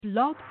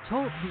Blog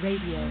Talk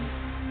Radio.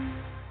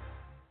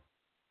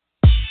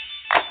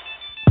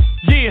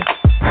 Yeah,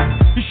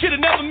 you should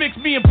have never mixed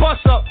me and Bus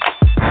up.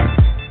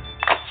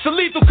 It's a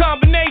lethal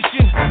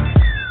combination.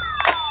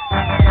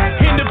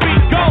 In the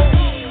beat goes.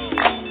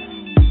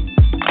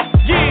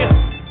 Yeah,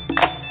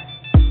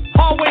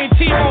 Hallway and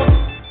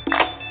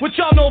T-Bone. What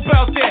y'all know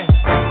about that?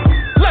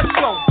 Let's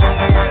go.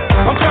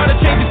 I'm trying to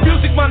change this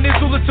music, my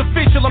nizzle, it's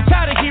official. I'm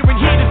tired of hearing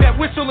heat of that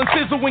whistle and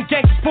sizzle when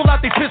gangsters pull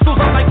out their pistols.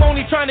 I'm like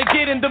only trying to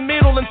get in the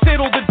middle and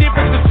settle the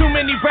difference. There's too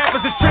many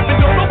rappers that's tripping,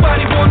 don't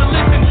nobody wanna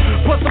listen.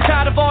 Plus I'm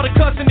tired of all the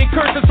cussing and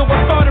cursing, so I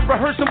started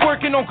rehearsing,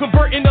 working on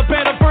converting a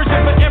better version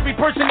for every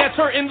person that's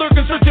hurting,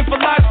 lurking, searching for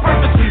life's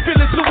purpose.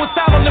 Feeling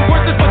suicidal and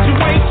worthless, but you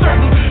ain't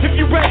certain. If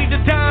you ready to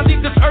die,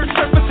 leave this earth's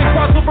surface and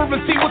cross over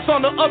and see what's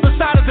on the other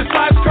side of this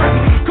life's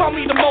curtain. Call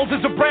me the Moses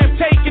of rap,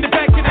 taking it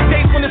back to the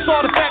days when this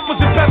artifact was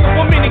a best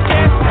woman and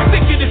gas.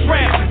 Sick of this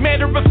rap,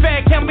 matter of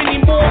fact, how many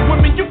more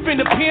women you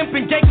finna pimp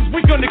and gangsters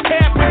we gonna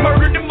cap? We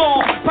murdered them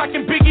all, Pac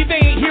and Biggie,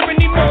 they ain't here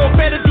anymore.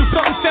 Better do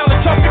something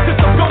sounding tough because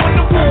I'm going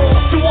to war.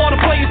 To all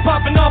the players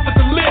popping off at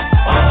the lip,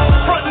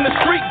 fronting the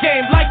street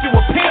game like you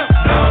a pimp.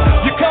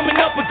 You're coming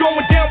up and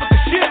going down with the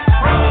ship.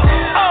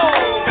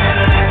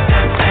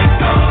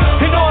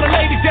 And all the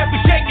ladies that be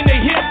shaking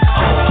their hips,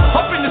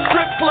 up in the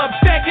strip club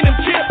stacking them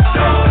chips.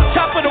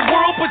 Top of the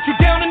world, put you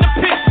down in the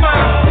pit, smile.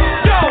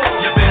 Yo,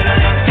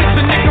 it's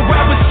a nigga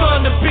rapping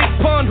son, the big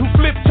pun who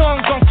flip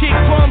tongues on kick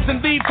drums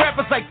and leave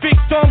rappers like big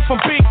thumbs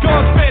from big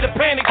guns. Better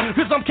panic,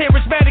 cause I'm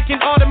charismatic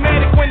and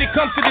automatic when it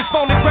comes to this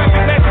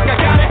phonographic magic. I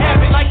gotta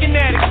have it like an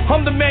addict.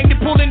 I'm the magnet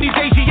pulling these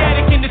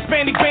Asiatic and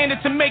Hispanic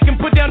bandits and make them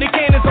put down their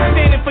cannons. I'm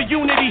standing for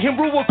unity in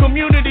rural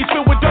communities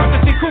filled with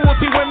darkness and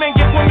cruelty where men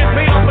get women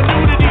paid off for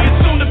nudity. It's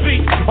soon to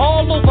be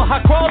all over. I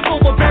cross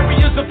over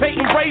barriers of hate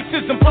and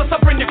racism. Plus I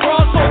bring the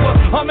crossover.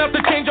 I'm out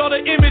to change all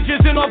the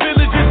images in our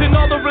villages and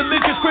all the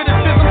religious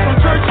criticisms from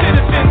church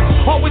citizens.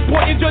 Always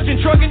pointing, judging,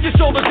 shrugging your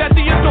shoulders at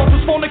the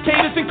adulterers,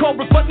 fornicators and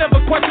cobras, but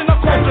never question our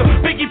culture.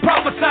 Biggie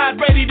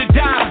prophesied, ready to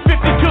die. 50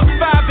 took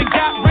 5 and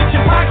got rich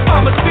and Pac's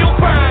mama still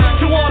crying.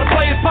 To all the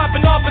players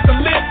popping off at the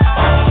lip,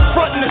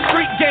 fronting the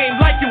street game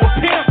like you a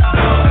pimp.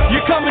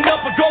 You're coming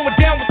up and going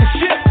down with the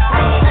ship.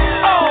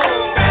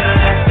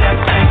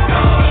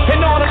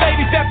 And all the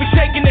ladies that be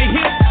shaking their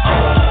hips,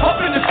 up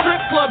in the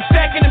strip club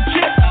stacking them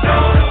chips.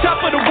 Top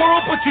of the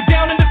world, put you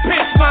down in the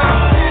pit, smile.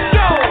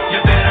 Yo,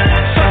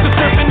 suckers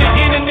surfing the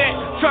internet,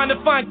 trying to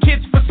find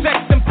kids for sex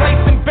and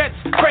placing bets.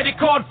 Credit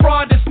card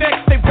fraud is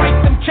next. They write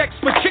them checks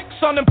for chicks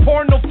on them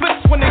porno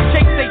flips when they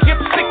shake their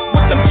hips sick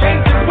with them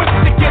chains and whips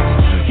to get.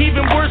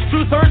 Even worse,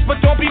 truth hurts,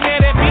 but don't be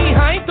mad at me.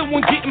 I ain't the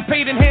one getting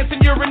paid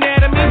enhancing your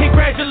anatomy. And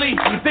gradually,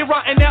 they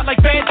rotting out like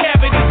bad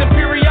cavities and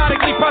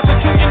periodically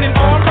prostituting and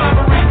armed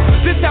robbery.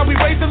 This how we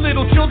raise the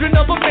little children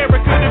of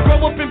America to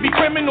grow up and be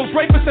criminals,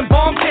 rapists, and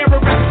bomb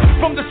terrorists.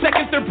 From the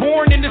second they're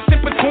born, innocent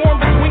but torn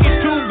between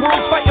these two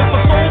worlds, fighting for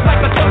souls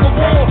like a tug of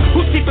war.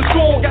 Who's keeping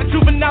score? Got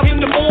juvenile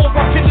in the morgue,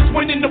 while killers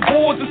winning the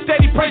wars and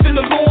steady praising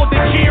the Lord. They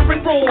cheer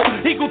and roar.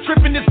 Eagle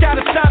tripping, this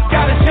gotta stop,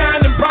 gotta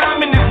shine and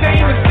rhyme in his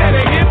name instead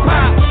of hip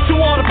hop. To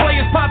all the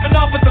players popping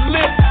off at the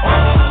lip,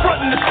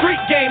 fronting the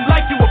street game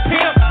like you a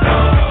pimp.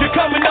 You're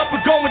coming up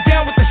and going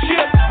down with the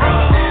ship.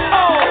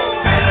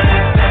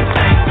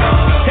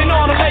 And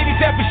all the ladies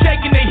that be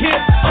shaking their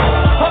hips,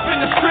 up in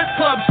the strip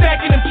club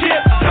stacking them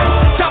chips.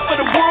 Top of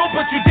the world,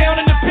 put you down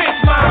in the pit,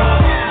 smile.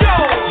 Yo,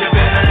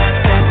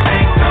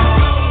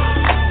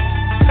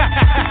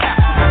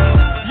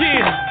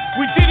 yeah,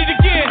 we did it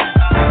again.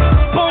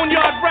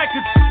 Boneyard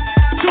Records,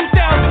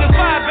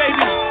 2005,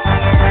 baby.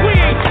 We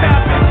ain't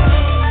stopping.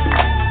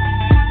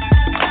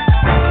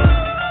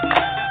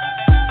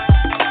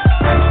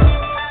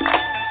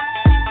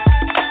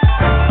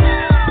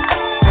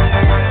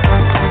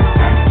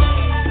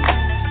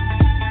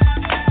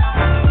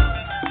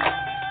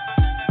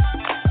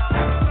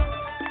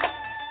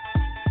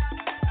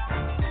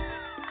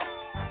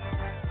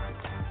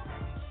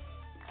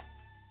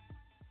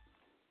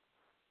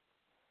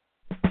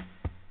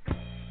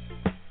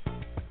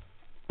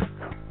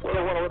 Well,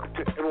 I want to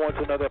welcome everyone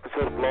to another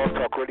episode of Blog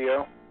Talk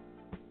Radio.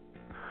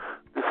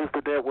 This is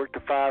the network, the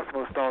 5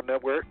 Smooth Stone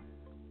Network.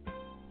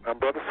 I'm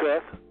Brother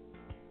Seth,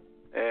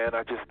 and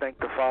I just thank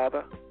the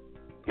Father,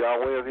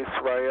 Yahweh of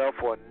Israel,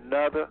 for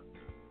another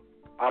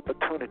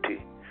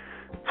opportunity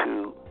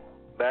to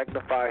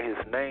magnify His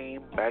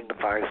name,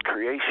 magnify His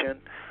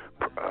creation,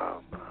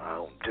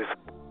 just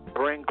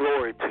bring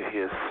glory to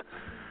His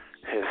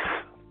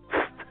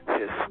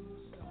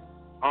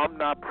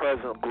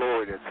omnipresent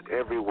glory that's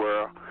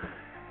everywhere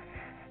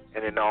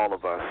and in all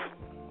of us.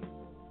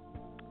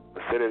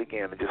 Let's say that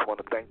again. I just want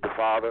to thank the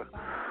Father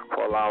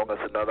for allowing us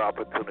another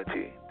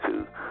opportunity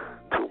to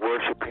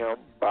worship Him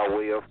by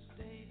way of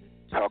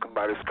talking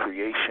about His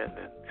creation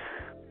and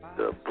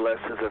the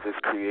blessings of His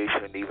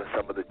creation and even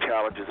some of the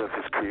challenges of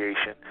His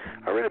creation.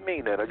 I really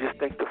mean that. I just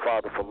thank the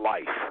Father for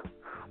life.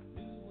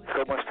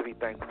 So much to be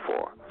thankful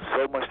for.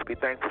 So much to be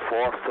thankful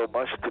for. So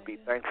much to be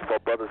thankful for,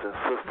 brothers and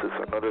sisters.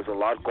 I know there's a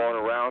lot going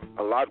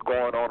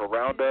on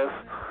around us.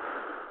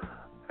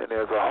 And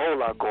there's a whole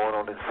lot going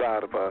on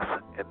inside of us,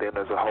 and then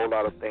there's a whole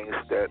lot of things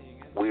that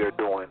we are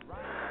doing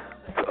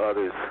to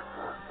others,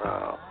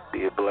 be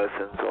it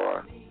blessings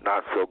or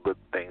not so good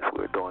things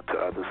we're doing to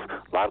others.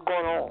 A lot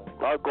going on.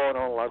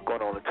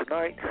 And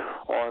tonight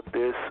on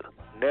this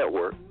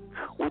network,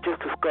 we're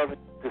just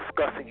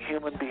discussing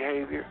human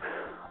behavior.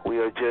 We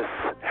are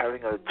just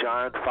having a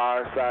giant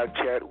fireside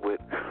chat with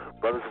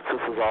brothers and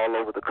sisters all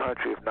over the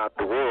country, if not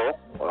the world,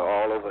 or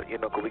all over,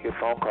 because we get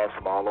phone calls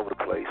from all over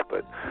the place,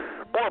 but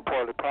more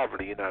importantly,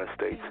 probably the United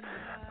States,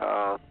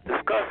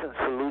 discussing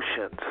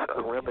solutions,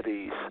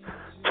 remedies,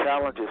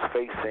 challenges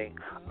facing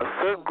a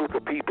certain group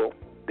of people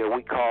that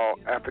we call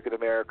African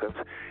Americans,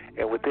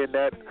 and within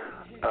that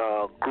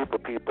group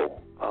of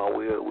people,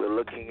 we're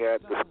looking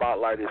at, the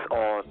spotlight is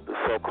on the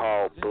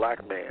so-called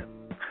black man.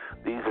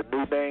 These are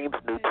new names,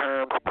 new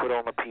terms put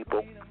on the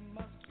people.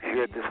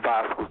 Here at this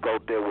Five Schools Go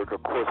Network,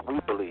 of course, we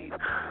believe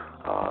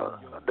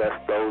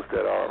that's those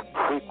that are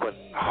frequent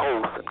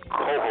hosts and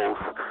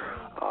co-hosts,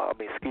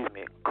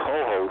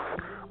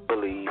 co-hosts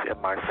believe,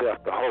 and myself,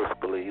 the host,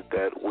 believe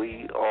that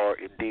we are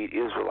indeed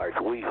Israelites.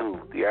 We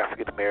who, the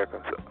African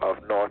Americans of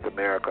North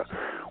America,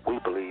 we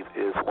believe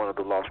is one of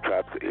the lost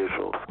tribes of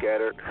Israel,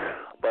 scattered.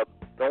 But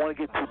don't want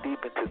to get too deep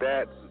into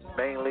that.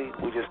 Mainly,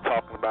 we're just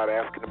talking about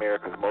African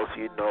Americans. Most of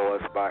you know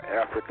us by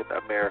African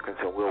Americans,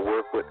 and we'll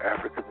work with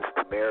African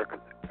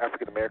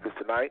Americans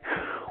tonight.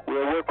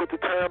 We'll work with the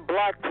term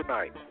black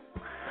tonight.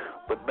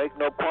 But make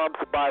no qualms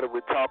about it,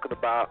 we're talking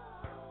about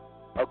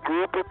a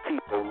group of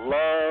people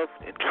loved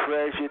and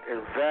treasured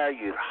and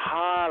valued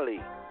highly,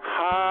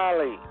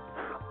 highly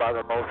by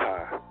the Most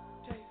High.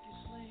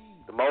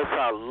 The Most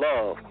High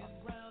loved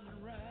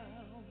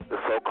the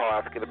so-called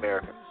African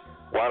American.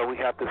 Why do we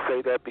have to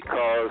say that?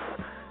 Because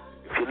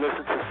if you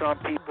listen to some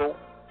people,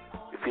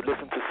 if you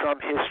listen to some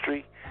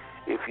history,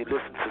 if you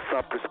listen to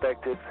some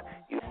perspectives,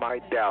 you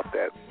might doubt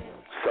that.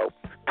 So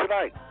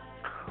tonight,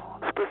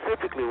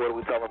 specifically, what are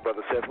we talking about,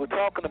 Brother Seth? We're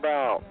talking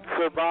about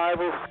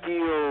survival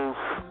skills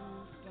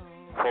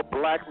for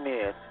black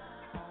men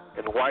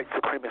in white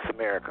supremacist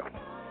America.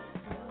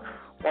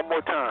 One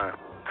more time.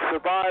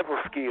 Survival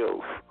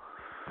skills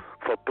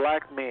for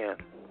black men,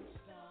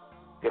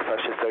 if I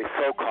should say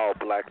so-called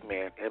black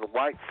men, in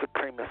white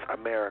supremacist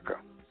America.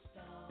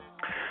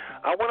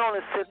 I went on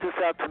and sent this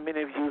out to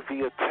many of you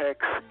via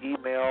text,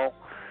 email.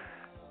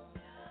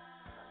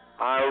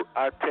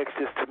 I text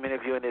this to many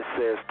of you, and it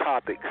says,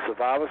 topic,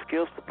 survival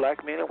skills for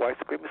black men in white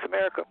supremacist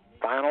America,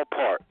 final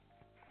part.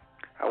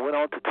 I went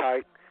on to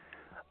type,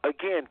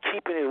 again,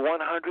 keeping it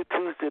 100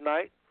 Tuesday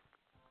night,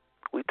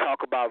 we talk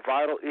about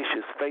vital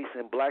issues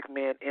facing black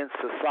men in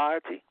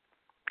society,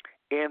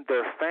 in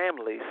their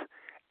families,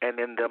 and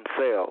in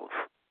themselves.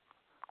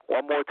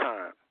 One more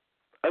time.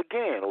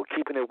 Again, we're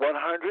keeping it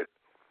 100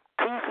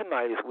 Tuesday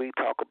night as we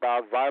talk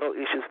about vital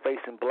issues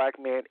facing black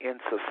men in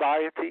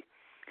society,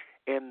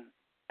 in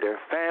their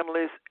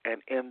families,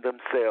 and in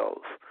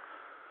themselves.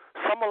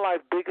 Some of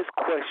life's biggest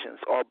questions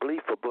or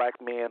beliefs for black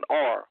men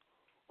are,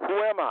 who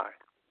am I?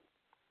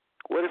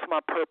 What is my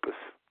purpose?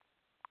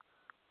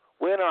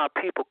 When are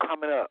people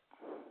coming up?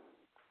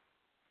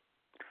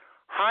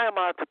 How am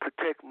I to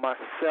protect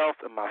myself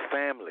and my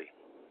family?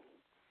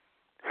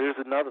 Here's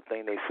another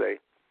thing they say.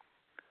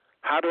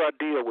 How do I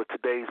deal with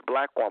today's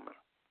black woman?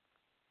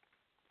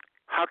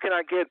 How can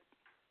I get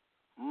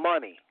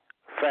money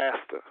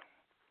faster?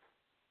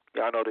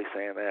 Y'all know they're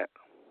saying that.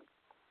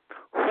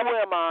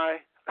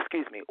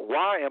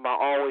 Why am I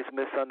always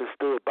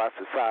misunderstood by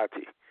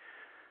society?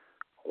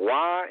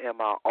 Why am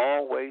I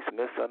always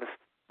misunderstood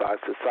by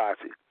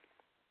society?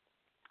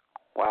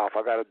 Wow, if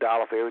I got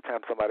 $1 for every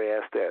time somebody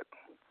asks that.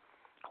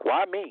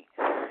 Why me?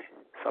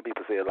 Some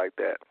people say it like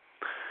that.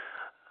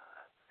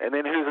 And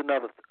then here's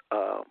another,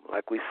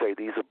 like we say,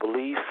 these are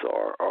beliefs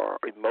or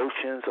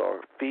emotions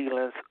or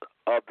feelings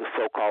of the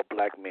so-called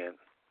black men.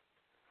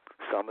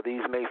 Some of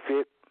these may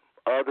fit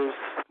others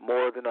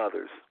more than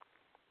others.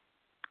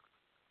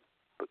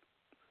 But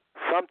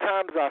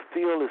sometimes I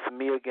feel it's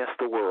me against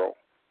the world.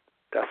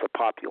 That's a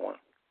popular one.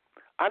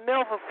 I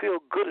never feel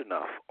good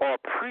enough or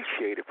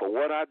appreciated for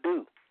what I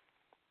do.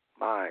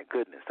 My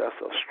goodness, that's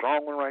a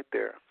strong one right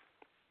there.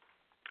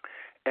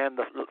 And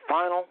the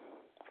final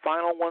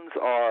ones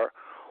are,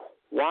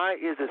 why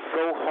is it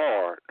so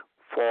hard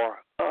for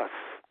us?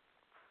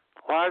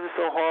 Why is it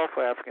so hard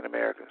for African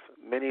Americans?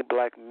 Many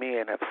black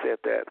men have said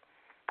that.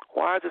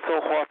 Why is it so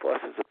hard for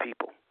us as a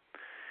people?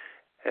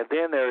 And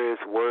then there is,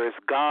 where is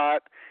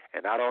God?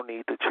 And I don't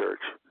need the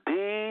church.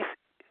 These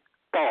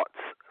thoughts,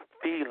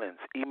 feelings,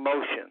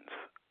 emotions,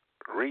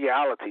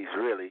 realities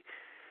really,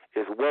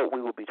 is what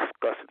we will be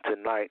discussing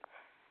tonight,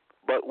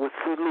 but with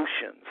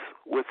solutions.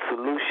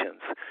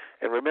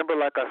 And remember,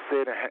 like I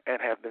said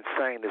and have been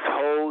saying this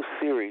whole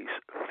series,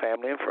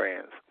 Family and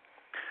Friends,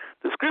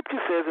 the scripture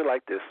says it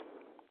like this: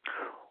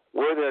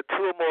 where there are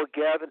two or more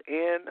gathered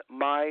in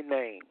my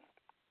name,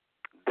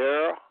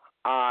 there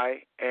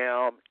I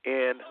am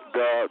in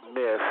the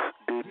midst.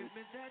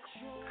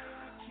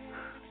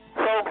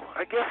 So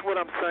I guess what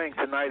I'm saying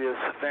tonight is,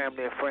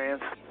 family and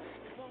friends,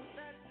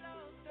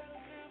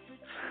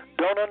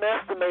 Don't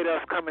underestimate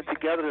us coming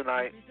together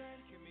tonight.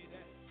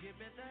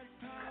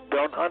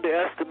 Don't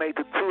underestimate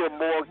the two or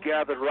more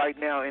gathered right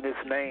now in His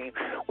name.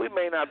 We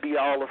may not be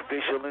all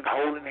official and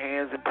holding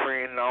hands and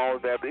praying and all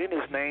of that, but in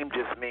His name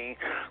just means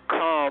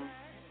come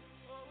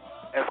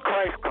as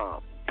Christ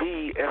come.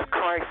 Be as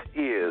Christ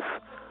is.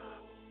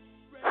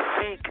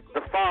 Seek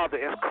the Father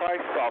as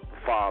Christ sought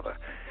the Father.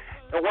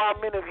 And while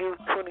many of you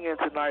tuning in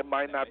tonight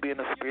might not be in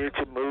a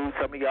spiritual mood,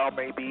 some of y'all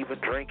may be even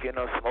drinking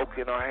or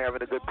smoking or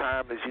having a good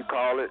time, as you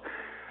call it,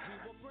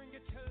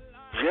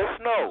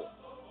 just know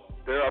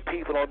there are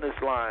people on this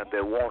line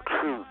that want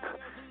truth,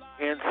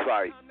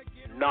 insight,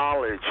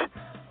 knowledge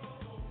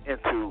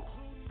into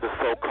the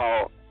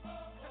so-called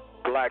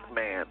black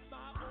man.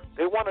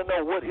 They want to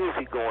know what is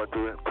he going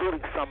through,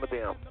 including some of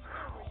them.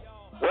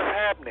 What's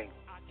happening?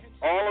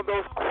 All of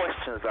those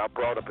questions are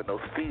brought up in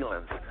those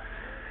feelings.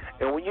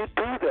 And when you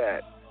do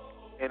that,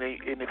 and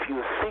if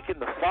you're seeking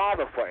the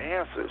Father for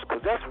answers,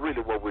 because that's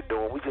really what we're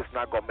doing, we're just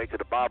not going to make it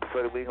a Bible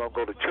study, we ain't going to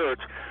go to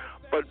church,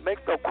 but make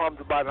no qualms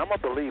about it. I'm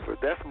a believer.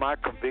 That's my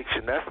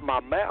conviction. That's my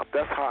map.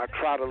 That's how I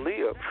try to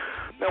live.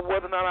 Now,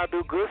 whether or not I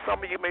do good,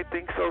 some of you may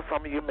think so,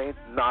 some of you may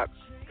not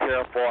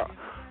care for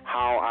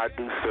how I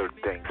do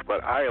certain things,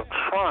 but I am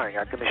trying,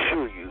 I can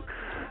assure you,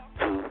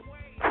 to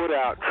put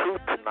out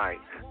truth tonight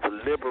to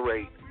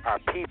liberate our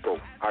people,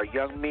 our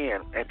young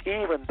men, and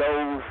even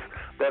those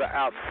that are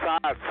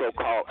outside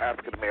so-called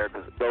African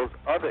Americans, those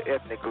other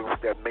ethnic groups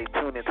that may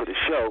tune into the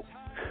show.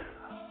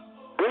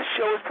 This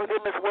show is for them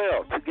as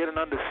well, to get an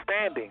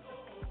understanding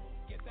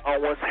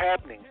on what's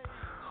happening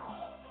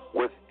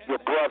with your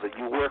brother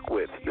you work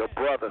with, your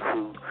brother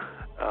who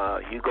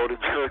you go to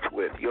church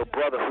with, your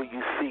brother who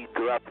you see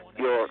throughout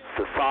your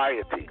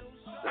society,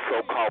 the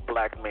so-called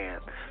black man.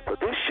 So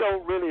this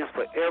show really is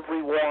for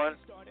everyone.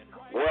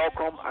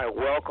 Welcome, I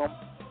welcome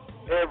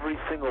every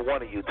single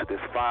one of you to this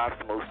Five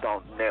Smooth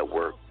Stone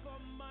Network.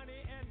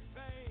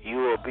 You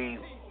will be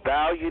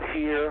valued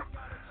here.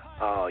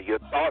 You're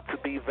thought to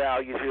be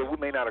valued here. We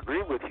may not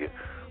agree with you,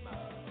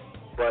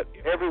 but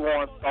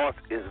everyone's thought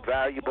is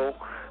valuable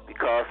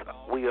because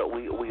we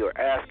are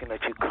asking that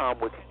you come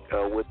with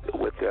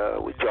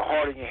your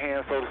heart in your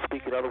hand, so to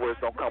speak. In other words,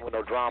 don't come with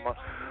no drama.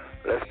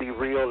 Let's be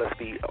real. Let's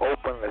be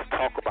open. Let's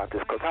talk about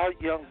this, because our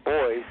young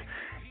boys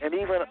and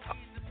even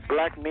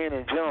black men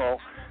in general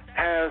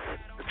has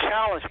a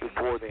challenge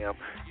before them.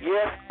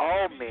 Yes,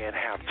 all men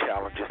have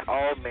challenges.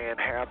 All men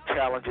have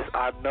challenges.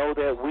 I know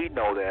that. We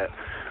know that.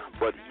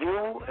 But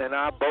you and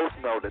I both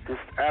know that this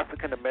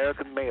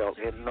African-American male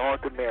in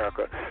North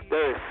America,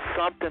 there is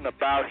something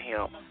about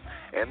him.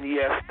 And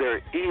yes, there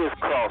is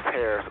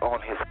crosshairs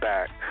on his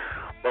back.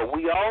 But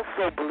we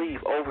also believe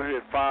over here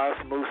at Five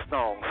Smooth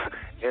Stones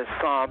in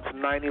Psalms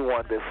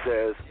 91 that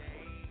says,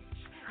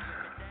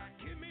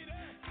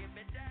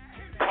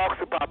 talks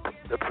about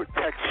the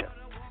protection.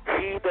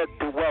 He that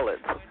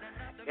dwelleth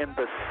in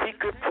the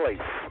secret place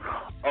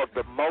of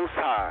the Most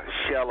High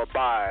shall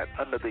abide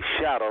under the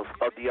shadows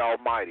of the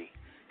Almighty.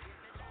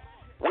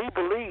 We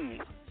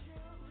believe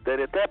that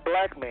if that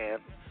black man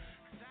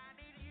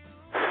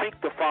seek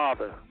the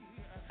Father,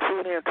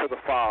 tune in to the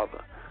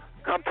Father,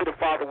 come to the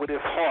Father with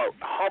his heart,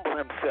 humble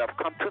himself,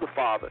 come to the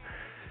Father,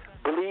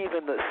 believe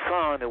in the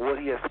Son and what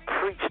he has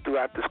preached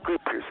throughout the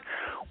Scriptures,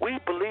 we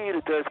believe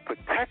that there's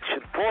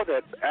protection for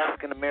that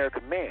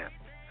African-American man.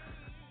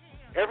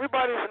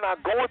 Everybody's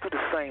not going through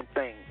the same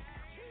thing.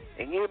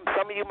 And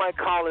some of you might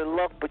call it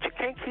luck, but you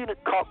can't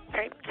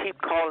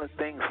keep calling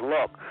things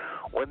luck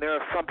when there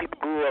are some people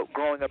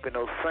growing up in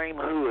those same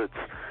hoods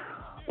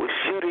with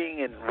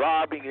shooting and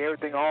robbing and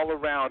everything all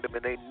around them,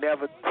 and they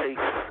never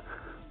taste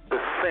the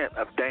scent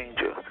of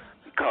danger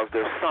because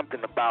there's something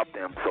about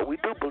them. So we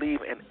do believe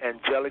in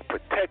angelic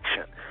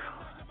protection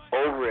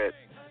over at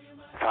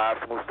Five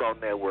Smooth Stone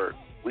Network.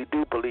 We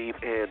do believe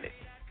in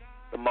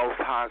the Most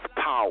High's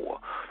power.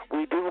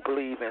 We do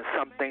believe in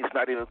some things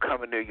not even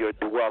coming near your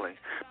dwelling.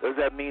 Does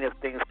that mean if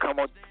things come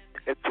at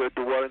your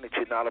dwelling that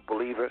you're not a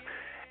believer?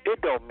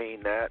 It don't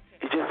mean that.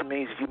 It just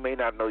means you may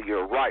not know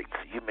your rights.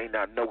 You may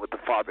not know what the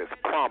Father has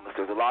promised.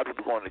 There's a lot of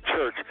people going to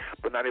church,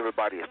 but not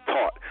everybody is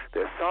taught.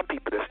 There's some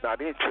people that's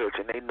not in church,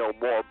 and they know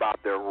more about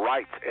their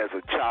rights as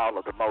a child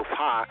of the Most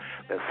High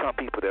than some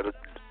people that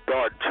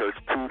are in church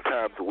 2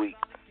 times a week.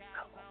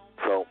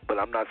 So, but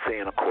I'm not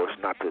saying, of course,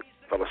 not to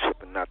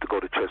fellowship and not to go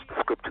to church. The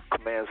Scripture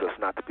commands us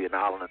not to be an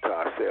island unto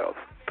ourselves.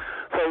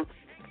 So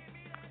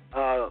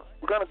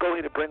we're going to go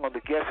ahead and bring on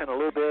the guests in a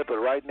little bit,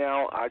 but right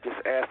now I just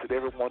ask that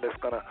everyone that's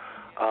going to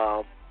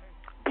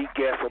be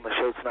guests on the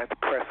show tonight to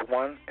press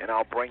 1, and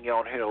I'll bring you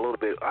on here in a little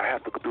bit. I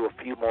have to do a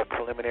few more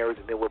preliminaries,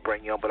 and then we'll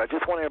bring you on. But I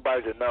just want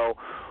everybody to know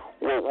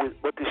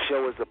what this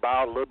show is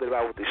about, a little bit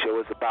about what the show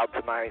is about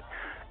tonight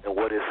and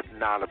what it's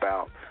not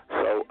about.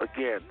 So,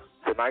 again,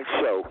 tonight's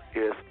show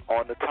is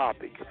on the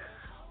topic.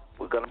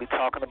 We're going to be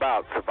talking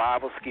about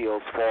survival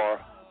skills for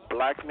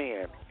black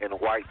men in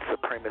white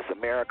supremacist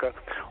America.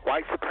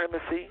 White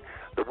supremacy,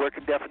 the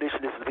working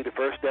definition, this will be the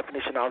first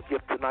definition I'll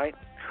give tonight.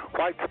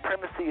 White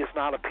supremacy is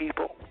not a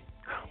people.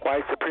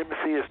 White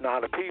supremacy is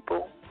not a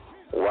people.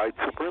 White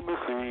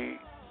supremacy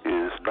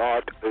is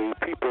not a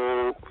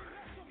people.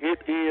 It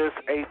is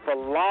a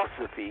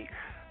philosophy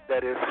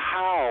that is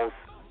housed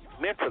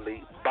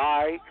mentally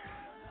by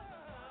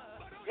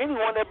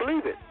anyone that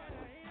believes it.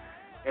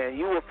 And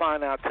you will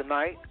find out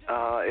tonight,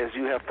 as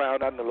you have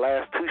found out in the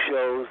last two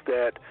shows,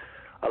 that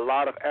a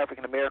lot of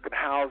African American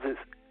houses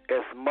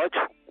as much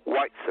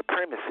white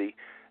supremacy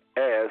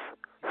as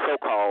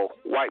so-called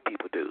white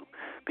people do,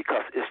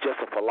 because it's just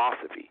a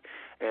philosophy.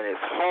 And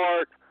it's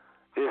hard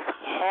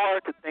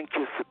to think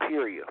you're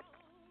superior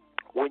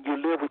when you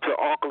live with your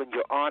uncle and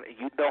your aunt and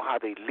you know how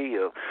they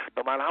live.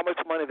 No matter how much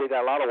money they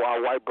got, a lot of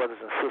our white brothers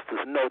and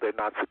sisters know they're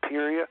not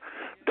superior.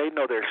 They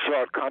know their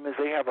shortcomings.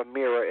 They have a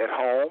mirror at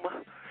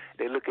home.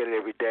 They look at it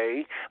every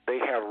day. They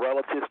have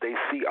relatives. They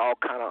see all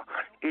kind of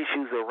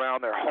issues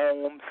around their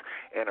homes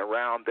and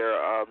around their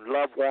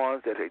loved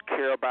ones that they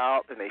care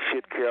about and they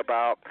should care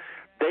about.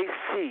 They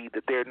see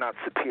that they're not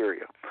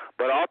superior.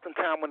 But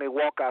oftentimes when they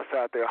walk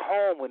outside their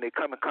home, when they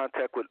come in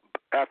contact with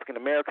African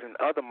Americans and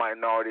other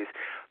minorities,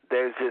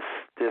 there's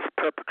this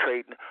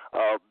perpetrating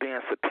of being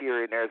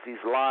superior, and there's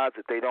these lies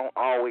that they don't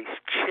always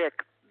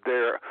check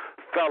their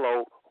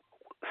fellow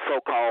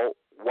so-called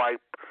white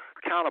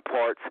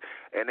counterparts,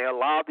 and they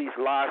allow these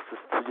lies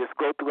to just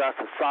go throughout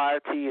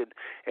society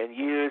and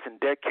years and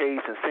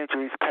decades and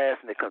centuries pass,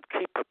 and they can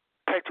keep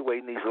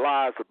perpetuating these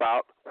lies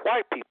about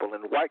white people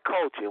and white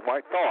culture and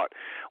white thought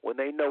when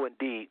they know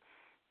indeed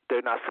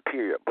they're not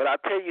superior. But I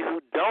tell you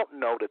who don't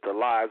know that the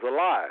lies are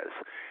lies,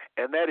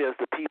 and that is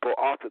the people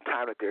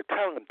oftentimes that they're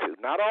telling them to.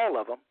 Not all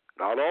of them,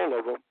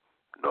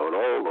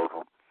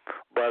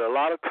 but a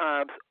lot of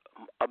times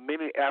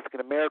many African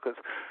Americans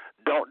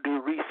don't do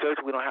research.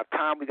 We don't have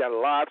time. We got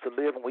lives to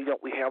live, and we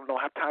don't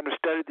have time to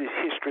study this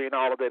history and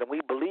all of that. And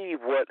we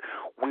believe what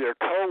we are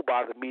told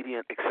by the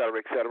media, et cetera,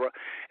 et cetera.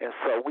 And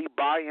so we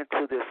buy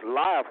into this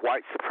lie of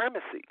white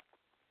supremacy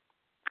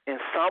in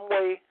some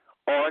way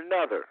or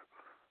another.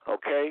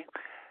 Okay,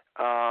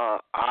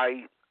 and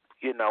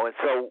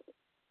so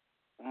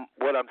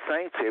what I'm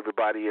saying to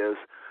everybody is,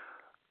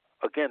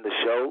 again,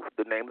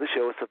 the name of the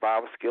show is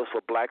Survival Skills for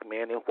Black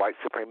Men in White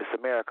Supremacist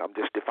America. I'm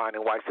just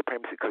defining white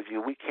supremacy because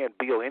we can't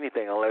build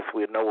anything unless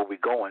we know where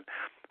we're going.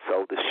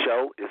 So the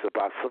show is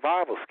about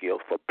survival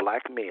skills for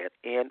black men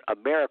in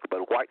America,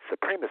 but white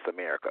supremacist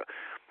America.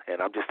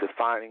 And I'm just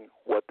defining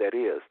what that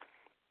is.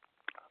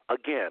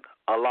 Again,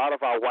 a lot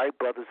of our white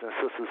brothers and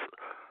sisters,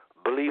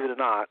 believe it or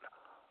not,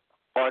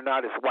 are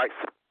not as white.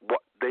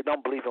 They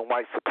don't believe in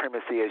white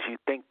supremacy as you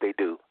think they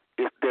do.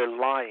 They're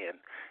lying.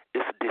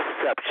 It's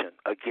deception.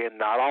 Again,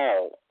 not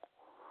all.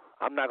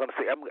 I'm not going to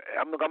say. I'm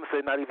going to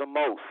say not even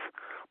most.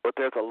 But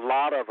there's a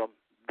lot of them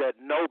that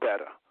know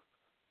better.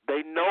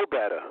 They know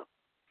better.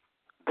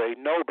 They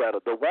know better.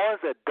 The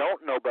ones that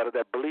don't know better,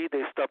 that believe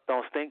their stuff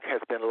don't stink,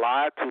 has been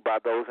lied to by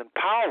those in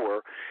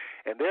power,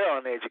 and they're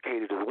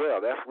uneducated as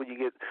well. That's when you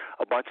get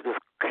a bunch of this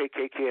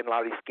KKK and a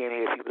lot of these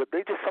skinhead people.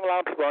 A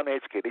lot of people are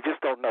uneducated. They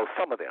just don't know.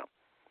 Some of them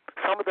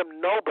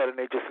know better, and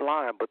they're just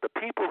lying. But the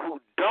people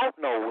who don't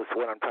know is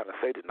what I'm trying to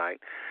say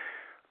tonight.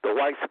 The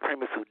white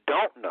supremacists who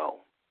don't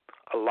know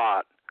a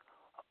lot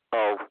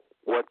of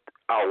what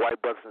our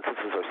white brothers and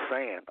sisters are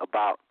saying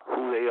about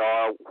who they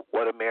are,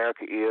 what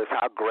America is,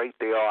 how great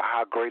they are,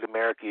 how great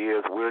America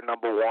is, we're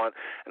number one,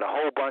 and a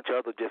whole bunch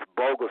of other just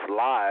bogus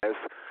lies.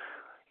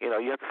 You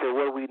have to say,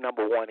 what are we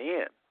number one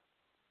in?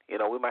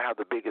 We might have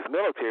the biggest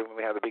military, we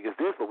may have the biggest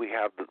this, but we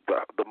have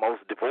the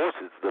most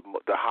divorces,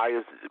 the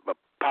highest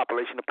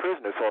population of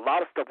prisoners. So a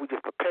lot of stuff we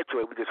just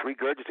perpetuate, we just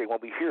regurgitate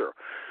when we hear.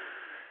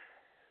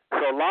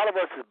 So a lot of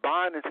us is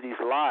buying into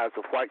these lies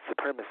of white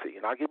supremacy.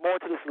 And I'll get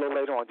more into this a little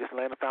later on, just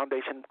laying the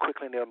foundation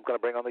quickly, and then I'm going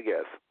to bring on the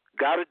guests.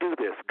 Got to do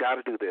this, got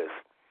to do this.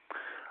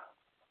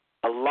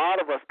 A lot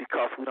of us,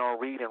 because we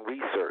don't read and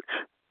research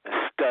and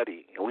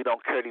study, and we don't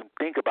care to even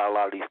think about a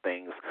lot of these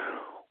things,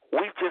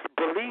 we just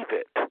believe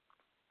it.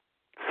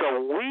 So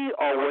we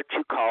are what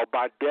you call,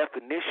 by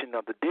definition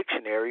of the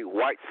dictionary,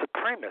 white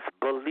supremacists,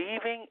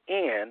 believing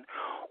in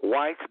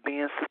whites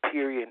being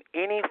superior in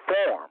any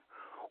form.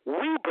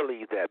 We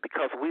believe that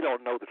because we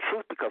don't know the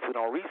truth, because we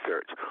don't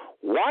research.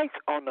 Whites,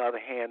 on the other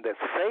hand, that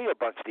say a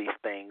bunch of these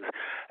things,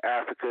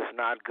 Africa's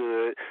not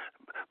good,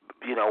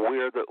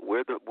 we're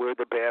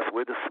the best,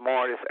 we're the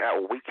smartest,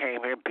 we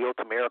came here and built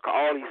America,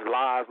 all these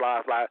lies.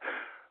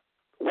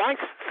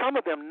 Whites, some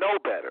of them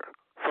know better.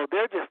 So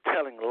they're just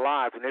telling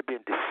lies, and they're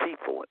being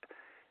deceitful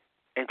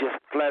and just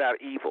flat out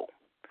evil.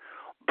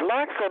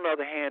 Blacks, on the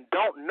other hand,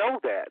 don't know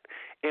that.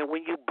 And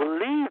when you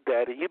believe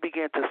that and you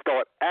begin to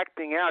start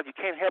acting out, you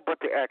can't help but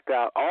to act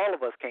out. All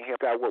of us can't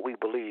help out what we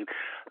believe.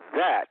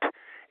 That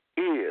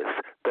is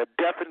the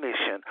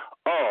definition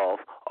of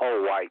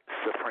a white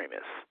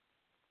supremacist.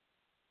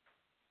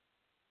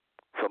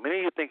 So many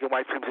of you thinking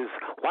white supremacists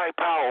is white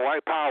power,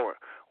 white power.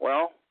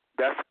 Well,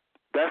 that's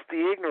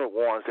the ignorant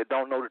ones that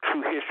don't know the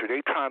true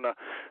history.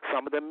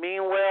 Some of them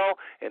mean well,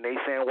 and they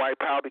saying white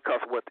power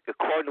because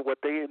according to what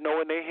they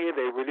know in their head,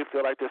 they really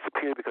feel like they're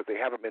superior because they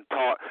haven't been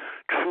taught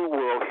true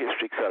world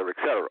history, et cetera,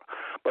 et cetera.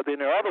 But then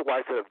there are other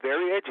whites that are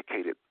very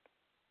educated,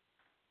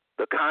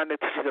 the kind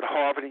that teaches at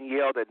Harvard and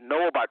Yale that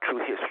know about true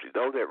history,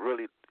 those that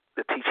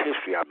teach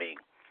history,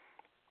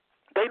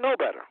 they know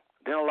better.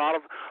 Then a lot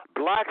of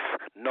blacks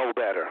know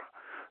better.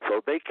 So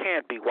they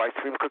can't be white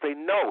supremacists because they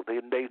know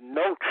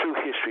true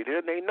history.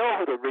 They know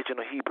who the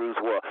original Hebrews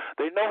were.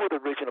 They know who the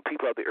original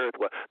people of the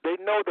earth were. They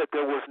know that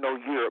there was no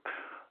Europe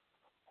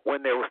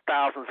when there was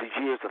thousands of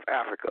years of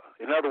Africa.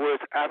 In other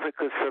words,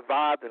 Africa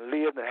survived and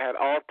lived and had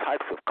all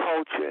types of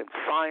culture and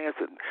science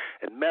and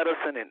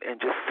medicine and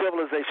just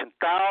civilization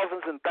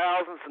thousands and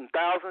thousands and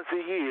thousands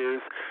of years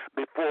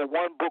before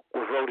one book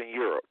was wrote in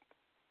Europe.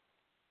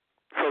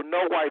 So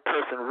no white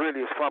person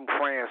really is from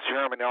France,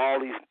 Germany, all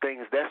these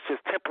things. That's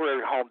just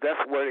temporary home. That's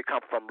where they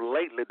come from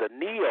lately, the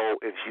neo,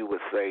 if you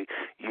would say,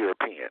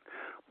 European.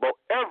 But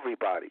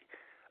everybody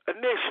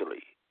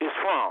initially is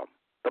from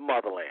the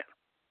motherland.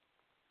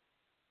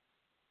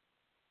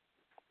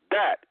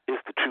 That is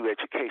the true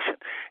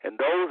education. And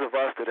those of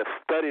us that have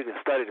studied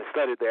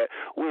that,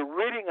 we're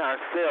ridding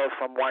ourselves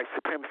from white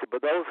supremacy.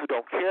 But those who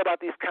don't care about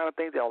these kind of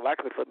things, they don't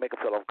like it, make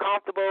them feel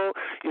uncomfortable.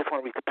 You just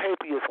want to read the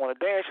paper, you just want to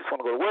dance, you just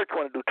want to go to work,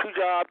 you want to do 2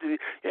 jobs, you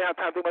don't have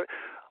time to think about it.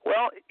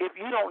 Well, if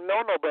you don't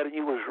know no better,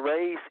 you was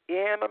raised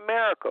in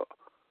America,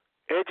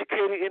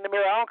 educated in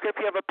America. I don't care if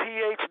you have a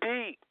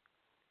PhD.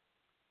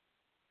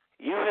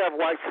 You have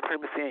white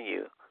supremacy in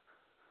you.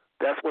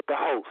 That's what the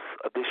hosts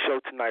of this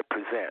show tonight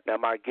present. Now,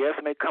 my guest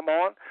may come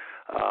on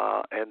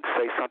and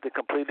say something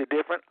completely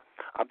different.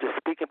 I'm just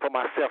speaking for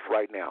myself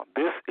right now.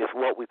 This is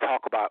what we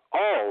talk about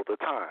all the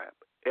time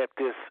at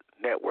this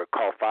network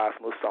called Five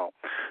Smooth Stone.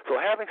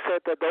 So having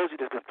said that, those of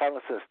you that have been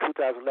following since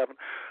 2011,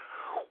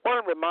 I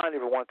want to remind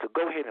everyone to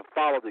go ahead and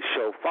follow the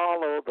show.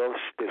 Follow the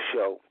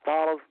show.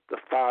 Follow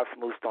the Five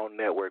Smooth Stone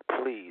Network,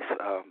 please.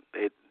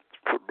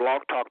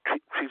 Blog Talk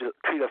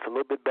treat us a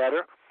little bit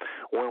better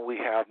when we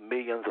have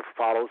millions of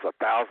followers or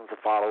thousands of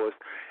followers,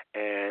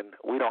 and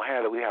we don't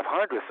have it. We have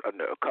hundreds, a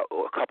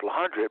couple of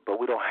hundred, but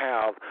we don't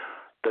have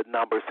the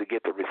numbers to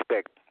get the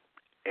respect.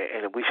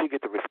 And we should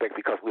get the respect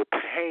because we're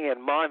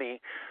paying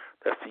money.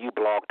 That's the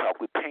Blog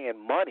Talk. We're paying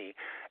money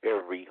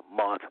every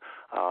month.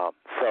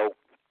 So,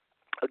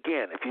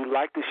 again, if you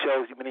like the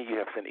shows, many of you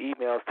have sent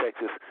emails,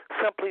 texts,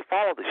 simply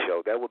follow the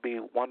show. That would be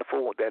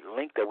wonderful. That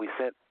link that we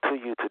sent to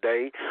you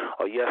today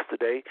or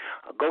yesterday,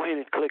 go ahead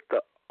and click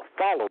the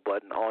follow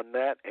button on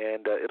that,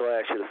 and it'll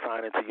ask you to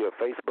sign into your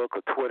Facebook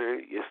or Twitter.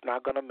 It's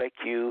not going to make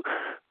you,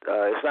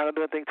 it's not going to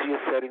do anything to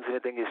your settings or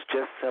anything. It's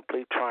just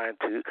simply trying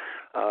to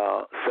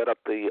set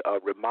up the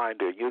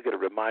reminder. You'll get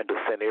a reminder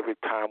sent every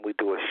time we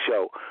do a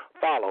show.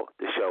 Follow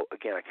the show.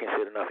 Again, I can't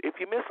say it enough. If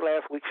you missed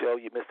last week's show,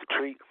 you missed a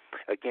treat.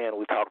 Again,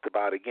 we talked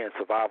about,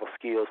 survival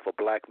skills for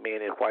black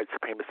men in white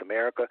supremacist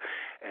America,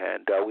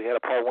 and we had a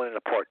part 1 and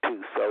a part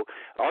 2. So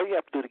all you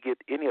have to do to get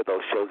any of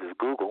those shows is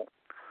Google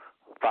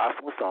Five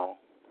Smooth Song,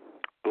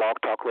 Blog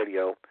Talk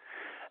Radio,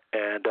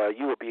 and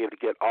you will be able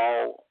to get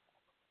all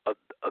of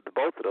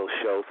both of those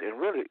shows, and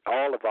really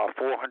all of our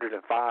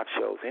 405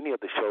 shows, any of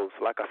the shows.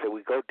 Like I said,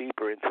 we go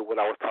deeper into what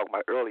I was talking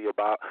about earlier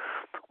about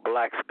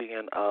blacks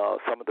being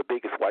some of the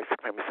biggest white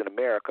supremacists in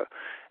America,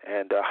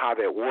 and how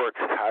that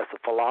works, how it's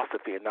a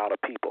philosophy and not a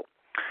people.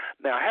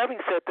 Now, having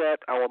said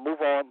that, I will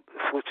move on,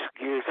 switch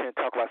gears here and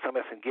talk about some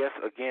of some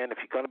guests. Again, if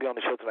you're going to be on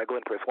the show tonight, go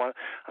ahead and press 1.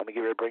 I'm going to get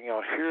ready to bring you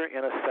on here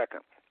in a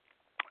second.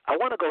 I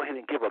want to go ahead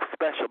and give a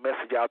special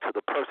message out to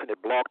the person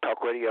at Blog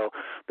Talk Radio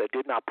that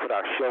did not put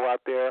our show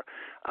out there.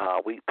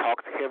 We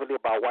talked heavily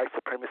about white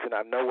supremacy, and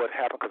I know what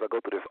happened because I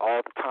go through this all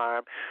the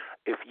time.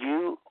 If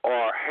you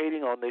are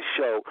hating on this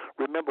show,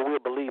 remember we're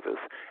believers.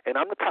 And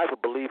I'm the type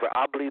of believer,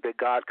 I believe that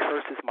God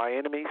curses my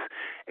enemies.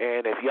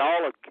 And if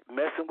y'all are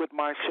messing with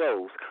my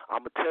shows,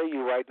 I'm going to tell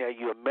you right now,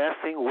 you're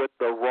messing with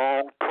the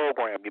wrong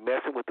program. You're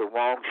messing with the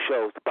wrong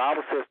shows. The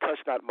Bible says,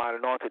 touch not mine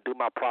anointed, do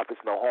my prophets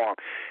no harm.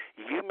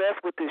 You mess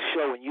with this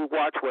show and you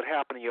watch what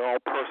happened in your own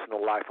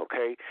personal life,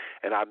 okay?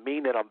 And I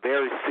mean that, I'm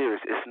very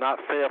serious. It's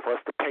not fair for us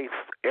to pay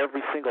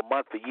every single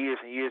month for years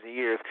and years and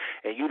years,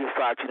 and you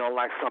decide you don't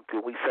like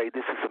something. We say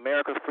this is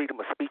America's freedom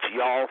of speech,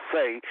 y'all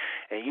say,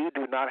 and you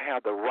do not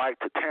have the right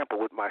to tamper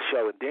with my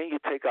show. And then you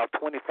take off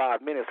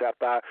 25 minutes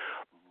after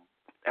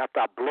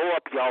I blow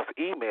up y'all's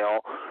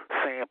email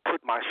saying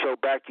put my show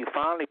back, you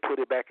finally put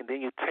it back, and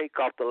then you take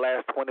off the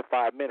last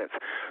 25 minutes.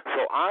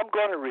 So I'm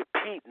going to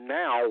repeat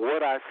now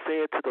what I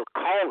said to the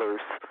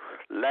callers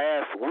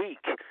last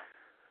week,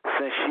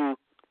 since you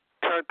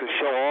turned the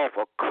show off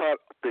or cut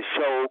the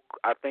show.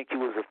 I think you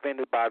was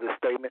offended by the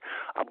statement.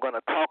 I'm going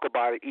to talk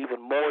about it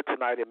even more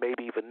tonight and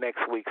maybe even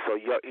next week. So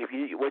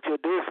what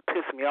you'll do is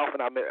piss me off,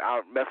 and I'll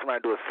mess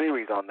around and do a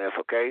series on this,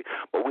 okay?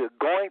 But we're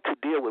going to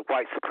deal with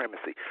white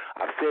supremacy.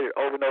 I've said it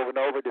over and over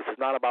and over. This is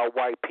not about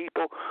white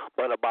people,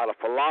 but about a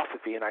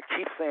philosophy. And I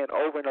keep saying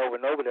over and over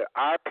and over that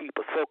our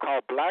people,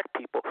 so-called black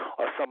people,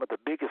 are some of the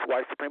biggest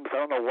white supremacists.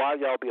 I don't know why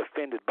y'all be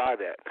offended by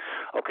that.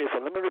 Okay, so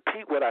let me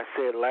repeat what I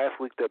said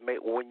last week that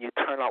when you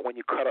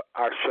cut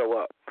our show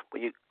up,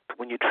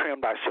 when you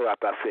trimmed our show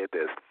after I said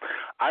this.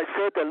 I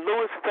said that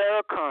Louis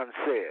Farrakhan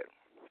said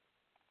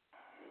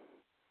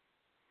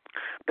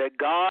that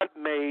God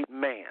made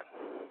man,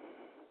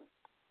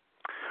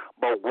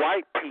 but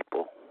white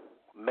people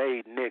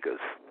made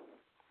niggers.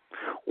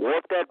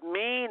 What that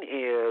mean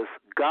is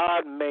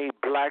God made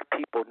black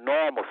people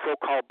normal,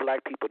 so-called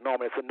black people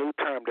normal. It's a new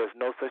term. There's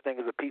no such thing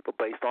as a people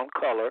based on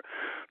color.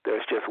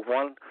 There's just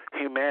one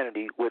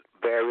humanity with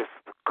various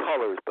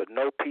colors, but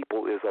no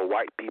people is a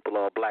white people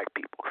or a black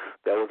people.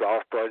 That was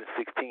all started in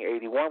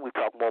 1681. We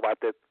talk more about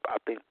that, I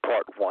think,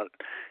 part one.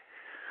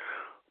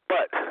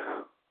 But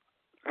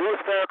Louis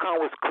Farrakhan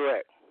was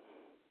correct.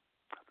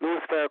 Louis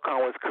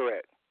Farrakhan was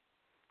correct.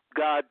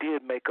 God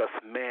did make us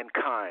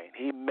mankind.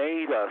 He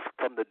made us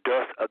from the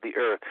dust of the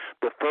earth.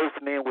 The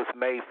first man was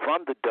made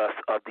from the dust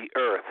of the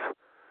earth.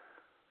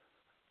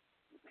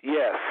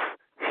 Yes,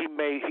 he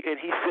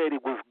said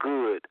it was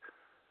good.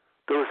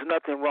 There was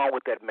nothing wrong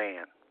with that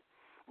man.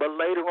 But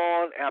later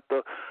on,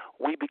 after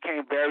we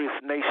became various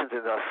nations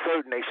and a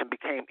certain nation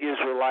became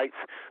Israelites,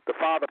 the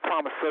Father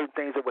promised certain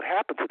things that would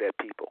happen to that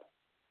people.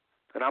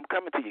 And I'm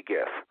coming to you,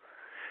 guests.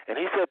 And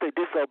he said if they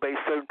disobeyed,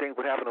 certain things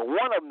would happen. And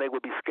one of them, they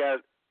would be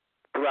scattered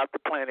throughout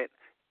the planet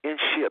in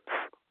ships.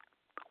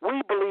 We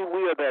believe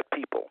we are that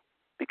people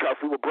because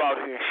we were brought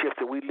here in ships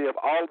and we live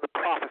all of the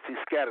prophecies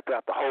scattered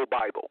throughout the whole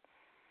Bible.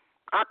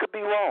 I could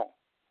be wrong.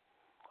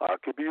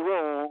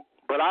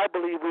 But I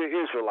believe we're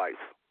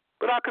Israelites.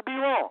 But I could be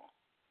wrong.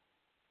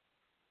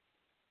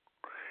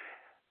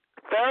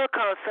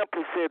 Farrakhan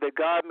simply said that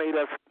God made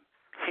us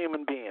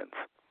human beings.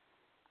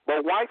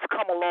 But whites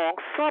come along,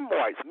 some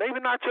whites, maybe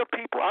not your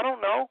people, I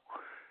don't know.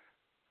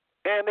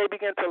 And they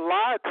began to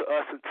lie to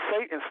us and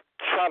say and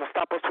try to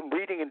stop us from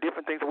reading and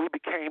different things, and we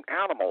became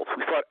animals.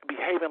 We started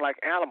behaving like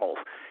animals.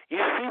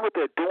 You see what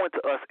they're doing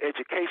to us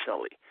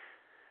educationally.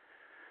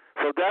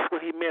 So that's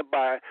what he meant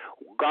by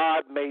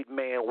God made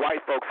man,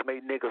 white folks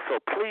made niggas. So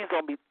please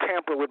don't be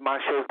tampering with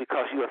my shows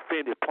because you're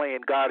offended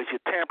playing God as you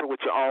tamper with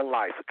your own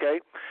life,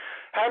 okay?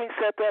 Having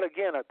said that,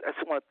 again, I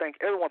just want to thank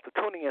everyone for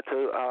tuning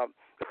into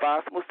the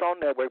Five Smooth Stone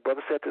Network.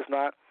 Brother Seth is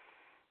not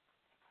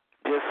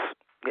just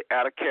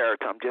out of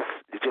character.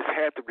 Just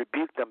had to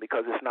rebuke them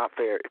because it's not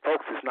fair.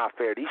 Folks, it's not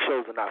fair. These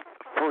shows are not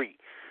free.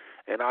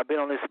 And I've been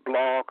on this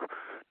blog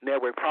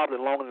network probably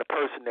longer than the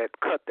person that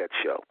cut that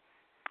show.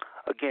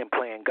 Again,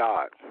 playing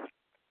God.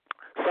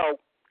 So,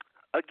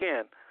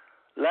 again,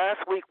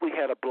 last week we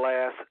had a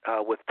blast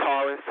with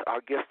Taurus.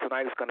 Our guest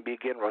tonight is going to be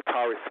again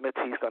Taurus Smith.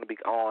 He's going to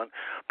be on.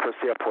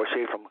 Purcell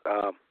Porcher from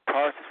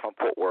Taurus is from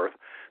Fort Worth,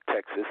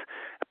 Texas.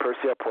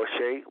 Purcell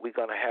Porcher, we're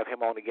going to have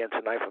him on again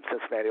tonight from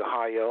Cincinnati,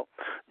 Ohio.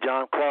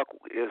 John Clark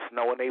was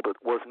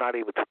not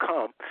able to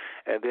come.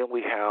 And then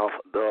we have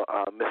the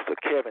Mr.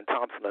 Kevin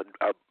Thompson,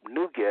 a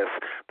new guest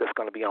that's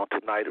going to be on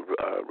tonight,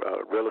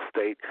 real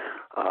estate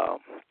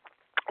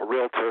a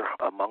realtor,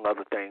 among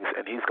other things,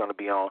 and he's going to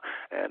be on.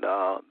 And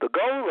the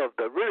goal of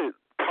the really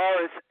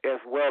Taurus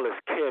as well as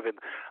Kevin,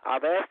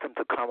 I've asked them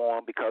to come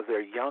on because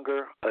they're a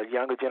younger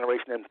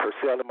generation than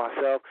Purcell and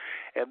myself,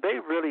 and they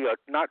really are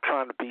not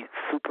trying to be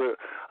super,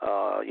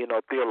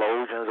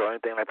 theologians or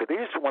anything like that. They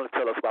just want to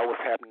tell us about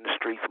what's happening in the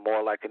streets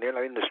more like, and they're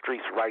not in the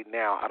streets right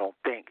now, I don't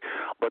think,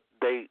 but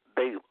they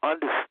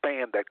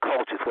understand that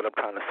culture is what I'm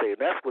trying to say,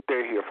 and that's what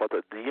they're here for.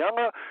 The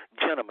younger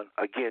gentleman,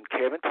 again,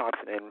 Kevin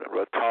Thompson and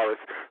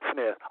Taurus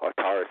Smith,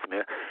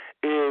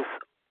 is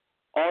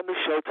on the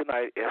show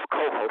tonight as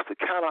co-host to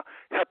kind of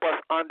help us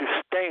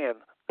understand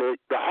the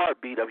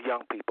heartbeat of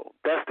young people.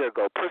 That's their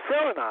goal.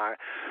 Purcell and I,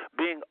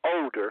 being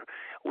older,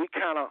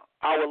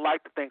 I would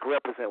like to think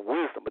represent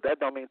wisdom, but that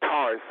don't mean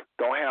Taurus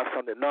don't have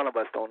something that none of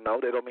us don't know.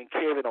 That don't mean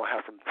Kevin don't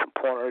have some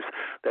pointers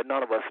that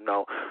none of us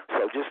know.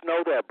 So just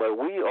know that. But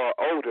we are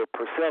older,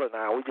 Purcell and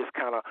I. We just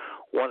kind of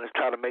want to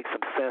try to make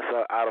some sense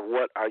out of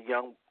what our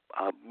young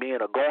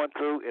men are going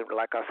through. And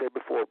like I said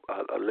before,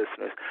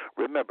 listeners,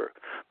 remember,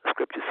 the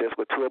scripture says,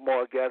 where two or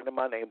more are gathered in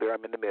my name, there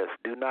I'm in the midst.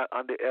 Do not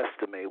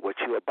underestimate what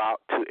you're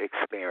about to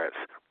experience.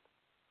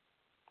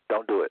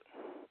 Don't do it.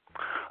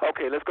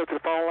 Okay, let's go to the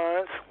phone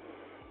lines.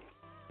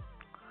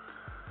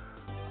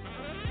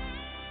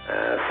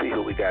 Let's see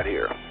who we got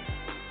here.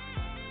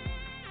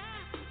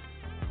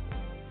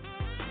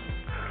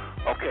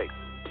 Okay.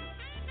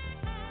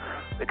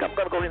 I think I'm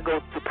going to go ahead and go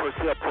to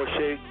Purcell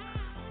Porcher.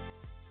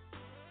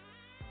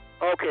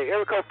 Okay,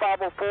 area code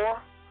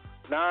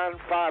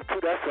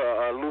 504-952. That's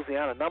a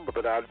Louisiana number,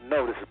 but I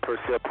know this is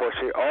Purcell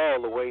Porcher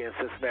all the way in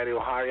Cincinnati,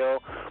 Ohio.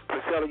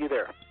 Purcell, are you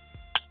there?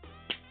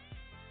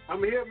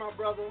 I'm here, my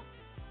brother.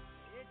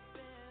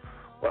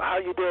 Well, how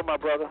you doing, my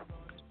brother?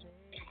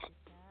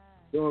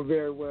 Doing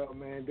very well,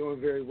 man. Doing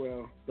very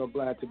well. So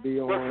glad to be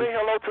on. Well, say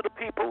hello to the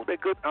people. They're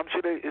good. I'm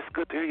sure it's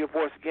good to hear your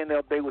voice again.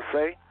 They would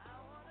say.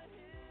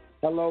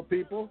 Hello,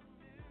 people.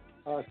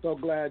 So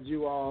glad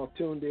you all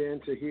tuned in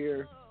to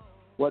hear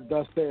what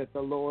thus saith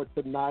the Lord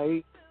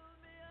tonight.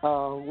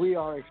 We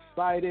are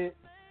excited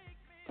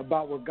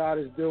about what God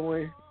is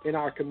doing in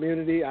our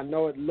community. I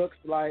know it looks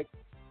like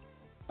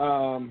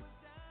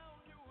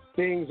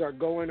things are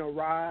going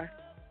awry,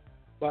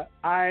 but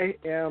I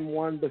am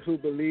one who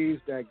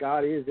believes that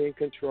God is in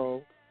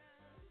control,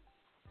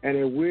 and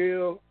it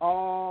will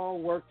all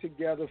work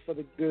together for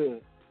the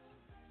good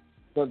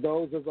for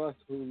those of us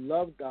who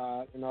love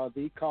God and are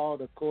be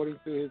called according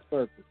to his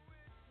purpose.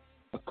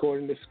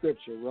 according to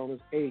Scripture,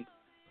 Romans 8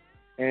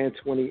 and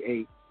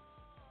 28.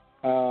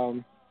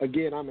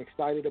 Again, I'm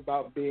excited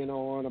about being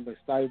on. I'm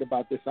excited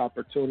about this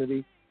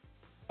opportunity.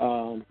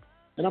 And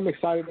I'm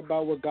excited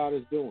about what God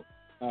is doing.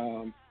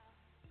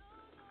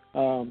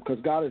 Because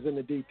God is in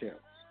the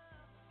details.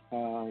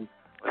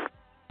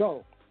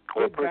 So,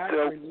 sit back,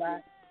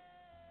 relax,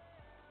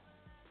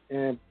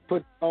 and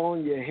put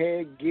on your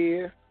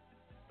headgear.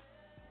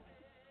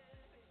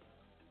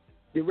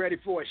 Get ready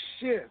for a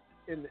shift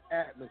in the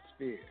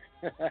atmosphere.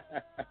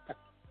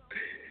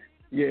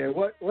 Yeah,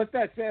 what's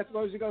that, Seth?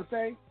 What was you going to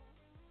say?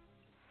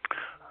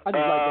 No.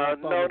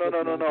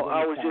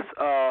 I was just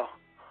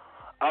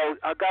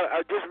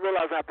I just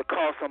realized I have to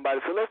call somebody.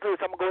 So let's do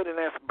this. I'm going to go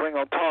ahead and bring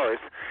on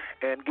Taurus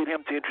and get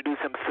him to introduce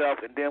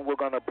himself, and then we're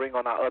going to bring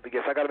on our other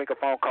guests. I got to make a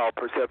phone call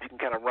per se, if you can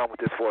kind of run with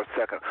this for a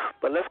second.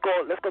 But let's go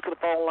to the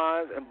phone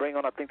lines and bring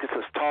on, I think this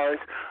is Taurus,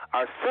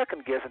 our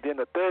second guest, and then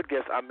the third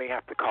guest I may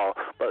have to call.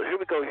 But here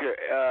we go here.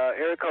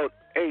 Area code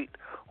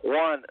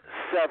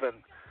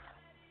 817-891.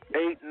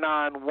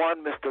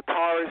 Mr.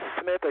 Taurus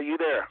Smith, are you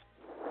there?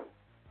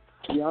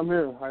 Yeah, I'm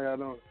here. How y'all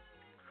doing?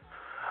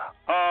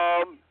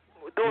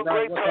 Doing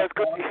great, Taurus.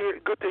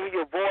 Good to hear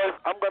your voice.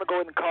 I'm going to go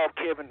ahead and call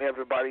Kevin,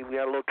 everybody. We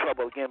had a little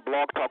trouble. Again,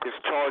 Blog Talk is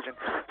charging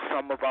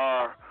some of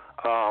our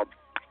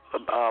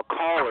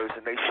callers,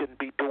 and they shouldn't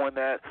be doing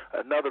that.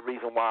 Another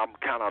reason why I'm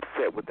kind of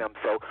upset with them.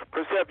 So,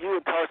 Persev, you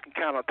and Taurus can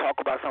kind of talk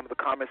about some of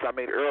the comments I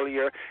made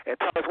earlier. And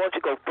Taurus, why don't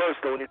you go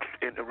first, though,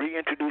 and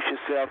reintroduce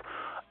yourself.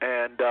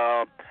 And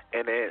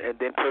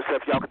then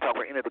Persev, y'all can talk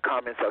about any of the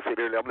comments I said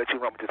earlier. I'm going to let you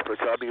run with this,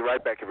 Persev. I'll be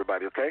right back,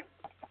 everybody, okay?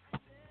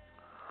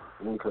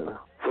 Okay.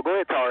 So go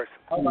ahead, Taurus.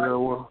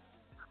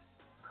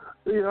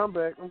 Yeah, I'm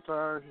back. I'm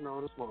tired. You know,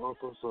 this is my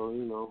uncle, so,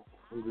 you know,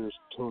 I'm just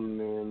tuning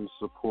in,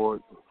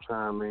 support,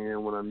 chime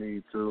in when I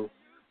need to,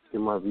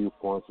 get my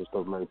viewpoints and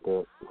stuff like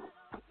that.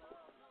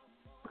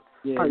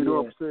 Yeah, how you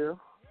doing, Phil?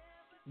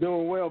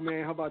 Doing well,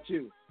 man. How about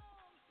you?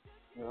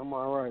 Yeah, I'm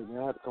all right,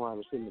 man. I had to come out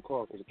and sit in the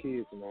car because the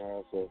kids in the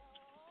house, so,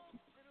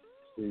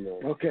 you know.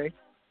 Okay.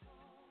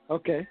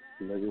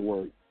 Make it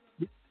work.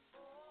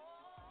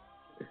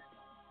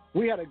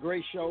 We had a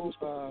great show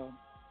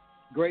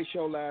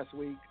last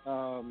week.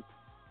 A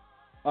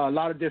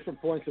lot of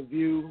different points of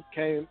view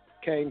came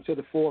to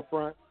the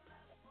forefront.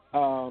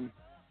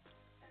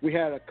 We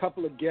had a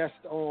couple of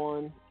guests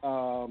on.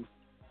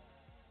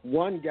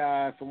 One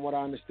guy, from what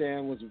I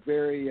understand, was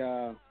very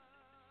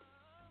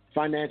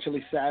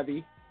financially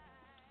savvy.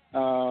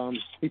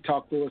 He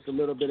talked to us a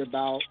little bit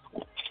about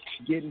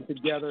getting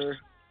together,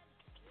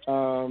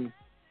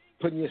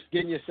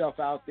 getting yourself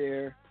out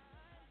there,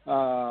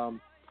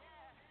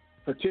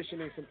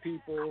 petitioning some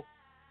people.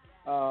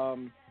 I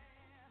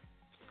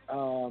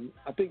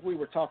think we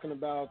were talking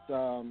about,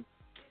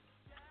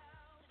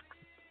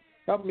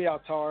 help me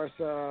out, Taurus,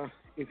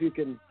 if you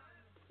can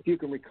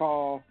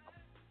recall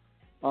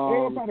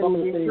some of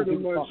the things we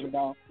were talking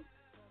about.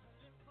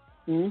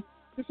 It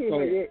seems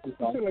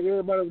like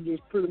everybody was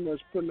just pretty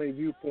much putting their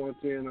viewpoints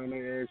in on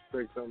their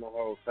aspects on the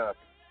whole topic.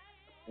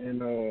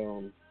 And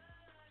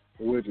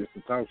we're just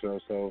a talk show,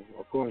 so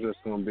of course that's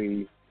going to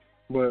be,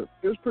 but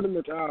it's pretty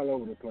much all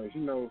over the place.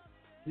 You know,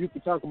 you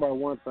can talk about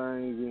one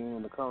thing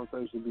and the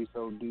conversation be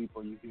so deep,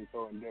 or you get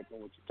so in depth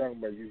on what you're talking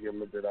about, you get a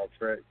little bit off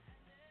track.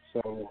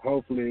 So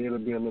hopefully it'll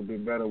be a little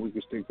bit better. We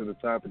can stick to the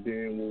topic.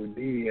 Then when we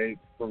deviate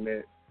from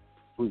that,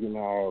 we can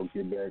all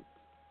get back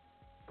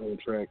on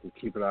track and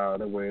keep it all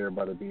that way.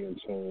 Everybody be in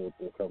tune with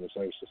the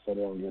conversation, so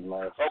they don't get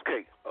lost.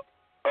 Okay.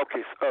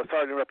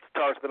 Sorry to interrupt,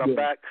 Taurus, but I'm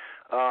back.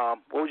 What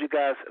was you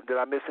guys? Did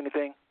I miss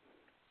anything?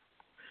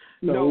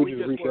 No, we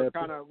just were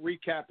kind of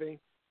recapping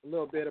a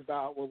little bit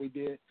about what we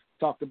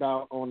talked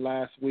about on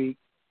last week.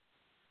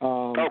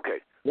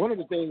 Okay. One of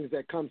the things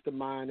that comes to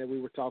mind that we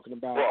were talking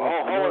about. Well,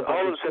 hold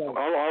on a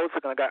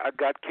second. I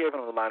got Kevin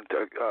on the line.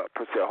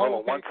 Hold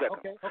on 1 second.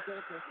 Okay.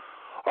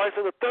 All right,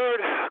 so the third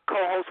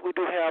co-host we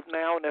do have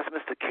now, and that's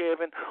Mr.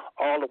 Kevin,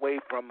 all the way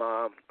from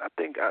I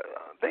think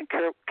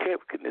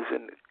Kevin is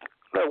in.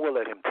 We'll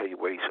let him tell you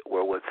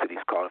what city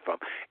he's calling from.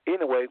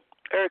 Anyway,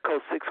 area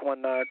code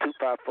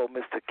 619-254,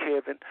 Mr.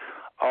 Kevin,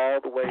 all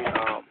the way,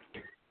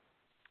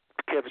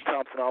 Kevin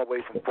Thompson, all the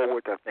way from Fort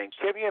Worth, I think.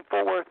 Kevin, you in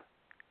Fort Worth?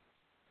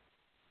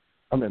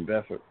 I'm in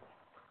Bedford.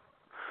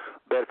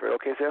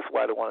 Okay, so that's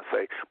what I want to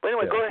say. But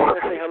anyway, go ahead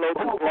and say hello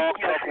to Blog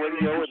Talk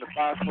Radio and the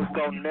Five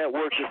Stone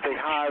Network. Just say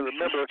hi.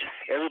 Remember,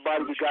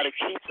 everybody, you got to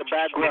keep the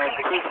background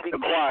crispy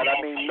quiet. I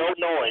mean, no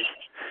noise.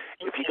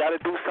 If you got to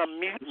do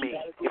something, mute me.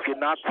 If you're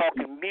not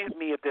talking, mute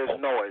me if there's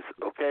noise,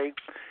 okay?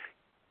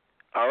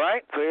 All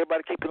right? So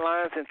everybody keep your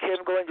lines. And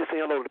Kevin, go ahead and just say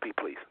hello to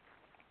people, please.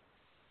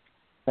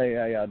 Hey,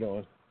 how y'all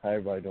doing? How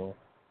everybody doing?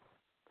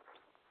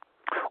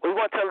 Well, you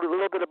want to tell us a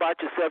little bit about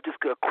yourself, just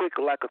a quick,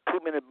 like a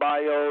 2-minute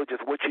bio,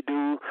 just what you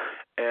do,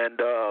 and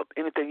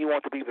anything you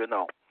want the people to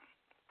know.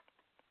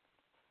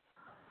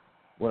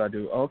 What I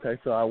do? Okay,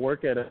 so I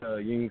work at a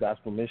Union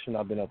Gospel Mission.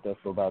 I've been up there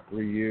for about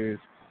 3 years.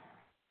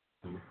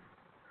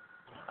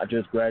 I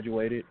just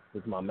graduated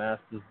with my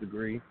master's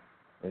degree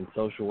in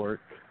social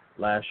work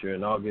last year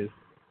in August.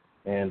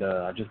 And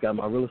I just got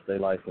my real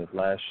estate license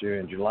last year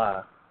in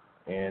July,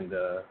 and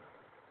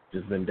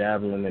just been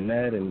dabbling in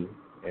that and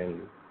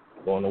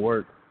going to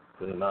work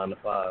to the 9 to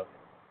 5.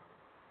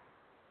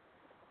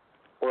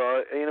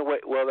 Well, anyway,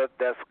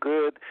 that's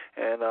good,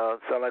 and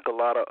sound like a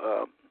lot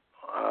of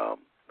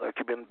like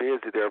you've been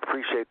busy there.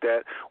 Appreciate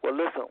that. Well,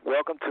 listen,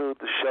 welcome to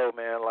the show,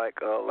 man. Like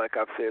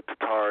I've said to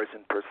Tars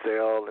and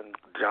Purcell and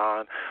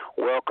John,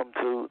 welcome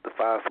to the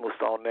Five Smooth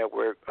Stone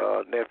Network,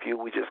 nephew.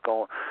 We just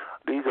going.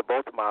 These are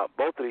both of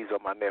these are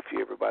my nephew.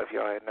 Everybody, if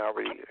y'all hadn't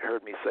already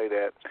heard me say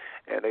that,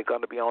 and they're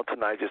going to be on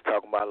tonight, just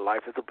talking about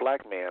life as a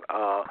black man.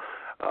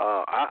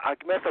 I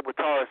messed up with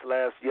Taurus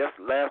last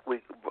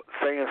week,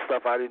 saying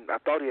stuff I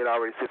thought he had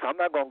already said. So I'm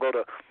not going to go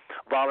to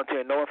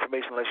volunteer no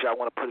information unless y'all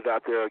want to put it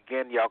out there.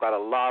 Again, y'all got a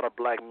lot of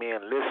black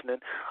men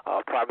listening,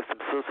 probably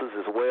some sisters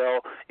as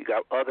well. You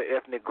got other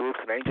ethnic groups,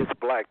 and it ain't just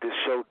black. This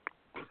show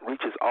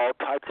reaches all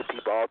types of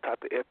people, all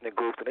types of ethnic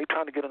groups, and they're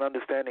trying to get an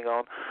understanding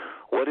on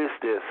what is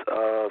this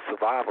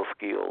survival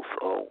skills,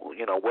 or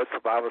what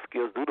survival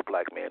skills do the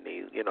black man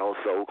need,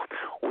 So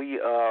we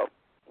are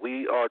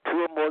two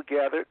or more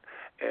gathered,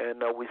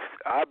 and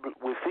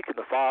we're seeking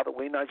the Father.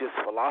 We're not just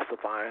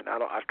philosophizing.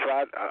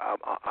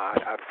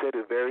 I've said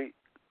it very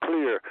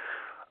clear,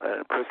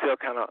 and Purcell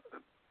kind of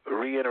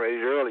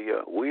reiterated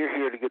earlier. We're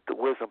here to get the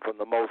wisdom from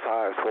the Most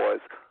High as far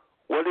as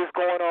what is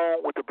going on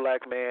with the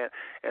black man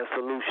and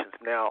solutions.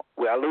 Now,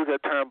 I use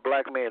that term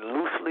black man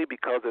loosely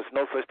because there's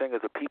no such thing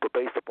as a people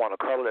based upon a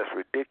color. That's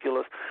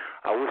ridiculous.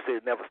 I wish they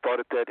had never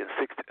started that in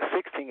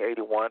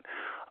 1681.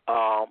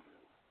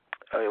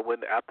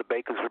 When after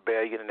Baker's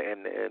Rebellion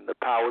and the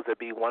powers that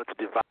be wanted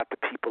to divide the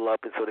people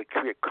up, and so they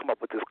come up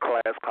with this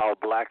class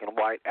called black and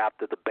white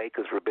after the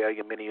Baker's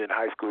Rebellion. Many of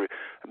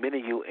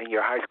you in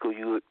your high school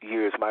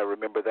years might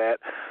remember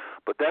that.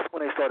 But that's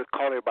when they started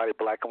calling everybody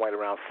black and white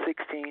around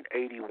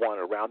 1681,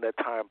 around that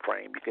time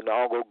frame. You can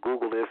all go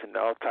Google this and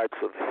all types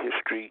of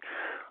history.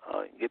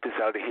 Get this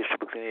out of the history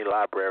books in any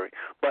library.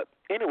 But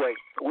anyway,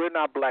 we're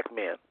not black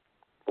men.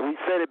 We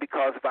said it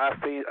because if I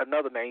say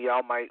another name,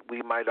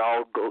 we might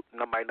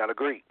not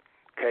agree.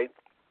 Okay,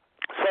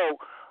 so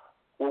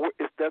we'll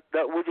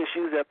just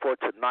use that for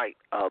tonight,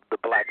 the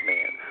black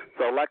man.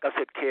 So, like I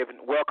said,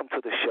 Kevin, welcome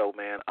to the show,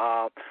 man.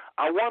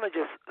 I want to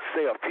just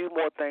say a few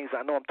more things.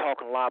 I know I'm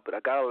talking a lot, but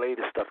I gotta lay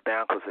this stuff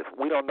down because if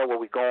we don't know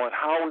where we're going,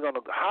 how are we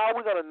gonna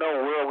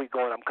know where we're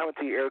going? I'm coming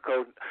to you, area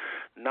code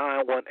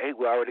 918.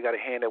 We already got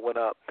a hand that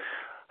went up.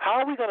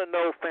 How are we gonna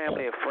know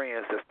family and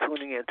friends that's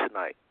tuning in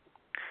tonight?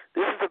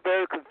 This is a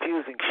very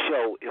confusing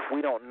show if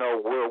we don't know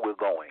where we're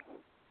going.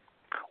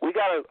 We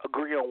got to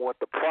agree on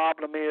what the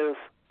problem is,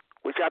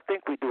 which I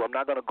think we do. I'm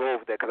not going to go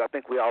over that because I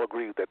think we all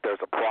agree that there's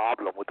a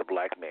problem with the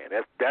black man.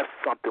 That's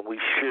something we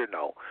should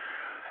know.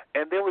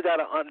 And then we got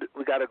to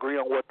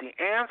agree on what the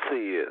answer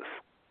is.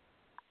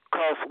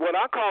 Because what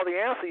I call the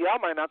answer,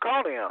 y'all might not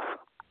call the answer.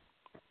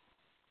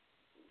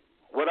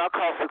 What I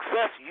call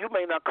success, you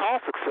may not call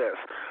success.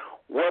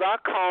 What I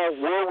call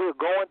where we're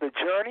going, the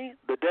journey,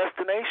 the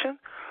destination,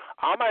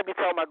 I might be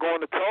talking about going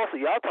to Tulsa.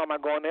 Y'all talking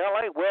about going to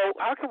L.A. Well,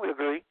 how can we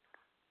agree?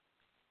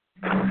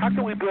 How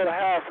can we build a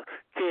house,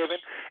 Kevin,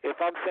 if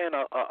I'm saying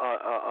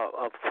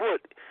a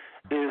foot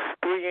is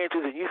 3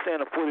 inches and you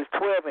saying a foot is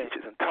 12 inches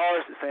and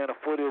Taurus is saying a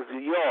foot is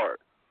a yard?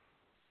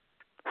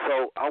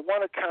 So I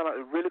want to kind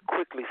of really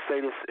quickly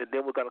say this, and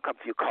then we're going to come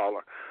to your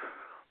caller.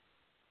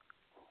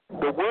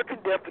 The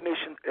working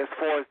definition as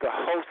far as the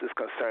host is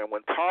concerned,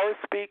 when Taurus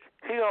speaks,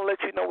 he's going to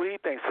let you know what he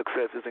thinks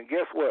success is, and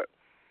guess what?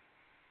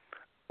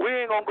 We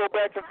ain't going to go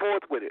back and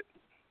forth with it.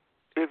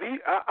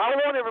 I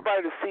want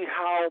everybody to see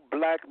how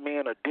black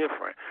men are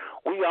different.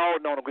 We all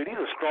don't agree.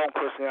 These are strong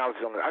personalities.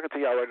 I can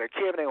tell y'all right now,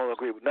 Kevin ain't going to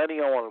agree with nothing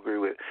he don't want to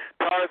agree with.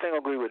 Taurus ain't going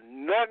to agree with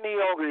nothing he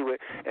don't agree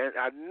with. And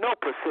I know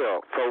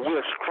Purcell. So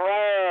we're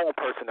strong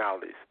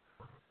personalities.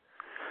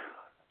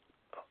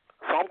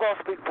 So I'm going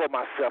to speak for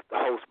myself, the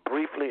host,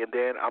 briefly, and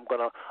then I'm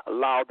going to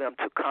allow them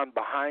to come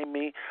behind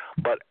me.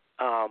 But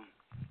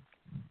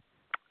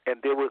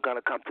and then we're going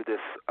to come to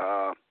this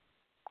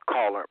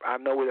caller. I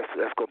know that's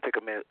going to take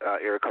a minute,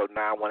 area code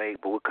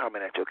 918, but we're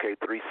coming at you, okay?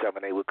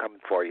 378, we're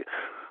coming for you.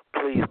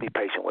 Please be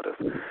patient with us.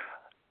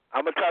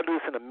 I'm going to try to do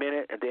this in a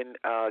minute, and then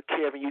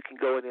Kevin, you can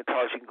go, and then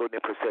Tarsha, you can go, and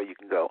then Purcell, you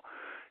can go.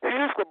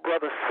 Here's what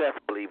Brother Seth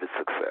believes is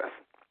success.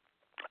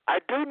 I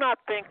do not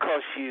think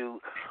because you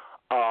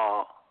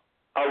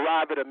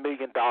arrive at $1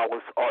 million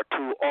or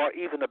two or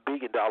even $1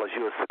 billion,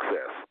 you're a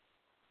success.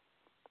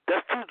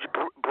 That's too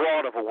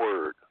broad of a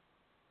word.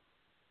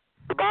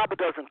 The Bible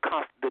doesn't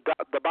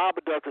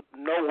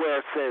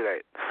nowhere say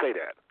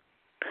that.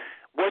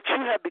 What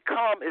you have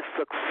become is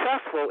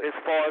successful as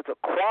far as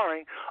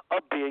acquiring $1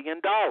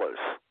 billion.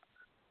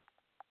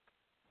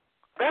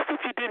 That's if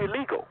you did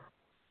illegal.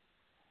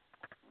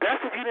 That's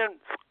if you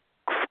didn't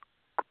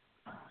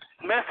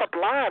mess up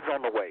lives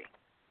on the way.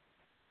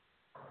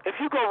 If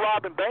you go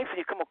robbing banks and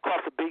you come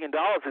across $1 billion,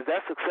 is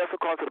that success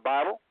according to the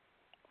Bible?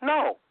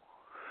 No.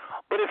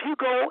 But if you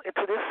go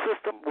into this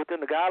system within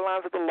the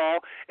guidelines of the law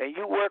and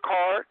you work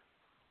hard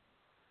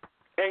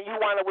and you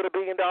wind up with $1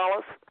 billion,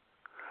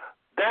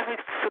 that is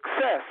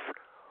success.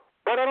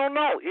 But I don't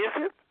know, is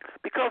it?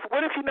 Because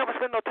what if you never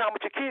spend no time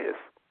with your kids?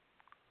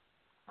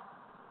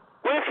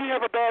 What if you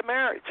have a bad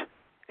marriage?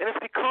 And it's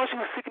because you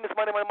were seeking this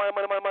money.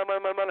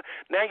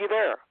 Now you're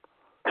there.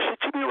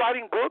 Should you be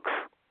writing books?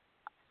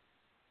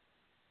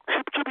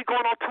 Should you be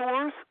going on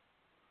tours?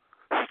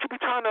 Should you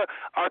be trying to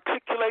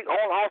articulate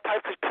all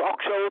types of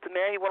talk shows and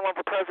now you want to run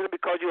for president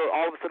because you're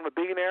all of a sudden a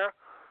billionaire?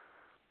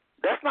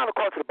 That's not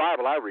according to the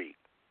Bible I read.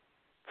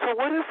 So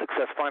what is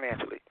success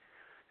financially?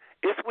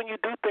 It's when you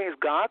do things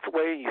God's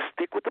way and you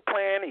stick with the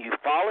plan and you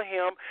follow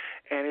Him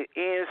and it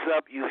ends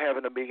up you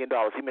having $1 million.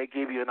 He may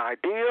give you an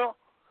idea.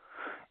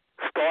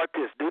 Start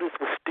this. Do this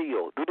with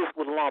steel. Do this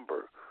with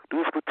lumber.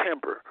 Do this with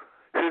timber.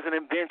 Here's an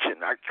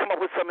invention. I come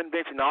up with some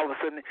invention. All of a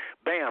sudden,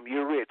 bam,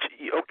 you're rich.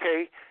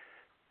 Okay,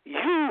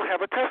 you have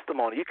a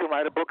testimony. You can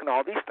write a book and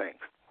all these things.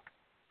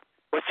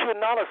 But you're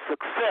not a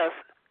success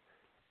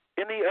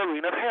in the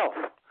arena of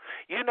health.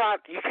 You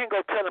can't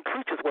go telling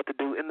preachers what to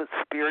do in the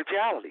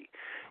spirituality.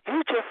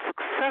 You just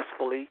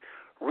successfully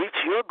reach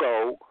your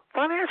goal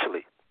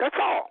financially. That's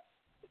all.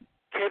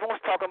 Kevin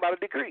was talking about a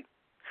degree.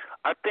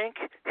 I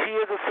think he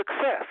is a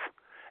success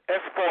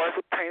as far as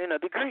obtaining a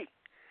degree.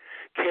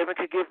 Kevin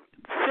could give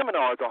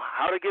seminars on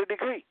how to get a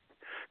degree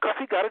because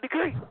he got a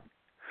degree.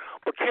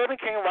 But Kevin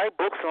can't write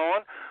books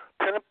on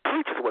telling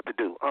preachers what to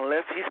do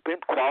unless he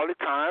spent quality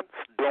time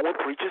doing what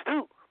preachers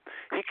do.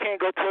 He can't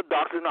go to a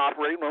doctor in the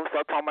operating room and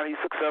start talking about he's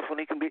successful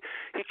and he can't,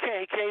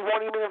 he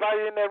won't even invite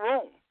you in that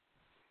room.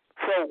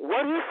 So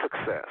what is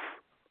success?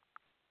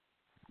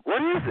 What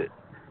is it?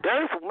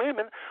 There's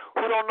women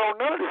who don't know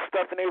none of this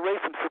stuff and they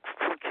raise some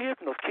kids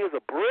and those kids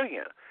are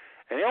brilliant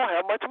and they don't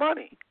have much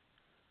money.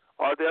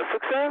 Are they a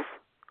success?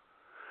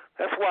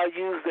 That's why I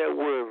use that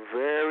word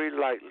very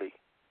lightly.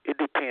 It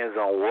depends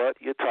on what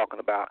you're talking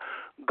about.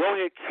 Go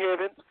ahead,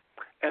 Kevin,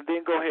 and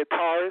then go ahead,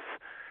 Taurus.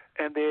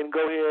 And then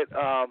go ahead,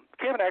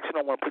 Kevin, I actually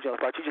don't want to put you on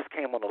the spot. You just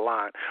came on the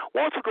line.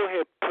 Why don't you go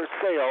ahead,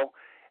 Purcell,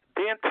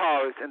 then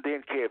Taurus, and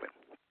then Kevin.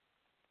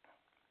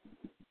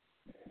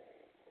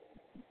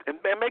 And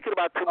make it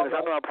about 2 minutes.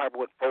 Right. I know I probably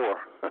went 4.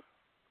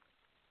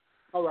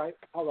 All right.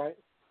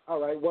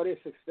 What is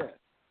success?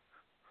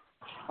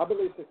 I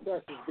believe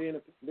success is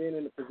being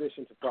in a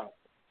position to prosper.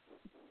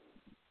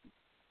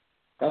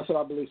 That's what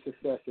I believe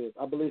success is.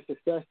 I believe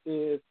success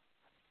is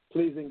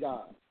pleasing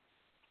God.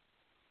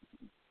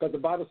 Because the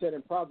Bible said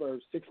in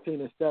Proverbs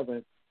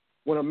 16:7,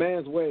 when a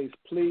man's ways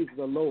please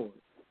the Lord,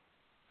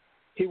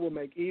 he will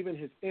make even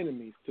his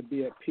enemies to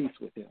be at peace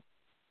with him.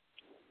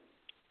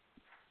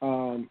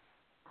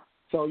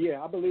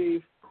 I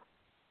believe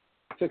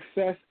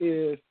success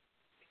is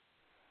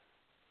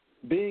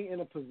being in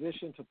a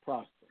position to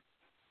prosper,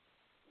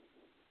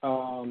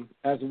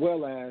 as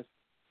well as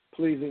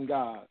pleasing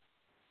God.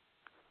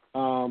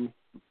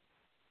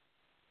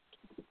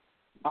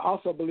 I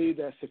also believe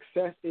that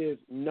success is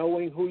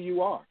knowing who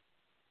you are.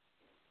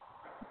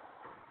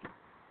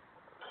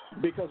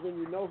 Because when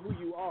you know who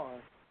you are,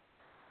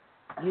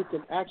 you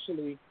can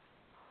actually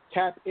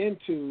tap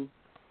into,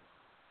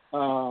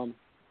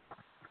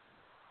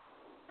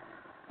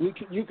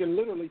 you can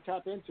literally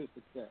tap into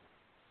success.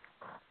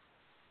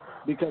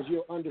 Because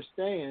you'll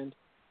understand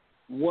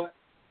what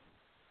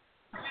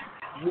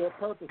your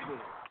purpose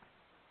is.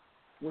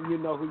 When you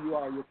know who you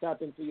are, you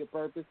tap into your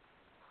purpose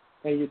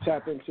and you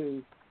tap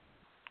into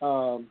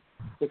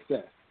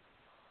success.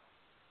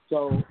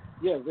 So,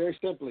 very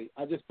simply,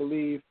 I just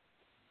believe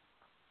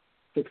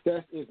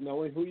success is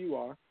knowing who you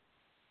are,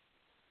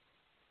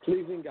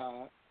 pleasing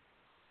God,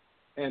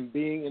 and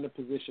being in a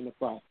position to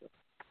prosper.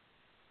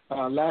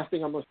 Last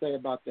thing I'm going to say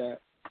about that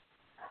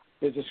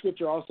is the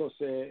scripture also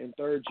said in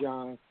 3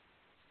 John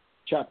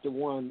chapter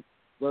 1,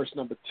 verse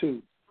number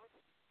 2.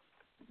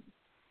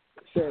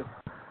 It says,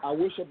 I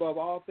wish above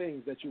all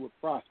things that you would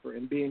prosper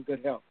and be in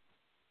good health,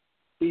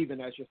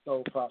 even as your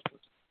soul prospers.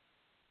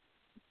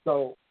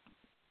 So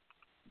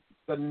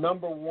the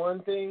number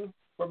one thing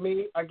for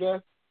me, I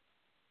guess,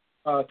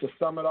 to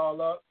sum it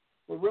all up,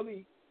 will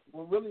really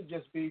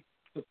just be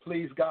to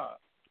please God.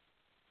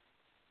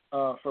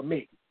 For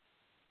me,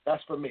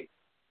 that's for me,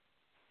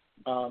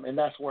 and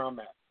that's where I'm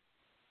at.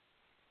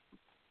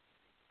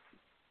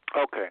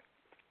 Okay.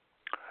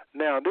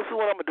 Now this is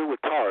what I'm gonna do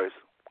with Taurus,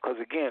 because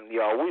again,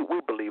 y'all,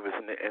 we believers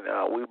and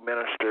we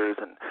ministers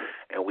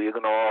and we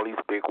ignore all these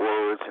big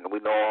words and we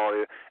know all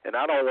it. And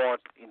I don't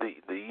want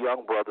the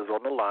young brothers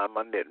on the line,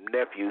 my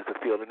nephews, to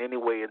feel in any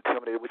way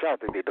intimidated, which I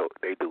don't think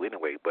they do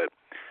anyway. But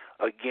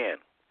again,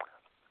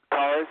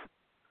 Taurus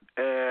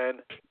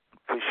and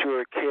for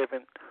sure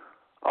Kevin,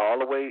 all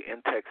the way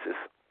in Texas.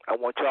 I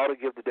want y'all to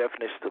give the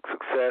definition of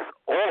success,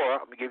 or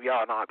I'm going to give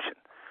y'all an option.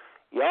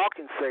 Y'all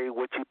can say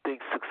what you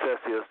think success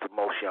is to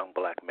most young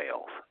black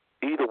males.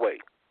 Either way,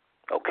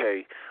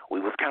 okay? We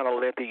was kind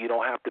of lengthy. You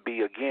don't have to be.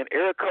 Again,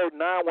 area code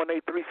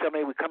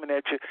 918-378, we're coming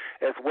at you,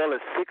 as well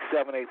as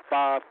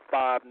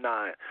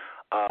 678-559.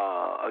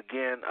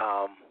 Again,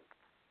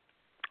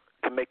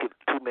 to make it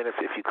 2 minutes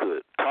if you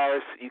could.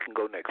 Taurus, you can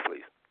go next,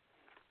 please.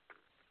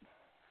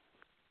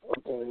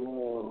 Okay,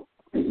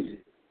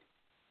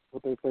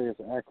 what they say it's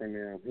an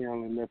acronym. He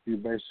only left you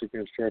basic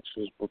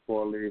instructions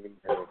before leaving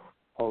the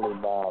Holy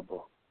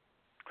Bible.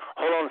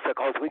 Hold on a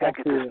second. We got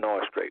to get this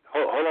noise straight.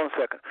 Hold on a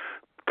second.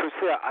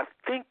 Priscilla, I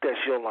think that's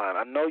your line.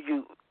 I know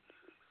you.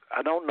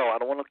 I don't know. I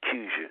don't want to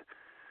accuse you.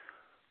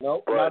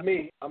 Nope, not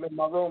me. I'm in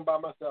my room by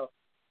myself.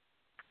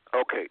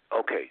 Okay.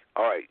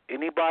 All right.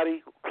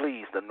 Anybody,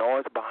 please, the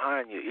noise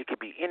behind you, it could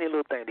be any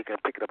little thing that can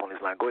pick it up on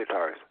this line. Go ahead,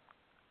 Taurus.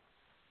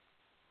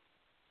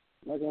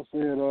 Like I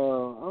said, I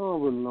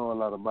don't really know a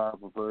lot of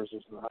Bible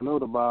verses. I know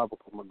the Bible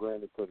because my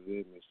granny put it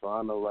in me, so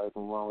I know right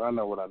from wrong. I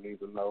know what I need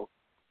to know.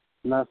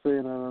 Not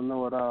saying that I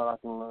know it all, I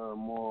can learn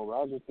more,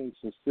 but I just think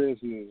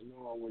success is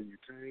knowing where you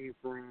came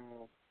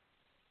from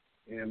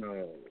and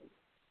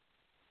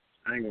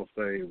I ain't going to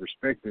say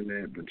respecting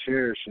that, but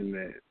cherishing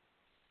that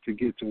to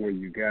get to where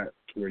you got,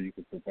 to where you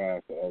can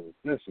provide for others.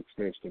 That's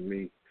success to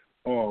me.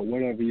 Or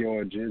whatever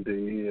your agenda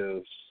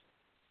is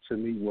to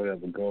meet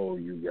whatever goal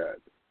you got.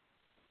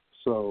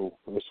 So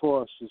as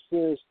far as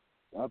success,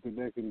 I think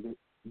that can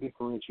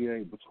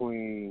differentiate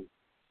between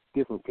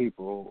different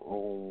people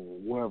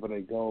on wherever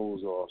their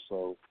goals are.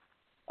 So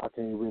I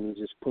can't really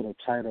just put a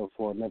title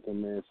for another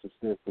man's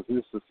success because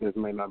his success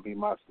may not be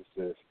my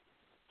success.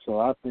 So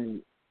I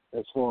think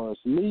as far as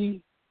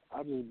me,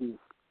 I just be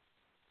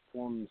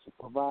wanting to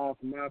provide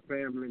for my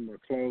family, my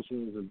close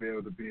ones, and be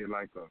able to be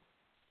like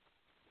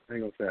I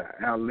ain't going to say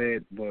an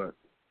outlet, but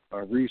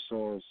a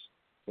resource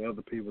for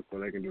other people so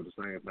they can do the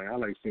same thing. I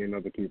like seeing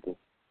other people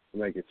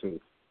make it too.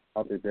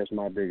 I think that's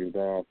my biggest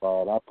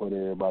downfall. I put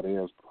everybody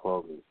else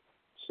before me.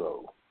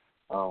 So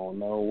I don't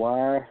know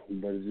why,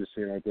 but it just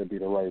seems like that'd be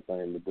the right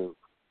thing to do.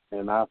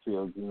 And I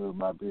feel good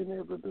about being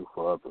able to do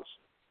for others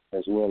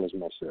as well as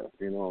myself.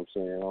 You know what I'm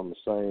saying? On the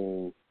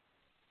same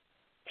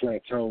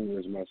plateau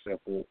as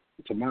myself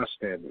to my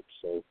standards.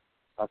 So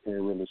I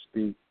can't really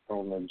speak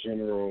on the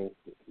general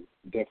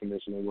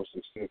definition of what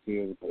success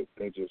is, but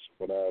that's just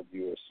what I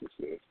view as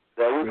success.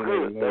 That was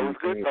good. That was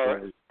good,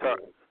 Taurus.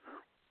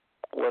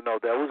 Well, no,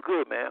 that was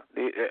good, man.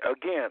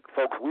 Again,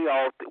 folks, we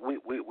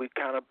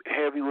kind of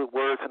heavy with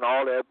words and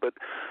all that, but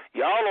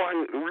y'all are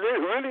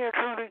really and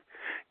truly,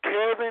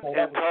 Kevin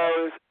and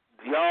Taurus,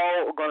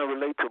 y'all are going to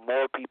relate to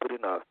more people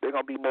than us. They're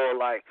going to be more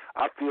like,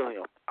 I feel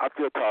him. I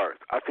feel Taurus.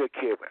 I feel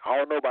Kevin. I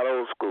don't know about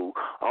old school.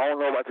 I don't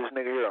know about this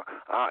nigga here.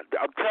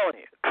 I'm telling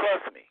you,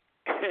 trust me.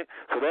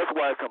 So that's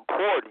why it's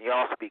important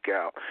y'all speak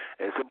out.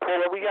 And it's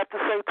important what we have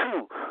to say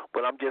too.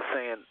 But I'm just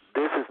saying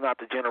this is not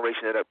the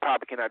generation that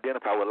probably can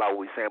identify with a lot of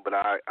what we're saying. But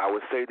I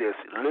would say this: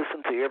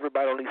 listen to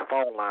everybody on these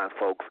phone lines,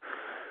 folks.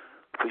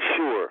 For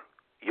sure,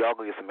 y'all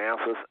gonna get some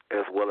answers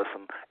as well as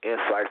some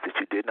insights that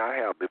you did not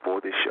have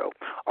before this show.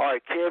 All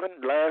right, Kevin,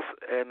 last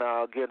and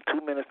again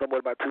 2 minutes, no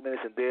more than about 2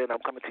 minutes, and then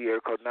I'm coming to you,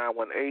 area code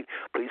 918.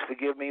 Please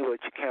forgive me,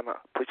 but you kind of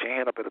put your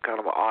hand up at a kind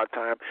of an odd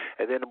time,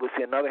 and then we'll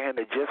see another hand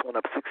that just went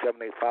up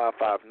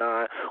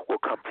 678-559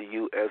 will come to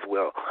you as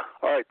well.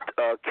 All right,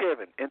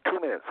 Kevin, in 2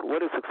 minutes,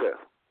 what is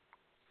success?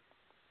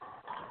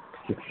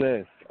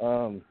 Success.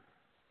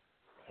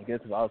 I guess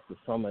if I was to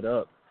sum it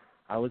up,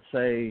 I would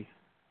say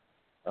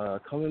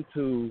coming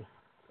to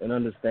an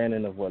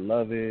understanding of what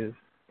love is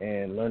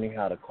and learning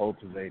how to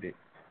cultivate it.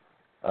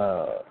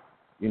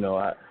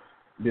 I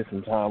did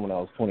some time when I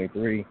was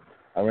 23.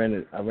 I ran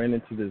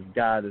into this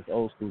guy, this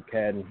old school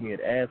cat, and he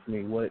had asked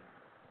me what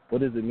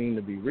does it mean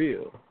to be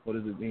real? What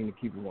does it mean to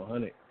keep it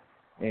 100?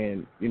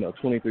 And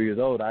 23 years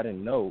old, I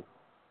didn't know.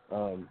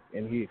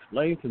 And he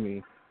explained to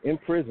me in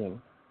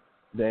prison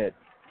that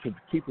to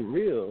keep it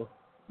real,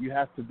 you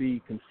have to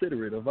be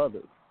considerate of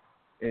others.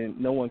 And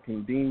no one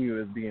can deem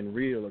you as being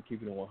real or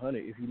keeping it 100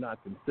 if you're not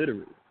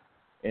considerate.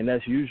 And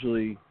that's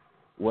usually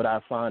what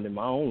I find in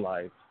my own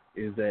life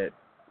is that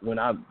when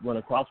I run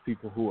across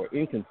people who are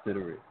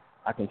inconsiderate,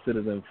 I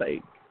consider them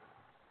fake.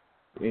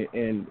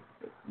 And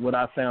what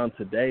I found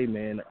today,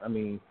 man, I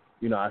mean,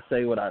 I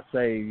say what I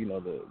say,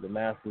 the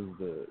masters,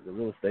 the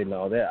real estate and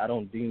all that, I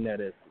don't deem that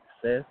as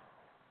success.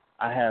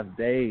 I have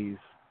days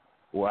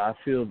where I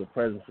feel the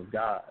presence of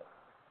God.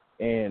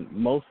 And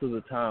most of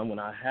the time when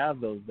I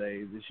have those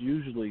days, it's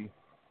usually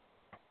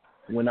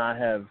when I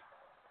have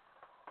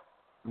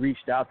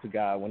reached out to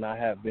God, when I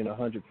have been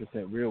 100%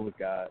 real with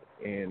God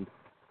and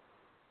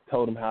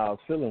told him how I was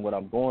feeling, what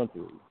I'm going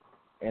through.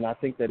 And I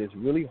think that it's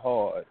really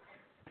hard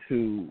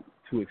to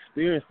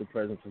experience the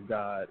presence of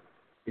God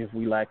if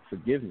we lack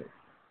forgiveness.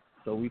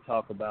 So we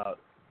talk about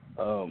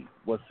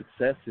what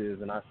success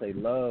is, and I say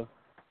love,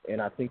 and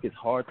I think it's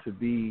hard to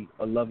be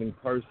a loving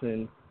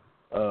person,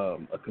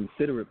 a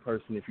considerate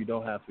person if you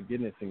don't have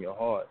forgiveness in your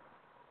heart.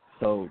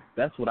 So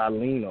that's what I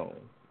lean on,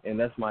 and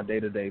that's my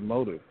day-to-day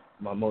motive,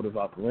 my motive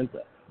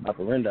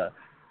operandi,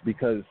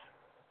 because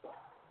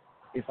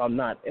if I'm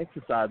not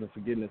exercising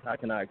forgiveness, how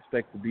can I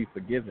expect to be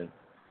forgiven?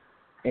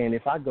 And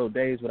if I go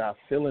days without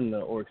feeling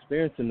or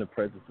experiencing the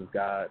presence of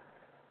God,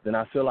 then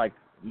I feel like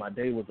my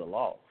day was a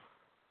loss.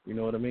 You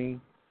know what I mean?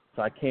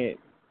 So I can't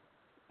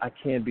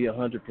be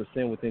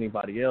 100% with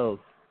anybody else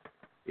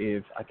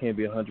if I can't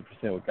be 100%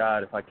 with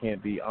God. If I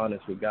can't be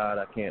honest with God,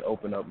 I can't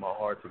open up my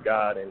heart to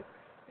God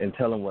and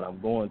tell him what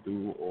I'm going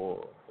through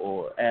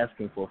or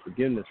asking for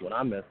forgiveness when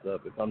I mess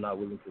up if I'm not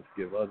willing to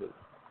forgive others.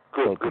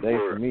 Good today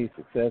word. for me,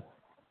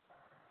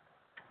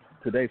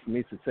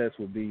 success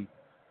would be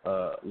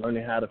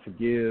learning how to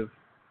forgive,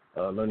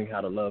 learning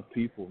how to love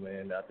people,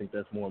 man. I think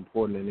that's more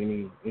important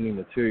than any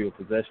material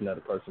possession that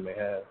a person may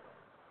have.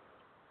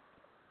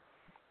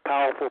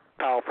 Powerful.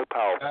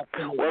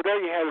 Absolutely. Well, there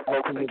you have it,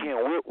 folks. Absolutely.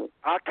 Again,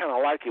 I kind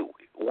of like it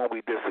when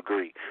we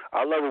disagree.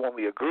 I love it when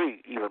we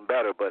agree, even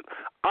better. But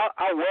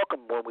I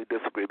welcome when we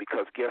disagree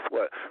because guess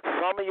what?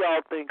 Some of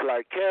y'all think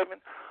like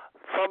Kevin.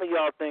 Some of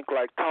y'all think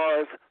like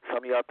Tars.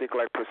 Some of y'all think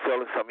like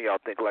Priscilla. Some of y'all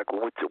think like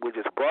we're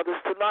just brothers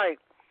tonight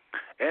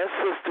and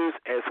sisters,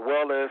 as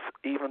well as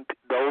even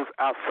those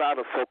outside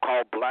of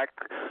so-called black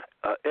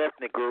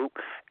ethnic group,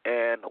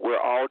 and we're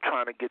all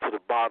trying to get to the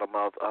bottom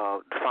of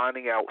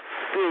finding out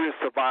serious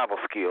survival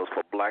skills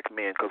for black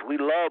men, because we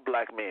love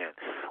black men.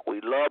 We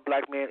love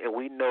black men, and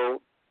we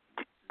know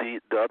the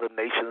other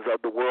nations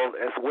of the world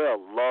as well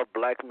love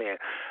black men.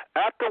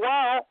 After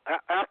all,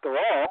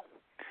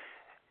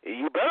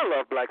 you better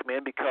love black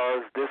men,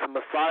 because this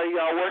Messiah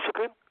y'all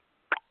worshiping,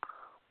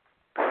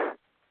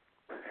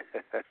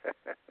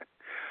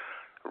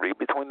 read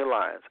between the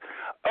lines.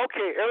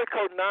 Okay, area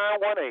code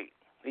 918.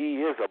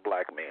 He is a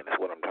black man, is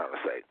what I'm trying to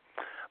say.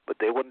 But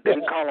they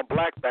didn't call him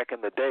black back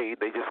in the day.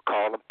 They just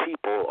called him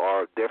people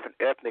or different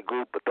ethnic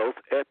group, but those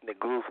ethnic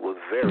groups was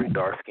very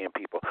dark-skinned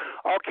people.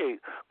 Okay,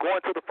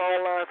 going to the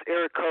phone lines,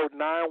 area code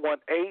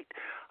 918.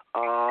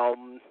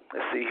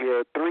 Let's see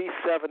here,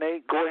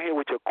 378. Go ahead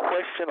with your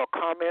question or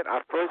comment.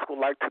 I first would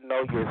like to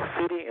know your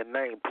city and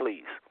name,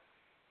 please.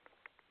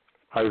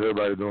 How's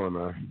everybody doing,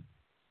 man?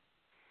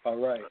 All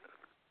right.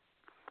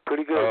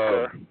 Pretty good,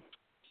 sir.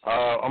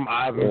 I'm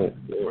Ivan.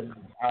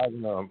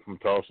 I'm from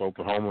Tulsa,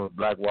 Oklahoma,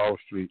 Black Wall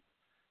Street.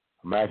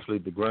 I'm actually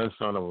the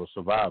grandson of a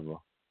survivor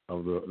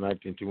of the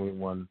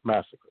 1921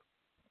 massacre.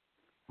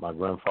 My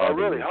grandfather. Oh,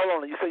 really?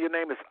 Hold on. You say your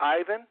name is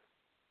Ivan?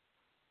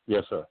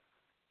 Yes, sir.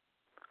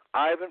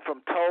 Ivan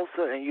from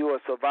Tulsa, and you're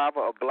a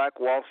survivor of Black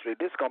Wall Street.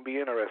 This is going to be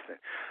interesting.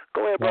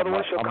 Go ahead, brother.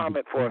 What's your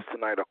comment for us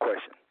tonight or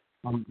question?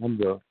 I'm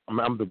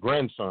the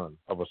grandson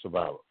of a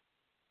survivor.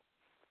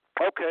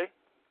 Okay.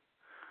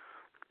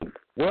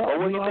 Well,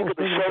 what do you think of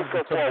the show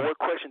so far? What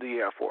question do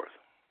you have for us?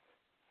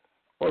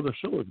 Well, the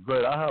show is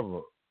great. I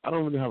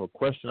don't really have a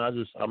question. I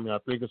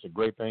think it's a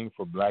great thing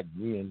for black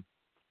men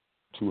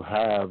to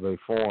have a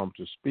forum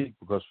to speak,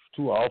 because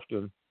too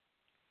often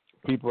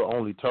people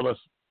only tell us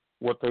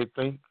what they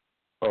think,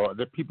 or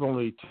that people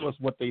only tell us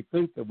what they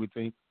think that we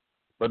think,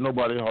 but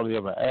nobody hardly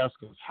ever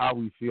asks us how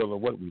we feel or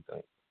what we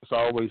think. It's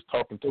always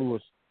talking to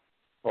us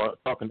or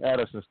talking at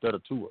us instead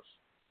of to us.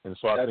 And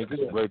so I think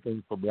it's a great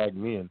thing for black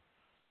men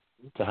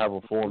to have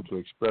a forum to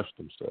express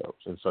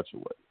themselves in such a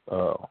way.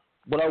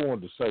 What I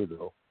wanted to say,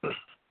 though,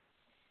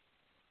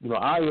 and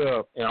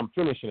I'm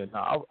finishing it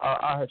now.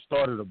 I had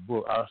started a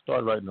book. I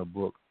started writing a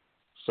book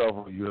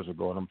several years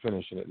ago, and I'm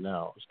finishing it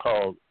now. It's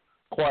called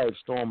Quiet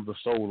Storm, The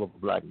Soul of a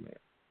Black Man.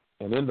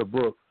 And in the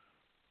book,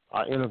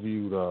 I went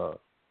in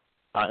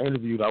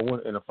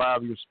a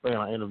 5-year span,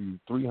 I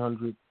interviewed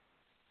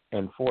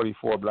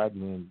 344 black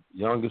men,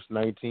 youngest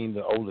 19,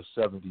 the oldest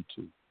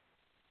 72.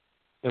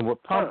 And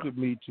what prompted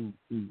me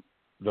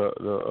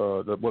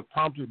what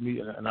prompted me,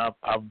 and I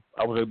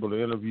was able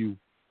to interview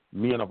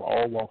men of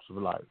all walks of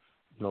life,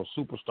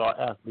 superstar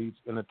athletes,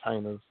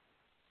 entertainers,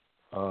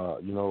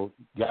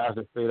 guys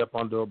that stayed up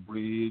under a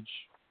bridge,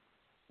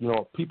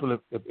 people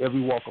of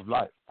every walk of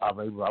life. I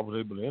was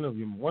able to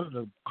interview them. One of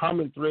the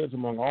common threads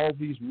among all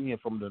these men,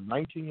 from the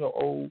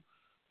 19-year-old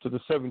to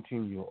the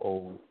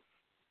 17-year-old,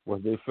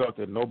 was they felt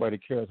that nobody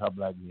cares how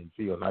black men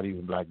feel, not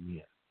even black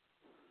men.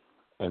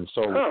 And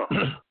so,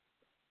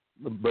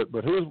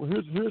 but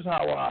here's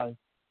how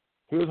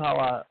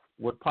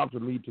what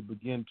prompted me to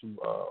begin to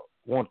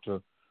want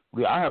to.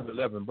 I have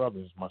 11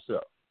 brothers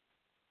myself.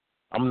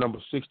 I'm number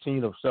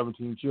 16 of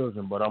 17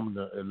 children, but I'm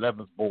the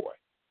 11th boy.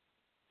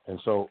 And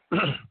so,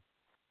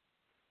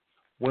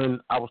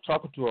 when I was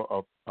talking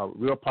to a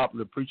real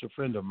popular preacher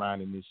friend of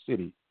mine in this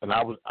city, and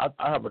I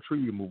have a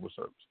tree removal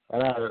service,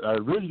 and I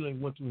originally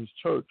went to his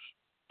church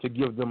to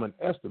give them an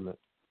estimate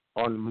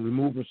on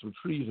removing some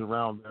trees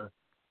around their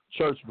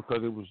church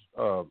because it was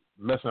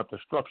messing up the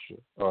structure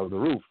of the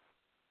roof.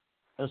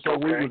 And so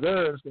we were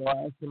there, so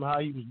I asked him how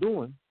he was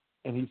doing,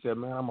 and he said,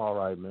 "Man, I'm all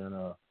right,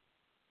 man.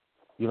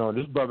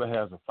 This brother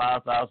has a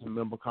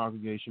 5,000-member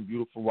congregation,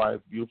 beautiful wife,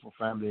 beautiful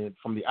family. And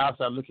from the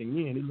outside looking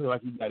in, he looked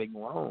like he got it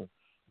going on.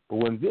 But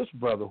when this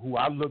brother, who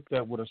I looked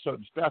at with a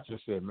certain stature,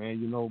 said,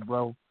 man,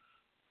 bro,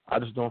 I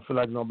just don't feel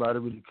like nobody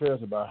really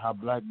cares about how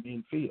black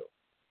men feel."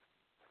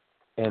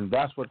 And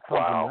that's what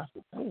comes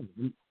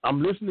in.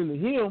 I'm listening to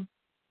him.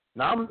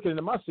 Now I'm looking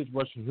at my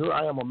situation. Here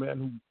I am, a man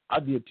who I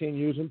did 10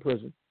 years in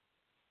prison.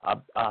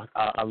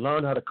 I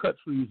learned how to cut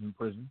trees in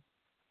prison.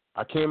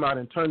 I came out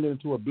and turned it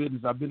into a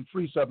business. I've been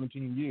free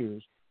 17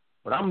 years.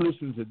 But I'm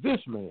listening to this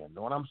man.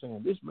 Know what I'm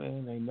saying? This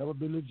man ain't never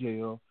been to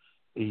jail.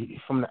 He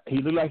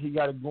look like he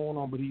got it going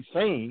on, but he's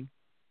saying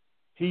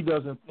he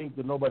doesn't think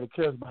that nobody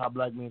cares about how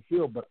black men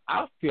feel. But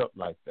I felt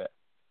like that.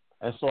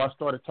 And so I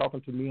started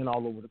talking to men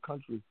all over the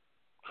country,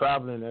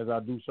 traveling as I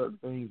do certain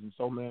things, and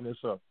so man,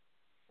 it's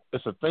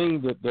a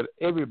thing that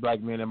every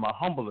black man, in my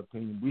humble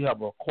opinion, we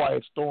have a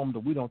quiet storm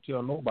that we don't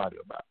tell nobody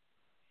about.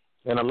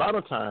 And a lot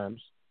of times,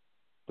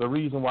 the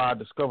reason why I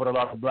discovered a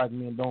lot of black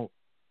men don't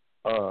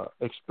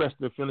express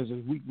their feelings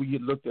is we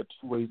get looked at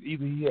two ways.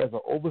 Either he has an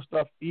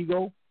overstuffed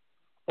ego,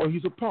 or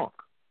he's a punk.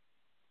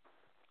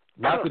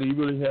 Not that he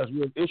really has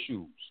real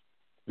issues.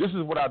 This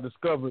is what I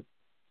discovered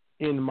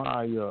in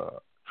my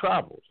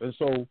travels. And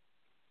so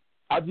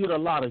I did a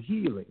lot of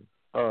healing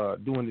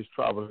doing this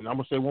travel. And I'm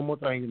going to say one more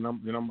thing, and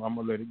then I'm going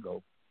to let it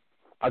go.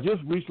 I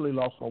just recently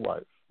lost my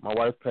wife. My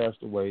wife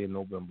passed away in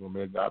November.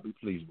 May God be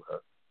pleased with her.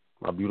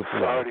 My beautiful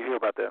wife. Sorry to hear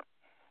about that.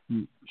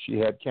 She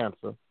had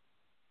cancer.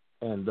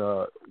 And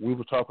we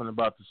were talking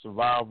about the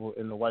survival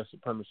in the white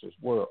supremacist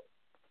world.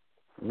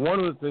 One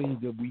of the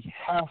things that we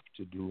have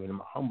to do, in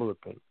my humble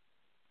opinion,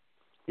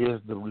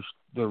 is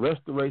the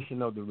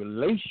restoration of the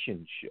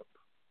relationship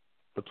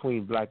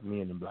between black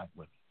men and black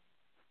women.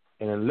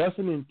 And unless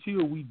and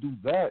until we do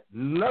that,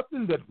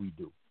 nothing that we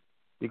do,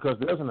 because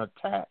there's an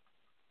attack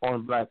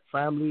on black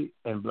family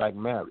and black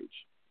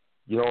marriage.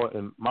 You know,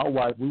 and my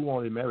wife, we were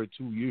only married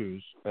 2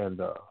 years, and,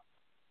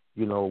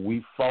 you know,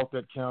 we fought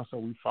that cancer.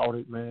 We fought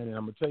it, man. And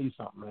I'm going to tell you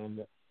something, man,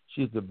 that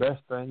she's the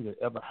best thing that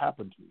ever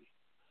happened to me.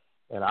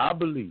 And I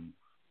believe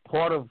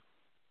part of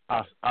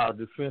our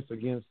defense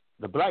against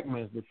the black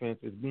man's defense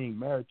is being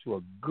married to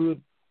a good,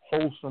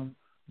 wholesome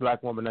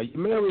black woman. Now, you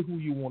marry who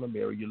you want to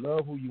marry. You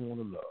love who you want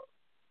to love.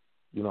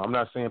 You know, I'm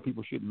not saying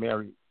people shouldn't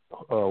marry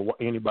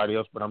anybody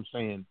else, but I'm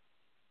saying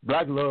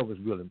black love is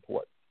real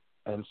important.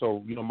 And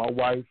so, you know, my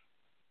wife,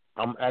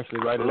 I'm actually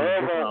writing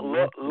love on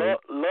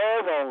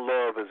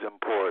love is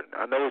important.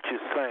 I know what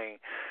you're saying,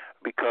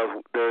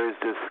 because there is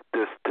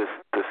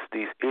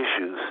these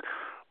issues,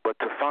 but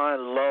to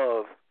find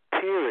love,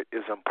 period,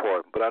 is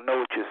important. But I know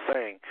what you're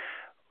saying.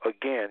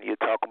 Again, you're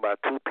talking about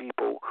two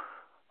people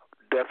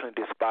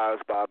definitely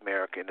despised by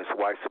America in this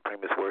white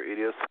supremacist world. It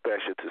is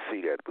special to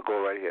see that. But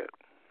go right ahead.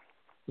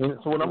 And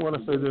so what I'm going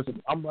to say this,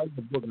 I'm writing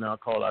a book now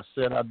called I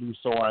Said I Do,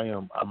 So I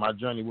Am, My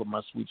Journey with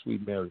My Sweet,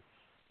 Sweet Mary.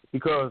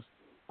 Because,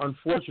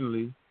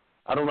 unfortunately,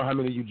 I don't know how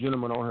many of you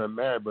gentlemen on here are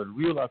married, but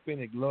real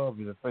authentic love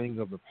is a thing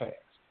of the past,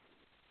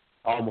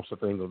 almost a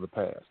thing of the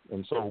past.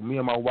 And so me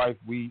and my wife,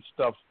 we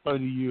stuffed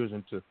 30 years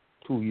into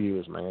 2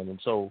 years, man. And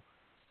so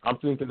I'm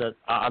thinking that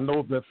I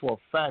know that for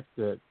a fact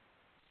that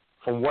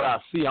from what I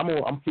see,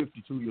 I'm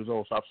 52 years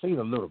old, so I've seen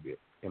a little bit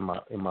in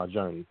my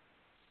journey.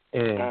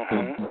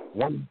 And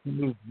one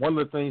of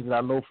the things that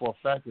I know for a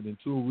fact that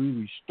until we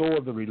restore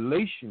the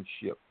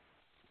relationship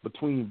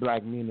between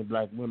black men and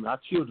black women, our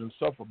children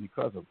suffer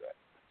because of that.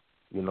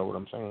 You know what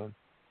I'm saying?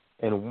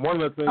 And one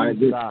of the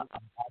things that I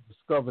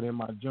discovered in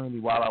my journey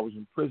while I was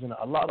in prison,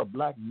 a lot of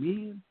black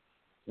men,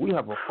 we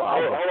have a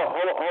father.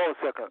 Hold on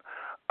a second.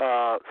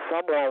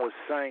 Someone was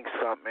saying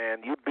something, man.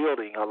 You're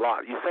building a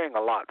lot. You're saying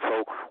a lot.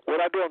 So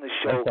what I do on this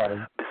show,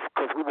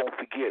 because we won't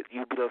forget,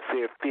 you done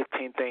said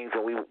 15 things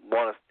and we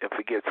want to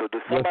forget. So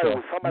does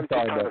somebody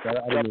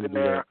jump in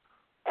there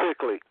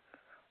quickly?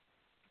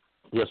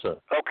 Yes, sir.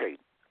 Okay.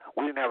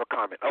 We didn't have a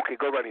comment. Okay,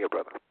 go right here,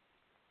 brother.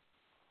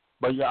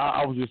 But yeah,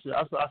 I was just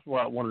that's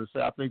what I wanted to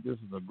say. I think this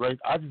is a great.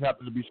 I just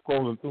happened to be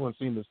scrolling through and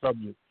seeing the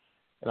subject,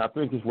 and I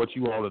think it's what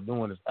you all are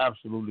doing is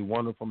absolutely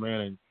wonderful,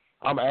 man. And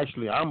I'm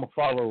a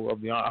follower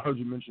of I heard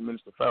you mention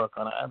Minister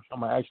Farrakhan.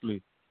 I'm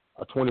actually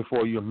a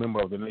 24-year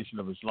member of the Nation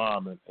of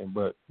Islam,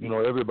 but you know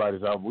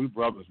everybody's out. We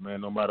brothers,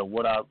 man. No matter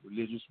what our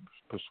religious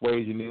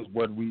persuasion is,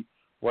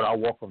 what our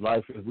walk of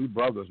life is, we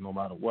brothers no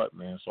matter what,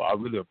 man. So I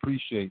really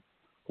appreciate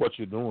what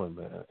you're doing,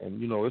 man. And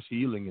you know it's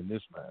healing in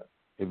this, man.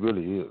 It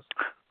really is.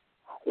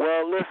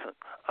 Well, listen,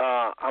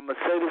 I'm going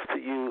to say this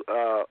to you,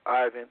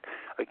 Ivan.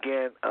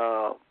 Again,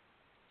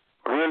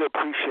 really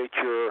appreciate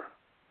your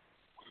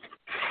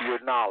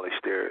knowledge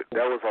there.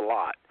 That was a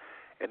lot,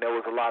 and there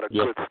was a lot of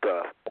good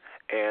stuff.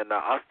 And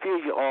I feel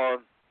you on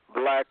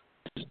black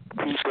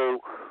people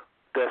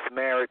that's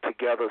married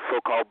together,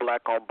 so-called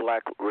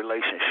black-on-black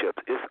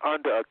relationships. It's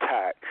under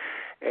attack.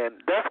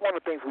 And that's one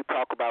of the things we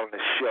talk about on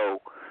the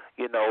show,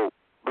 you know,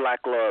 black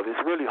love.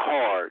 It's really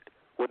hard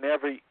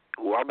whenever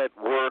I'm at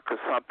work or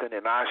something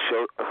and I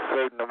show a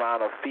certain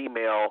amount of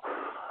female,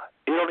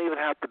 it don't even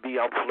have to be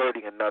I'm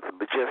flirting or nothing,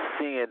 but just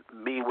seeing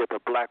me with a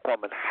black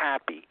woman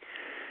happy.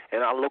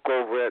 And I look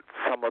over at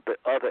some of the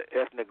other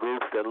ethnic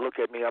groups that look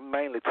at me. I'm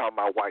mainly talking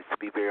about whites, to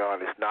be very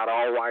honest. Not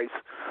all whites,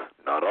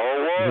 not all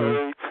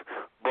whites,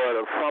 but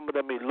some of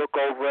them, you look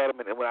over at them,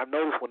 and when I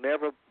notice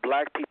whenever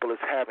black people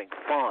is having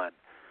fun,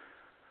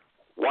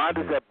 why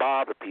does that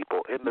bother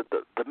people? And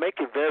to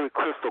make it very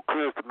crystal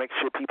clear, to make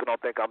sure people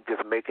don't think I'm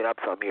just making up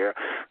something here,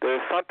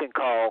 there's something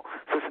called,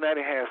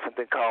 Cincinnati has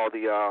something called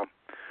the,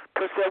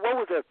 what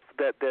was that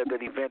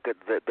event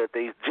that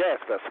the Jazz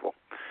Festival?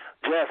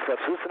 Jazz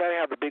Festival. Cincinnati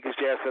have the biggest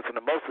jazz festival,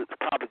 and the most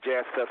popular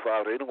jazz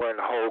festival anywhere in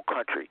the whole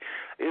country.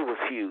 It was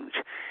huge.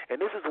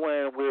 And this is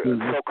when we're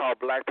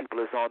so-called black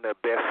people is on their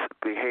best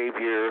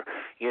behavior.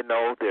 You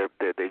know,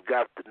 they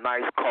got the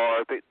nice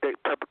cars. They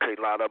perpetrate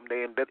a lot of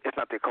them. It's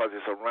not their cars,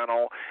 it's a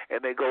rental.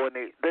 And they go and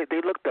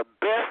they look the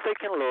best they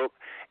can look,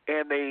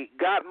 and they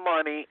got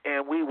money,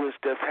 and we was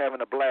just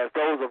having a blast.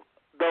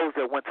 Those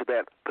that went to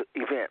that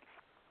event.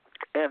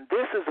 And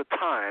this is a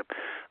time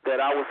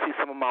that I will see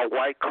some of my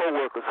white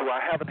coworkers who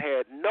I haven't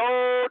had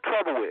no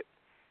trouble with.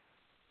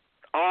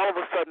 All of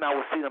a sudden, I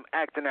will see them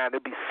acting out.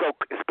 It'd be so,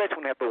 especially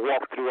when they have to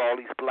walk through all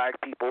these black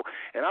people.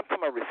 And I'm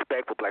talking about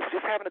respect for blacks,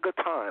 just having a good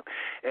time.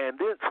 And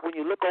this, when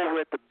you look over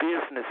at the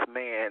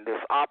businessman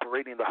that's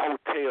operating the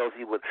hotels,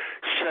 he would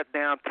shut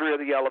down 3 of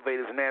the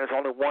elevators, and then there's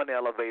only 1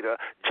 elevator,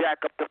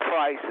 jack up the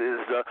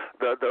prices,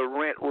 the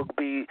rent would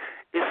be.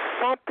 It's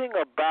something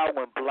about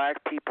when black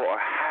people are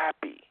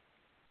happy.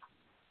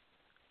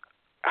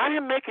 I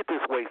didn't make it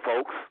this way,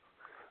 folks.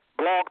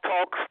 Blog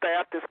Talk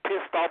staff that's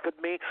pissed off at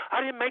me.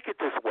 I didn't make it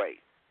this way.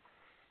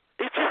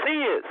 It just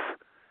is.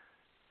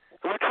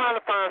 We're trying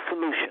to find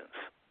solutions.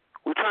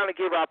 We're trying to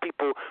give our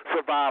people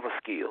survival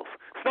skills.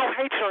 There's no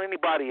hatred on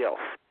anybody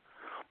else.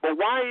 But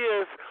why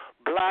is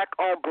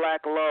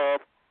black-on-black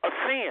love a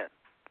sin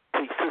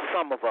to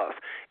some of us?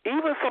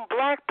 Even some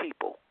black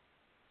people.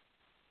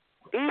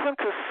 Even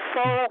to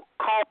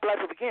so-called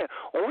black people. Again,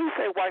 when we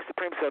say white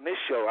supremacy on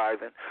this show,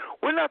 Ivan,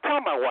 we're not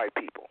talking about white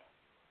people.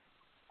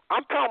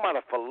 I'm talking about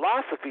a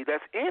philosophy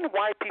that's in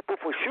white people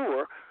for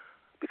sure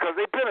because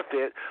they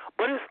benefit,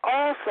 but it's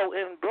also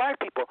in black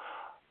people.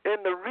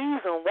 And the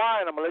reason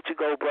why, and I'm going to let you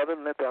go, brother,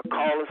 and let the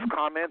callers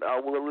comment.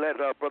 We'll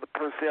let Brother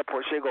Purcell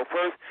Porcher go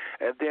first,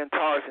 and then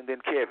Taurus, and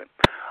then Kevin.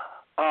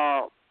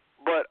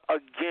 But,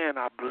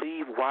 again, I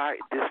believe why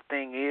this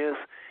thing is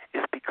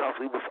because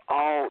we was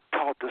all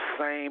taught the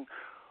same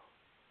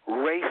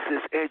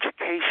racist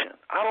education.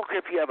 I don't care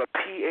if you have a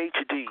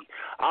PhD.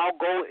 I'll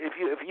go if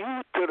you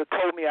could have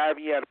told me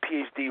Ivy you had a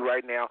PhD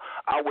right now,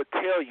 I would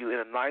tell you in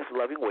a nice,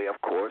 loving way, of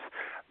course,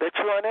 that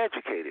you're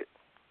uneducated.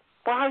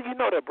 Well, how do you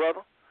know that,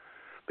 brother?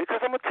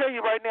 Because I'm gonna tell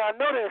you right now, I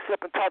know they didn't sit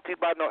up and talk to you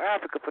about no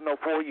Africa for no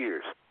 4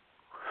 years.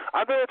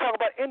 I know they talk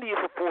about India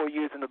for 4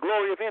 years and the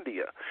glory of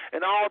India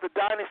and all the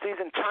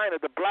dynasties in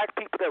China, the black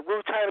people that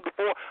ruled China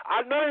before.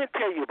 I know they didn't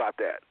tell you about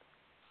that.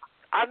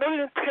 I know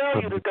they didn't tell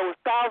you that there was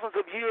thousands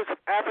of years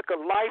of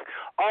African life,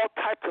 all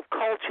types of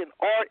culture and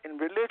art and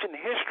religion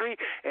and history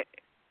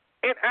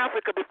in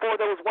Africa before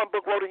there was one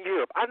book wrote in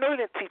Europe. I know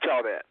they didn't teach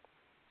all that.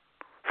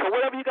 So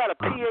whatever you got a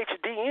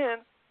PhD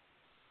in,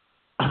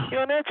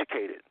 you're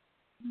uneducated.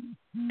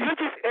 You're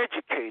just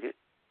educated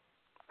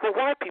where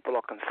white people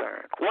are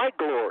concerned. White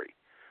glory.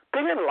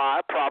 They didn't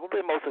lie,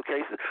 probably in most of the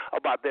cases,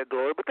 about their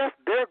glory, but that's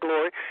their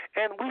glory,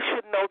 and we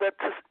should know that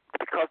just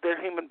because they're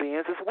human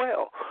beings as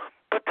well.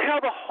 But tell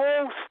the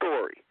whole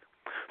story.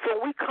 So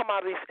when we come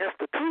out of these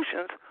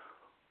institutions,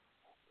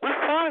 we're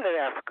finding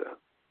at Africa.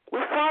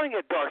 We're finding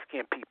at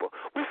dark-skinned people.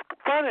 We're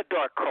finding at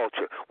dark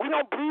culture. We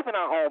don't believe in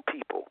our own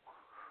people.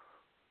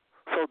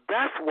 So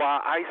that's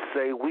why I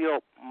say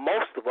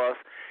most of us,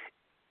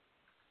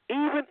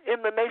 even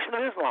in the Nation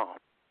of Islam,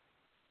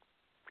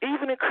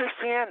 even in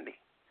Christianity,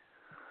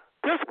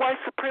 there's white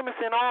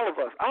supremacy in all of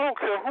us. I don't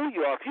care who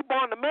you are. If you're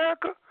born in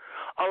America,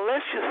 unless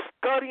you're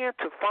studying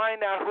to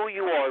find out who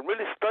you are and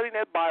really studying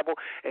that Bible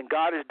and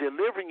God is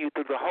delivering you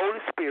through the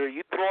Holy Spirit,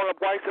 you throwing up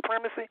white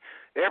supremacy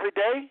every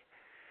day,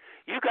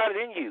 you got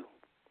it in you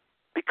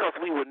because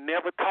we were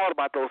never taught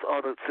about those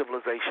other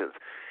civilizations,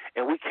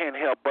 and we can't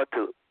help but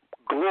to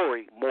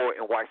glory more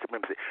in white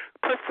supremacy.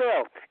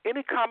 Purcell,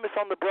 any comments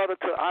on the brother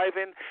to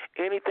Ivan?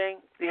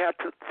 Anything you have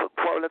to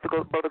before I let the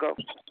brother go?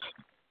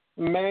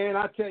 Man,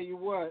 I tell you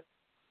what,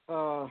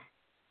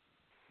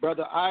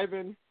 Brother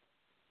Ivan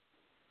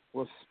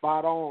was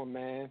spot on,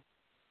 man.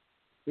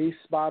 He's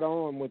spot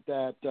on with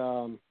that,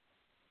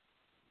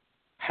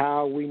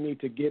 how we need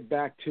to get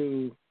back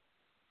to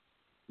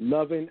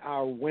loving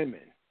our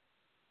women.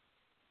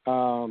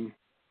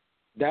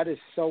 That is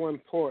so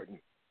important.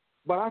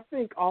 But I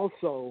think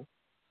also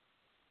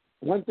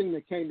one thing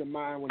that came to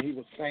mind when he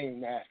was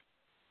saying that,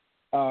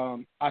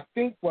 I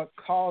think what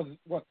caused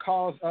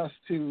us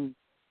to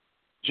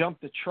jump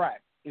the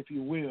track, if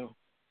you will,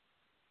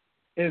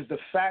 is the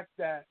fact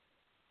that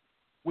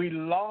we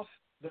lost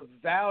the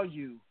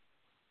value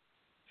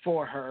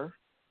for her,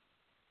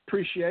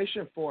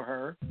 appreciation for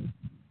her,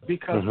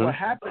 because what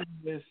happened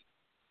is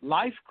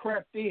life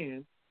crept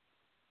in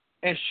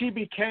and she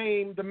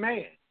became the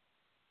man.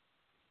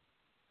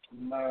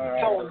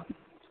 So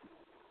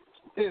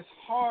it's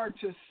hard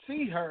to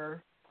see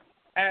her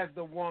as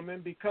the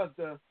woman because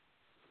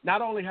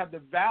not only have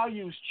the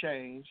values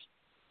changed,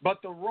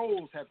 but the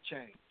roles have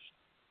changed,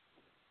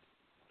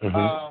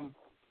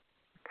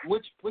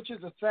 which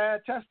is a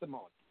sad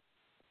testimony.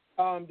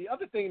 The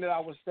other thing that I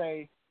would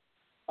say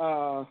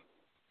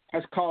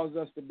has caused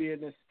us to be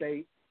in this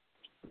state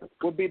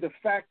would be the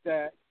fact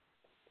that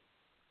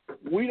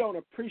we don't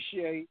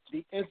appreciate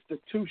the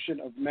institution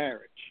of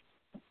marriage.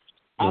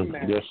 Our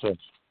marriage. Yes,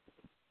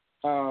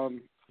 sir.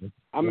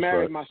 I'm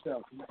married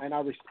myself, and I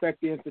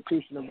respect the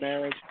institution of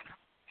marriage.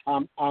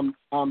 I'm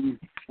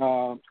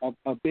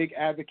a big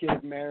advocate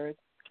of marriage.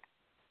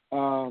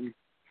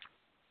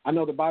 I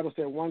know the Bible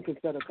said one can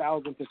set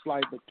 1,000 to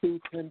flight, but 2,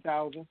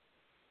 10,000.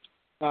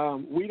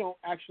 We don't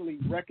actually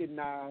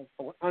recognize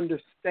or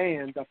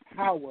understand the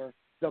power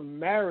the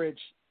marriage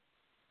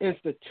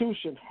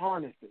institution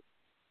harnesses.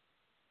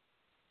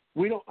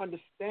 We don't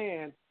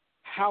understand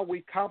how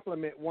we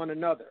complement one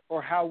another,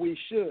 or how we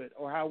should,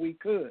 or how we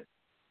could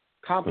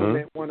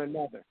complement one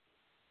another,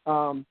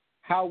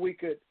 how we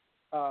could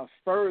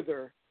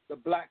further the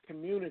black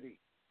community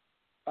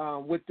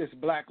with this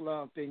black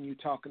love thing you're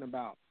talking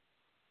about.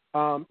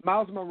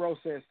 Miles Monroe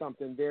said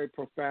something very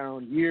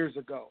profound years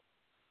ago.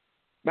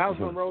 Miles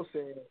Monroe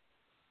said,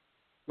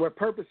 where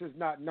purpose is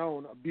not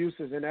known, abuse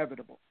is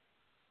inevitable.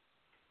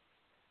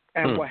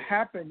 And what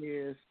happened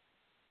is,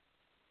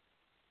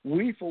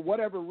 we, for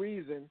whatever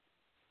reason,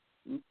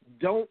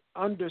 don't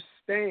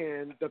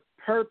understand the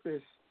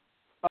purpose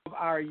of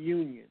our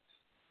unions.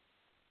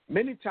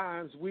 Many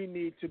times we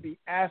need to be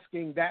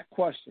asking that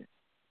question: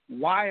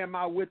 why am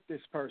I with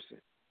this person?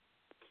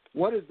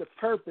 What is the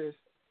purpose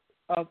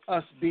of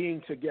us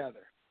being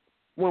together?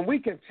 When we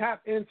can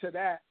tap into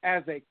that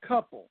as a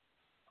couple,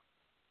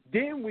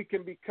 then we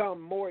can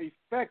become more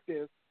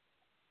effective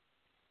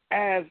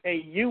as a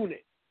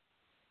unit.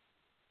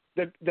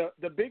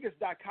 The biggest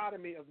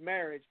dichotomy of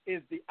marriage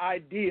is the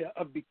idea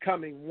of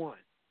becoming one.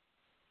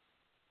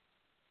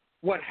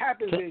 What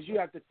happens is you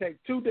have to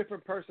take two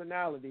different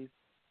personalities,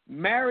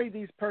 marry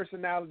these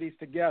personalities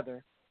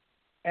together,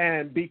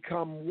 and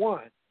become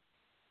one.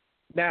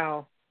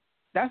 Now,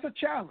 that's a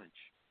challenge.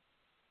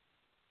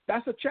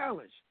 That's a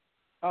challenge.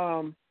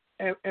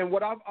 And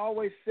what I've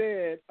always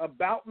said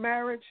about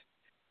marriage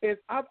is,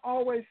 I've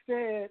always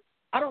said,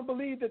 I don't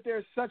believe that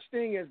there's such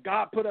thing as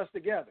God put us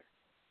together.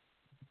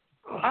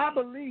 I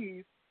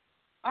believe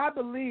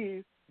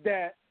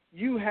that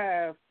you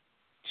have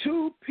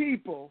two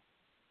people,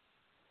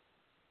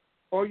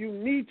 or you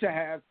need to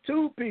have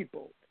two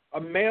people,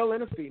 a male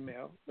and a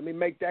female. Let me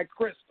make that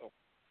crystal.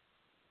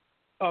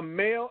 A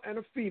male and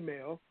a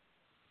female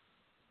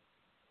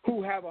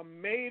who have a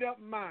made-up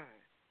mind.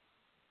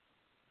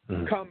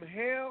 Come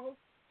hell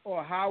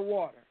or high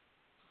water,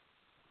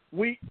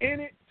 we in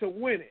it to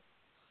win it,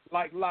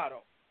 like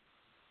Lotto.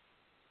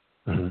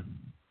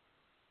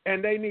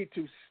 And they need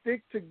to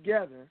stick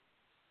together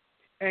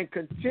and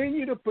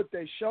continue to put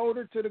their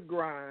shoulder to the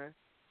grind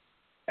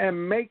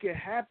and make it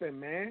happen,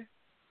 man.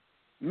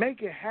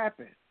 Make it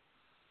happen.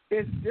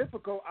 It's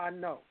difficult, I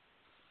know,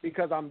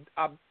 because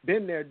I've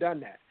been there, done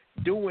that,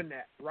 doing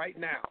that right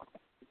now.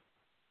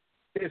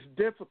 It's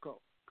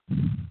difficult.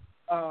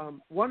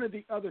 One of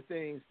the other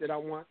things that I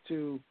want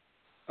to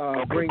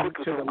bring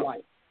to the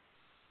light.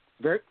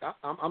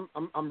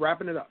 I'm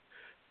wrapping it up.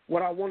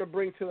 What I want to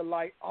bring to the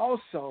light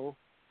also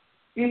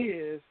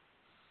is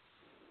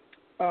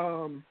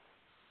the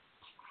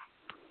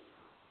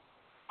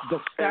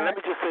fact. And let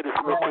me just say this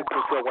real quick,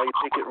 Priscilla, while you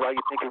think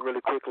it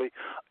really quickly.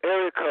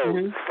 Area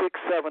code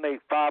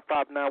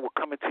 678-559. We're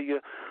coming to you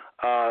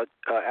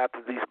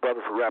after these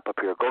brothers will wrap up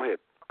here. Go ahead,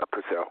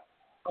 Priscilla.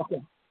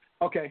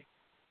 Okay.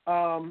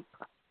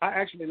 I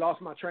actually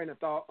lost my train of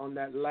thought on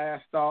that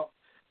last thought,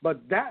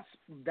 but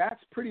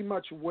that's pretty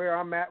much where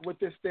I'm at with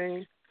this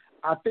thing.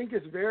 I think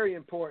it's very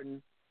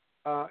important,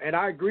 and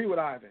I agree with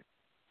Ivan.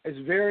 It's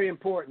very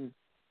important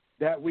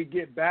that we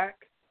get back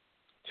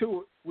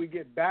to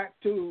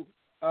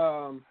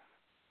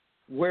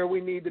where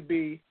we need to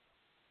be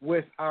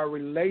with our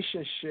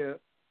relationship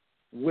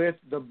with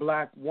the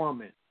black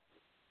woman.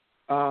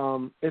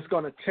 It's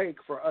going to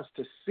take for us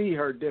to see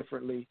her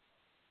differently,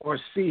 or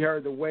see her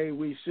the way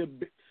we should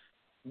be,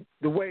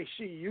 the way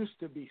she used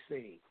to be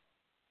seen.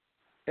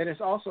 And it's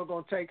also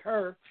going to take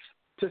her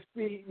to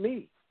see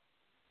me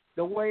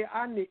the way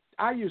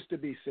I used to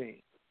be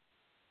seen.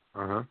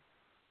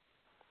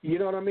 You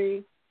know what I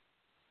mean?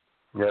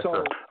 Yes, so,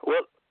 sir.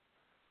 Well,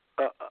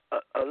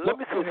 let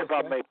me say this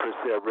about May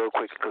Purcell real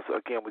quick, because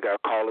again we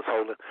got callers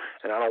holding,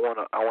 and I want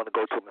to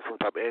go to them some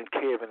type. And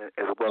Kevin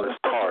as well as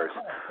Tars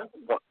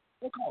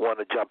want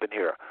to jump in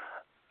here.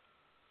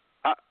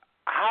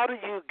 How do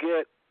you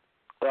get?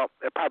 Well,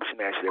 I probably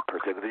shouldn't ask you that,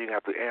 Purcell, because then you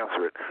have to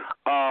answer it.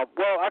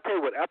 Well, I'll tell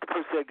you what. After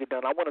Purcell get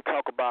done, I want to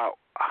talk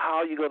about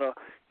how you're gonna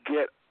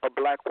get a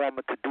black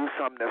woman to do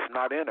something that's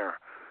not in her,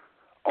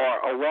 or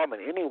a woman,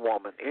 any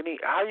woman,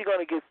 how are you going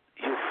to get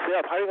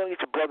yourself, how are you going to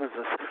get your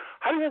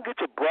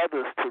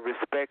brothers, to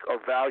respect or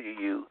value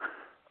you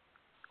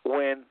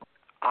when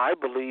I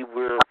believe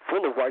we're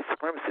full of white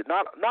supremacy?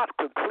 Not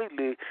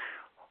completely,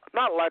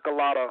 not like a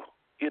lot of,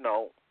 it's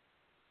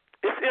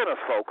in us,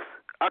 folks.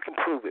 I can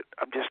prove it.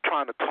 I'm just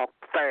trying to talk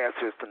fast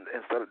here so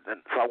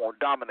I won't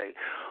dominate.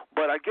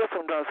 But I guess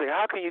I'm trying to say,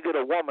 how can you get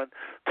a woman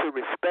to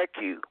respect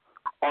you,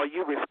 or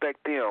you respect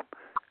them?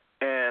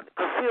 And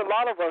because, see, a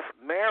lot of us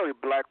marry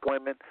black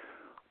women,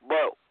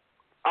 but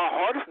our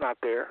heart is not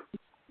there.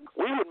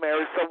 We would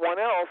marry someone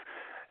else.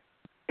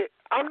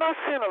 I'm not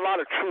seeing a lot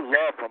of true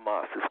love from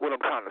us, is what I'm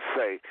trying to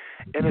say.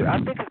 And I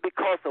think it's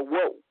because of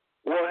what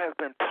what has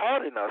been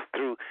taught in us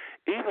through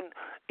even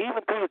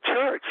through the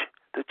church.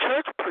 The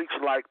church preach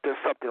like there's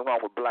something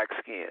wrong with black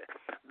skin.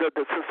 The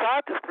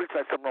society preach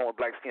like something wrong with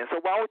black skin. So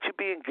why would you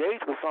be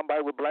engaged with somebody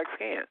with black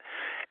skin?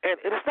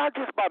 And it's not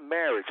just about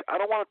marriage. I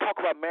don't want to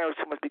talk about marriage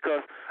too much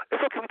because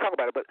it's okay we talk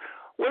about it, but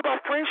what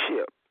about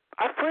friendship?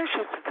 Our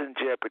friendship is in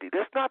jeopardy.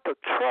 There's not the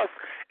trust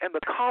and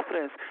the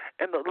confidence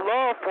and the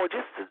love for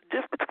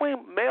just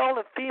between male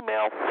and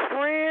female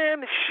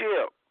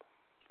friendship.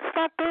 It's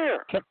not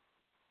there.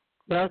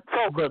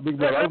 Let me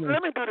do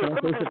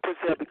this,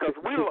 Priscilla, because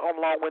we're on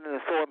long-winded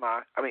and so am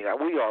I. I mean,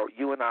 we are,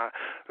 you and I.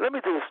 Let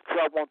me do this so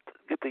I won't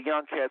get the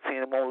young cats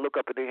in and won't look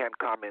up if they hadn't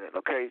commented,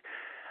 okay?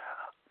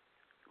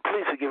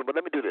 Please forgive me, but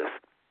let me do this.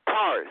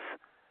 Taurus,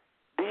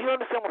 do you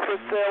understand what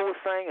Priscilla was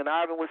saying and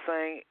Ivan was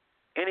saying?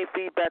 Any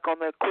feedback on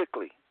that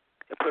quickly?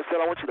 And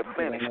Priscilla, I want you to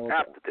finish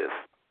after this.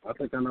 I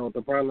think I know what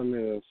the problem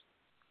is.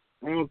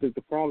 I don't think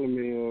the problem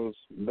is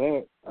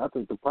that. I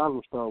think the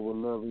problem starts with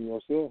loving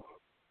yourself.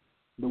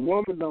 The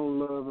woman don't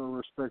love and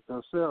respect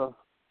herself,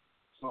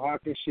 so how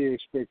can she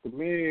expect the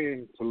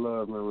man to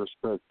love and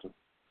respect her?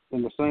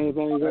 And the same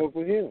thing goes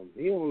for him.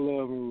 He don't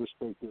love and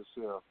respect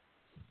himself,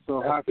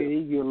 so how can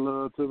he give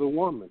love to the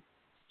woman?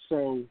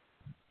 So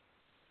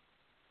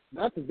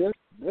that's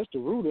the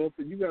root of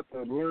it. You got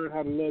to learn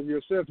how to love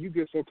yourself. You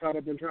get so caught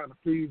up in trying to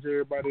please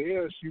everybody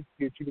else, you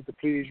get to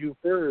please you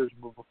first,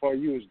 but before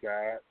you is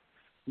God.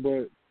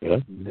 But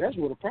that's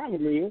what the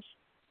problem is.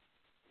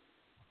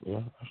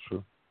 Yeah, that's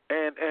true.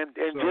 And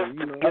so,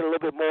 just to get a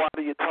little bit more out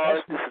of your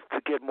Taurus, this is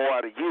to get more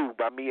out of you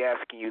by me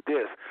asking you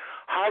this.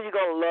 How are you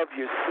going to love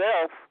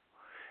yourself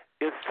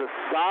if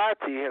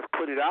society has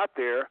put it out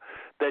there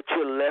that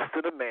you're less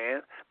than a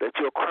man, that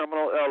you're a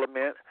criminal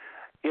element,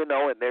 and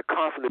they're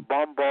constantly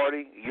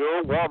bombarding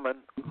your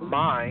woman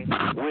mind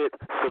with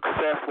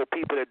successful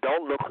people that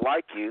don't look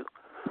like you?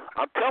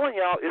 I'm telling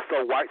y'all, it's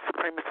a white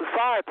supremacist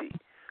society.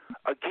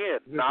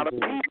 Again, not a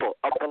people,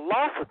 a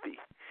philosophy.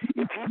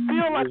 If you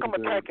feel like I'm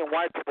attacking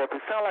white people, if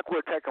it sounds like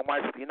we're attacking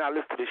white people, you're not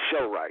listening to this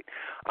show right.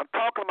 I'm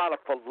talking about a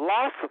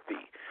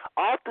philosophy.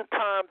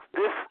 Oftentimes,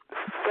 this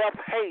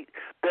self-hate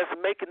that's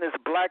making this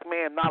black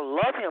man not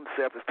love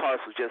himself, as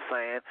Taurus was just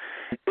saying,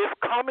 is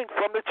coming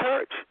from the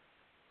church.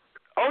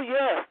 Oh,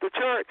 yes, the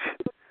church.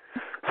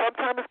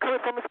 Sometimes it's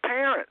coming from his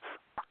parents.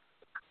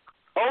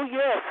 Oh,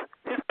 yes,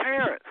 his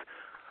parents.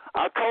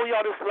 I told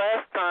y'all this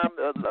last time,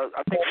 I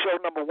think show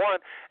number 1,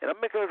 and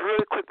I'm making it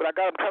really quick, but I'm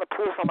trying to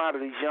pull something out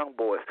of these young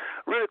boys.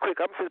 Really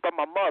quick, I'm saying about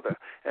my mother,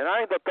 and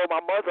I ain't going to throw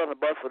my mother on the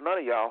bus for none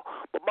of y'all,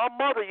 but my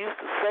mother used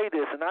to say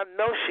this, and I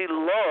know she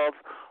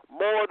loved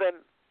more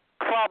than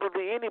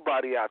probably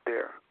anybody out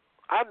there.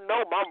 I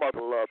know my mother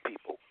loved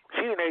people.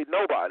 She didn't hate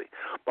nobody.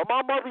 But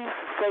my mother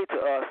used to say to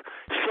us,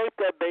 shape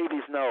that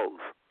baby's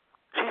nose.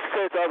 She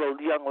said to other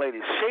young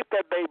ladies, shape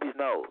that baby's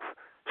nose.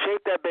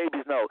 Shape that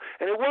baby's nose.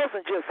 And it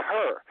wasn't just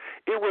her.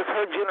 It was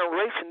her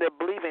generation that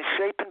believed in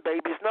shaping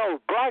baby's nose.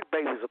 Black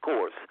babies, of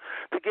course,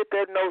 to get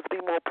that nose to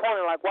be more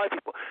pointed like white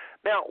people.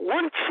 Now,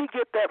 where did she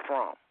get that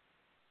from?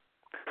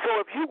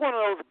 So if you're one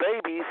of those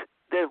babies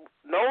that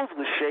nose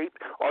was shaped,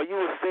 or you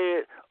would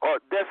say it, or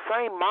that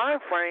same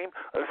mind frame,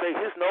 or say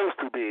his nose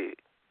too big.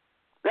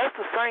 That's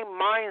the same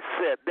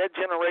mindset, that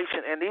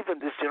generation, and even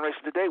this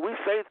generation today. We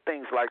say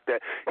things like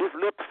that. His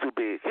lips too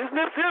big. His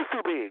lips is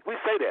too big. We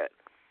say that.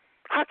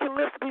 How can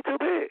lips be too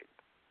big?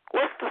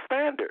 What's the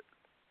standard?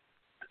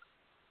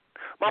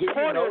 My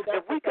point is,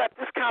 if we got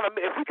this kind of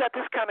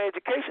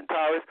education,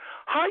 Taurus,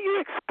 how you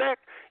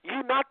expect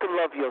you not to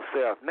love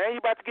yourself? Now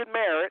you're about to get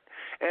married,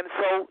 and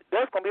so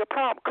that's going to be a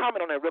problem.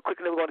 Comment on that real quick,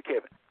 and then we're going to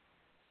Kevin.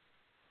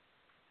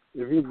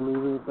 If you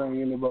believe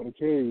everything anybody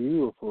tell you,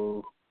 you're a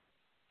fool.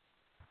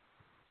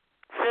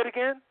 Say it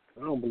again?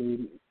 I don't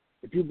believe it.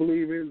 If you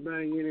believe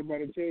everything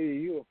anybody tell you,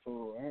 you're a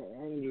fool. I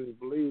don't just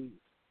believe it.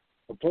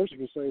 A person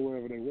can say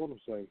whatever they want to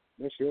say.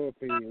 That's your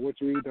opinion. What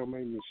you eat don't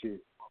make me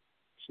shit.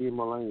 Excuse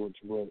my language,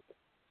 but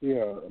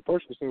yeah, a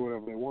person can say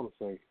whatever they want to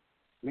say.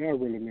 That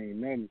really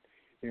mean nothing.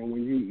 And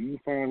when you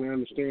finally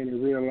understand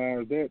and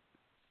realize that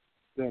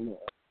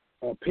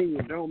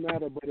opinion don't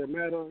matter, but it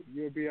matter,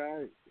 you'll be all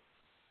right.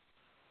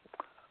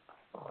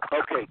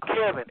 Okay,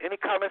 Kevin, any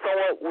comments on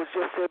what was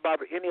just said by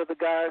any of the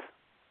guys?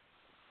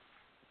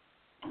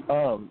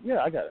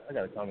 Yeah, I got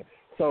a comment.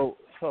 So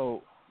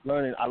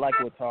learning, I like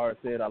what Tara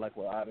said, I like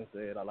what Ivan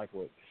said, I like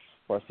what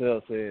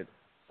Marcel said.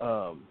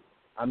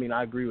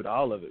 I agree with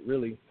all of it,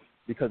 really,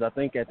 because I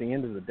think at the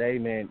end of the day,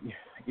 man,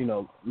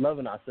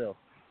 loving ourselves.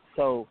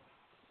 So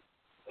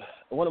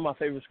one of my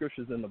favorite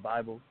scriptures in the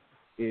Bible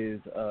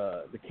is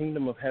the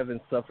kingdom of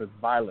heaven suffers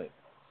violence,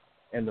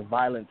 and the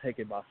violent take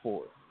it by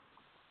force.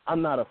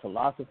 I'm not a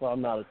philosopher,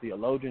 I'm not a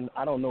theologian.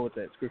 I don't know what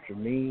that scripture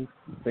means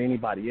for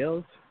anybody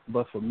else,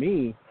 but for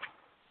me,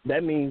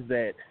 that means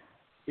that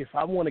if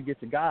I want to get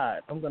to God,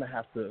 I'm going to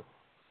have to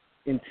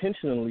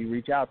intentionally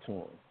reach out to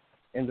him.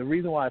 And the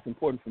reason why it's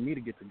important for me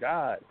to get to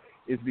God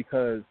is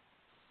because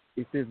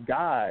if this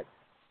God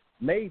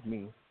made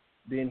me,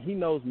 then he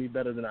knows me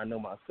better than I know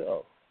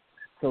myself.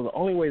 So the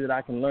only way that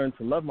I can learn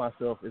to love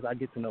myself is I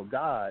get to know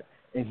God,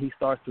 and he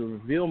starts to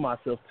reveal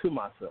myself to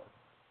myself.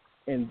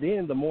 And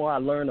then the more I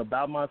learn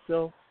about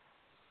myself,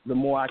 the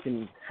more I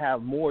can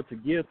have more to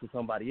give to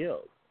somebody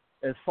else.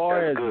 As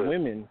far as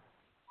women,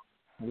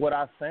 what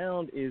I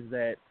found is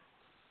that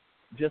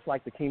just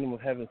like the kingdom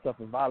of heaven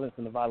suffers violence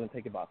and the violent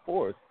take it by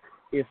force,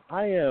 if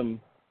I am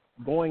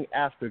going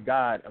after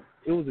God,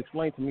 it was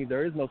explained to me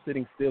there is no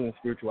sitting still in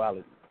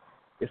spirituality.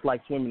 It's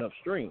like swimming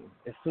upstream.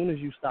 As soon as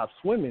you stop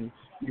swimming,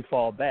 you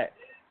fall back.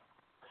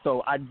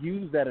 So I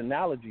use that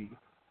analogy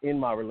in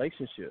my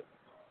relationship.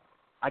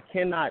 I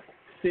cannot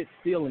sit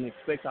still and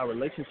expect our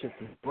relationship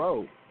to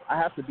grow. I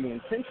have to be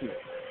intentional.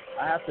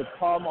 I have to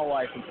call my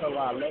wife and tell her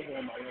I love her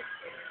on my lunch.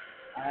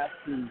 I have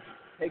to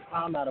take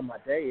time out of my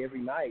day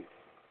every night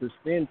to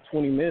spend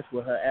 20 minutes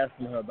with her,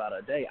 asking her about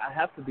her day. I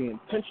have to be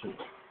intentional.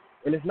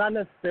 And it's not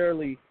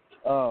necessarily,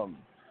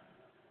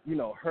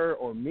 her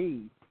or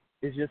me.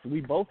 It's just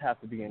we both have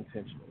to be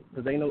intentional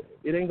because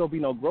it ain't going to be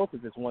no growth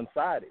if it's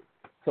one-sided.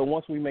 So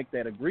once we make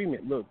that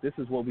agreement, look, this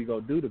is what we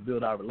go do to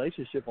build our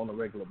relationship on a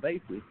regular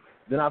basis,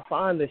 then I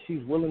find that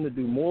she's willing to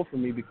do more for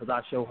me because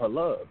I show her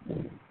love.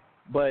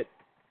 But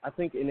I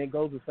think, and it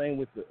goes the same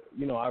with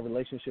our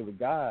relationship with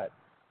God.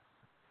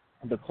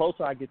 The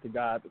closer I get to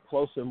God, the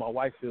closer my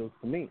wife feels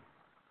to me,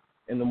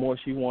 and the more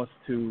she wants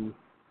to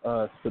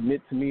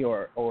submit to me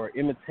or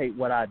imitate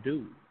what I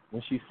do.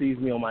 When she sees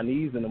me on my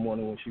knees in the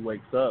morning when she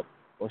wakes up,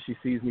 or she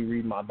sees me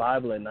read my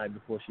Bible at night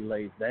before she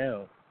lays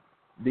down,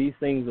 these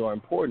things are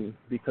important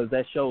because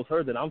that shows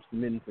her that I'm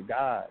submitting to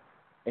God,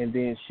 and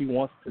then she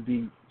wants to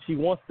be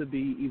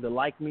either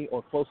like me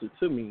or closer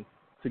to me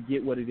to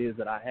get what it is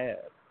that I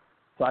have.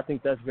 So I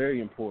think that's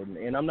very important.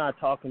 And I'm not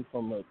talking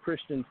from a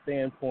Christian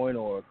standpoint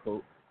or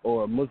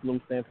a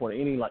Muslim standpoint,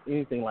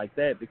 anything like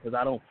that, because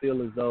I don't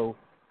feel as though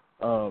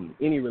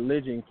any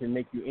religion can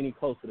make you any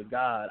closer to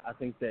God. I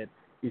think that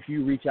if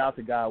you reach out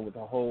to God with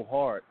a whole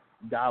heart,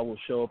 God will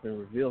show up and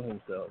reveal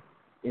himself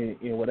in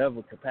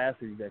whatever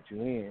capacity that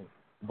you're in.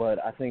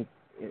 But I think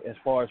as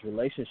far as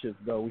relationships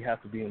go, we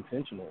have to be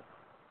intentional.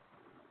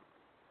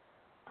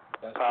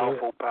 That's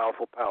powerful, good.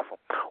 Powerful.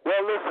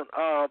 Well, listen,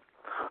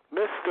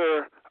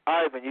 Mr.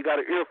 Ivan, you got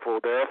an earful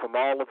there from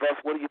all of us.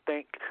 What do you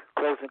think?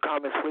 Closing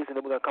comments, please, and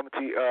then we're going to come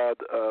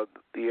to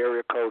the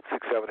area code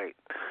 678.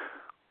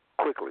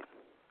 Quickly.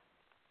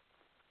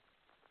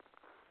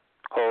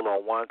 Hold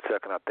on 1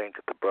 second. I think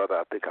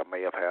I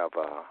may have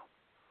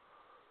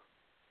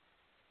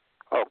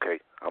okay,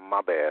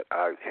 my bad.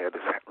 I had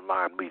this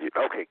line muted.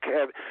 Okay,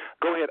 Kevin,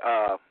 go ahead,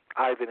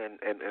 Ivan, and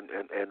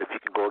if you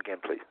can go again,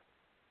 please.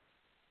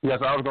 Yes,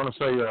 I was going to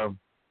say,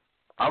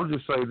 I would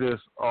just say this,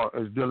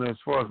 as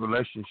far as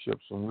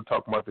relationships, and we're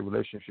talking about the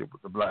relationship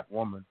with the black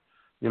woman,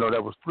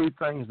 there was three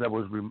things that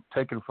was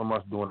taken from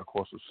us during the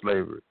course of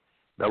slavery.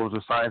 That was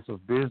the science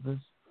of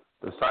business,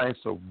 the science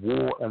of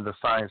war, and the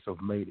science of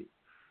mating.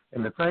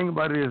 And the thing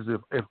about it is,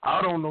 if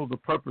I don't know the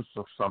purpose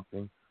of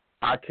something,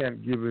 I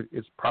can't give it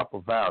its proper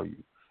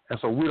value. And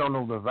so we don't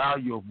know the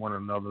value of one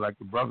another. Like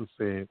the brother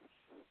said,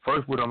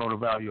 first we don't know the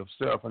value of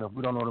self. And if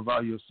we don't know the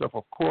value of self,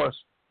 of course,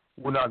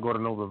 we're not going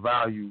to know the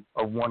value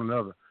of one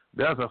another.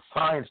 There's a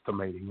science to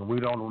mating, and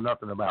we don't know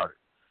nothing about it.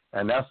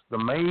 And that's the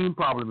main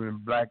problem in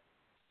black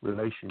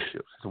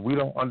relationships. So we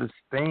don't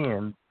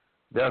understand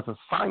there's a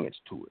science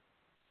to it,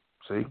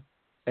 see?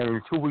 And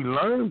until we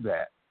learn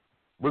that,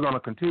 we're going to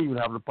continue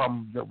to have the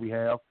problems that we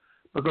have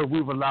because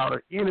we've allowed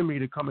an enemy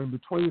to come in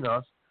between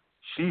us.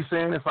 She's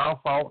saying it's our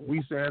fault.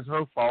 We saying it's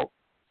her fault.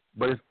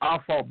 But it's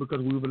our fault because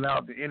we've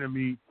allowed the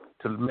enemy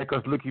to make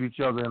us look at each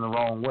other in the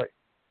wrong way.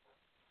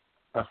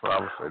 That's what I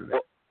would say to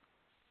that.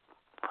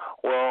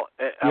 Well,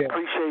 I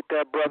appreciate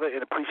that, brother,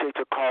 and appreciate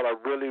your call. I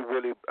really,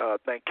 really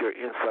thank your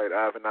insight,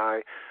 Ivan.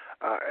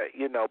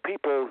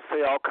 People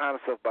say all kinds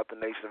of stuff about the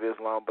Nation of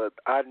Islam, but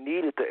I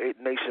needed the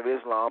Nation of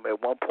Islam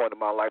at one point in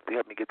my life to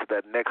help me get to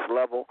that next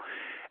level.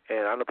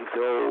 And I know people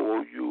say,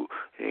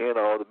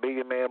 the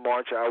Million Man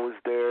March, I was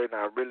there, and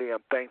I really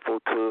am thankful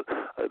to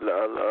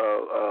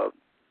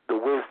the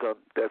wisdom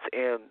that's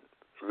in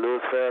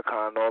Louis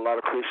Farrakhan. I know a lot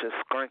of Christians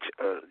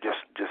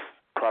just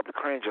probably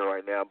cringing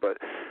right now, but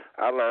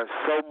I learned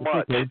so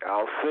much.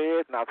 I'll say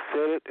it, and I've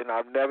said it, and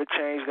I've never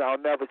changed it. I'll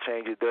never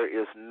change it. There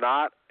is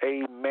not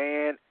a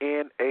man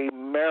in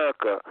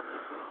America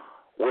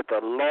with a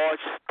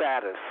large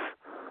status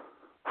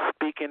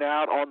speaking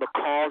out on the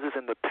causes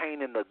and the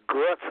pain and the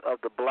guts of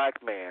the black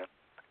man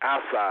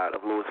outside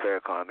of Louis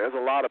Farrakhan. There's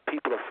a lot of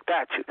people of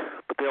stature,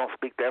 but they don't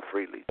speak that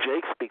freely.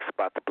 Jake speaks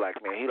about the black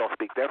man. He don't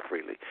speak that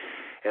freely.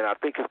 And I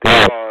think it's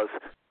because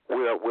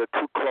we're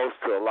too close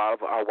to a lot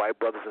of our white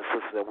brothers and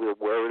sisters, and we're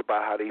worried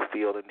about how they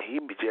feel. And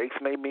Jake's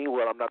may mean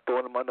well. I'm not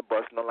throwing him on the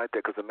bus, nothing like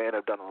that, because the man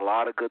has done a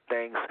lot of good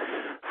things.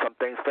 Some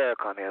things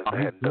Farrakhan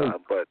hasn't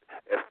done. But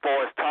as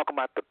far as talking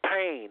about the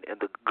pain and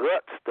the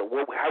guts,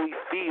 how we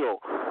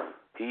feel,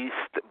 he's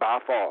by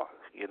far,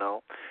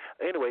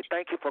 Anyway,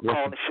 thank you for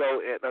calling the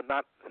show. And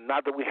not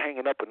that we're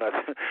hanging up or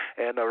nothing.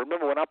 And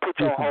remember, when I put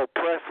you on hold,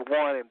 press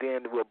 1, and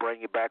then we'll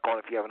bring you back on.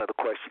 If you have another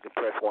question, you can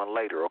press 1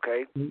 later,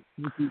 okay?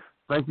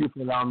 Thank you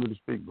for allowing me to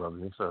speak, brother.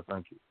 Yes, sir.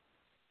 Thank you.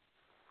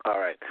 All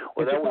right.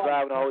 Well, that was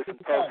Ivan always from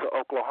Tulsa,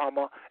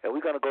 Oklahoma. And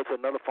we're going to go to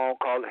another phone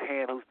call.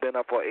 Hand who's been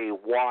up for a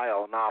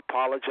while. Now,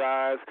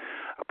 apologize.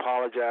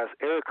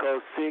 Area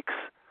code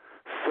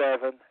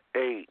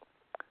 678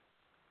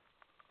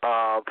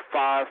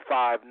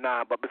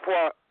 559. But before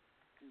I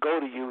go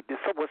to you,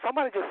 was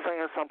somebody just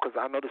saying something? Because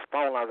I know this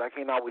phone lines, I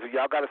can't always.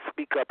 Y'all got to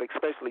speak up,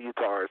 especially you,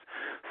 Tars.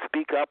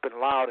 Speak up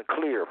and loud and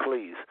clear,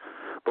 please.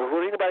 But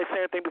will anybody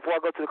say anything before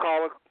I go to the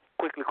caller?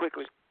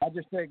 Quickly. I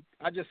just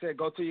said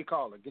go to your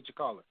caller. Get your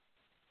caller.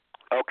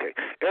 Okay.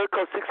 Area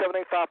code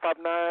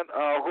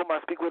 678-559. Who am I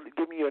speaking with?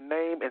 Give me your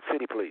name and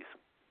city, please.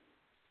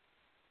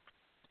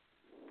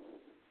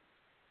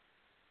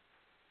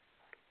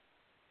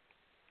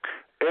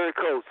 Area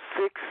code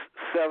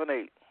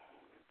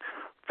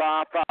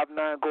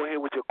 678-559. Go ahead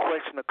with your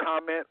question or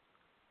comment.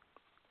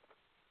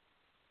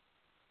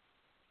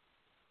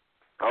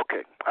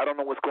 Okay. I don't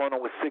know what's going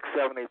on with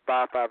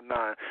 678-559.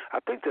 I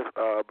think this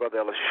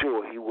brother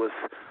Elishua, he was,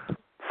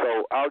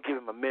 so I'll give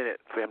him a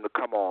minute for him to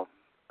come on.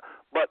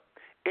 But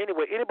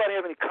anyway, anybody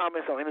have any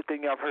comments on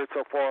anything y'all heard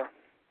so far?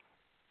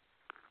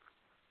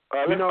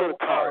 Let's go to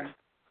Tars.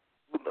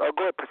 Go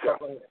ahead, Priscilla.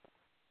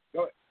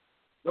 Go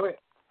ahead.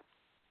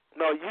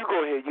 No, you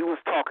go ahead. You was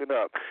talking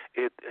up,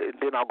 and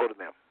then I'll go to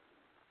them.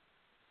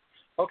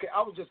 Okay,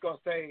 I was just going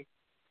to say,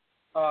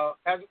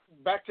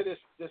 back to this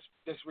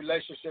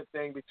relationship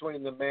thing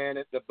between the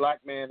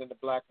black man and the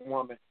black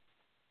woman.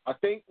 I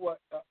think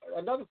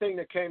another thing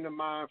that came to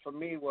mind for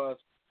me was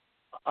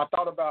I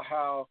thought about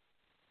how,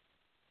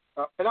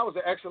 and that was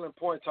an excellent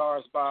point,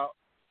 Tars, about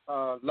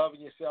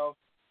loving yourself.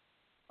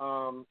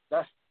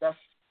 That's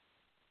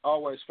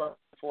always first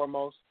and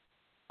foremost,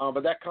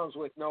 but that comes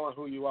with knowing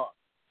who you are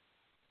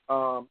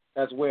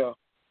as well.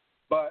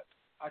 But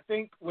I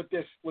think with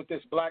this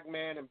black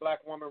man and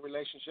black woman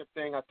relationship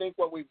thing, I think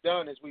what we've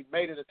done is we've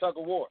made it a tug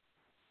of war.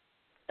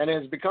 And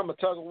it has become a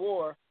tug of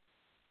war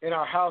in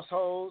our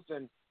households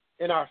and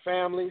in our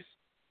families,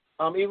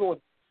 even with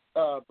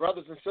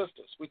brothers and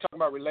sisters. We talk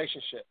about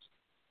relationships.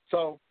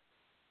 So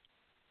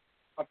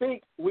I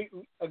think we've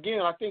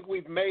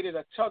made it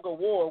a tug of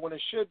war when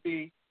it should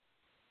be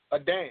a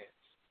dance.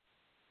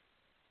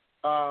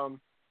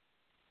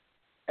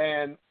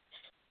 And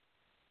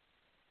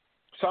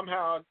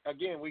somehow,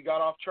 again, we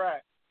got off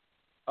track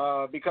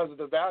because of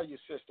the value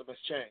system has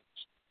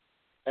changed.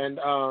 And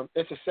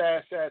it's a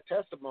sad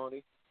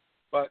testimony,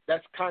 but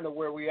that's kind of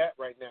where we're at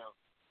right now.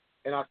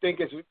 And I think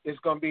it's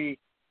going to be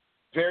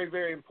very,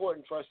 very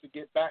important for us to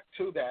get back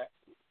to that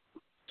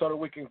so that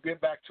we can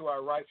get back to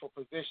our rightful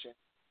position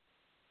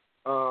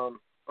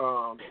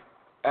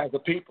as a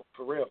people,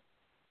 for real.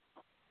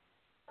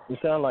 It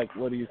sounds like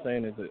what are you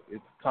saying is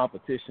it's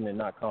competition and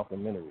not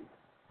complementary.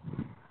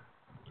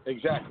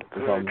 Exactly.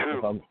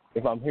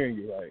 If I'm hearing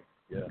you right,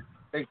 yeah.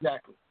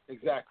 Exactly.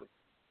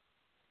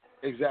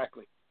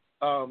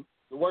 The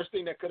worst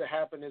thing that could have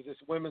happened is this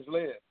women's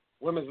lib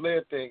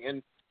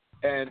thing,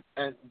 and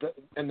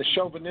the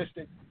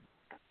chauvinistic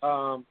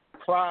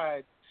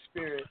pride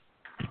spirit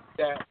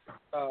that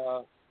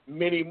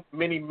many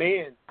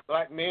men,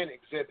 black men,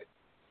 exhibit.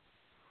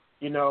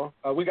 You know,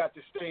 we got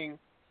this thing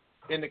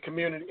in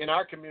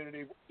our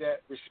community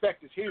that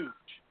respect is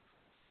huge.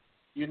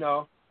 You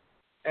know.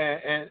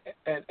 And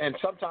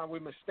sometimes we're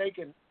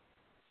mistaken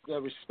the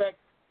respect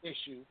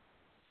issue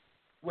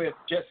with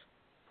just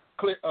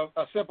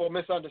a simple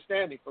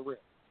misunderstanding, for real.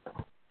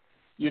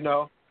 You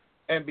know,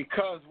 and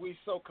because we're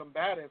so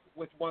combative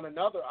with one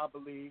another, I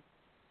believe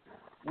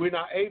we're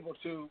not able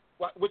to.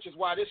 Which is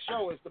why this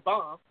show is the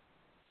bomb,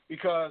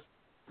 because,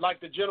 like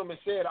the gentleman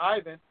said,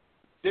 Ivan,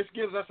 this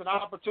gives us an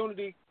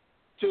opportunity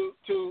to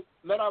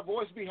let our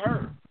voice be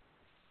heard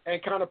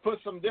and kind of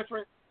put a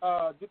different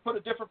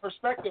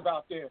perspective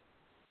out there,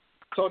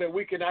 so that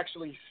we can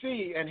actually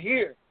see and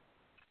hear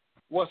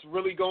what's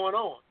really going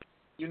on.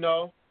 You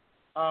know,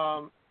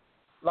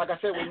 like I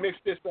said, we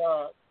mixed this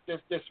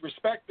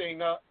respect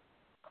thing up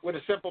with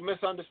a simple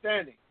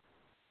misunderstanding,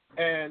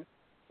 and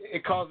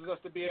it causes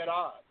us to be at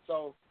odds.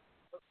 So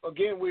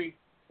again, we're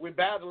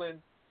battling,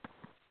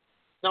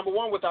 number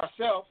one, with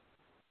ourselves,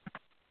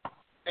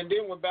 and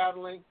then we're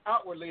battling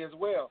outwardly as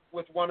well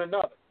with one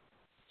another.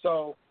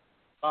 So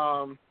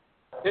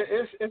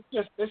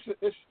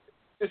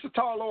it's a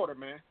tall order,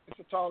 man. It's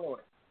a tall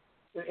order.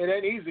 It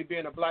ain't easy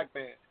being a black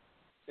man,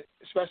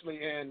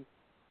 especially in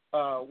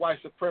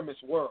white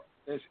supremacist world.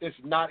 It's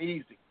not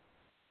easy,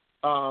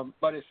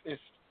 but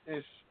it's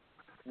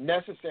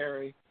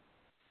necessary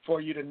for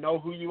you to know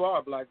who you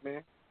are, black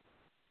man.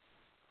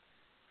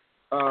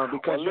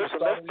 Because listen,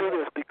 let's do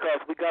this because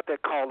we got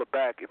that caller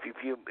back. If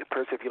you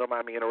don't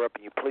mind me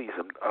interrupting you, please,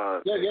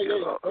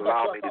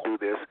 allow me to do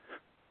this.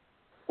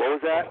 What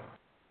was that?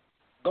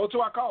 Go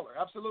to our caller,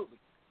 absolutely.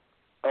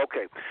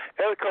 Okay.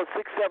 Area code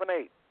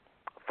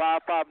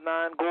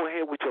 678-559. Go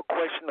ahead with your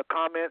question or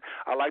comment.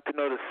 I'd like to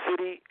know the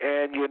city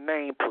and your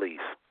name, please.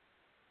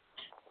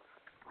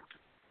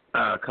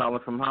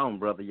 Calling from home,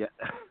 brother. Yeah.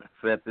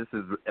 This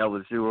is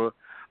Elishua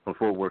from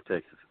Fort Worth,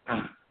 Texas.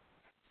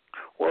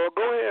 Well,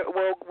 go ahead.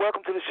 Well,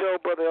 welcome to the the show,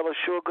 Brother Ellis.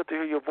 Sure, good to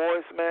hear your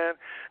voice, man.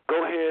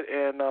 Go ahead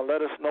and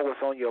let us know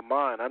what's on your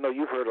mind. I know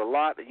you've heard a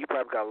lot, and you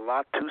probably got a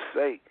lot to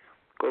say.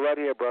 Go right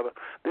here, brother.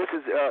 This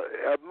is,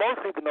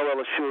 most people know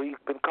Ellis Shore. He's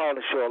been calling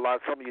the show a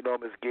lot. Some of you know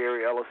him as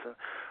Gary Ellison.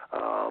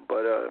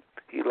 But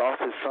he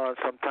lost his son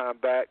some time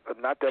back,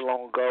 not that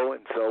long ago,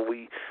 and so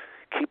we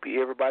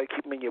everybody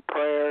keep him in your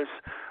prayers.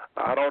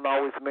 I don't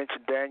always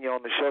mention Daniel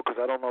on the show because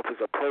I don't know if it's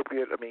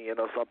appropriate. I mean,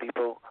 some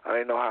people, I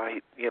didn't know how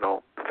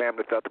the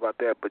family felt about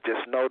that, but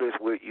just know this,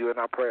 you in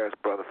our prayers,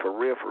 brother, for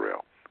real, for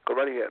real. Go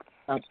right ahead.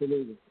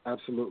 Absolutely,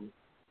 absolutely.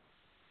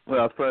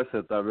 Well, first,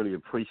 I really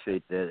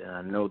appreciate that, and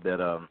I know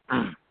that,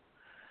 and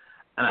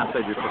I say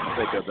this for the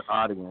sake of the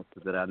audience,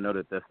 that I know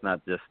that that's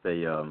not just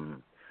a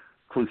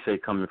cliche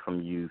coming from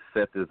you.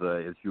 Seth is,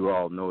 as you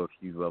all know, if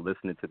you've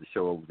listened to the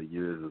show over the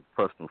years, a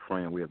personal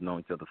friend. We have known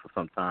each other for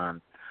some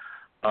time.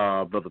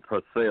 Brother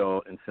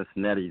Purcell in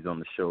Cincinnati is on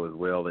the show as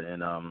well,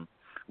 and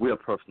we are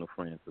personal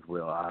friends as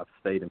well. I've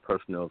stayed in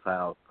Purcell's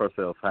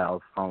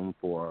home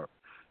for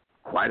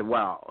quite a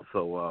while,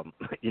 so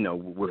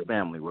we're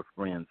family, we're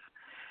friends,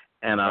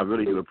 and I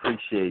really do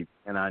appreciate,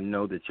 and I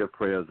know that your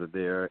prayers are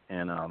there,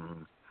 and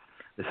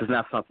this is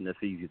not something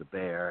that's easy to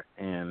bear,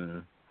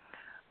 and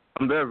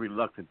I'm very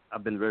reluctant.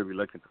 I've been very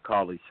reluctant to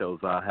call these shows.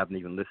 I haven't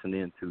even listened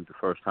in to the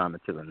first time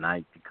until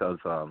tonight because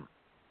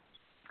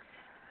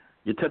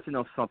you're touching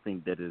on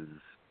something that is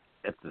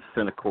at the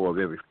center core of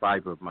every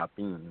fiber of my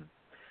being,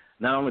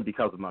 not only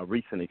because of my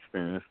recent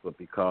experience, but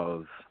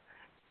because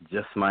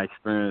just my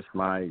experience,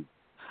 my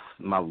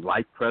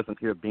life present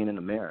here being in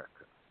America.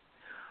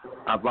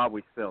 I've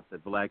always felt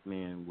that black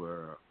men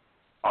were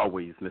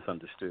always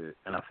misunderstood,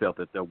 and I felt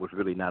that there was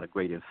really not a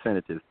great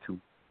incentive to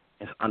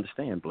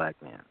understand black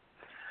men.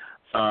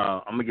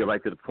 I'm going to get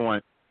right to the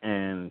point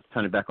and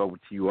turn it back over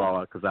to you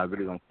all because I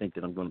really don't think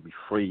that I'm going to be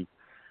free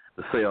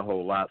to say a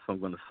whole lot, so I'm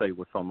going to say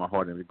what's on my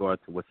heart in regard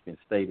to what's been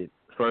stated.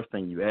 The first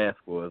thing you asked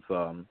was,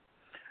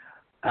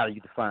 how do you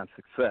define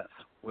success?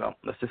 Well,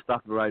 let's just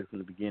start right from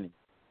the beginning.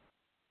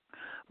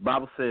 The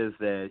Bible says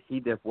that he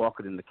that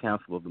walketh in the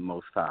counsel of the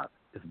Most High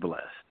is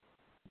blessed.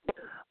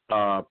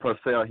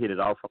 Purcell hit it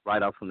off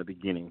right off from the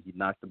beginning. He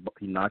knocked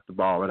the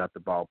ball right out the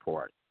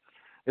ballpark.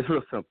 It's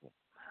real simple.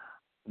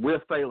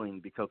 We're failing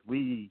because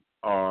we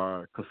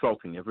are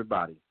consulting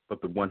everybody but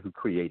the one who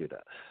created us.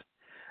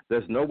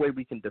 There's no way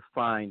we can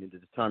define and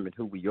determine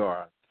who we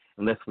are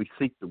unless we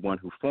seek the one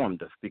who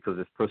formed us, because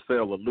as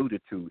Purcell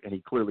alluded to, and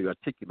he clearly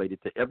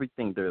articulated, to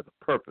everything there is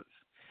a purpose.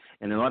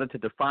 And in order to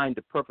define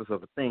the purpose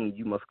of a thing,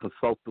 you must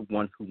consult the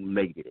one who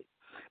made it,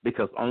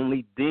 because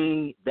only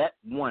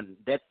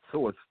that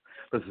source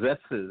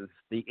possesses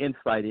the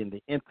insight and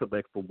the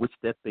intellect for which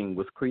that thing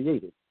was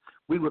created.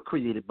 We were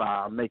created by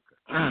our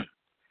Maker.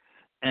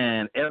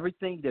 And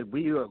everything that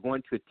we are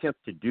going to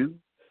attempt to do,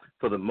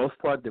 for the most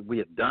part that we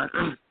have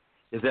done,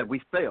 is that we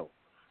fail.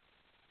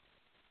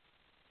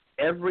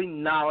 Every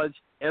knowledge,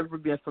 every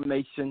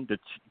information, the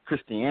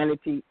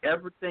Christianity,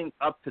 everything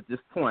up to this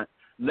point,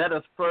 let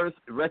us first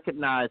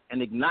recognize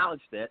and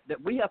acknowledge that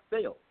we have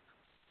failed.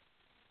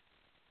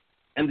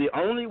 And the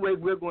only way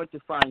we're going to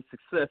find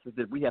success is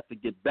that we have to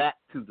get back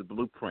to the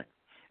blueprint,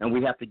 and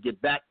we have to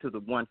get back to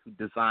the one who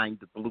designed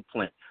the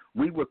blueprint.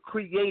 We were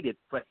created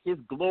for his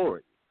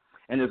glory,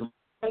 and as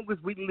long as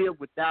we live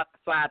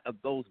outside of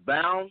those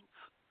bounds,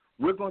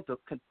 we're going to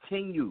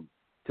continue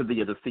to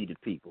be a defeated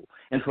people.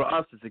 And for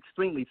us, it's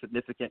extremely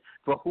significant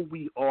for who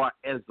we are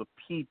as a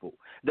people,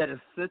 that is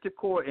center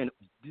core and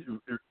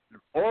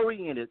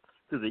oriented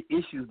to the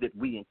issues that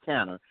we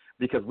encounter,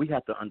 because we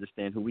have to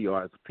understand who we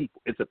are as a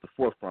people. It's at the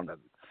forefront of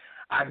it.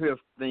 I hear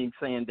things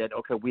saying that,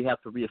 okay, we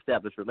have to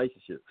reestablish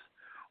relationships.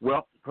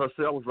 Well,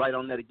 Purcell was right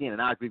on that again,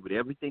 and I agree with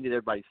everything that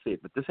everybody said,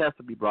 but this has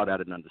to be brought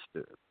out and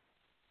understood.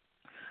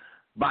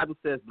 Bible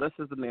says, blessed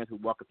is the man who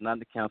walketh not in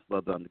the counsel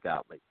of the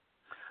ungodly,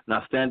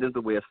 now standeth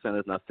the way of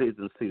sinners, now sitteth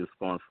in the seat of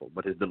scornful,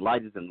 but his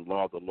delight is in the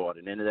law of the Lord,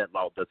 and in that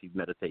law does he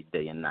meditate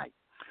day and night.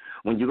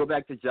 When you go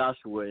back to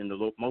Joshua, and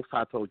the Most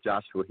High told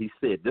Joshua, he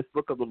said, this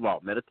book of the law,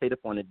 meditate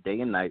upon it day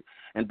and night,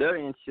 and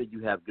therein should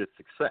you have good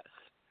success.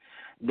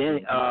 Then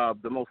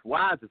the most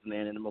wisest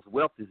man and the most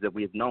wealthiest that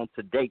we have known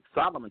to date,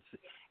 Solomon,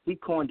 he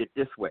coined it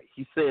this way.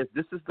 He says,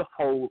 this is the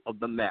whole of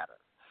the matter,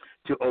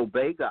 to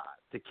obey God,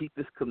 to keep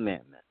his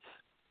commandments,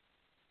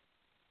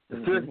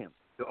 to fear him,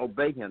 to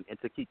obey him, and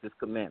to keep his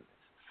commandments.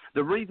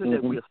 The reason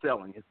that we are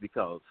failing is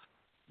because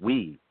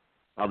we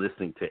are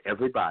listening to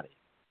everybody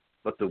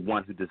but the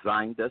one who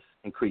designed us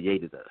and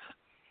created us.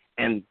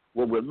 And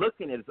what we're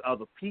looking at is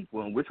other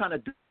people, and we're trying to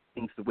do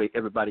things the way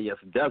everybody else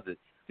does it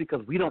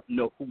because we don't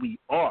know who we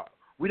are.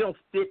 We don't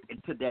fit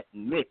into that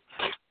mix.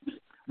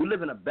 We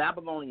live in a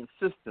Babylonian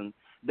system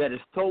that is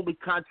totally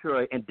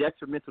contrary and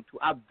detrimental to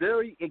our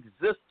very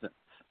existence.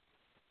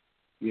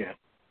 Yeah.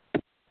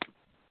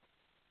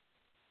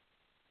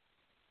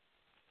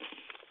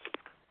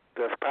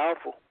 That's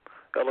powerful.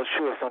 Ellis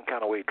Shore some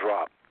kind of way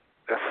dropped.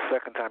 That's the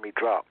second time he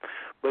dropped.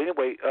 But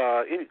anyway,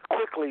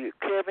 quickly,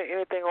 Kevin,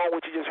 anything on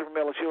what you just heard from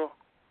Ellis Shore?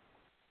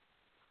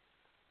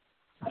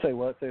 Say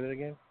what? Say that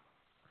again?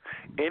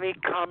 Any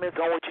comments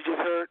on what you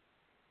just heard?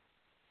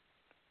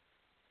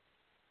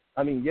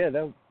 I mean, yeah,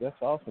 that's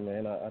awesome,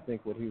 man. I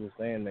think what he was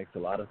saying makes a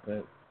lot of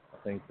sense. I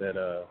think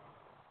that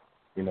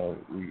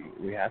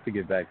we have to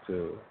get back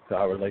to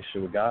our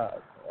relationship with God.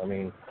 I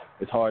mean,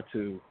 it's hard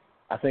to.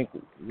 I think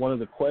one of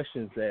the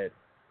questions that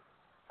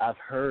I've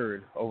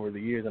heard over the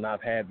years and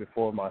I've had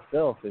before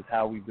myself is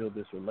how we build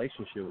this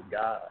relationship with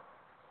God.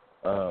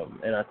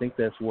 And I think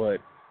that's what,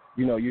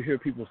 you hear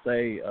people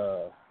say,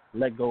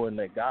 let go and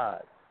let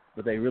God,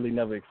 but they really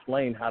never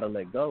explain how to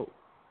let go.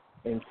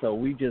 And so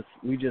we just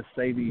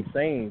say these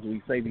sayings,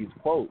 we say these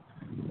quotes,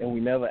 and we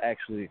never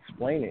actually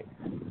explain it.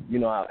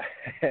 I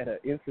had an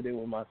incident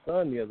with my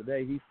son the other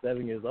day. He's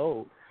 7 years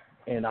old,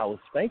 and I was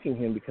spanking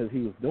him because he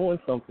was doing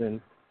something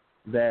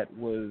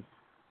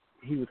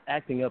he was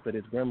acting up at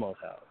his grandma's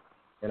house.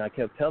 And I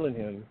kept telling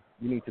him,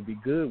 you need to be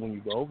good when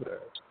you go over there.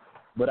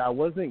 But I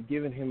wasn't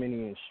giving him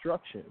any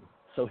instruction.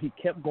 So he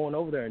kept going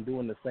over there and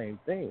doing the same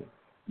thing.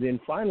 Then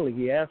finally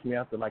he asked me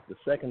after like the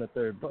second or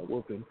third butt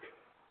whooping,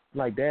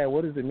 like, Dad,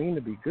 what does it mean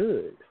to be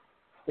good?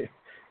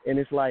 And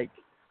it's like,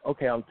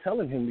 okay, I'm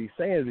telling him these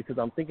sayings because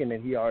I'm thinking that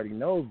he already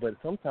knows, but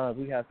sometimes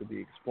we have to be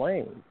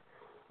explained.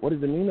 What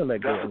does it mean to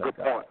let go and let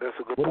God? That's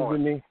a good point. What does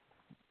it mean?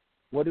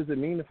 What does it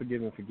mean to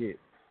forgive and forget?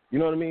 You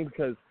know what I mean?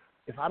 Because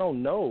if I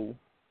don't know,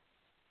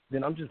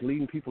 then I'm just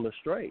leading people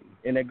astray.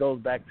 And that goes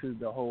back to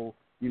the whole,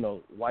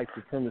 white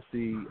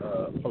supremacy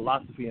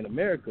philosophy in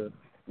America.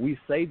 We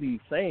say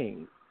these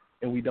sayings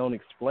and we don't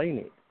explain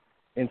it.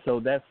 And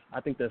so I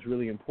think that's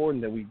really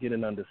important that we get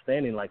an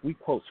understanding. Like, we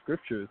quote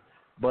scriptures,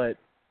 but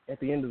at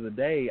the end of the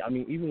day, I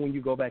mean, even when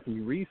you go back and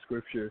you read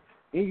scripture,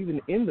 even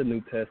in the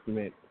New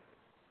Testament,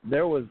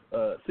 there was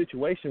a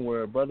situation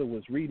where a brother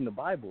was reading the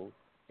Bible,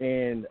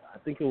 and I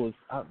think it was,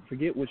 I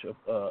forget which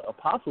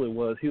apostle it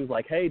was. He was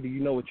like, hey, do you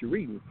know what you're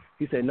reading?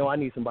 He said, no, I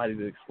need somebody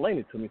to explain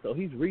it to me. So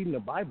he's reading the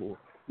Bible,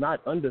 not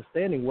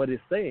understanding what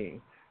it's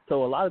saying.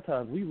 So a lot of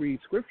times we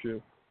read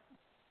scripture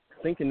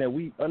thinking that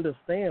we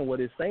understand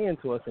what it's saying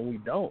to us, and we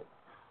don't.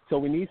 So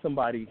we need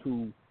somebody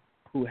who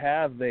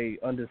have the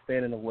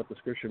understanding of what the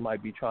scripture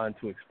might be trying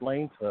to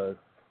explain to us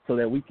so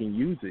that we can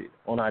use it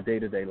on our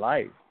day-to-day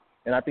life.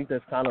 And I think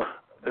that's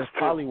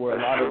probably where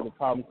a lot of the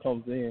problem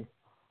comes in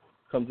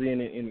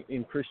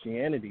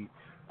Christianity,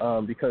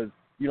 because,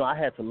 I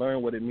had to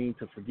learn what it means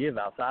to forgive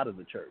outside of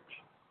the church.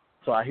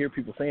 So I hear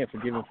people saying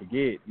forgive and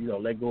forget,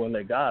 let go and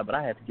let God, but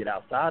I had to get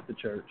outside the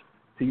church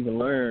to even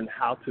learn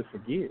how to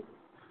forgive.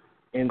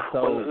 And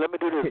so let me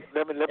do this.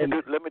 Let me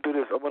do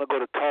this. I'm going to go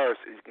to Taurus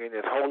and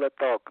just hold that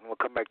thought, and we'll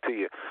come back to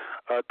you.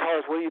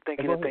 Taurus, what do you think?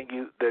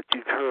 Anything that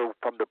you've heard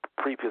from the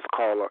previous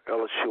caller,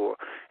 Ella Shore,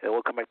 and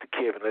we'll come back to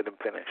Kevin and let him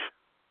finish.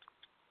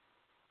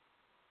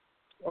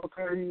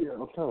 Okay,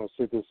 I'm trying to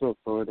set this up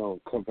so it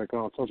don't come back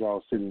on. I told you I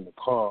was sitting in the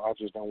car. I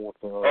just don't want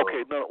to.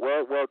 Okay, no.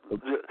 Well,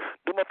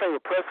 do me a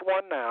favor. Press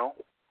 1 now.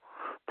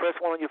 Press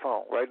 1 on your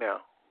phone right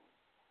now.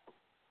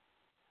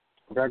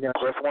 Okay, I got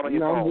press 1 on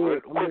your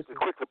phone.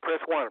 Quickly,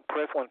 press 1.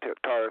 Press 1,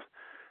 Taurus.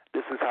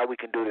 This is how we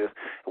can do this.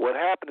 What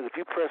happens is if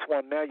you press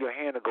 1 now, your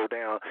hand will go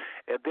down,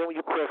 and then when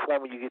you press 1,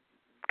 when you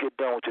get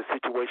done with your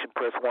situation,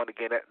 press 1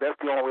 again. That's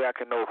the only way I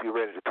can know if you're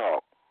ready to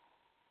talk.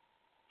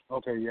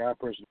 Okay, yeah, I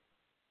press it.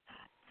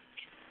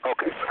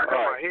 Okay.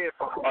 All right.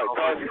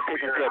 Taurus is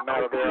taking care of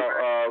matter there.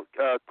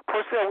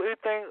 Purcell,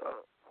 anything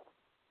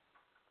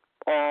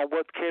on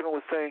what Kevin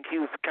was saying? He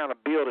was kind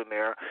of building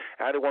there.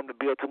 I didn't want him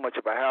to build too much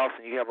of a house,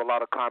 and you have a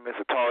lot of comments.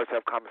 The Taurus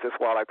have comments. That's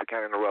why I like to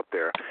kind of interrupt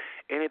there.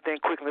 Anything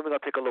quickly? We're going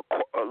to take a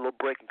little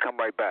break and come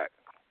right back.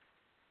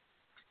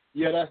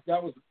 Yeah,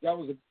 that was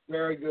a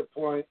very good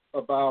point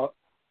about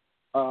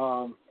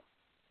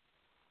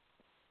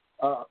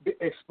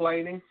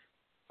explaining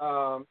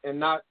and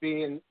not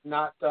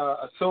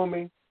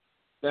assuming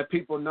that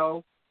people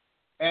know.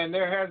 And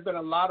there has been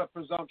a lot of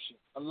presumption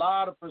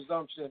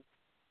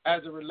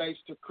as it relates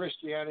to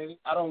Christianity.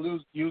 I don't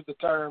use the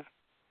term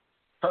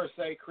per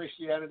se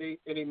Christianity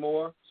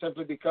anymore,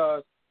 simply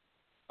because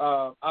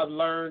I've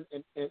learned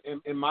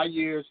in my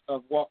years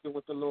of walking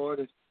with the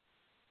Lord is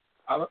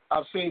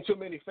I've seen too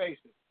many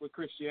faces with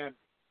Christianity,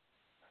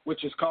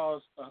 which has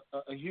caused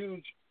a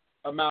huge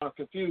amount of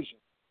confusion.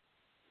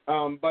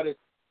 But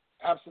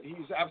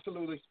he's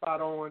absolutely spot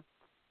on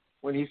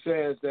when he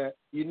says that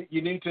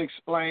you need to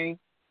explain.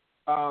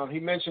 He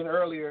mentioned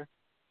earlier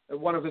that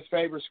one of his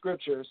favorite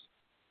scriptures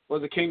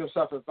was the kingdom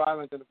suffered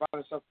violence and the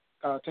violence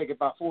taken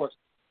by force.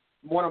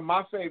 One of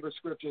my favorite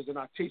scriptures, and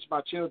I teach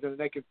my children, and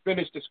they can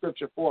finish the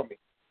scripture for me,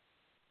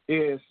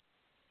 is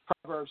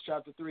Proverbs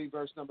chapter 3,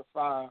 verse number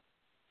 5.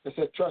 It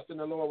says, trust in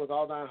the Lord with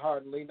all thine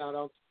heart and lean not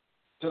on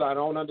to thine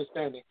own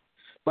understanding,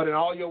 but in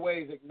all your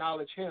ways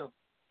acknowledge him,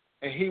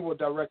 and he will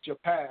direct your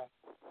path.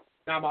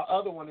 Now, my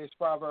other one is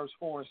Proverbs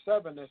 4 and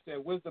 7 that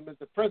said, wisdom is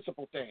the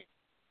principal thing.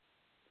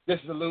 This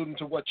is alluding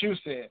to what you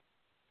said.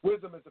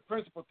 Wisdom is the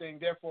principal thing,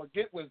 therefore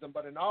get wisdom,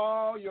 but in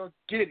all your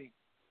getting,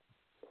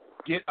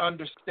 get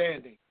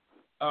understanding.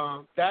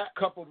 That,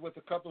 coupled with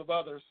a couple of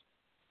others,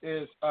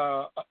 is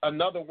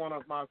another one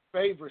of my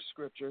favorite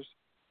scriptures,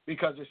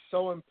 because it's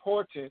so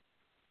important,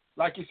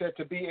 like you said,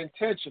 to be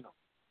intentional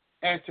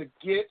and to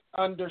get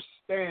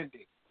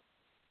understanding.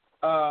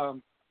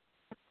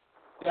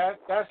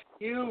 That's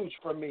huge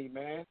for me,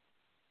 man.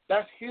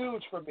 That's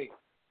huge for me.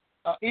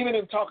 Even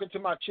in talking to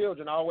my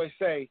children, I always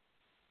say,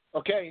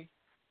 okay,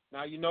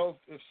 now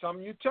if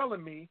something you're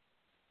telling me,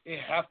 it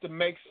have to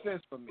make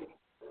sense for me.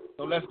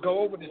 So let's go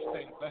over this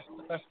thing.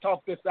 Let's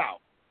talk this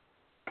out.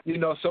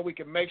 So we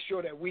can make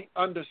sure that we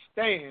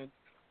understand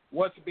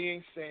what's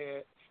being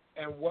said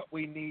and what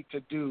we need to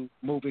do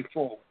moving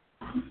forward.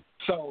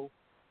 So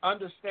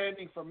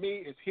understanding for me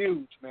is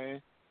huge,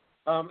 man,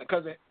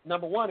 because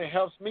number one, it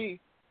helps me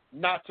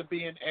not to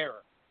be in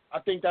error. I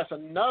think that's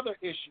another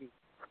issue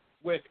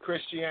with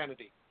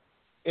Christianity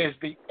is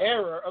the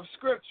error of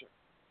Scripture.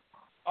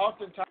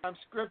 Oftentimes,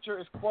 Scripture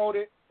is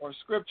quoted or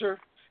Scripture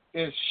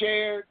is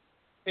shared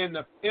in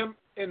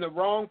the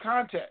wrong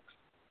context,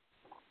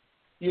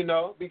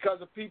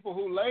 because of people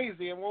who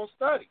lazy and won't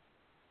study.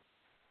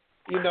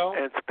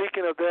 And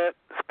speaking of that,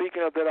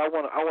 I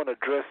want to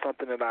address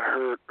something that I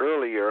heard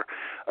earlier.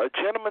 A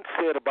gentleman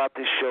said about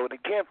this show, and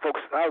again,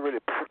 folks, I really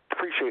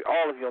appreciate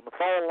all of you on the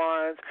phone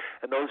lines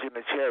and those in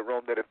the chat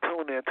room that have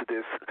tuned into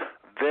this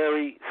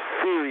very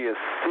serious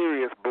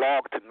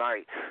blog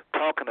tonight,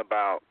 talking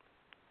about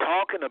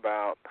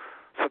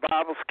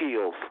survival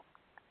skills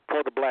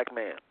for the black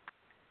man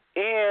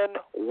in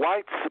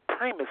white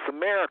supremacist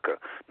America.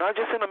 Not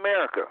just in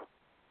America.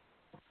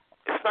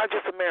 It's not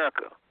just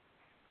America.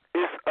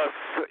 It's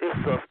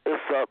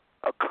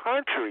a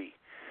country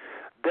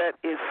that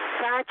is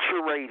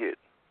saturated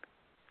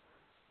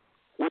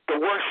with the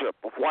worship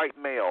of white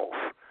males.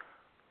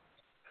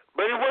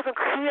 But it wasn't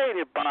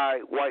created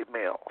by white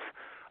males.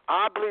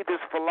 I believe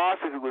this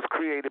philosophy was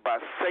created by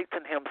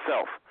Satan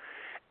himself.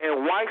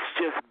 And whites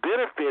just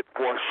benefit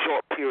for a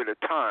short period of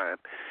time.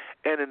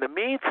 And in the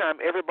meantime,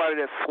 everybody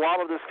that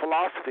swallowed this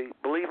philosophy,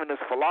 believe in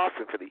this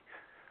philosophy,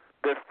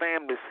 their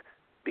families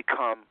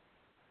become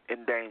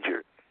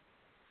endangered.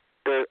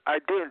 Their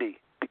identity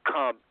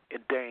become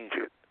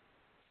endangered.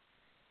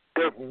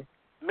 Their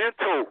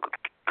mental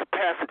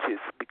capacities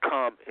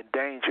become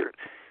endangered,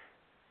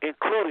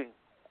 including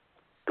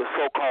the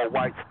so-called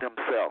whites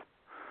themselves.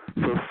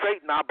 So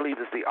Satan, I believe,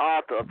 is the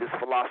author of this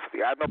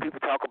philosophy. I know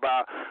people talk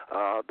about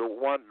the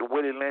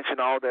Willie Lynch and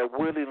all that.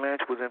 Willie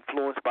Lynch was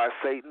influenced by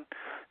Satan,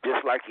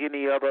 just like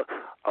any other.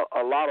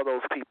 A lot of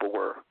those people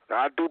were.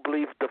 Now, I do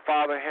believe the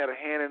Father had a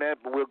hand in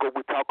that, but we'll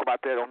talk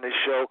about that on this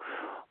show,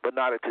 but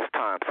not at this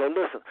time. So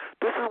listen,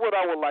 this is what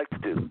I would like to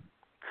do.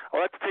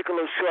 I'd like to take a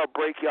little short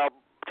break, y'all.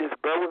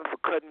 Just bear with me for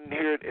cutting in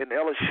here, and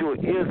Ella Shua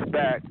is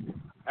back.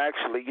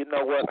 Actually, you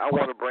know what? I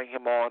want to bring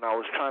him on. I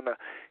was trying to,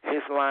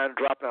 his line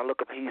dropped, and I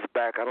look up, he's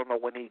back. I don't know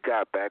when he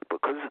got back.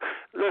 Because,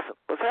 listen,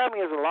 what's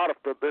happening is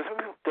there's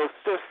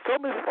so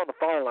many people on the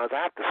phone lines,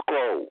 I have to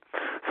scroll.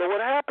 So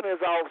what happened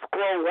is I'll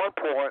scroll one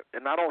part,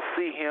 and I don't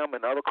see him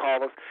and other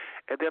callers.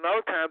 And then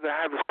other times I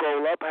have to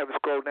scroll up, I have to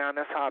scroll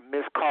down. That's how I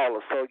miss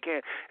callers. So,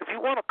 again, if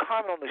you want to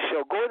comment on the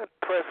show, go ahead and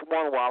press 1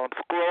 while I'm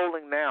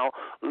scrolling now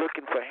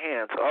looking for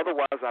hands.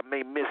 Otherwise, I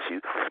may miss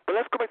you. But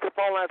let's go back to the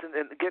phone lines and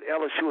get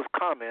Ella Shua's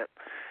comment.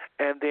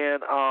 And then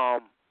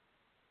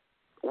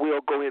we'll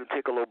go ahead and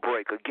take a little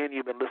break. Again,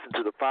 you've been listening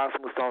to the Five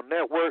Smooth Stone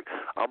Network.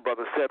 I'm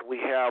Brother Seth. We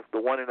have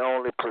the one and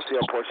only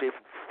Purcell Porche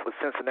from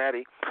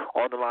Cincinnati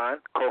on the line,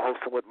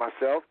 co-hosting with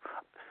myself,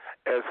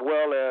 as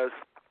well as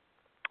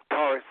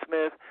Taurus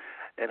Smith.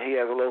 And he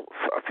has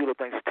a few little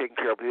things he's taking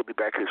care of. He'll be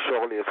back here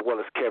shortly, as well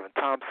as Kevin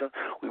Thompson.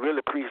 We really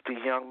appreciate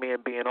these young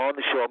men being on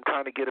the show. I'm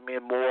trying to get them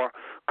in more,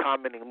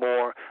 commenting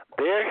more.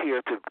 They're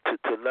here to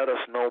let us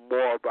know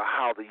more about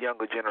how the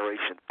younger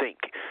generation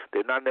think.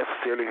 They're not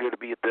necessarily here to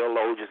be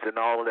theologians and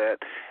all of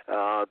that.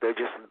 They're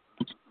just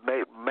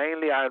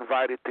mainly I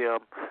invited them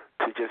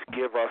to just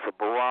give us a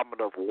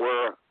barometer of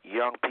where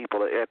young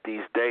people are at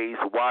these days,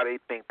 why they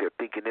think they're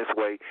thinking this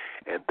way,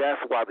 and that's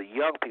why the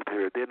young people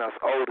here, then us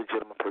older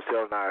gentlemen,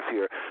 Purcell and I, is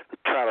here to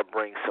try to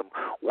bring some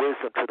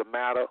wisdom to the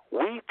matter.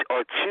 We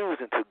are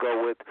choosing to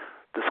go with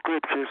the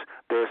scriptures.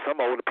 There's some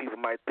older people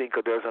might think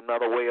there's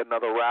another way,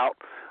 another route.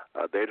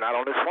 They're not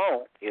on this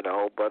phone,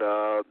 but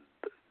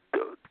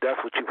that's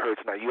what you've heard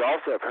tonight. You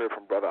also have heard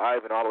from Brother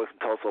Ivan all the way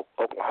from Tulsa,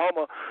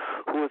 Oklahoma,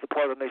 who is a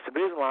part of the Nation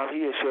of Islam.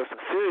 He has shared some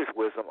serious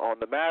wisdom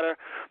on the matter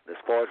as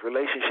far as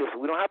relationships.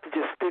 We don't have to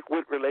just stick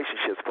with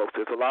relationships, folks.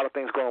 There's a lot of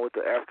things going on with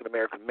the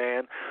African-American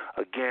man.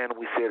 Again,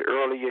 we said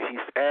earlier,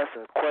 he's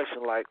asking a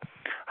question like,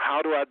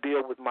 how do I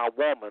deal with my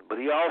woman?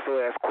 But he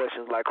also asked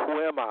questions like, who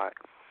am I?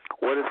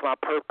 What is my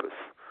purpose?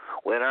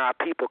 When are our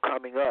people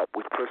coming up?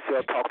 Which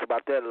Purcell talked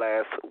about that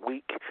last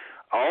week.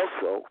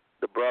 Also,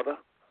 the brother,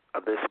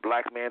 this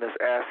black man is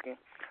asking,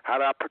 how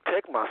do I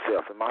protect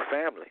myself and my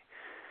family?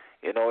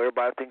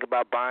 Everybody think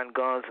about buying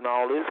guns and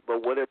all this,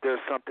 but what if there's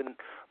something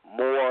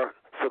more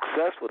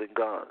successful than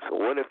guns?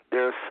 Or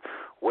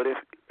what if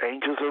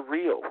angels are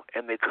real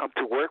and they come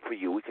to work for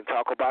you? We can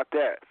talk about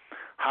that.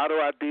 How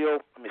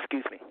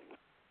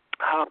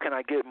can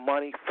I get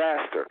money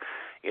faster?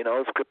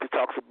 Scripture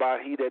talks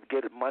about he that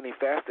getteth money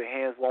faster,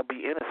 hands won't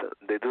be innocent.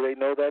 Do they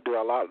know that? Do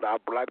a lot of our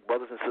black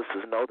brothers and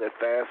sisters know that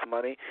fast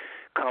money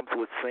comes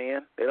with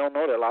sin? They don't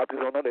know that. A lot of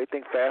people don't know. They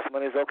think fast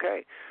money is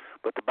okay.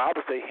 But the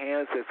Bible says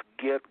hands that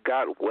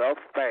got wealth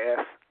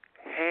fast,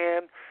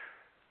 hand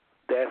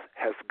that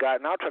has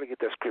gotten, I'll try to get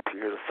that scripture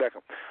here in a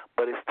second,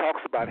 but it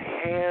talks about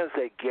hands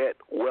that get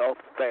wealth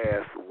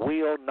fast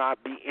will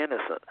not be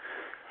innocent.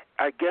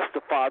 I guess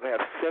the Father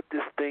has set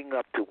this thing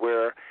up to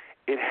where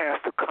it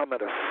has to come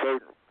at a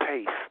certain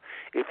pace.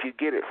 If you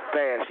get it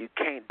fast, you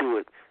can't do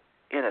it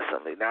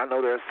innocently. Now, I know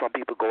there's some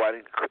people go out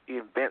and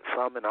invent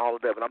some and all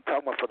of that, but I'm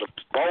talking about for the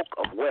bulk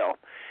of wealth,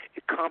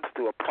 it comes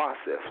through a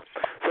process.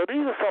 So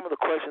these are some of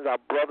the questions our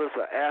brothers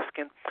are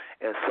asking,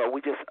 and so we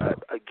just,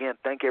 again,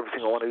 thank every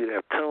single one of you that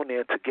have tuned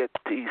in to get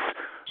these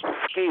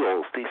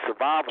skills, these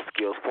survival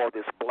skills for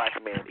this black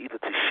man, either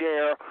to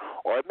share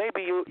or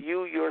maybe you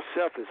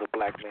yourself as a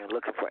black man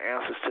looking for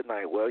answers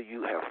tonight. Well,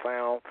 you have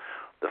found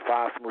the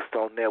Five Smooth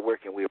Stone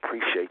Network, and we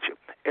appreciate you.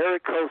 Area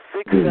code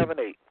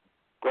 678.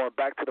 Going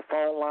back to the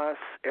phone lines,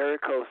 area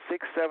code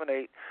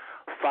 678-559.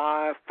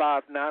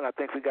 I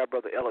think we got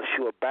Brother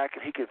Elishua back,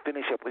 and he can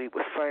finish up what he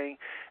was saying,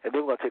 and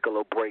then we're going to take a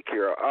little break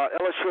here.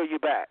 Elishua, you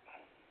back?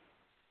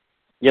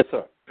 Yes,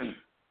 sir.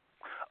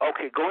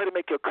 Okay, go ahead and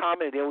make your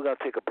comment, and then we're going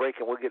to take a break,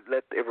 and we'll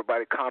let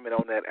everybody comment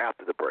on that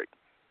after the break.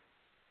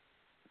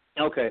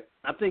 Okay.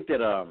 I think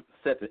that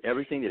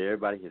everything that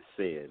everybody has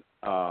said,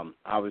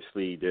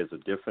 obviously there's a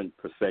different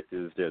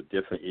perspectives, there are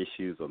different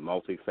issues or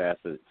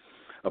multifaceted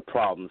of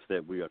problems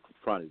that we are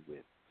confronted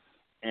with.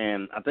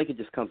 And I think it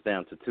just comes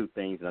down to two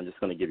things, and I'm just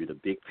going to give you the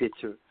big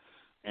picture,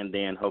 and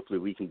then hopefully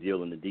we can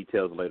deal in the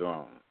details later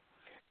on.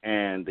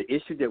 And the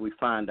issue that we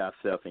find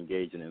ourselves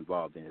engaged and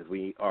involved in is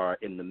we are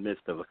in the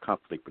midst of a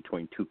conflict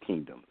between two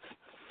kingdoms.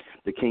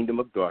 The kingdom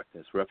of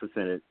darkness,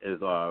 represented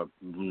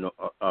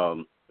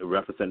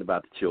represented by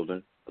the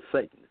children of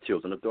Satan, the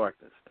children of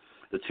darkness,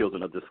 the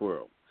children of this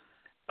world.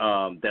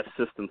 That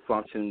system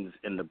functions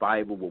in the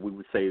Bible, what we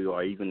would say,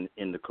 or even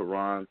in the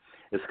Quran,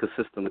 is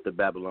consistent with the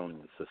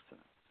Babylonian system.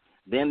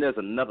 Then there's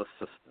another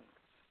system.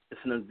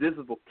 It's an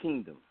invisible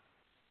kingdom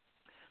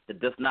that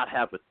does not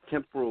have a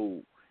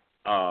temporal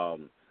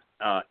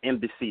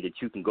embassy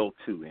that you can go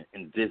to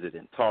and visit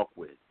and talk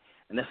with,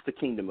 and that's the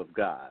kingdom of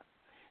God.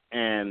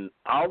 And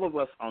all of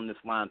us on this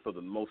line, for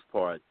the most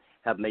part,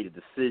 have made a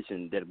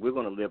decision that we're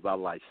going to live our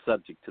life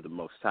subject to the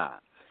Most High.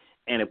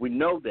 And if we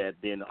know that,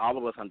 then all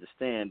of us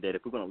understand that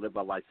if we're going to live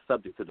our life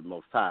subject to the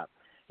Most High,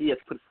 He has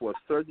put forth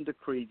certain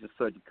decrees and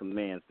certain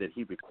commands that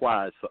He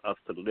requires for us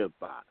to live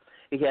by.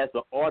 He has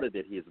the order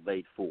that He has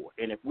laid for.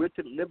 And if we're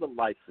to live a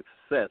life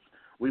success,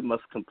 we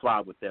must comply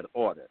with that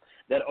order.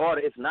 That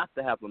order is not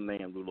to have a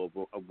man rule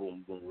over a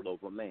woman rule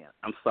over a man.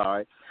 I'm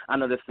sorry. I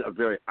know that's a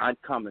very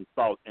uncommon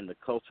thought in the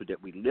culture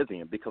that we live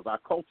in, because our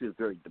culture is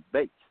very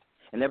debased.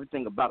 And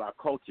everything about our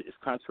culture is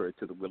contrary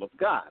to the will of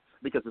God,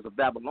 because it's a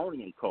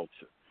Babylonian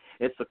culture.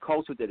 It's a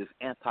culture that is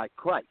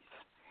anti-Christ.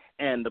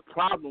 And the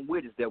problem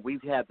with it is that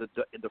we've had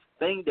the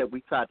thing that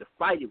we tried to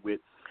fight it with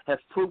has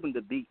proven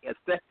to be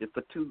effective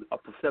for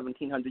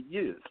 1,700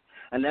 years.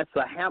 And that's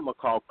a hammer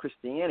called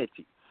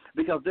Christianity,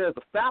 because there's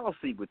a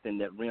fallacy within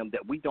that realm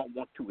that we don't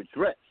want to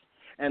address.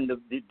 And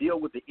to deal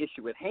with the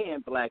issue at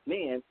hand, black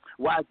men,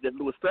 why is it that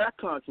Louis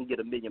Farrakhan can get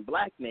 1 million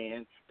black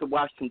men to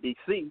Washington,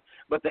 D.C.,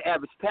 but the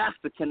average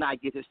pastor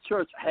cannot get his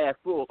church half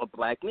full of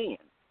black men?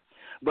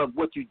 But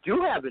what you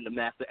do have in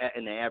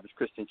the average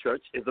Christian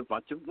church is a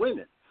bunch of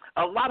women,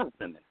 a lot of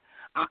women.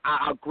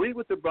 I agree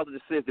with the brother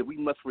that says that we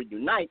must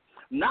reunite,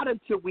 not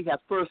until we have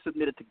first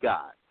submitted to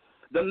God.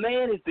 The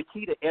man is the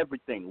key to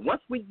everything.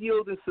 Once we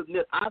yield and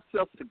submit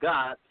ourselves to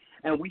God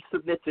and we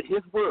submit to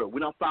His word, we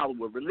don't follow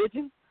a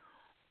religion,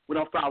 we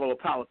don't follow a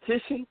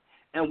politician,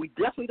 and we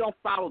definitely don't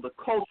follow the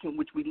culture in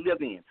which we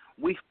live in.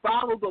 We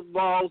follow the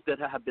laws that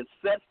have been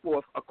set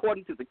forth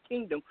according to the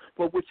kingdom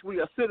for which we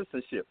are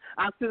citizenship.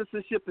 Our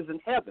citizenship is in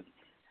heaven.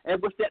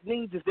 And what that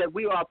means is that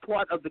we are a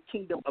part of the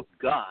kingdom of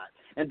God,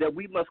 and that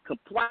we must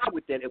comply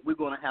with that if we're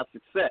going to have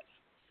success.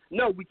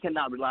 No, we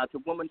cannot rely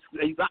on women.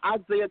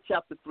 Isaiah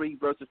chapter 3,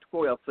 verses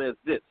 12 says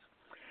this.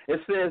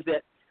 It says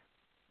that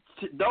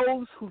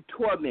those who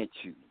torment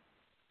you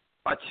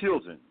are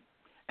children,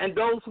 and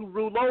those who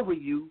rule over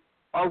you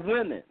are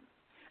women.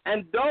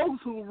 And those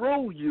who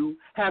rule you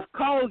have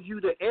caused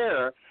you to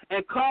err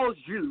and caused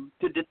you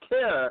to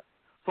deter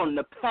from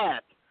the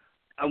path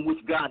on which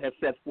God has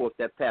set forth,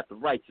 that path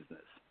of righteousness.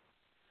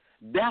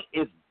 That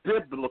is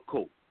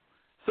biblical.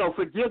 So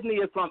forgive me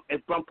if I'm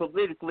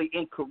politically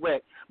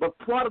incorrect, but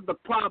part of the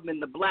problem in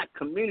the black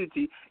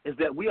community is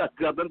that we are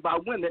governed by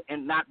women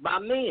and not by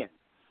men.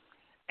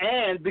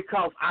 And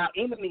because our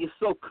enemy is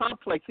so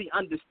complex, he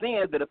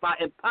understands that if I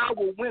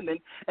empower women,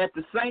 at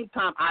the same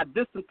time I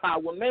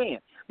disempower man.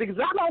 Because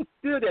I don't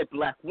fear that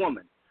black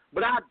woman,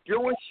 but I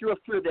do sure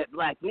fear that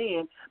black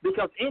man,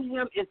 because in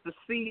him is the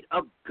seed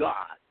of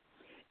God.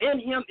 In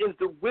him is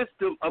the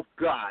wisdom of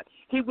God.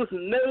 He was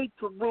made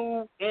to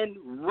rule and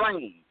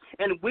reign.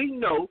 And we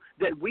know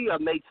that we are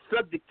made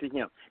subject to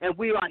him, and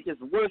we are his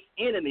worst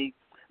enemy.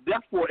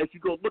 Therefore, if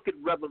you go look at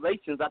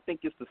Revelations, I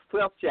think it's the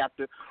 12th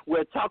chapter,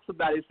 where it talks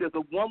about it says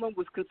a woman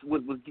was birthed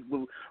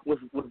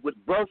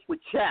with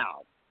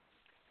child,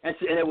 and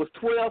there was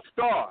 12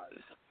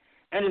 stars.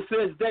 And it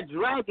says that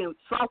dragon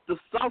saw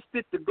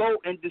fit to go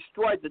and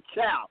destroy the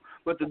child.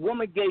 But the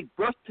woman gave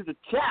birth to the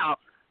child,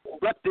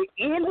 but the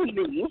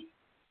enemy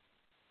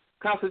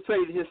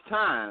concentrated his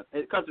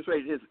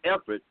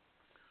effort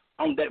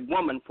on that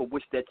woman for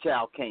which that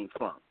child came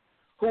from.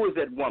 Who is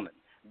that woman?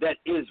 That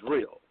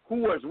Israel.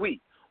 Who is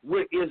we?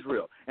 We're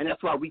Israel. And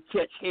that's why we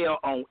catch hell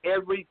on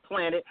every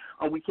planet.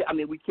 We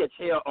catch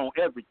hell on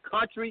every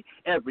country,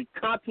 every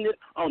continent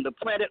on the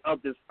planet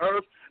of this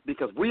earth,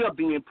 because we are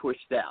being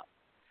pushed out.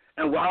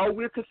 And all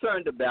we're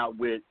concerned about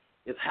with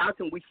is how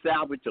can we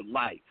salvage a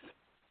life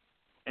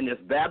in this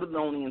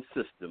Babylonian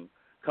system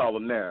called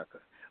America,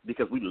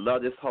 because we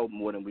love this hope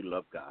more than we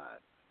love God.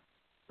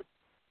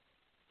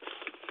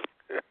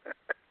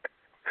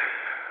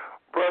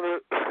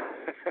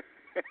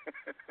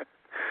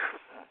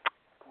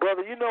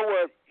 Brother, you know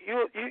what?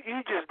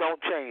 You just don't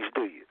change,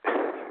 do you?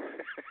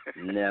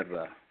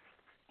 Never.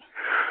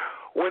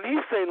 When he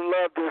say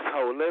love this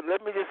hoe,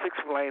 let me just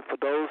explain for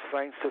those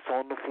saints that's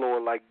on the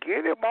floor, like,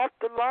 get him off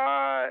the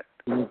line.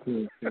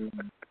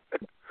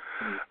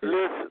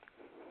 Listen.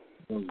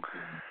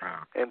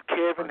 And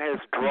Kevin has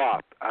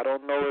dropped. I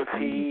don't know if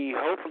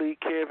hopefully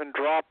Kevin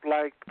dropped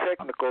like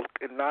technical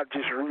and not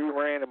just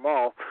ran him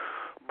off,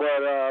 but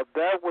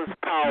that was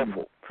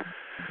powerful.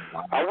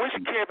 I wish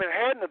Kevin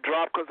hadn't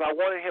dropped, because I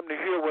wanted him to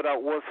hear what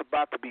was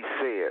about to be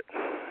said.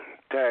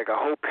 Dag, I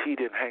hope he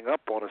didn't hang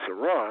up on us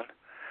and run.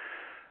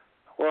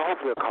 Well,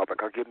 hopefully I'll call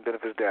back. I'll give him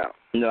benefit of the doubt.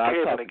 No,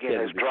 Kevin again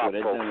has dropped,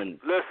 folks.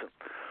 Listen,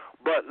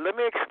 but let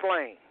me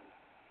explain.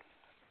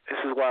 This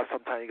is why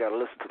sometimes you got to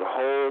listen to the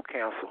whole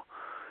council.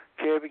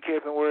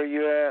 Kevin, where are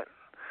you at?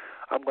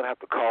 I'm going to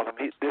have to call him.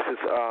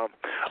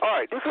 All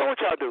right, this is what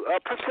y'all do.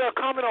 Priscilla,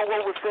 comment on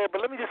what was said, but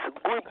let me just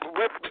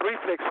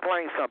briefly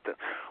explain something.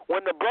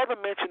 When the brother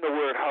mentioned the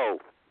word hoe,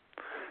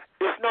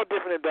 it's no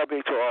different than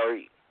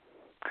WHORE.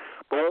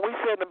 But when we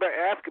say in the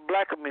African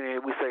black community,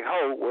 we say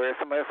hoe, whereas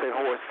somebody else say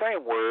whore,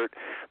 same word,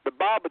 the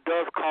Bible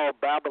does call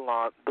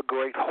Babylon the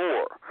great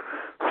whore.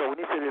 So when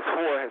he said this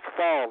whore has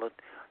fallen,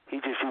 he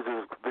just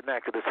uses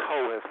vernacular, this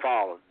hoe has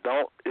fallen.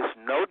 It's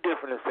no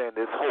different than saying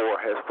this whore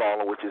has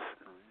fallen, which is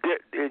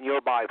in your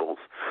Bibles.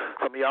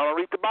 Some of y'all don't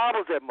read the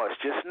Bibles that much.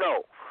 Just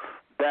know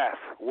that's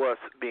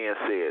what's being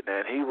said.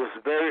 And he was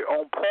very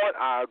on point.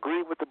 I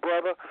agree with the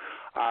brother.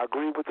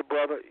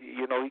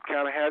 You know, he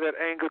kind of had that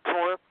anger to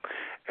him.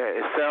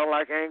 It sounded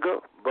like anger,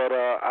 but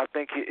I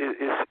think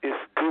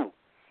it's due.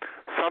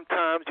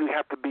 Sometimes you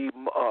have to be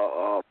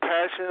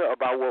passionate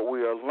about what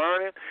we are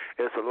learning.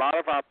 It's a lot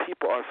of our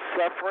people are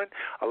suffering.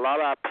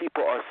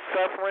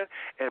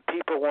 And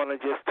people want to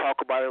just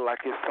talk about it like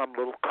it's some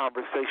little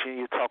conversation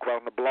you talk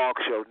about on the blog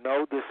show.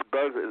 No, this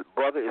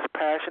brother is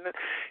passionate.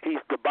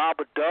 The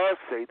Bible does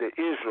say that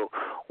Israel,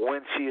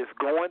 when she is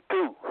going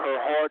through her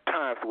hard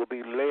times, will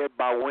be led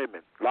by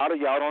women. A lot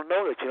of y'all don't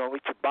know that. You don't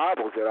read your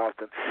Bibles that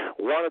often.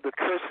 One of the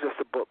curses that's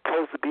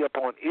supposed to be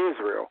upon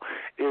Israel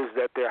is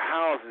that their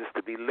houses is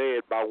to be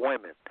led by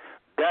women.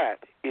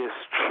 That is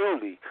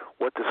truly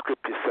what the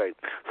scriptures say.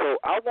 So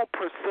I want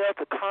Purcell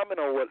to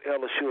comment on what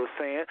Elishua is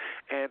saying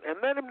and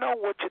let him know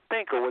what you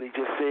think of what he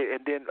just said.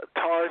 And then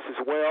Taurus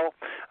as well.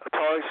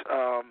 Taurus,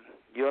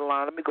 you're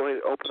line. Let me go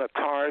ahead and open up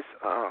Taurus.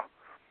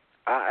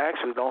 I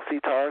actually don't see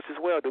Taurus as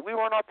well. Did we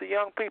run off the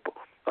young people?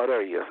 Oh,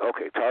 there he is.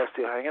 Okay, Taurus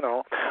still hanging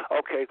on.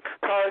 Okay,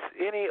 Taurus,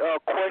 any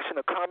question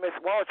or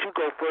comments? Why don't you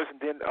go first, and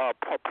then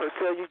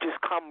Purcell, you just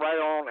come right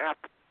on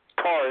after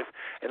Taurus,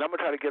 and I'm going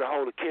to try to get a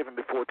hold of Kevin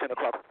before 10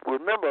 o'clock.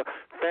 Remember,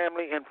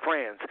 family and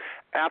friends,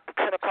 after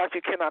 10 o'clock,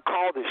 you cannot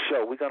call this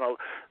show. We're going to,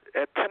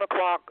 at 10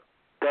 o'clock,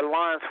 the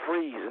lines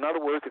freeze. In other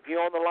words, if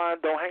you're on the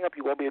line, don't hang up.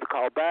 You won't be able to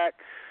call back.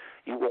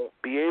 You won't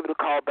be able to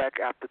call back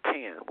after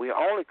 10. We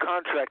only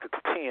contracted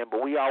to 10,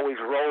 but we always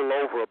roll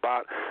over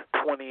about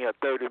 20 or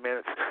 30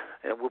 minutes,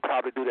 and we'll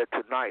probably do that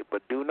tonight.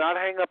 But do not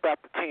hang up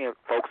after 10,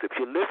 folks. If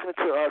you're listening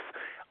to us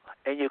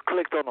and you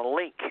clicked on a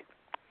link,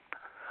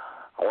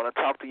 I want to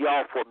talk to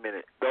y'all for a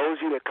minute. Those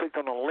of you that clicked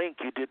on the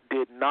link, you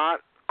did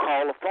not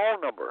call a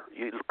phone number.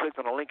 You clicked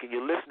on the link and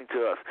you're listening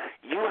to us.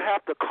 You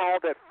have to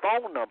call that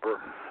phone number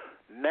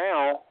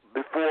now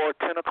before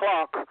 10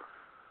 o'clock,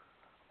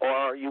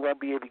 or you won't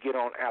be able to get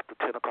on after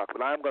 10 o'clock.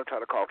 But I'm going to try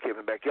to call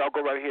Kevin back. Y'all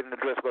go right ahead and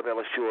address Brother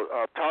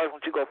Elishua. Taurus, why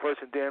don't you go first,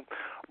 and then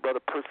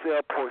Brother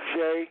Purcell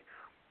Porche,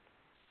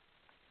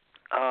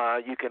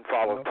 you can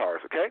follow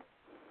Taurus, okay?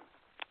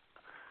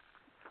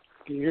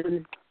 Can you hear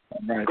me?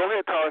 Right. Go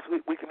ahead, Taurus.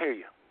 We can hear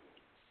you.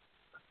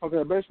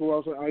 Okay, basically what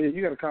I was saying,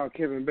 you got to call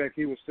Kevin back.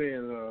 He was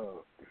saying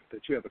that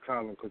you have to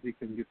call him because he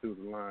couldn't get through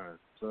the line.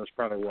 So that's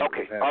probably what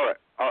was happening.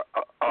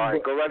 All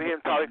right. Go right ahead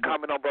and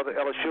comment on Brother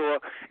Elishua,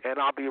 and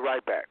I'll be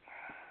right back.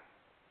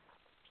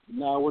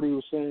 Now, what he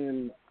was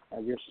saying,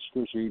 I guess the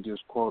scripture he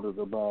just quoted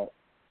about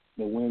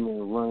the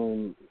women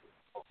running,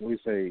 what do you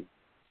say,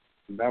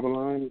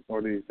 Babylon, or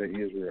did he say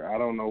Israel? I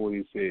don't know what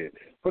he said.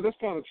 But that's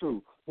kind of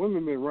true.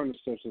 Women been running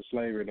stuff since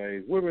slavery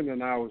days. Women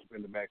have always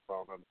been the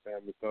backbone of the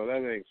family, so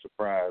that ain't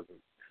surprising.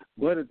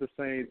 But at the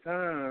same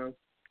time,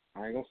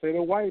 I ain't going to say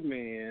the white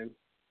man,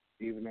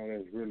 even though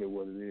that's really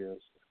what it is.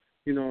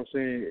 You know what I'm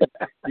saying?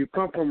 You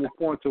come from a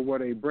point to where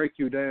they break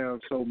you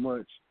down so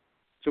much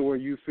to where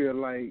you feel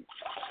like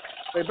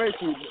they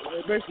basically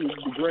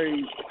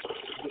degrade.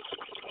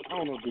 I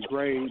don't know,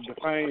 degrade,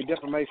 defame,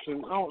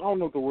 defamation. I don't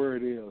know what the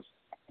word is,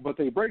 but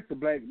they break the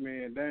black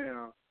man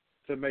down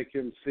to make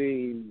him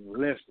seem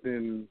less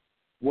than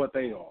what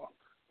they are,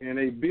 and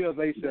they build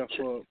themselves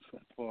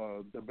up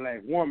for the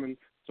black woman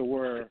to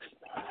where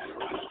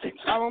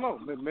I don't know.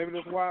 Maybe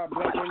that's why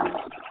black women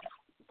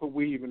put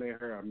weave in their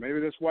hair.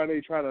 Maybe that's why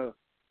they try to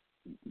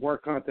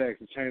work contacts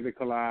and change their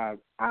color eyes.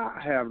 I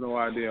have no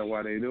idea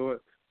why they do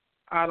it.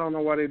 I don't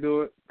know why they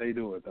do it. They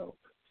do it though.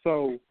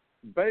 So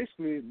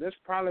basically, that's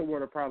probably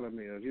what the problem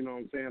is. You know what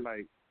I'm saying?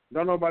 Like,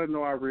 don't nobody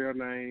know our real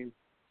name.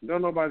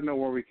 Don't nobody know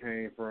where we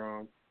came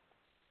from.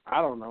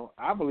 I don't know.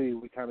 I believe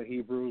we kind of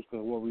Hebrews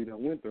because of what we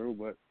done went through,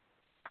 but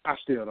I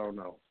still don't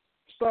know.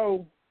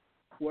 So,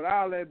 with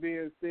all that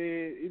being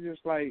said, it's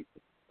just like,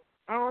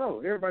 I don't know.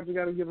 Everybody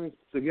got to give them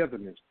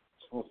togetherness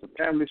on some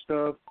family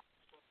stuff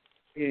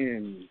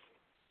and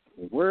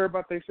worry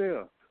about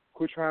themselves.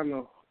 Quit trying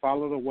to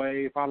follow the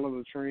wave, follow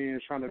the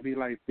trends, trying to be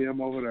like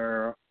them over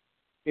there.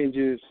 And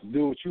just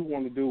do what you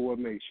want to do, what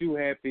makes you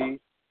happy.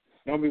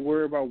 Don't be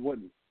worried about what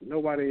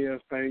nobody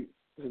else thinks.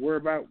 Worry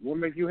about what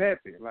makes you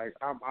happy. Like,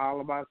 I'm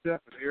all about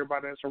self and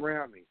everybody that's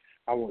around me.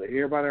 I want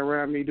everybody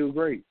around me do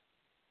great.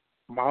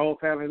 My whole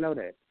family know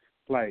that.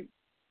 Like,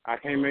 I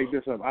can't make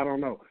this up. I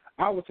don't know.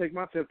 I would take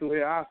myself through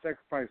here. I'll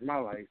sacrifice my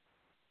life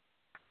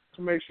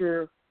to make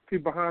sure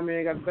people behind me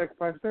ain't got to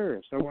sacrifice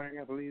theirs. So I ain't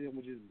got to leave them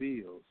with just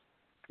bills.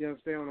 You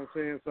understand what I'm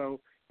saying?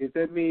 So if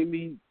that means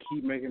me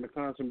keep making the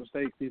constant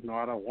mistakes, even though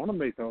I don't want to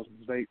make those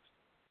mistakes,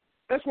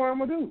 that's what I'm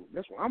going to do.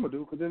 That's what I'm going to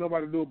do because then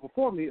nobody do it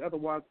before me.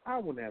 Otherwise, I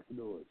wouldn't have to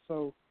do it.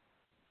 So,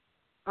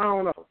 I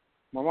don't know.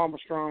 My mama's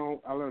strong.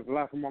 I learned a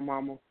lot from my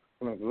mama.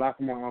 I learned a lot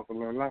from my uncle. I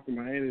learned a lot from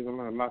my aunties. I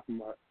learned a lot from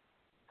my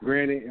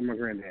granny and my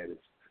granddaddies.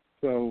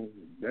 So,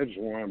 that's just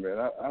where I'm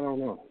at. I don't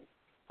know.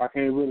 I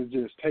can't really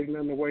just take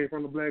nothing away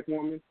from the black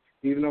woman,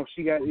 even though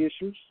she got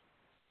issues.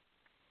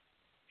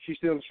 She's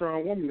still a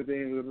strong woman at the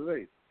end of the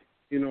day.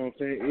 You know what I'm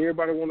saying?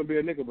 Everybody want to be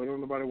a nigga, but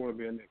don't nobody want to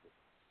be a nigga.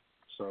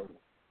 So,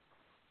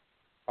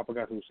 I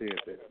forgot who said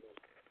that.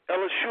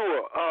 Ella,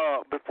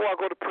 sure. Before I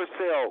go to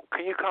Purcell,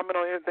 can you comment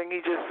on anything he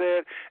just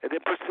said? And then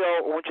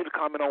Purcell, I want you to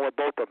comment on what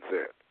both of them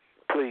said,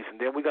 please.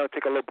 And then we're going to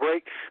take a little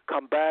break,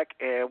 come back,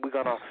 and we're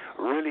going to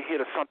really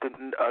hit something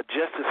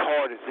just as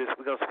hard as this.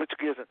 We're going to switch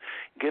gears and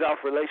get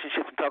off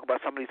relationships and talk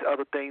about some of these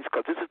other things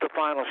because this is the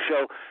final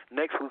show.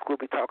 Next week we'll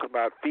be talking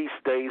about feast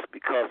days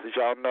because, as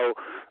y'all know,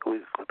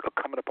 we're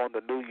coming up on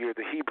the New Year,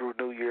 the Hebrew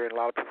New Year, and a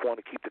lot of people want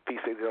to keep the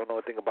feast days. They don't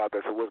know anything about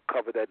that, so we'll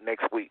cover that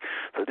next week.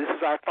 So this is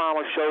our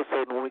final show.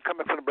 So when we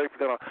come back from the break,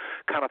 we're going to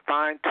kind of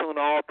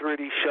fine-tune all three of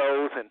these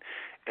shows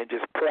and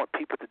just point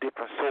people to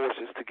different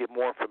sources to get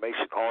more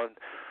information on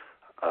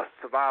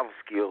survival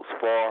skills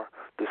for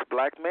this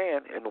black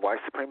man in white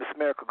supremacist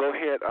America. Go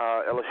ahead,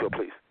 LSU,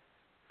 please.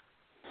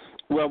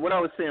 Well, what I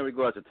was saying in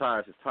regards to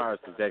Tyrus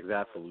is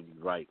absolutely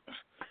right.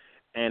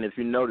 And if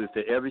you notice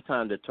that every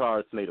time that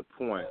Tyrus made a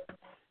point,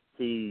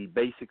 he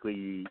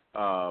basically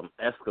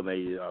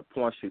exclamated or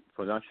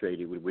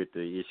punctuated with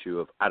the issue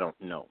of, I don't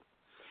know.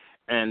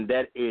 And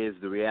that is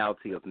the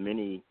reality of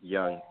many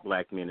young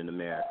black men in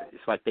America.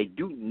 It's like they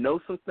do know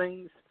some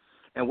things,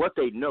 and what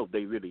they know,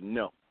 they really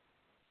know.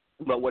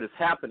 But what has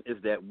happened is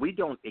that we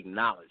don't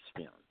acknowledge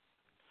them.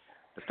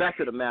 The fact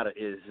of the matter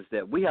is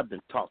that we have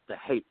been taught to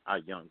hate our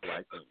young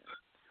black men.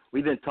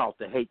 We've been taught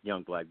to hate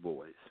young black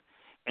boys.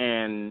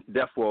 And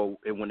therefore,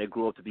 when they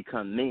grow up to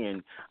become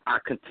men,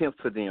 our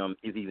contempt for them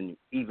is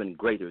even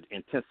greater,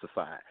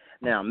 intensified.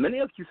 Now, many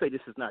of you say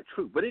this is not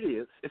true, but it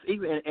is. It's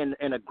even,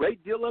 and a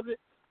great deal of it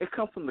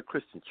comes from the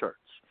Christian church.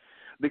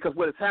 Because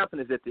what has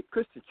happened is that the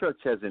Christian church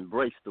has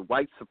embraced the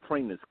white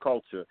supremacist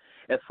culture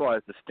as far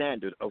as the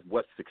standard of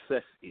what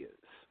success is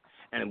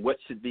and what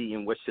should be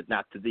and what should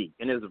not to be.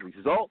 And as a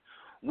result,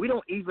 we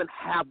don't even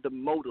have the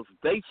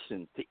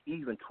motivation to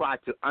even try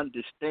to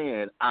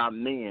understand our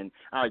men,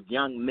 our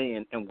young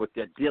men, and what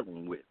they're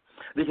dealing with.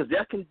 Because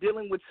they're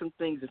dealing with some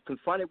things and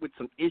confronted with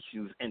some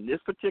issues in this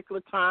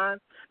particular time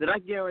that I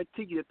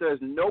guarantee you that there's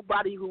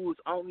nobody who is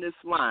on this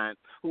line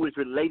who is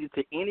related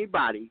to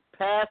anybody,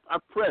 past or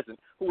present,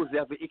 who has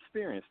ever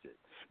experienced it.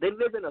 They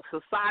live in a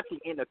society,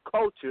 in a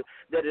culture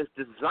that is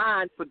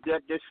designed for their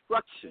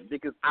destruction.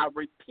 Because I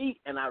repeat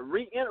and I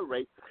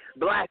reiterate,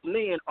 black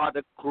men are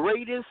the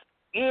greatest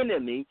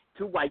enemy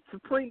to white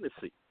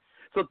supremacy.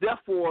 So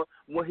therefore,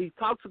 when he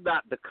talks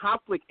about the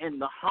conflict in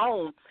the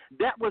home,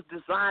 that was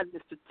designed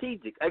and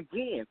strategic.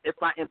 Again, if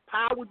I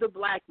empower the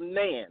black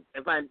man,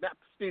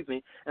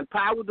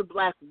 empower the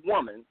black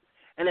woman,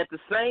 and at the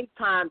same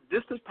time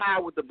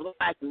disempower the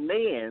black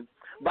man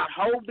by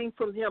holding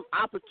from him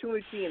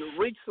opportunity and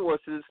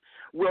resources,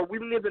 where we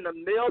live in a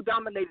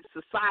male-dominated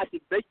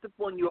society based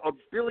upon your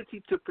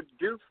ability to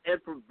produce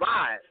and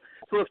provide.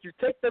 So if you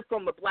take that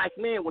from the black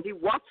man, when he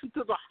walks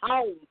into the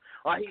home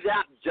or he's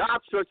out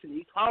job searching,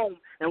 he's home,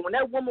 and when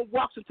that woman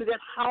walks into that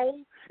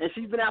home and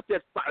she's been out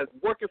there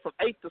working from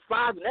 8 to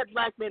 5, and that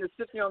black man is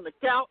sitting on the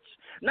couch,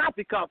 not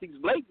because he's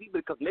lazy,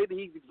 because maybe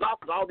he's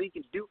exhausted all he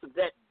can do for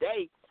that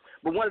day.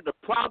 But one of the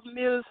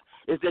problems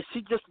is that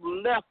she just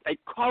left a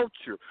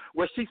culture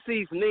where she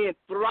sees men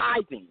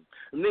thriving,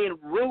 men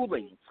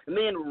ruling,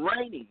 men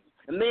reigning,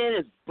 and men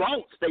is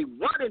boss. They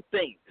running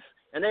things,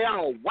 and they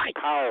all white.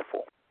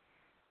 Powerful.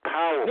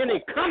 Then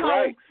they come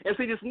home and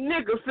see this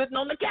nigga sitting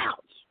on the couch.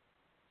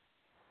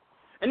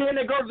 And then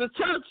they go to the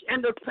church,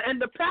 and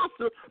the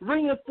pastor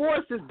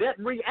reinforces that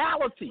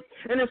reality.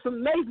 And it's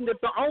amazing that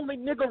the only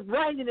nigga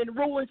reigning and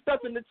ruling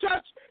stuff in the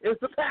church is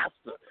the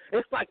pastor.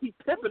 It's like he's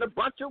pimping a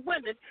bunch of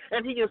women,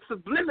 and he is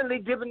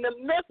subliminally giving them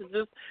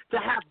messages to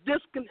have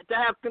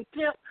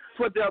contempt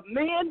for their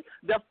men,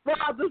 their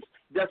fathers,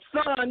 their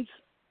sons,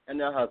 and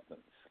their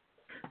husbands.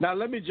 Now,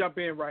 let me jump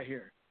in right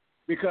here,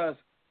 because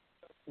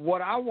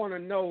what I want to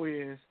know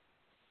is,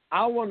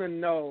 I want to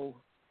know,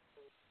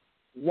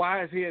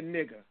 why is he a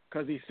nigga?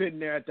 Because he's sitting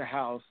there at the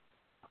house.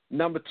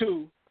 Number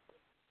two,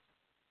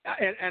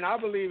 and I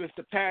believe it's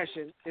the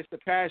passion. It's the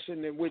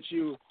passion in which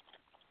you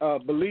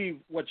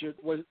believe what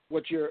you're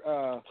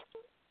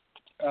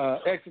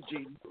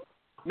exegeting.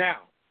 Now,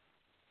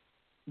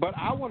 but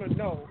I want to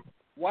know,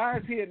 why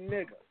is he a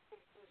nigga?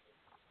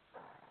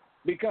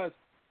 Because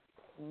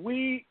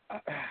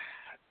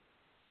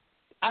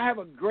I have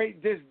a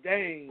great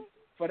disdain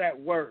for that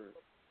word,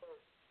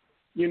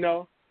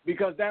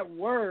 because that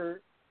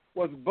word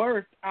was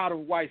birthed out of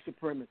white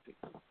supremacy.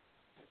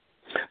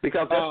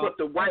 Because that's what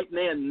the white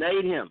man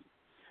made him.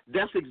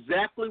 That's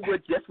exactly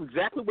what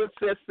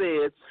Seth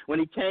said when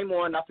he came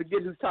on. I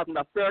forget who's talking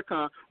about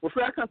Farrakhan. Well,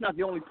 Farrakhan's not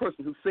the only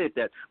person who said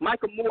that.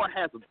 Michael Moore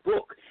has a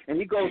book, and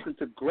he goes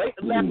into great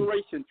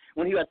elaboration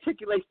when he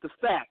articulates the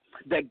fact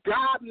that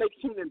God makes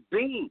human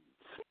beings,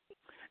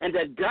 and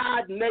that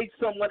God made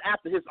someone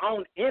after his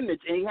own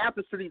image, and he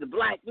happens to be the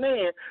black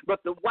man,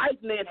 but the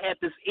white man had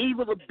this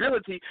evil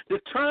ability to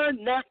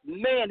turn that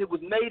man who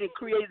was made and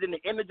created in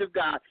the image of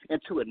God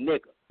into a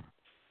nigger.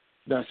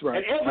 That's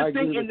right. And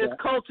everything in this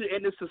culture,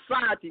 in this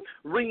society,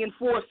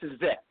 reinforces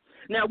that.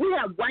 Now, we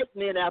have white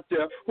men out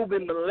there who've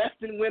been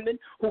molesting women,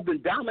 who've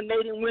been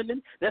dominating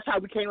women. That's how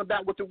we came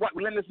about with the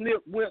women's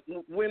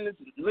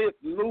lib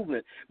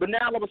movement. But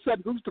now, all of a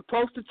sudden, who's the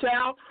poster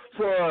child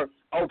for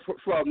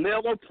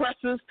male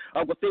oppressors,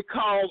 or what they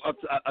call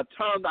a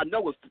term I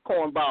know is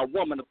coined by a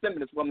woman, a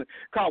feminist woman,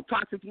 called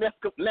toxic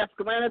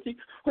masculinity?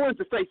 Who is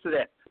the face of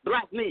that?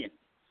 Black men.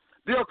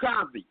 Bill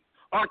Cosby,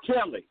 R.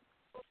 Kelly.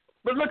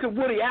 But look at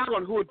Woody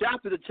Allen, who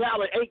adopted a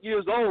child at 8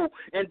 years old,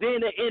 and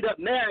then they end up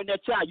marrying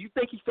that child. You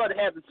think he started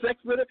having sex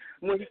with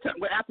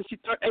her after she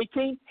turned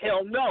 18?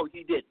 Hell no,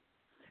 he didn't.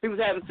 He was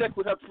having sex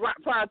with her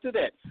prior to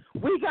that.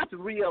 We got to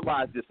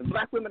realize this. And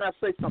black women, I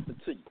say something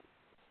to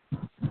you.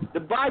 The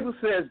Bible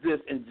says this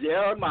in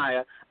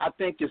Jeremiah, I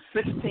think it's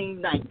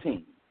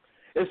 16:19.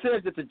 It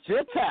says that the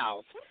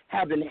Gentiles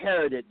have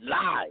inherited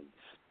lies.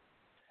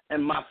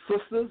 And my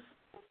sisters,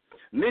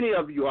 many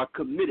of you are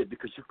committed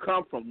because you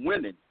come from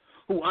women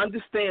who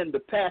understand the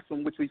past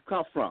from which we've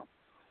come from.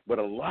 But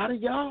a lot of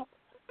y'all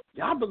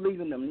believe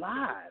in them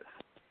lies.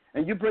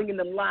 And you're bringing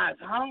them lies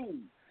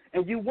home.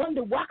 And you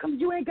wonder, why come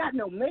you ain't got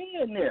no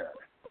man there?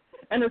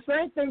 And the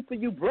same thing for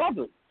you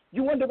brothers.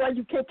 You wonder why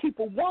you can't keep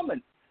a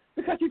woman.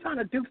 Because you're trying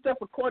to do stuff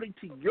according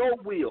to your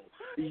will,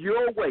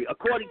 your way,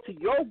 according to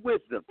your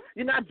wisdom.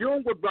 You're not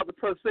doing what Brother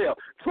Purcell.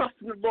 Trust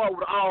in the Lord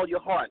with all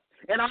your heart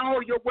and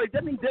all your ways.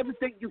 That means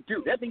everything you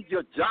do. That means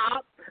your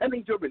job. That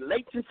means your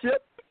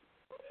relationship.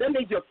 That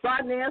means your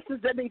finances.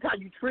 That means how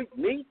you treat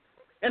me.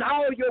 And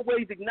all your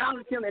ways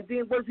acknowledge him. And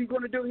then what's he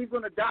going to do? He's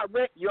going to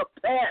direct your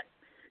path.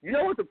 You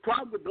know what the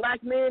problem with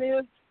black men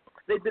is?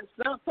 They've been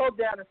so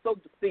down and so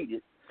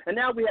defeated. And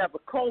now we have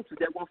a culture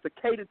that wants to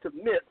cater to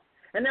myths.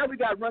 And now we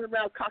got running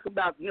around talking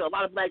about, a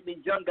lot of black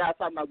men, young guys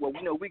talking about, well,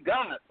 we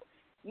God.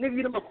 Nigga,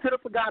 you're the most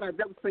pitiful God I've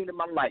ever seen in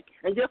my life.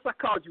 And yes, I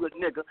called you a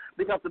nigga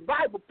because the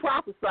Bible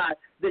prophesied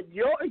that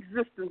your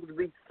existence would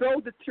be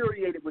so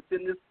deteriorated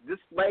within this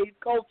slave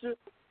culture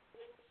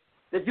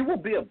that you will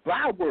be a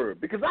byword,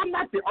 because I'm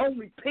not the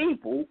only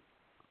people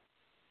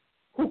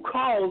who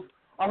calls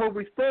or who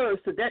refers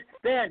to that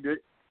standard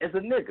as a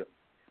nigger.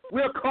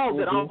 We're called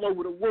it all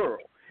over the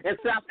world. In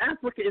South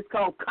Africa, it's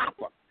called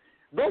copper.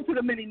 Go to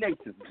the many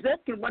nations.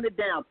 That can run it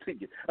down to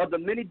you of the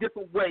many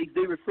different ways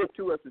they refer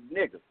to us as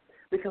niggers,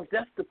 because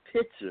that's the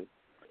picture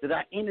that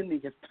our enemy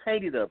has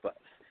painted of us.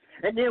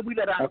 And then we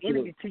let our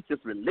enemy teach us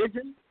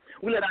religion.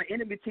 We let our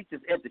enemy teach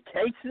us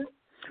education.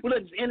 We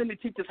let the enemy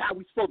teach us how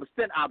we're supposed to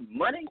spend our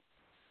money.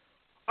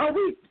 Are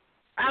we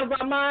out of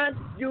our mind?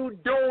 You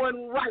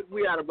doing right.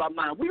 We out of our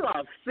mind. We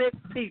are sick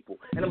people.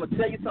 And I'm going to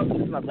tell you something.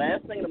 This is my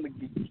last thing. I'm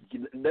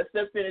gonna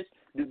let's finish.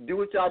 Do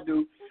what y'all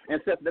do.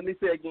 And Seth, let me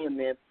say again,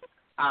 man,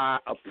 I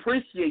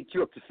appreciate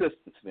your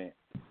persistence, man.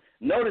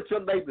 Know that your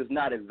labor is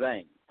not in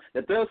vain.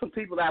 That there are some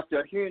people out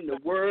there hearing the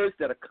words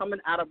that are coming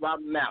out of our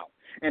mouth,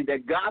 and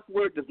that God's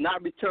word does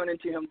not return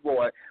into him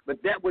void,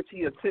 but that which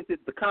he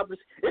attempted to accomplish,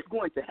 it's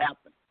going to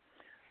happen.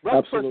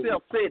 Brother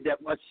Purcell said that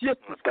a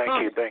shift is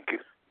coming. Thank you.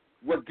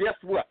 Well, guess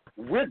what?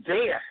 We're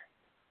there.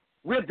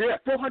 We're there.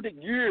 400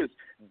 years.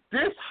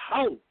 This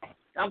hope.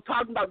 I'm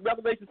talking about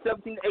Revelation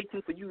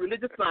 17-18 for you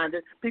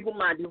religious-minded,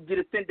 people-minded who get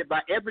offended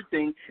by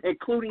everything,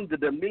 including the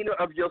demeanor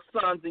of your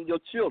sons and your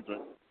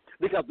children,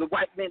 because the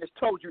white man has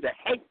told you to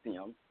hate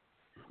them.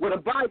 Well,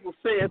 the Bible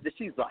says that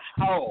she's a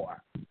whore.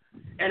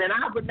 And in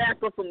our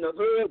vernacular from the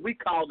hood, we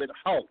call it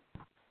hoe.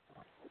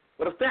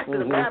 But the fact of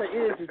the matter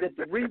is that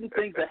the reason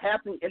things are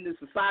happening in the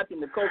society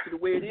and the culture the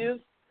way it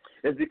is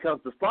because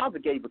the Father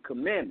gave a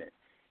commandment.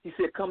 He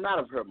said, come out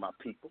of her, my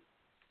people,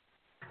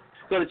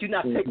 so that you're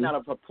not taken out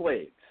of her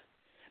plagues,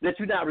 that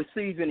you not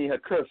receive any of her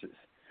curses.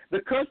 The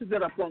curses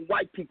that are from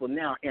white people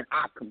now in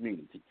our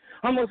community.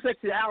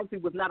 Homosexuality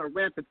was not a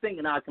rampant thing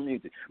in our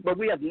community, but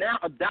we have now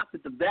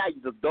adopted the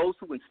values of those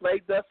who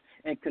enslaved us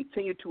and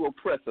continue to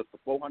oppress us for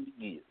 400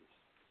 years.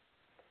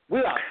 We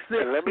are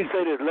sick. And let me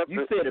say this.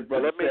 You said it,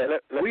 brother. Let me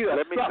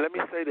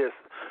say this.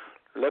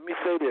 Let me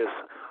say this.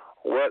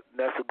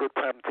 That's a good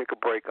time to take a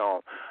break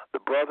on. The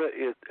brother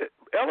is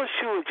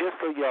LSU. Just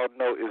so y'all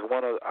know, is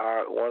one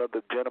of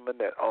the gentlemen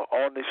that are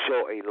on this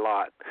show a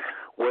lot.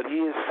 What he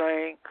is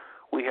saying,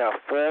 we have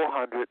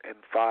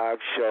 405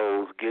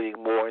 shows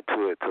getting more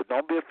into it. So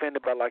don't be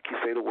offended by, like you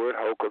say, the word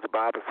hoe, because the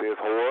Bible says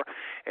whore,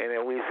 and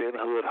then we say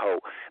hood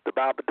hoe. The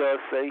Bible does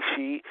say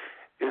she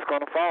is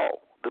going to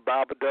fall. The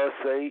Bible does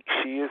say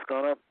she is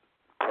going to,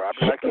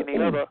 probably like any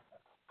other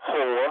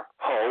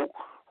hoe,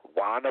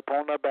 wind up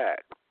on her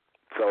back.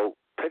 So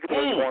take it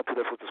where you want to.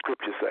 That's what the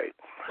scriptures say.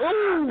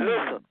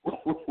 Listen.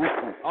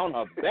 On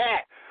her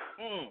back.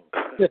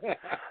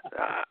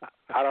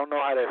 I don't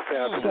know how that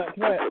sounds to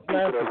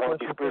people that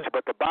want to be spiritual,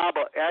 but the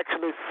Bible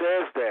actually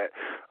says that.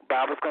 The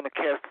Bible's going to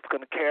cast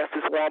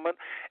this woman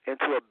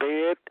into a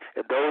bed,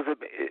 and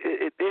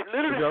it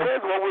literally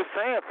says what we're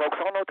saying, folks.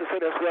 I don't know what to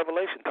say. That's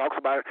Revelation. It talks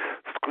about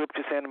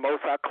Scripture saying the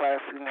Most High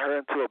casting her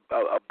into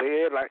a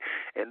bed,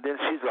 and then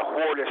she's a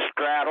whore that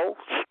straddles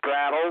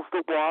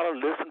the water.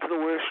 Listen to the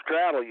word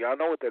straddle. Y'all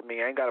know what that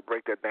means. I ain't got to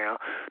break that down.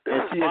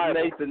 And she has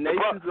made the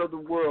nations of the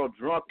world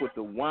drunk with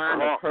the wine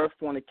of her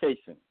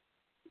fornication.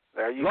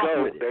 There you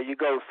go. There you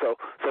go. So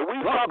we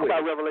talk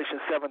about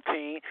Revelation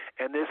 17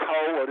 and this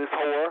hoe or this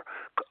whore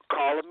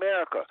called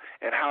America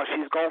and how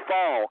she's going to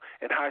fall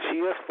and how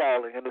she is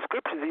falling. And the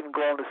scriptures even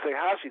go on to say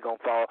how she's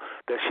going to fall,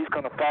 that she's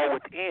going to fall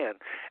within.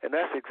 And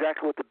that's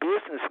exactly what the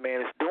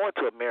businessman is doing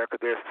to America.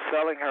 They're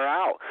selling her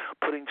out,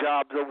 putting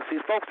jobs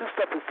overseas. Folks, this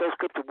stuff is so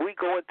scripted. We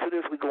go into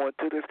this.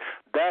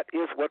 That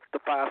is what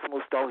the Five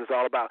Smooth Stones is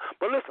all about.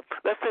 But listen,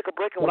 let's take a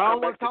break and we'll come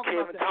back to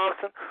Kevin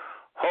Thompson.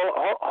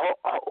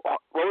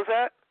 What was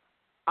that?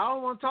 I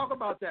don't want to talk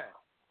about that.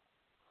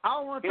 I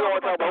don't want to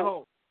talk about the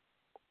hoe.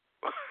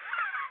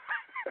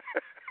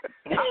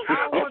 I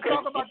don't want to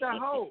talk about that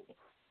hoe.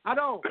 I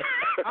don't.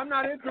 I'm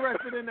not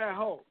interested in that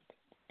hoe.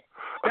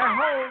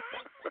 That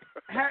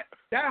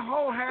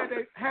hoe had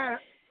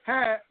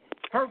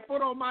her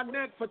foot on my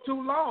neck for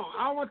too long.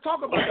 I don't want to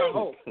talk about that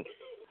hoe. I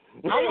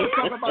want to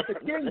talk about the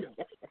kingdom.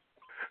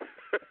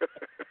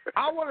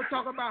 I want to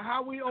talk about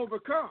how we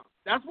overcome.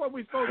 That's what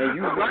we're supposed to do. And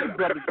you're right,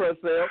 Brother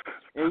Purcell.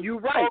 And you're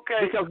right.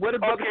 Okay. Because what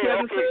did Brother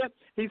Kevin say?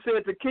 He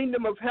said the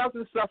kingdom of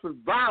heaven suffers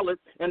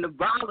violence, and the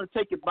violent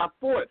take it by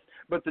force.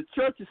 But the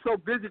church is so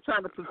busy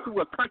trying to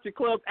pursue a country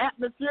club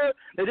atmosphere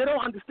that they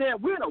don't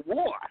understand we're in a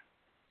war.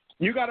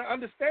 You got to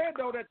understand,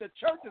 though, that the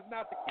church is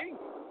not the kingdom.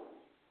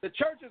 The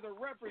church is a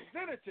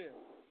representative.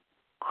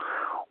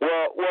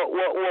 Well,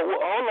 hold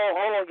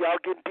on,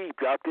 y'all getting deep.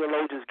 Y'all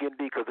theologians getting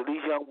deep because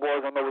these young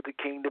boys don't know what the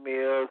kingdom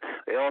is.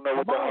 They don't know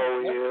what the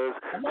hoe is.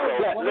 Hold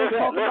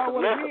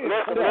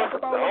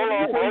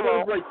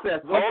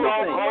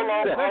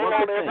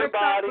on,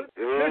 everybody.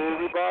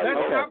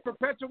 Let's not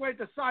perpetuate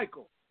the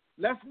cycle.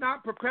 Let's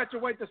not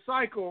perpetuate the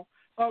cycle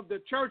of the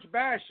church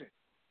bashing,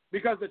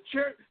 because the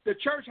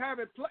church have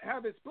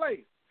its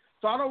place.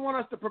 So I don't want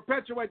us to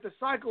perpetuate the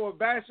cycle of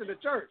bashing the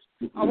church.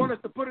 I want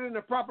us to put it in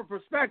the proper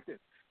perspective.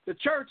 The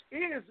church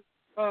is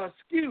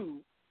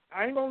skewed.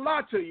 I ain't gonna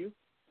lie to you.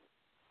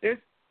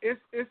 It's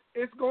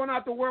going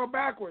out the world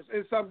backwards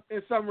in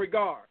some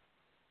regard.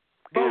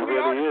 But we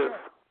are the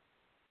church.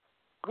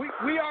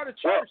 We are the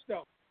church,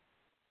 though.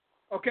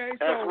 Okay, so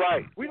that's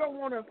right. We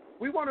want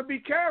to be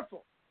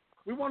careful.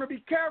 We want to be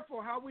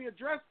careful how we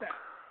address that.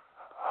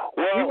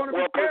 We want to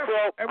be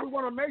careful, and we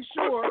want to make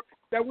sure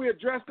that we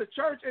address the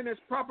church in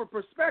its proper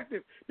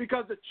perspective,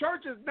 because the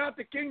church is not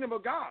the kingdom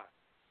of God.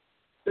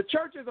 The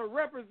church is a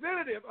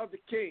representative of the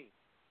king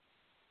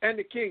and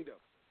the kingdom.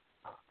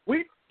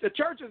 The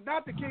church is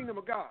not the kingdom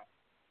of God.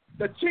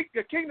 The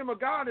kingdom of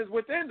God is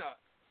within us,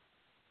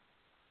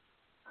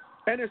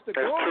 and it's the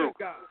glory of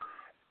God.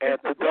 And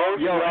to those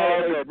y'all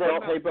that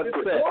don't, hold on,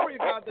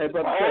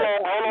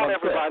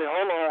 everybody,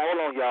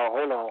 hold on, y'all,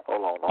 hold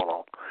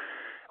on.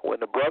 When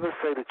the brothers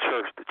say the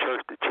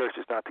church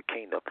is not the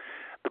kingdom.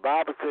 The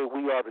Bible says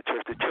we are the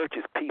church. The church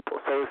is people.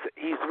 So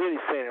he's really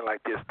saying it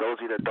like this. Those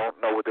of you that don't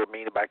know what they're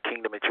meaning by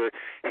kingdom and church,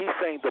 he's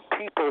saying the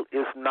people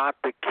is not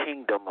the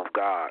kingdom of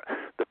God.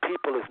 The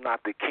people is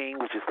not the king,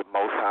 which is the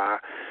Most High.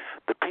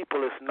 the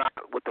people is not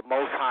what the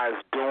Most High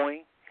is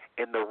doing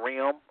in the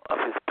realm of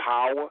His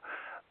power.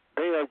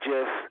 They are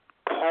just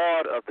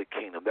part of the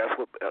kingdom. That's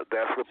what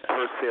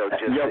Purcell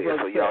just said.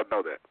 So y'all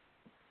know that.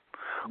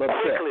 But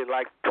quickly,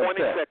 like 20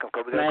 seconds,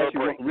 because we're going to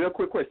go break. Real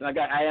quick question.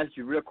 I asked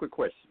you a real quick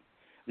question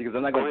because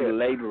I'm not going to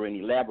belabor and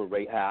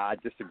elaborate how I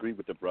disagree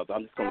with the brother.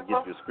 I'm just going to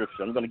give you a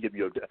scripture. I'm going to give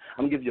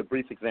you a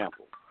brief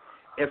example.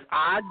 If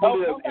I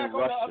live in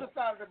Russia,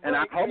 and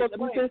hold on,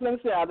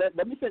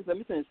 let me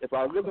finish. If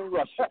I live in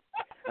Russia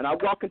and I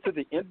walk into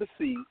the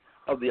embassy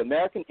of the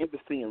American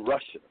embassy in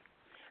Russia,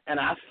 and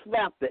I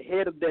slap the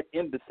head of that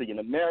embassy, an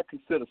American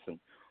citizen,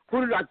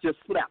 who did I just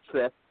slap,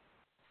 Seth?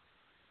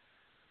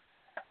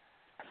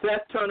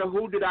 Seth Turner,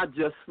 who did I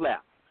just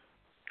slap?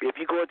 If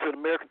you go into the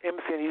American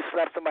embassy and you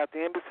slap somebody at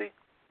the embassy?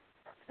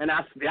 And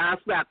I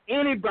slap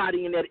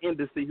anybody in that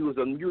embassy who's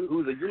a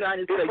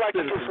United States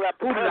citizen,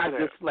 who did I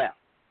just slap?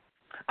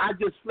 I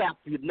just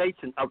slapped the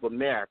nation of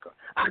America.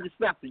 I just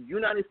slapped the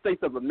United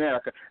States of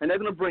America. And they're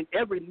going to bring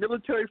every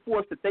military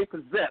force that they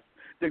possess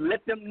to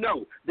let them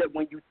know that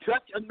when you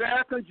touch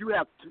Americans, you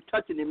have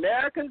touching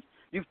Americans,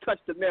 you've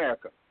touched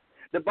America.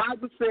 The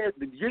Bible says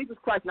that Jesus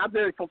Christ, and I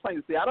very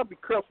complain, say, I don't be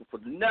careful for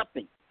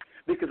nothing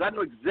because I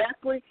know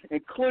exactly,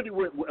 and clearly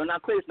when I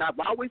say this, and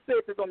I've always said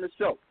this on the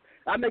show,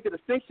 I make a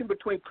distinction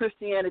between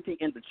Christianity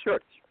and the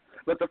church.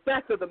 But the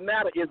fact of the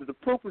matter is that the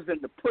proof is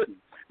in the pudding.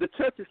 The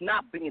church is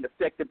not being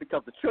affected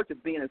because the church is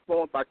being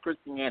informed by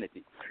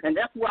Christianity. And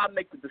that's why I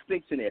make the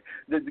distinction there.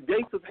 The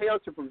gates of hell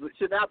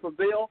should not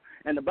prevail,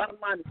 and the bottom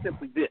line is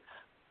simply this,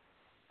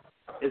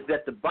 is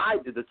that the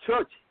Bible, the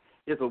church,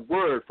 is a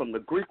word from the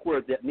Greek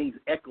word that means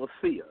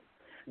ecclesia.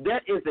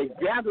 That is a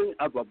gathering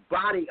of a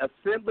body,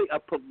 assembly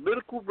of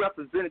political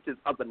representatives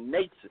of a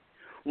nation.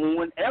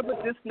 Whenever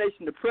this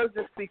nation, the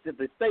president speaks at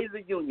the State of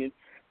the Union,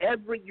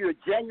 every year,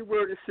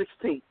 January the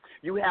 16th,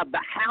 you have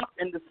the House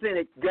and the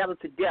Senate gathered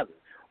together.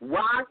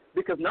 Why?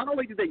 Because not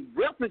only do they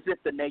represent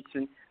the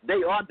nation,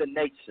 they are the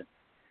nation.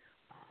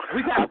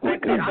 We got to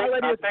think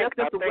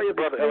that's the way of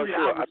explaining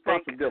our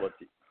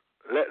responsibility.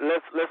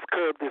 Let's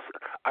curb this.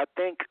 I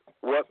think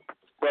what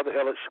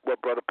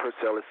Brother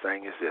Purcell is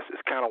saying is this.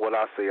 It's kind of what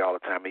I say all the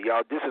time. And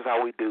y'all, this is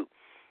how we do.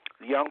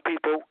 Young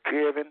people,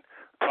 Kevin,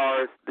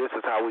 Taurus, this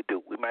is how we do.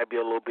 We might be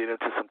a little bit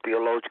into some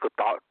theological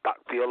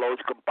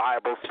theological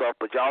Bible stuff,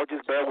 but y'all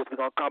just bear with.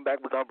 We're gonna come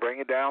back. We're gonna bring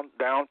it down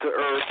to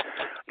earth.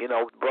 You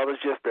know, brothers,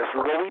 just this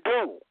is what we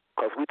do.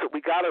 Because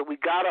we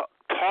gotta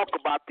talk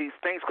about these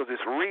things because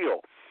it's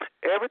real.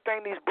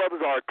 Everything these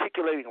brothers are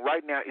articulating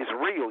right now is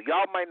real.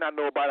 Y'all might not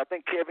know about it. I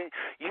think, Kevin,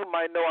 you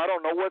might know. I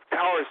don't know what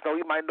Taurus know.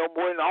 You might know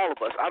more than all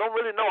of us. I don't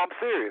really know. I'm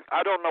serious.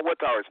 I don't know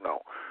what Taurus know.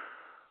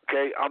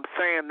 Okay, I'm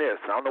saying this.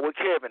 I don't know what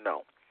Kevin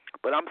know.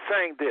 But I'm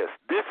saying this.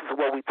 This is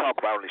what we talk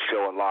about on the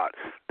show a lot.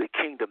 The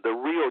kingdom, the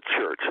real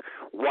church.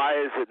 Why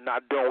is it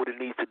not doing what it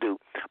needs to do?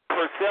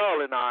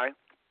 Purcell and I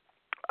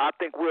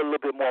think we're a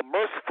little bit more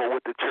merciful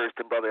with the church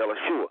than Brother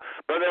Elishua.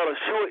 Brother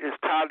Elishua is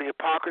tired of the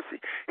hypocrisy.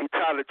 He's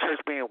tired of the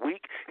church being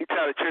weak. He's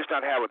tired of the church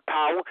not having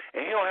power.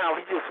 And he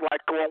just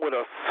like going with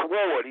a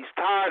sword. He's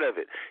tired of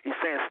it. He's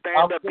saying,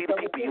 stand up, be the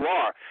people you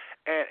are.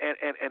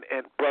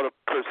 And Brother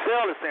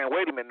Purcell is saying,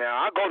 wait a minute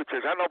now, I go to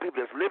church. I know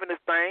people that's living this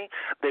thing.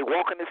 They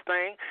walk in this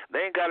thing.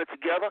 They ain't got it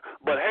together.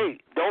 But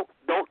hey, don't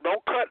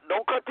cut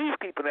these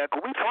people now,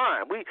 because we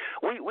trying. We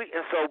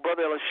and so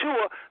Brother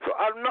Elishua, so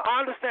I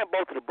understand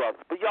both of the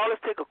brothers. But y'all,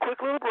 let's take a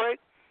quick little break,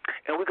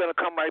 and we're gonna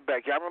come right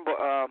back. Y'all remember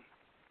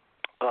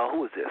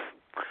who is this?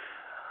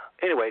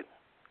 Anyway.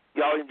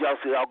 Y'all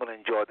see, y'all gonna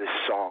enjoy this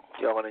song.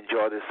 Y'all gonna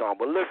enjoy this song.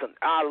 But listen,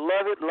 I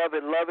love it, love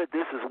it, love it.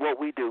 This is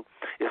what we do.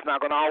 It's not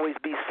gonna always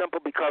be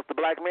simple because the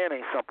black man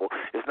ain't simple.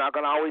 It's not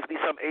gonna always be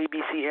some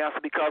ABC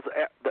answer because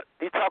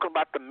you're talking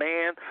about the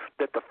man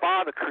that the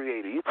Father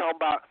created. You're talking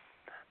about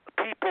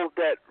people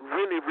that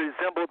really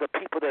resemble the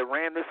people that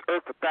ran this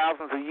earth for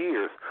thousands of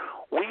years.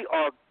 We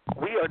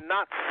are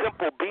not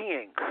simple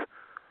beings.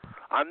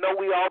 I know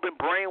we all been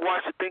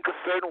brainwashed to think a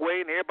certain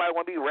way, and everybody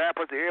want to be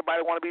rappers, and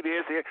everybody want to be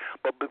this here.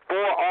 But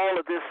before all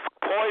of this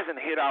poison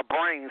hit our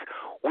brains,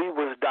 we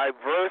was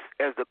diverse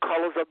as the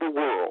colors of the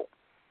world.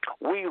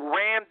 We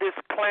ran this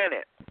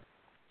planet.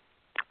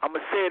 I'm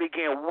going to say it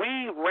again.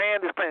 We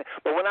ran this planet.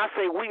 But when I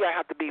say we, I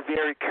have to be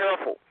very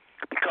careful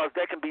because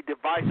that can be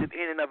divisive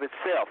in and of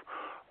itself.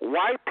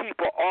 White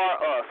people are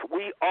us.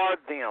 We are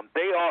them.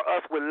 They are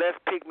us with less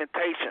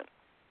pigmentation.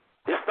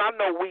 It's not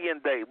no we and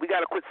they. We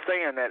got to quit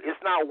saying that. It's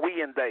not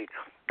we and they.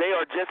 They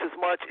are just as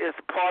much as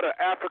part of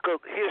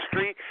Africa's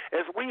history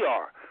as we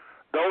are.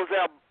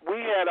 We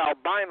had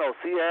albinos.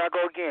 See, here I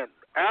go again.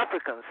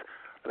 Africans,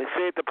 let me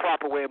say it the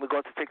proper way, and we're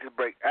going to take this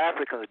break.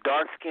 Africans,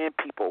 dark-skinned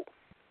people,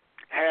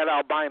 had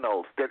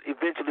albinos that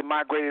eventually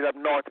migrated up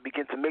north to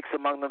begin to mix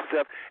among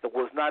themselves and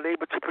was not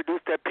able to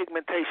produce that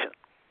pigmentation.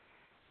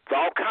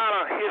 So all kind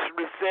of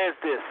history says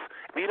this.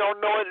 If you don't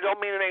know it, it don't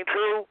mean it ain't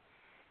true.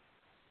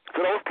 So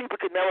those people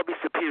could never be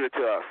superior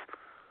to us.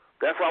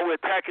 That's why we're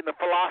attacking the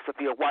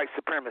philosophy of white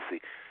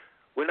supremacy.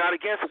 We're not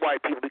against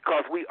white people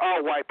because we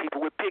are white people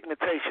with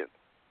pigmentation.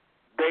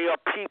 They are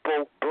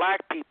people,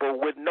 black people,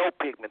 with no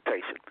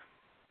pigmentation.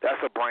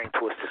 That's a brain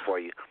twister for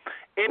you.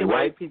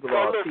 Anyway, white people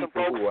are listen,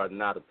 people folks, who are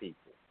not a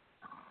people.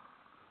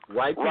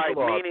 White people right,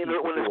 are meaning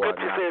people when the who are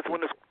scripture not says,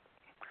 people.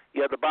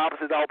 the Bible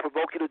says, "I will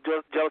provoke you to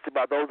jealousy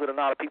by those that are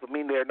not a people,"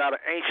 meaning they're not an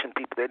ancient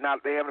people. They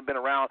haven't been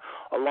around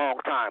a long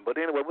time. But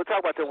anyway, we'll talk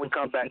about that when we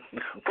come back.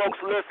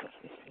 Folks, listen.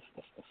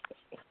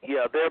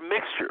 Yeah, they're a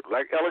mixture.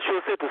 Like LSU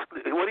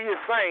said, what he is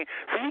saying,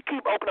 so you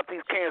keep opening up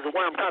these cans of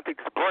worms. I'm trying to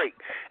take this break,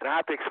 and I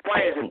have to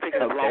explain it. It's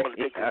taking as long as it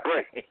takes this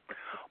break.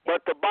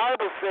 But the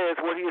Bible says,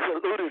 what he is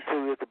alluding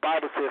to is the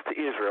Bible says to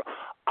Israel,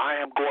 "I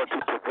am going to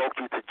provoke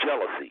you to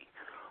jealousy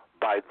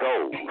by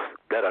those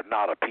that are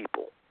not a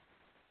people."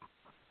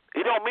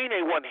 It don't mean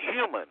they wasn't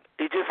human.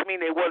 It just means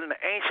they wasn't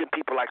ancient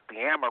people like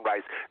the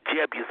Amorites,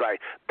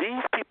 Jebusites.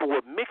 These people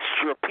were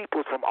mixture of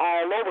peoples from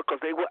all over because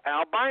they were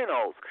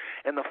albinos.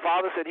 And the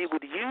Father said he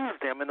would use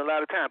them in the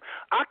latter time.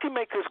 I can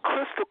make this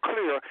crystal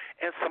clear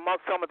in some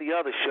of the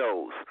other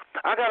shows.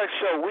 I got a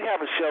show. We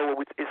have a show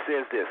where it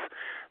says this.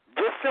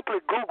 Just simply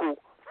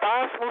Google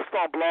Five Smooth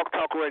Stone Blog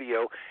Talk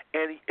Radio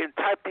and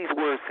type these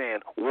words in.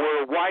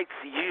 Were whites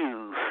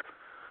used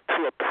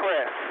to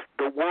oppress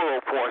the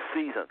world for a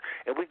season?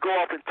 And we go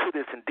off into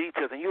this in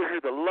details, and you'll hear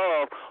the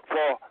love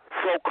for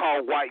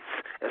so-called whites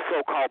and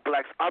so-called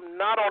blacks. I'm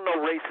not on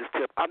no racist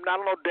tip. I'm not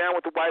on no down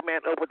with the white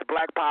man, up with the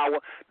black power.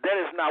 That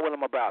is not what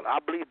I'm about. I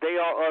believe they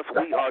are us,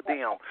 we are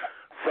them.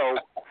 So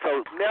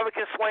never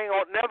can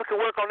never can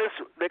work on this.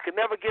 They can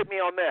never get me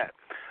on that.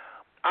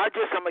 I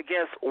just am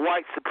against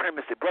white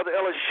supremacy. Brother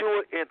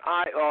Elishua and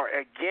I are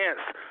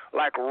against,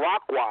 like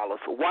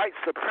Rockwallace, white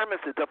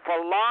supremacy, the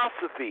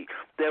philosophy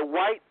that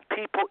white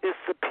people is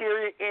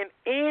superior in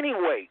any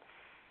way.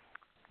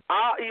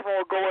 I'll even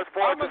go as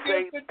far as to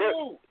say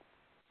that.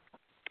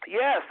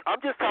 Yes,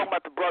 I'm just talking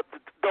about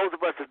those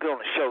of us that's been on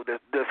the show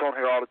that's on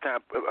here all the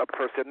time, a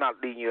person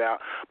not leading you out.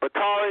 But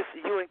Taurus,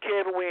 you and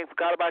Kevin, we ain't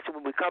forgot about you.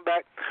 When we come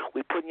back,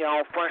 we putting you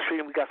on Front Street,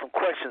 and we got some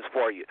questions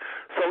for you.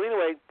 So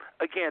anyway,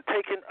 again,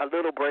 taking a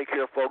little break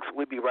here, folks.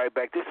 We'll be right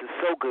back. This is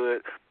so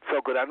good,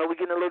 so good. I know we're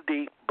getting a little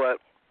deep, but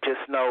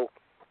just know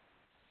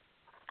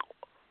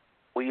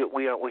we it's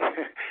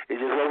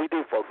just what we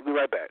do, folks. We'll be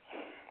right back.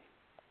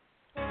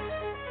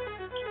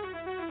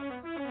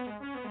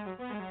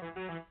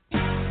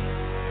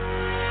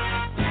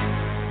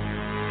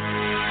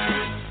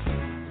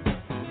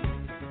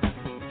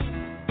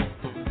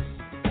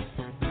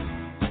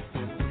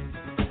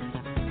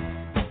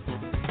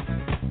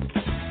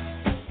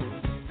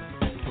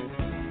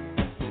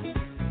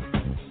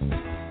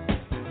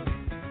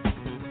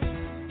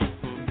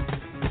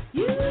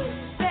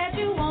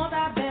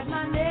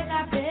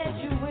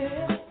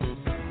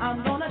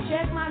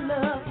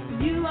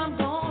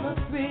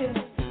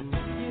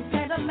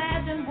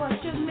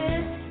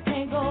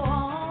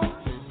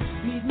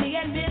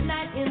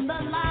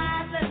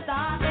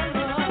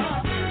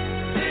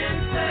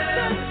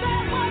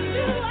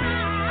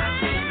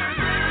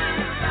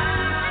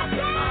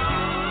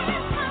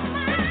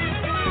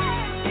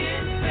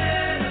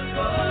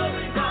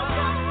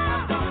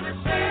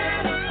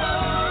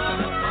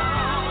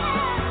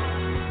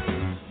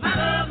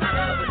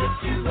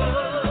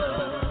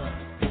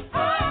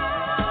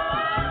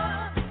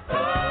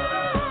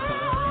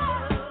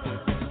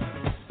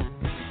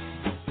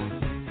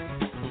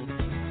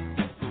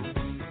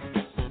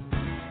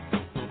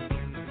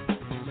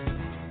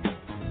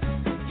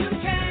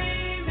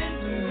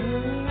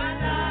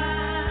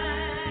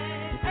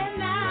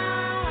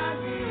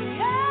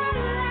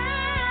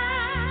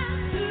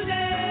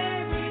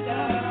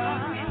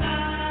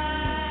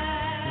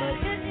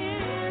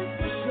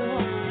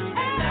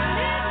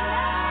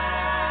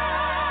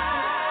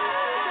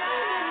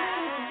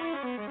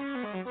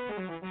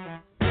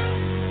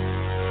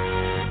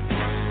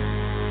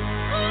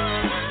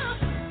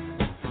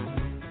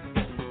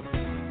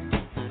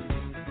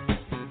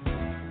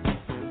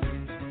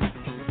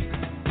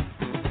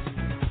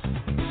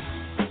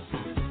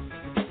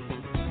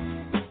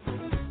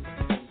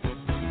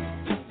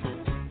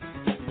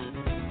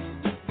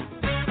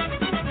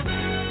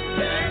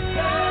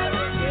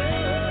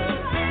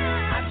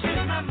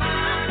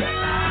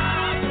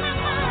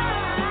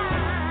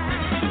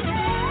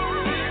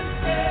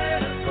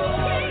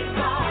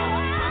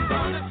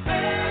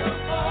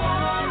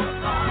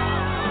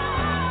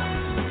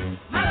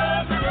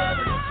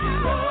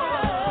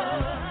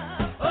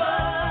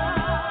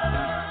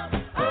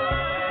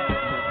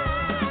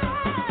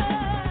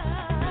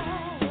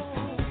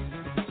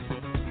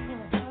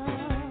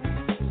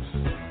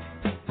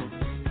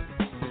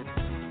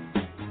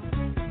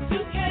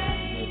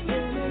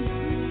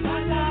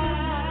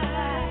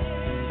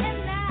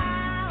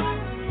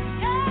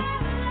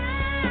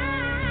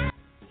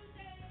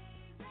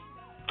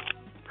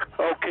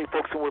 Okay,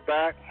 folks, and we're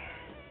back.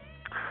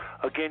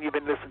 Again, you've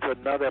been listening to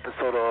another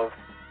episode of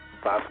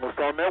Five Smooth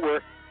Stone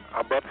Network.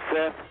 I'm Brother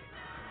Seth.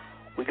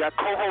 We got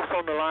co-hosts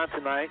on the line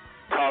tonight,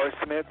 Taurus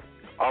Smith,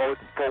 all the way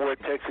from Fort Worth,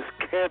 Texas,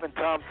 Kevin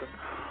Thompson,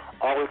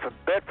 all the way from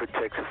Bedford,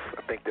 Texas.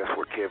 I think that's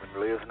where Kevin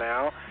lives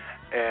now.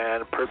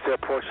 And Purcell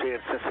Porsche in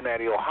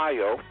Cincinnati,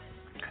 Ohio.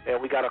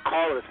 And we got a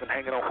caller that's been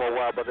hanging on for a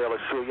while, Brother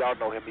Ellis. Sure, y'all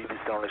know him. He's been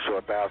on the show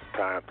 1,000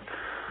 times.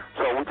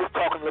 So we're just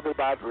talking a little bit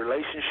about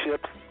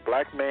relationships,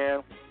 black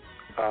man,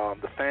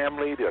 the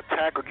family, the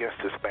attack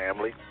against his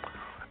family.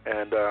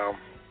 And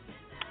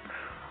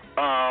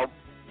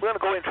we're going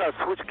to go ahead and try to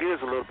switch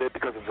gears a little bit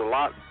because there's a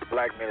lot the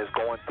black man is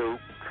going through.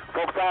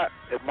 Folks, I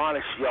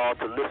admonish y'all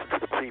to listen to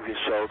the previous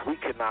shows. We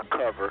cannot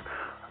cover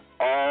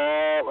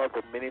all of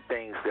the many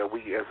things that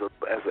we as a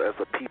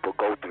people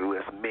go through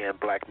as men,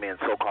 black men,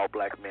 so-called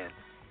black men.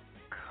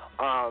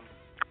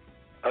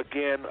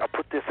 Again, I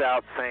put this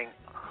out saying,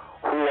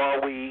 who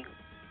are we?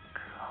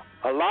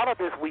 A lot of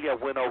this we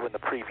have went over in the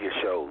previous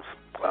shows.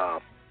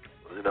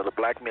 The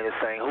black man is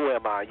saying, who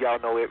am I? Y'all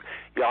know it.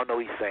 Y'all know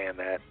he's saying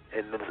that.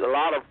 And there's a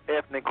lot of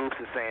ethnic groups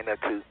is saying that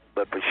too,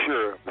 but for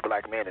sure the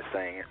black man is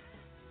saying it.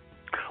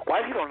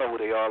 White people don't know who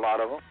they are, a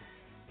lot of them.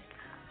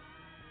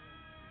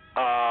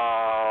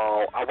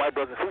 Our white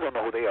brothers and sisters don't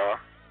know who they are.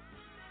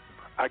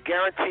 I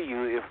guarantee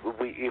you, if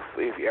we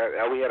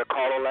had a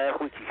caller last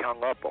week, he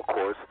hung up, of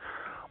course.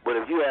 But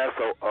if you ask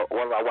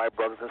one of our white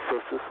brothers and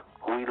sisters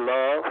who we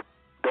love,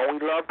 don't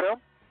we love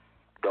them?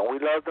 Don't we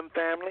love them,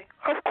 family?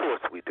 Of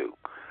course we do.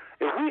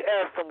 If we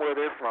ask them where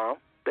they're from,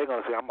 they're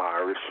going to say, I'm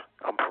Irish,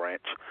 I'm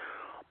French.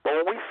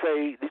 But when we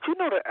say, did you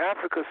know that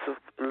Africa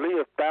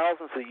lived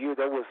thousands of years?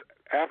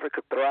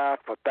 Africa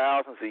thrived for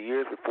thousands of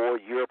years before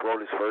Europe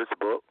wrote its first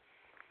book.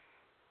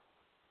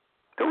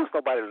 There was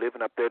nobody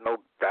living up there, no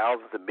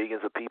thousands and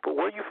millions of people.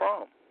 Where are you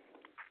from?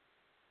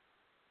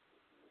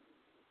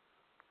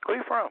 Where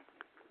are you from?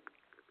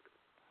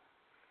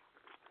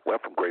 Well,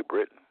 I'm from Great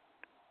Britain.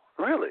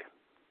 Really?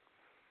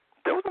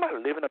 There was nobody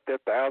living up there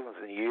thousands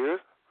of years.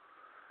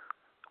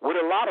 With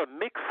a lot of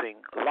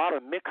mixing,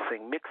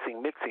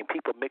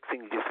 people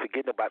mixing, just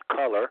forgetting about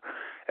color.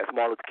 As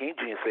Martin Luther King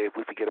Jr. said, if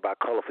we forget about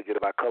color,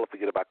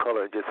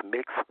 and just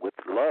mix with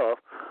love,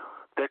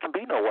 there can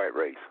be no white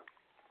race.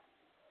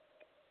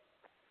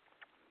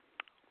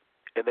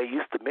 And they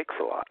used to mix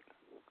a lot.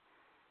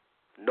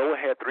 Noah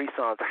had 3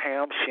 sons,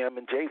 Ham, Shem,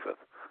 and Japheth.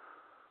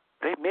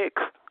 They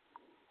mixed.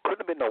 Couldn't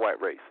have been no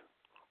white race.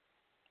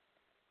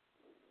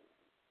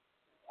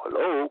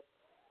 Hello?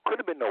 Couldn't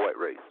have been no white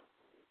race.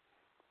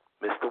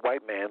 Mr.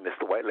 White Man,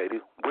 Mr. White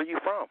Lady, where are you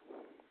from?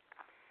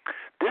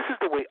 This is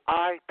the way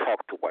I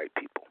talk to white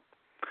people.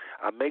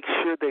 I make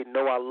sure they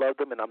know I love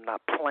them, and I'm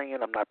not playing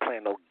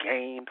no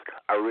games.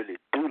 I really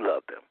do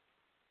love them.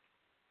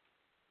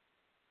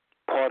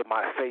 Part of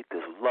my faith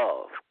is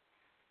love.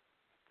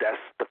 That's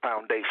the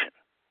foundation.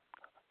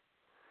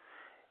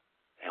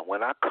 And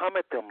when I come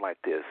at them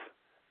like this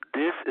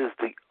is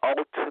the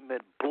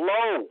ultimate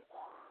blow.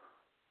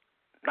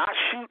 Not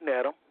shooting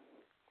at them,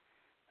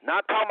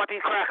 not talking about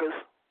these crackers,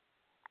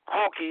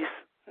 honkies.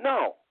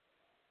 No.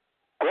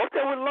 Go up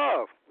there with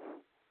love.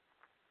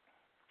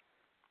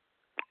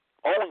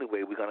 Only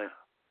way we're going to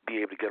be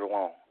able to get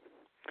along.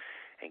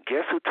 And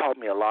guess who taught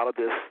me a lot of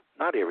this?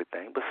 Not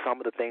everything, but some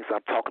of the things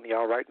I'm talking to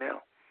y'all right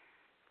now.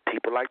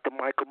 People like the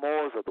Michael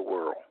Moores of the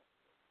world,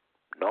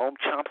 Noam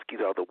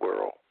Chomsky of the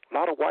world, a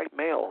lot of white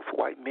males,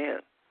 white men.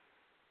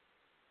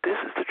 This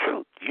is the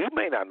truth. You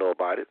may not know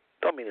about it.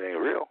 Don't mean it ain't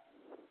real.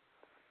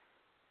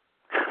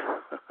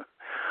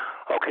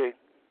 Okay,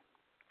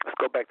 let's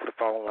go back to the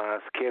phone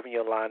lines. Kevin,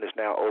 your line is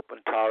now open.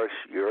 Tarish,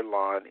 your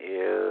line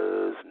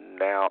is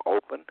now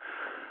open.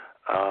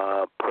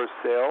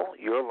 Purcell,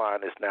 your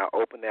line is now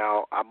open.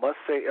 Now, I must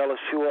say,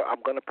 Elishua,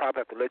 I'm going to probably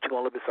have to let you go a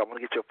little bit, so I'm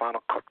going to get your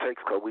final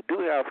takes, because we do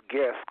have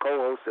guests,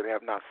 co-hosts that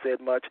have not said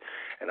much,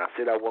 and I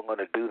said I wasn't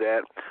going to do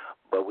that.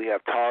 But we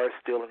have Tarish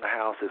still in the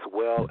house, as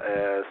well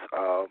as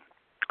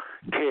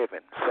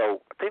Kevin.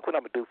 So I think what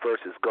I'm going to do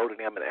first is go to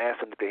them and ask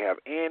them if they have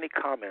any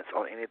comments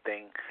on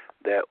anything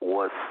that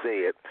was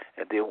said.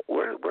 And then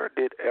where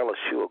did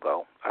Elishua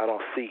go? I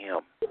don't see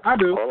him. I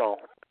do. Hold on.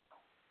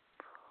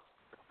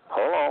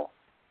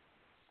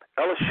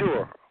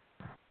 Elishua.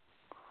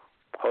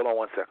 Hold on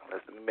one second.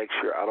 Let me make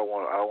sure. I don't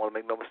want to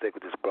make no mistake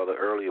with this brother.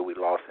 Earlier we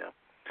lost him.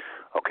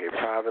 Okay,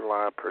 private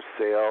line,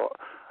 Purcell.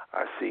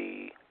 I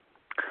see.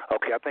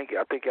 Okay, I think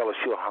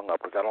Elishua hung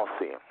up because I don't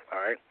see him. All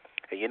right.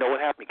 And you know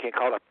what happened? You can't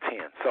call up 10.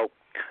 So,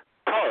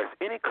 Taurus,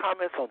 any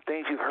comments on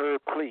things you've heard?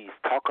 Please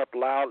talk up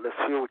loud. Let's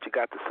hear what you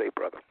got to say,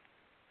 brother.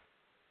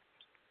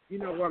 You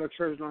know why the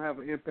church don't have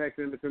an impact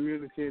in the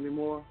community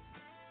anymore?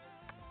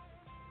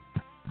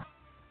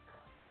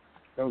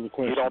 That was a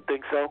question. You don't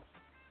think so?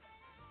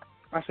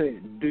 I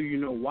said, do you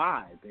know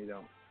why they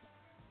don't?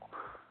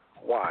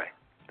 Why?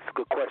 It's a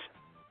good question.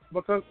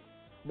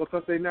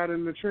 Because they're not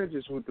in the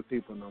trenches with the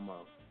people no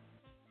more.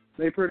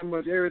 They pretty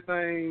much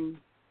everything,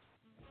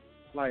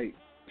 like,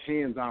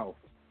 hands off.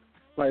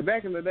 Like,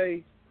 back in the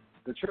day,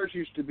 the church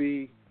used to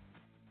be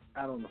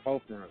out on the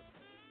forefront.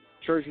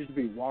 Church used to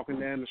be walking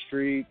down the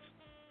streets,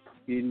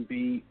 getting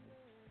beat,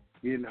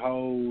 getting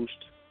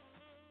hosed,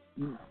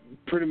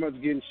 pretty much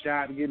getting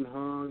shot, getting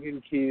hung,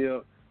 getting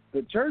killed.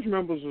 The church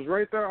members was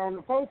right there on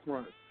the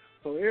forefront.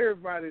 So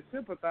everybody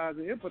sympathized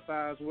and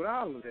empathized with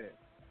all of that.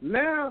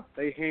 Now,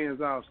 they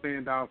hands off,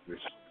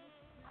 standoffish.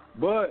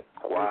 But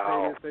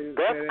wow, say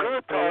that's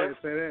good, Taurus.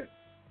 say that.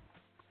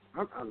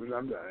 I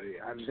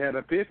just had an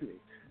epiphany.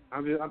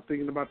 I'm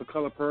thinking about The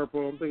Color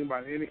Purple. I'm thinking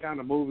about any kind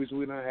of movies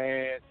we done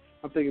had.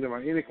 I'm thinking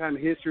about any kind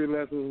of history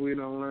lessons we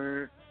done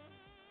learned.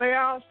 They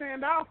all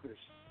standoffish.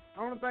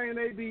 The only thing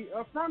they be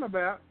upfront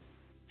about,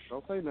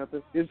 don't say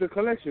nothing, is the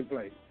collection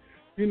plate.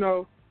 You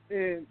know,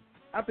 and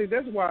I think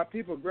that's why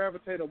people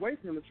gravitate away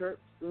from the church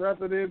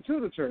rather than to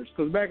the church.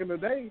 Because back in the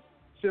day,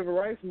 civil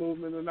rights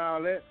movement and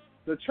all that,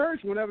 the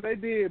church, whenever they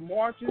did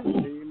marches,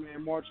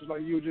 marches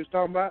like you were just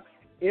talking about,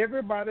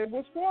 everybody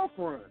was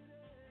forefront.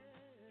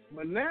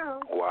 But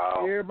now,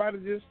 everybody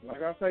just,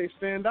 like I say,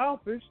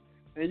 standoffish,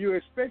 and you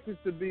expect it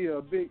to be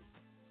a big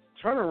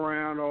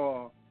turnaround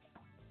or,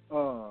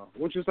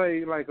 what you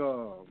say, like,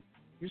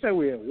 you say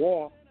we're at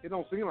war. It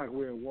don't seem like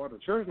we're at war. The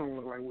church don't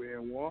look like we're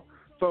at war.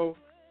 So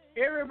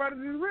everybody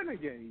just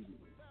renegade.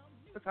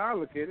 That's how I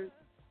look at it.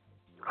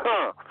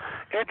 Huh.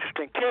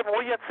 Interesting. Kevin,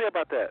 what do you have to say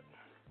about that?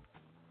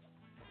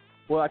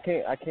 Well, I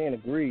can't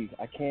agree.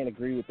 I can't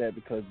agree with that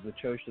because the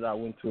church that I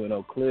went to in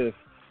Oak Cliff,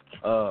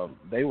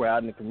 they were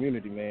out in the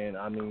community, man.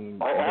 I mean,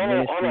 hold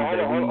on,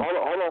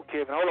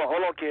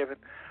 Kevin.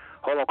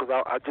 Hold on, because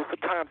I just for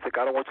time's sake,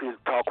 I don't want you to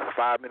talk for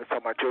 5 minutes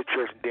talking about your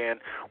church, and then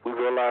we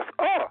realize,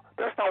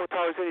 that's not what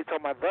Tyler said. He's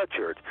talking about the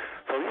church.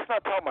 So he's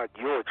not talking about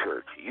your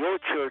church.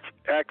 Your church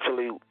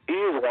actually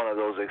is one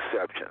of those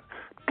exceptions.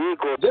 Did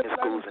go up in the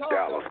schools in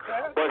Dallas,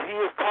 but he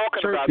is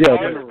talking about. Let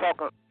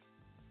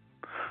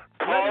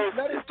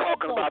him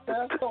talk about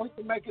so he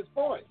can make his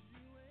point.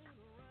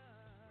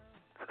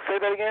 Say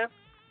that again.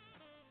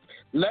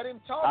 Let him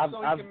talk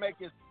so he can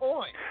make his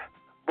point.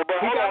 But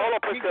hold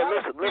on, Priscilla.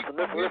 Listen.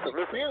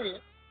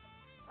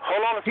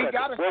 Hold on a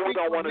second. What we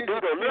don't want to do,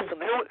 though, listen,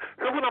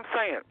 here's what I'm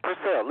saying.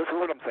 Priscilla, listen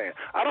to what I'm saying.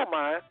 I don't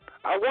mind.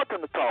 I want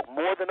them to talk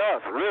more than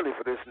us, really,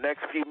 for this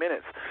next few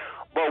minutes.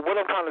 But what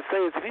I'm trying to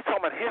say is if he's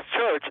talking about his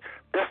church,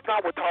 that's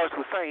not what Taurus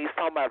was saying. He's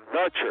talking about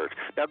the church.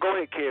 Now, go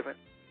ahead, Kevin.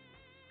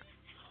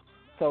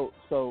 So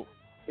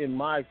in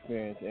my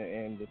experience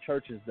and the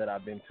churches that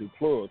I've been to,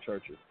 plural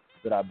churches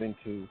that I've been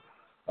to,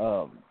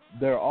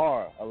 there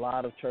are a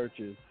lot of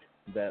churches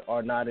that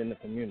are not in the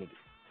community.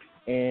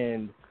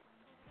 And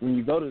when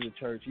you go to the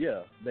church,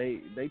 they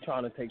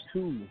trying to take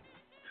two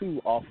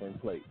offering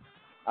plates.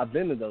 I've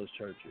been to those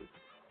churches.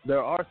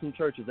 There are some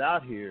churches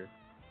out here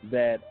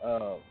that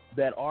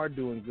are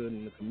doing good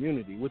in the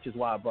community, which is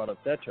why I brought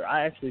up that church.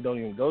 I actually don't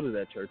even go to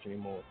that church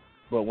anymore.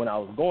 But when I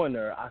was going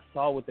there, I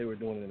saw what they were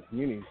doing in the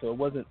community. So it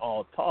wasn't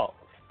all talk,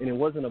 and it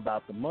wasn't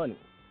about the money.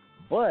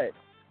 But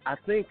I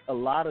think a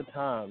lot of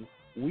times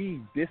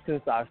we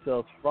distance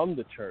ourselves from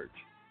the church,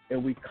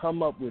 and we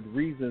come up with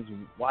reasons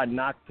why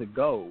not to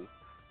go,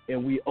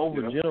 and we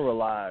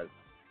overgeneralize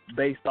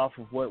based off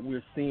of what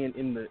we're seeing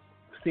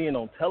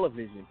on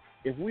television.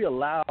 If we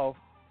allow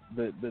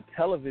the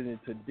television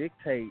to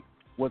dictate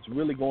what's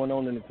really going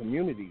on in the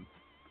community,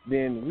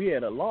 then we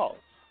at a loss.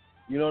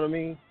 You know what I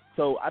mean?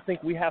 So I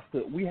think we have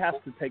to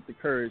take the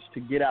courage to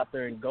get out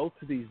there and go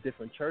to these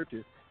different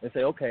churches and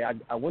say, okay,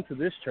 I went to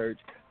this church.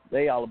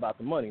 They all about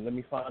the money. Let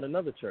me find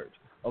another church.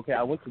 Okay,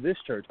 I went to this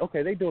church.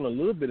 Okay, they doing a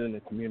little bit in the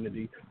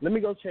community. Let me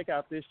go check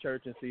out this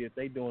church and see if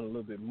they doing a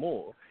little bit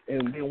more.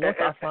 And then once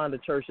I find a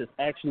church that's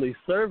actually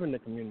serving the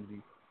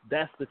community,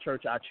 that's the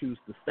church I choose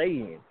to stay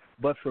in.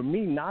 But for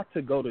me not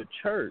to go to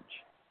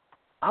church,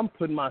 I'm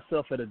putting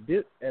myself at a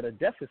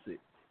deficit,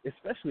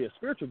 especially a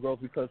spiritual growth,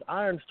 because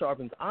iron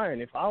sharpens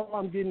iron. If all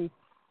I'm getting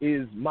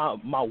is my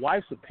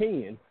wife's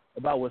opinion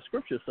about what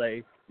Scripture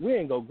say, we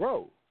ain't gonna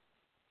grow.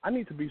 I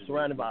need to be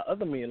surrounded by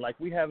other men, like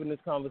we having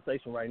this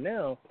conversation right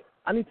now.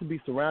 I need to be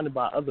surrounded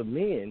by other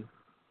men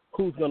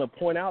who's gonna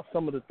point out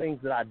some of the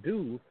things that I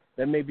do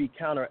that may be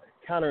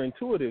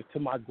counterintuitive to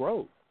my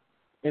growth.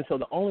 And so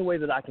the only way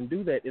that I can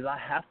do that is I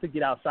have to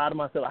get outside of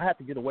myself. I have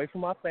to get away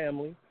from my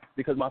family,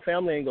 because my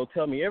family ain't gonna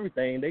tell me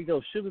everything. They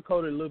go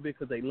sugarcoat it a little bit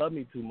because they love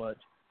me too much.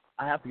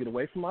 I have to get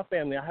away from my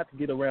family. I have to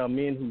get around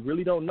men who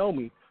really don't know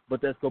me,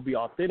 but that's going to be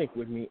authentic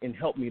with me and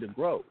help me to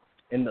grow.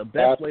 And the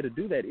best way to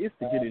do that is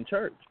to get in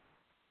church.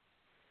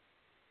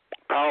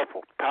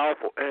 Powerful.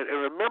 And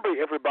remember,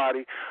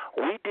 everybody,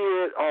 we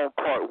did on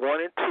part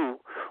 1 and 2,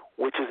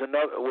 which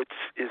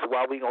is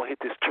why we gonna hit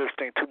this church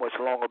thing too much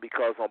longer,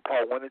 because on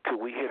part 1 and 2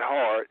 we hit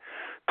hard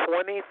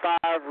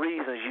 25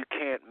 reasons you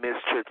can't miss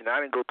church. And I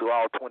didn't go through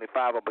all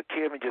 25 of them, but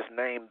Kevin just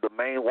named the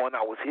main one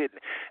I was hitting,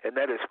 and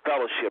that is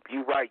fellowship.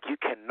 You're right, you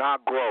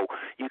cannot grow.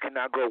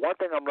 One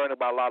thing I'm learning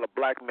about a lot of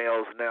black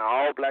males now,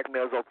 all black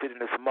males don't fit in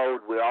this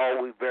mold. We're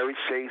all very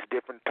shades,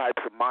 different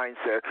types of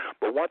mindset.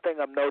 But one thing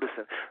I'm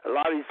noticing, a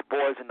lot of these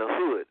boys in the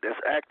hood that's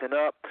acting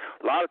up,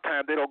 a lot of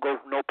times they don't go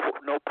no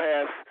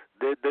past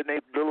their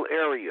little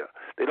area.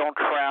 They don't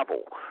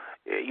travel.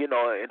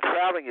 And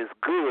traveling is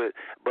good,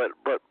 but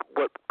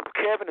what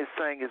Kevin is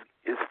saying is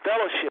is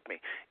fellowshipping.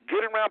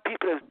 Get around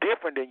people that's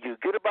different than you.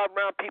 Get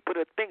around people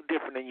that think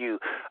different than you.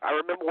 I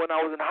remember when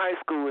I was in high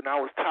school and I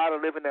was tired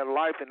of living that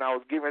life and I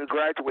was getting ready to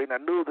graduate and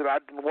I knew that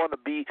I didn't want to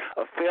be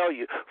a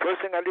failure.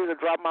 First thing I did was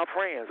drop my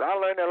friends. I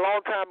learned that a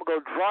long time ago,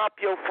 drop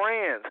your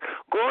friends.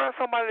 Go around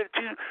somebody that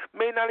you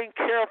may not even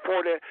care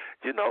for that,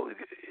 you know.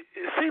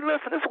 See,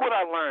 listen, this is what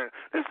I learned.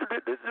 This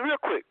is real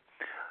quick.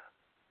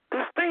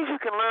 There's things you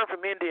can learn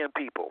from Indian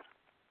people.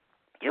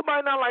 You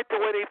might not like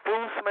the way they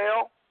food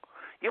smell.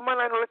 You might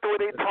not like the way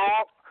they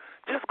talk.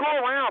 Just go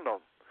around them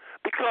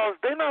because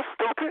they're not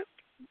stupid.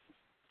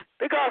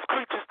 They're God's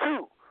creatures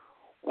too.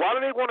 Why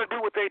do they want to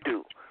do what they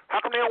do? How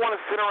come they don't want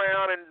to sit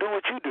around and do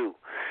what you do?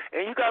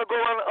 And you got to go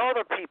around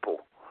other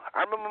people.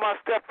 I remember my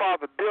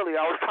stepfather, Billy.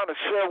 I was trying to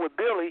share with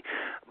Billy,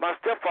 my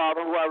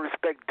stepfather, who I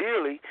respect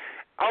dearly.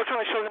 I was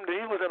trying to show him that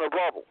he was in a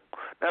bubble.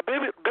 Now,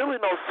 Billy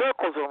knows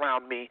circles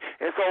around me,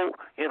 and so,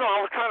 you know, I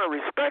was trying to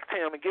respect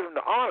him and give him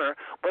the honor,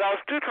 but I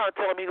was still trying to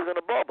tell him he was in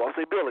a bubble. I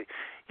say, Billy,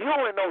 you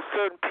only know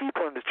certain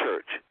people in the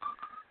church.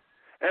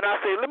 And I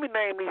say, let me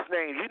name these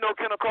names. You know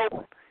Kenneth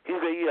Copeland? He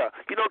said, yeah.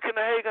 You know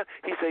Kenneth Hagin?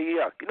 He said,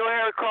 yeah. You know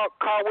Harry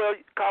Caldwell?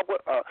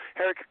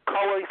 Harry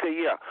Caldwell? He said,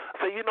 yeah. I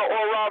said, you know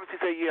Oral Roberts? He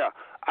said, yeah.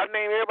 I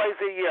named everybody. He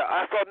said, yeah.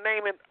 I started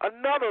naming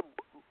another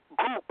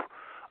group.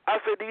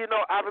 I said, do you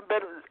know Ivan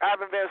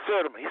Van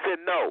Sertima? He said,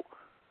 no.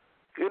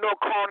 You know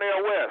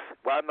Cornel West?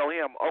 Well, I know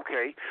him.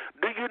 Okay.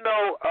 Do you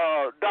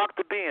know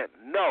Dr. Ben?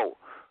 No.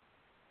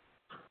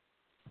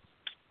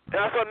 And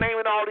I started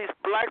naming all these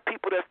black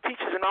people that's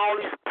teachers in all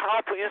these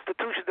powerful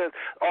institutions that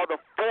are the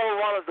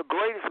forerunners, the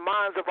greatest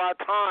minds of our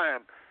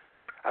time.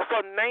 I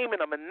started naming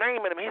them.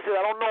 He said,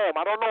 I don't know them.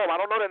 I don't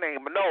know their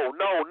name. No.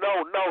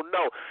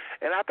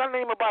 And after I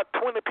named about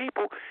 20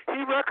 people,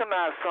 he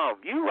recognized some.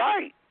 You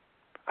right.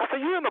 I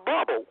said, you're in the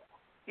bubble.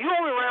 You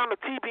only around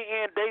the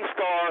TBN,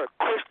 Daystar,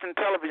 Christian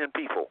television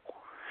people.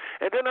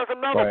 And then there's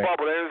another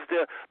bubble. There's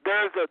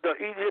the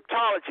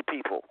Egyptology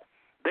people.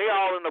 They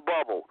all in the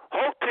bubble.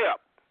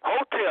 Hotep.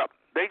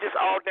 They just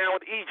all down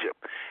with Egypt.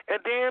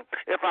 And then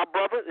if our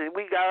brother,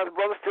 we got our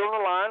brother still on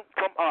the line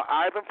from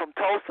Ivan from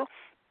Tulsa.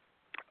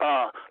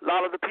 A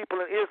lot of the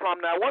people in Islam.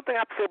 Now, one thing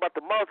I have to say about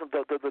the Muslims,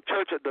 the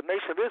church, the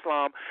Nation of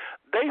Islam,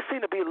 they seem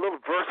to be a little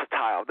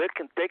versatile. They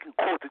can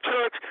quote the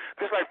church,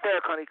 just like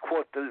Farrakhan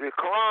quote the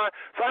Quran.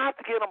 So I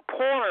have to give them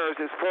pointers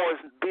as far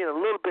as being a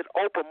little bit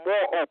open,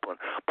 more open.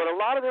 But a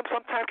lot of them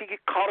sometimes can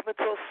get caught up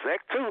into a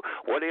sect, too,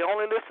 where they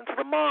only listen to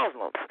the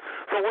Muslims.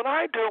 So what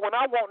I do, when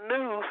I want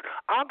news,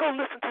 I'll go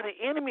listen to the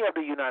enemy of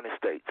the United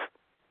States.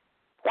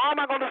 Why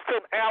am I going to listen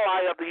to an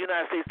ally of the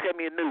United States tell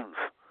me news?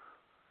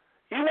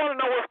 You want to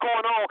know what's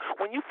going on.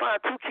 When you find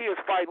two kids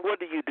fighting, what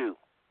do?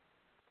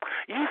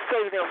 You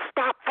say to them,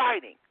 stop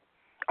fighting.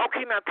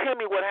 Okay, now tell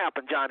me what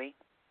happened, Johnny.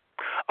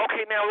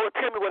 Okay, now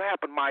tell me what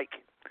happened, Mike.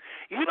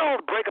 You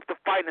don't break up the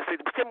fight and say,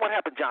 tell me what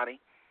happened,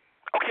 Johnny.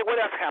 Okay, what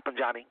else happened,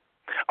 Johnny?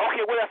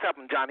 Okay, what else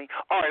happened, Johnny?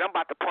 All right, I'm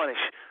about to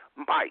punish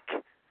Mike.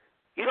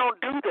 You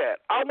don't do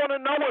that. I want to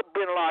know what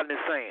Bin Laden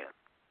is saying.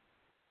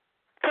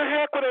 To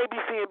heck with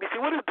ABC, NBC.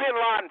 What is Bin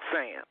Laden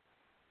saying?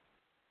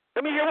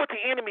 Let me hear what the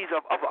enemies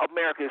of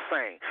America is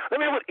saying. Let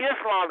me hear what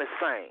Islam is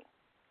saying.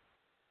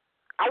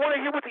 I want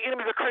to hear what the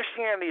enemies of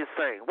Christianity is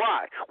saying.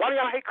 Why? Why do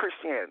y'all hate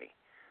Christianity?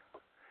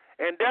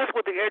 And that's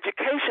where the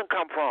education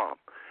come from.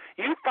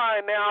 You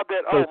find now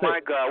that, oh my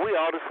God, we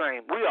are the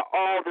same. We are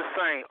all the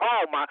same.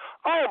 Oh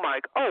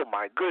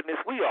my goodness,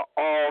 we are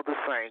all the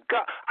same.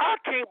 God, I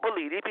can't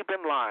believe these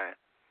people been lying.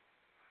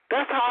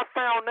 That's how I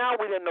found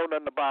out we didn't know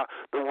nothing about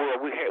the world.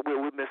 We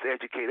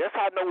miseducated. That's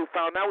how I know we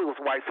found out we was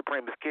white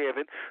supremacists,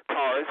 Kevin,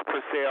 Taurus,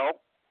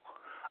 Purcell.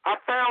 I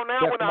found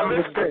out when I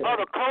listened to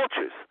other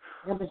cultures.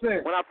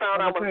 100%. When I found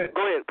out, go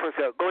ahead,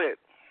 Purcell, go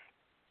ahead.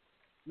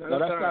 No,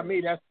 that's not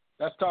me.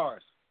 That's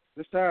Taurus.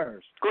 That's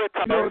Taurus. Go ahead,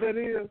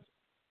 Taurus.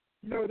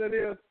 You know what that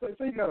is?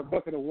 Say you got a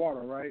bucket of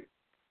water, right?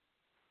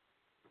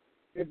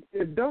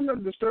 It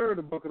doesn't disturb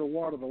the bucket of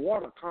water. The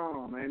water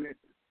calm, ain't it?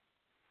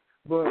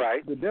 But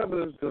the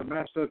devil is the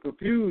master of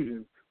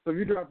confusion. So if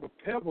you drop a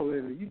pebble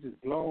in it, you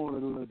just blow on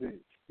it a little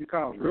bit. You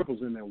cause ripples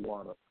in that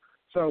water.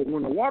 So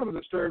when the water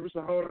disturbs, it's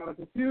a whole lot of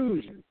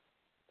confusion.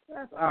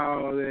 That's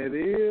all that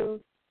is.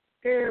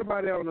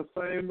 Everybody on the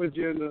same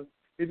agenda.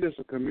 It's just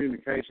a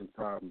communication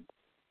problem.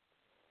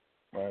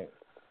 Right.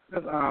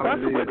 That's all That's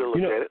it the way is. to look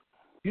at it.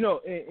 You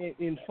know,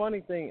 in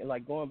funny thing,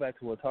 like going back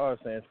to what Tara's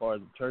saying as far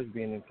as the church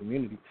being in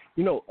community,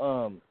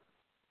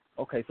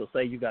 okay, so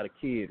say you got a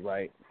kid,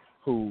 right,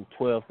 who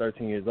 12,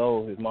 13 years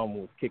old, his mama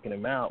was kicking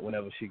him out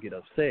whenever she get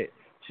upset.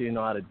 She didn't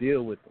know how to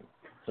deal with him.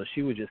 So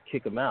she would just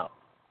kick him out.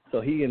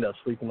 So he ended up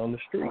sleeping on the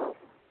street,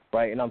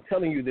 right? And I'm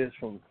telling you this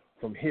from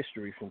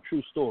history, from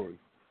true story.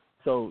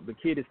 So the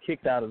kid is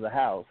kicked out of the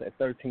house at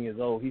 13 years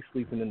old. He's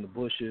sleeping in the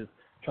bushes,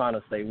 trying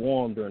to stay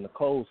warm during the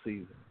cold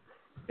season.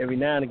 Every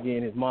now and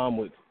again, his mom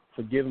would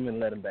forgive him and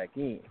let him back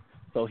in.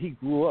 So he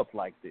grew up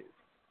like this.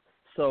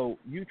 So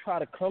you try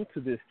to come to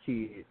this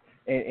kid,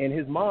 and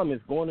his mom is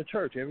going to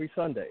church every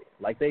Sunday.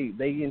 Like they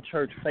in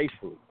church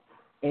faithfully.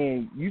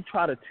 And you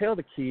try to tell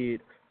the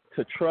kid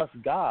to trust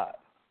God,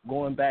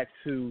 going back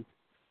to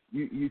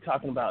you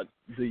talking about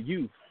the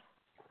youth.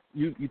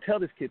 You tell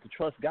this kid to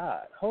trust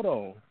God. Hold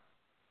on.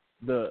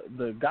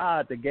 The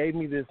God that gave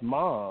me this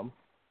mom,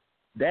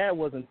 dad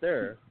wasn't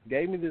there,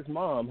 gave me this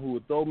mom who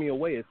would throw me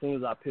away as soon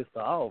as I pissed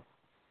her off.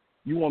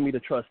 You want me to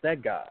trust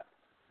that God.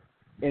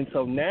 And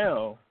so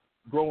now,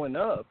 growing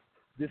up,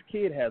 this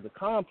kid has a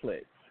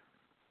complex.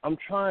 I'm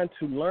trying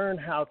to learn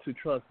how to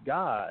trust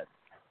God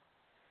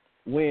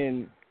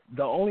when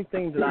the only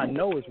thing that I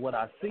know is what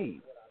I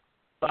see.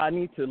 So I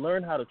need to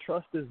learn how to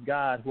trust this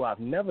God who I've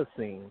never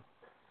seen,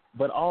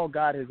 but all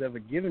God has ever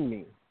given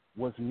me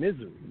was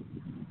misery.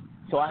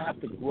 So I have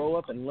to grow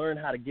up and learn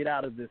how to get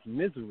out of this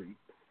misery.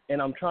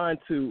 And I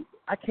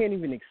can't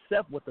even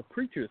accept what the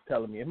preacher is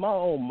telling me. If my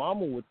own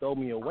mama would throw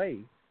me away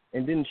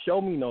and didn't show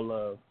me no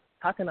love,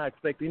 how can I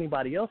expect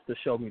anybody else to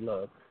show me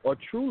love or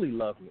truly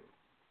love me?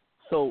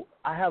 So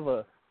I have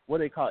what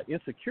they call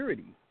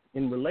insecurity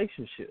in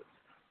relationships.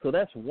 So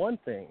that's one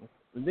thing.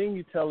 And then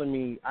you're telling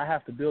me I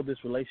have to build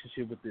this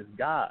relationship with this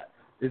God.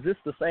 Is this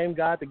the same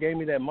God that gave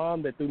me that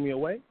mom that threw me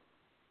away?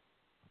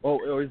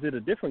 Or is it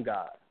a different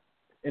God?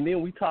 And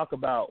then we talk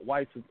about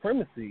white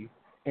supremacy,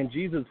 and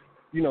Jesus,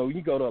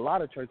 you go to a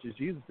lot of churches,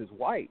 Jesus is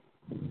white.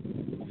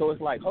 So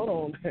it's like, hold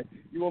on,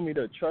 you want me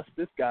to trust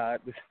this God?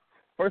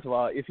 First of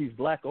all, if he's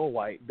black or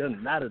white,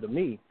 doesn't matter to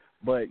me,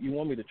 but you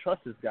want me to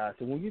trust this guy.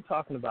 So when you're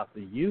talking about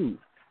the youth,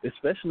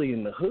 especially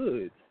in the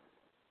hoods,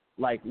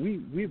 like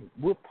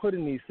we're put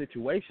in these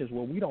situations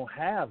where we don't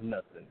have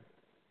nothing.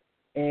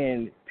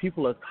 And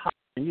people are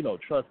hollering,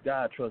 trust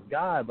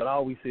God, but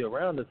all we see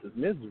around us is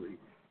misery.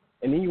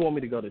 And then you want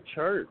me to go to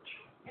church.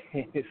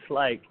 It's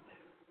like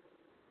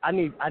I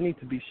need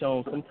to be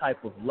shown some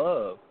type of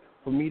love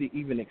for me to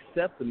even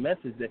accept the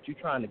message that you're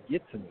trying to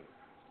get to me.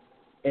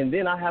 And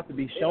then I have to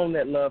be shown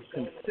that love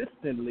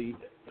consistently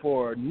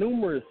for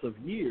numerous of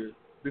years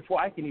before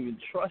I can even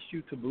trust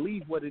you to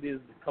believe what it is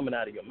that's coming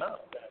out of your mouth.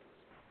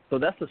 So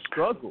that's a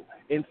struggle.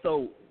 And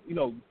so,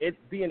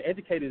 being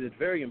educated is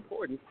very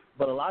important,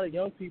 but a lot of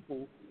young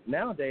people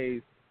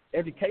nowadays,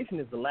 education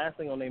is the last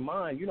thing on their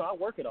mind. I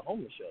work at a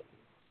homeless shelter,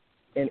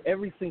 and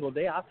every single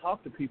day I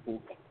talk to people,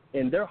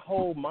 and their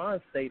whole mind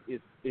state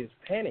is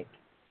panic.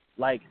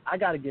 Like, I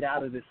got to get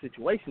out of this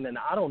situation, and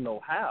I don't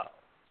know how.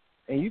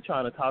 And you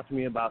trying to talk to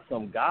me about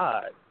some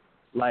God.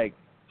 Like,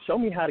 show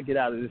me how to get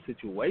out of this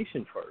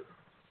situation first.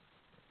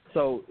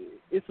 So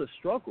it's a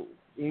struggle,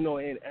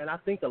 and I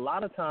think a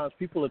lot of times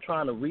people are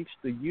trying to reach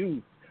the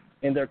youth,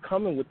 and they're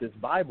coming with this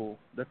Bible,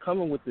 they're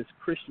coming with this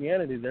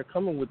Christianity, they're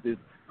coming with this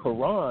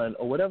Quran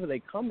or whatever they're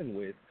coming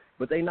with,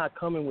 but they're not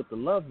coming with the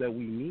love that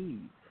we need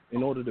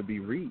in order to be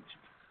reached.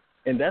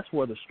 And that's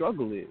where the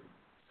struggle is.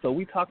 So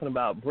we talking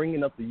about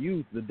bringing up the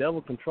youth. The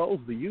devil controls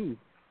the youth.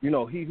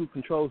 He who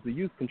controls the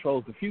youth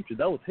controls the future.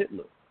 That was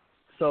Hitler.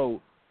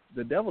 So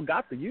the devil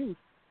got the youth,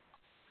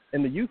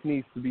 and the youth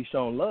needs to be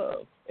shown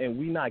love, and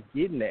we not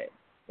getting that.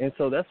 And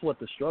so that's what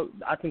the struggle.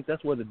 I think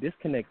that's where the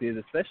disconnect is,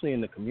 especially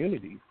in the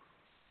communities.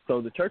 So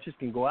the churches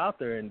can go out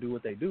there and do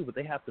what they do, but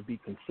they have to be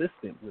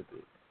consistent with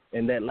it.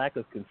 And that lack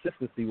of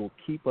consistency will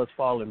keep us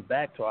falling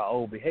back to our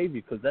old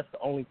behavior because that's the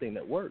only thing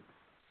that works.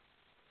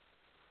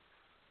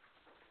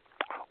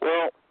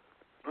 Well,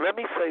 let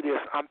me say this.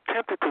 I'm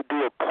tempted to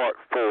do a part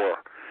 4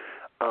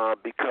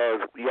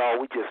 because, y'all,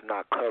 we're just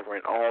not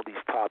covering all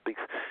these topics.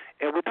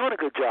 And we're doing a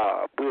good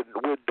job. We're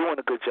doing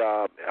a good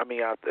job. I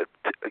mean,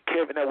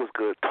 Kevin, that was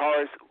good.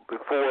 Taurus,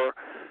 before,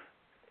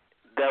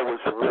 that was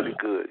really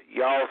good.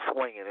 Y'all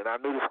swinging, and I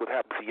knew this would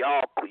happen. So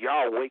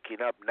y'all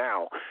waking up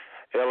now.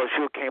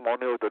 LSU came on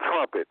there with the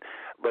trumpet.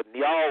 But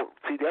y'all,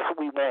 see, that's what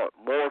we want.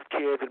 More of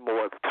Kevin,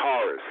 more of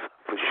Taurus,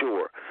 for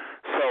sure.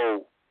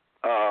 So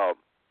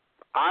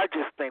I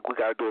just think we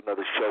got to do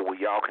another show where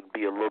y'all can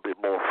be a little bit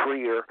more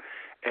freer.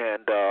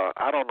 And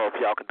I don't know if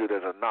y'all can do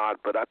that or not,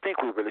 but I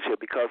think we really should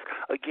because,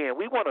 again,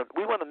 we want to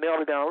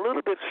nail it down a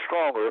little bit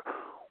stronger.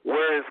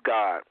 Where is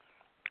God?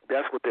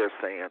 That's what they're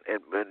saying. And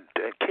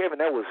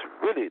Kevin, that was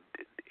really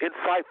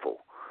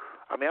insightful.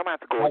 I mean, I'm going to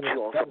have to go and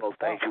chew on some of those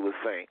things you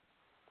were saying.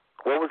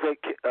 What was that,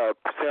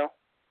 Sal?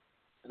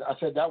 I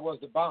said that was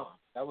the bomb.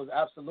 That was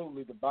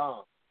absolutely the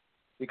bomb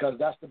because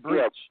that's the breach.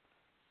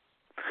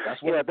 Yeah.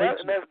 That's what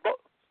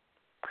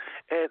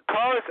and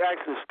Taurus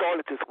actually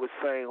started this with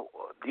saying,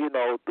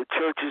 the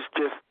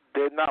churches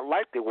they're not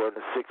like they were in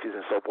the 60s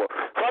and so forth.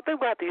 So I think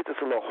we have to hit this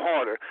a little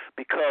harder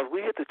because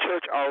we hit the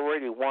church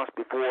already once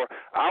before.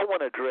 I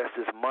want to address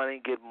this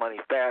money, get money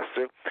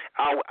faster.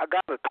 I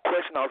got a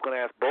question I was going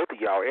to ask both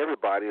of y'all,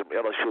 everybody.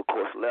 LSU, of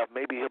course, left.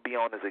 Maybe he'll be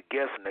on as a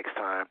guest next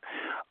time.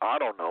 I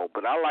don't know.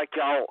 But I like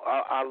y'all.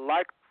 I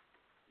like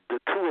the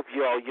two of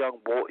y'all young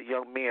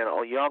men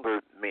or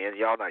younger men.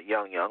 Y'all not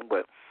young,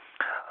 but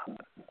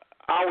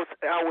I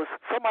was.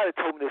 Somebody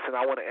told me this, and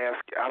I want to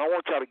ask. I don't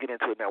want y'all to get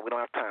into it now. We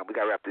don't have time. We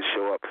got to wrap this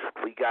show up.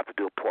 We got to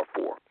do a part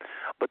 4.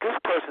 But this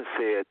person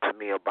said to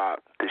me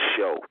about the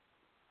show,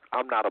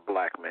 "I'm not a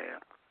black man."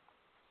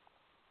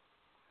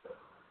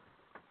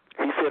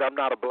 He said, "I'm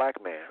not a black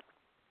man."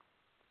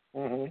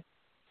 Mm-hmm.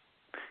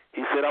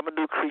 He said, "I'm a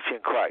new creature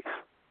in Christ."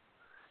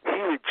 He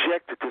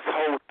rejected this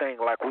whole thing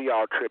like we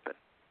all tripping.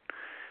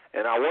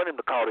 And I want him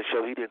to call the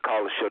show. He didn't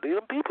call the show.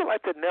 People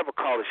like that never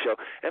call the show.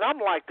 And I'm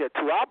like that,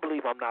 too. I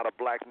believe I'm not a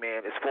black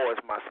man as far as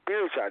my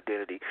spiritual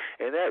identity.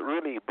 And that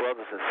really,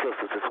 brothers and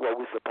sisters, is what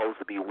we're supposed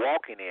to be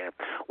walking in.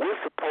 We're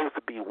supposed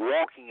to be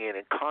walking in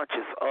and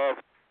conscious of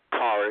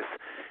Taurus,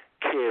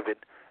 Kevin,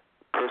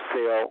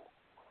 Purcell,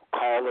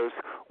 callers.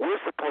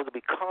 We're supposed to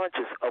be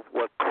conscious of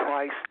what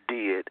Christ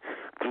did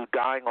through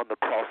dying on the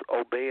cross,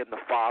 obeying the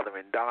Father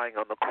and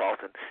dying on the cross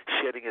and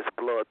shedding his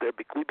blood. We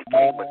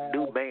became a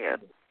new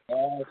man.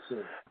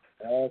 Awesome.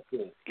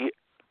 Yeah,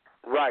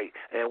 right.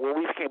 And when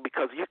we came,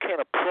 because you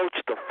can't approach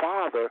the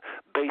Father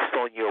based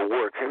on your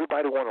work.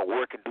 Everybody want to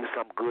work and do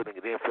something good and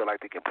then feel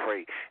like they can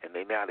pray, and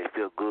now they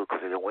feel good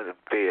because they went and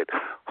fed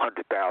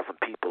 100,000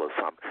 people or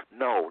something.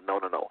 No.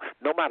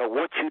 No matter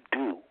what you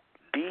do,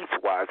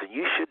 deeds-wise, and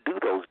you should do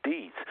those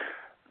deeds,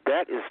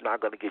 that is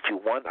not going to get you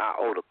one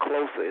iota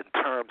closer in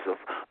terms of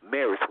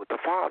marriage with the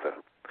Father.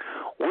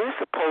 We're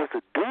supposed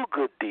to do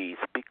good deeds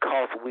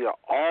because we are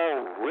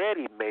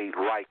already made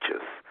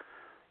righteous.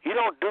 You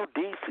don't do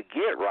deeds to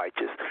get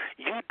righteous.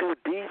 You do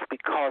deeds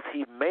because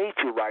he made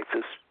you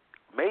righteous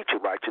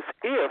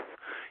if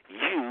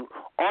you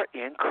are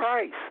in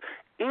Christ.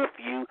 If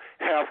you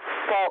have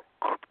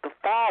sought the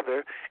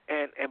Father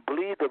and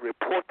believe the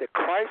report that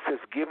Christ has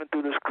given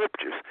through the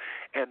Scriptures.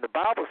 And the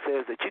Bible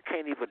says that you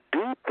can't even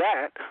do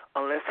that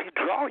unless he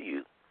draw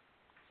you.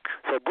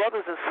 So,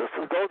 brothers and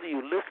sisters, those of you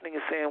listening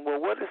and saying, well,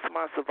 what is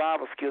my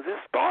survival skills? It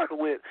started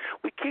with,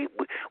 we can't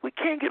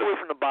get away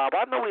from the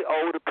Bible. I know we're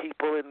older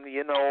people, and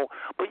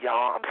but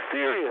y'all, I'm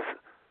serious.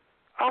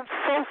 I'm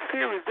so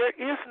serious. There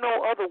is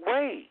no other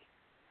way.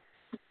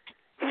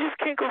 You just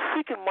can't go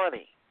seeking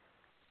money,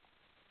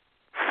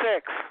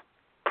 sex,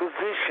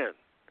 position,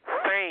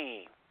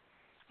 fame.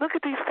 Look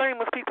at these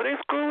famous people. They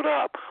screwed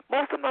up.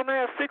 Most of them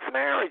have 6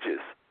 marriages.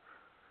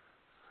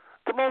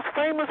 The most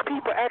famous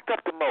people act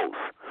up the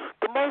most.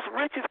 The most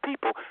richest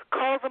people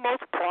cause the most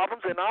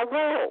problems in our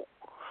world.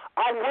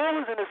 Our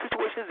world is in the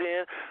situation it's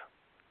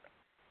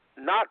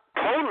in, not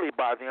totally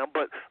by them,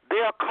 but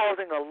they are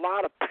causing a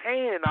lot of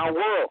pain in our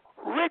world.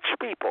 Rich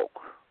people.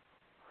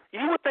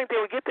 You would think they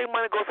would get their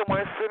money, go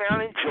somewhere and sit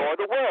down and enjoy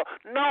the world.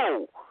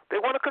 No.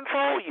 They want to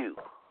control you.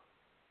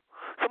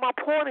 So my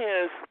point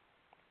is,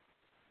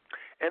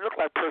 and it looked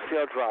like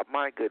Purcell dropped.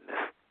 My goodness.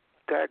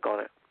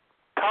 Daggone it.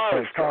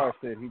 Taurus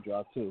said he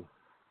dropped too.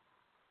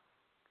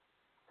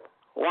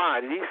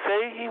 Why? Did he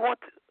say he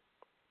wanted?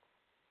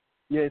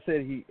 Yeah, it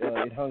said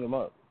it hung him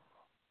up.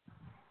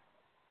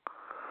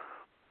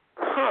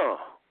 Huh.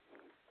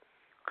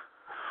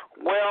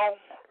 Well,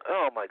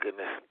 oh my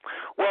goodness.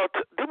 Well,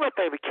 do me a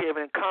favor,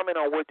 Kevin, and comment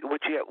on what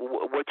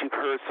you've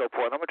heard so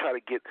far. And I'm gonna try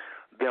to get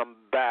them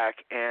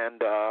back,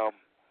 and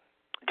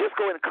just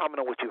go ahead and comment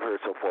on what you've heard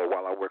so far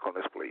while I work on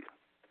this, please.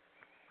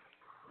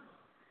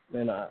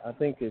 Man, I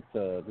think it's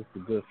this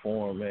is a good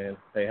forum, man.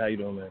 Hey, how you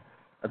doing, man?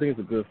 I think it's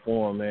a good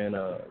forum, man,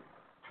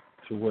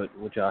 to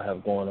what y'all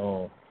have going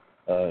on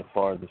as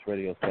far as this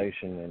radio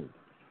station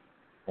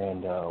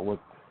and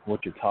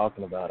what you're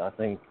talking about. I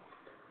think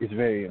it's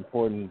very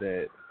important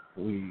that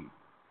we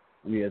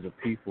as a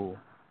people,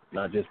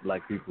 not just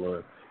black people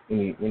or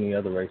any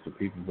other race of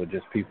people, but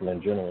just people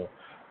in general,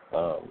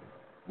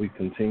 we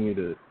continue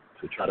to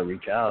try to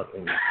reach out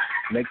and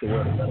make the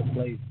world a better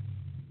place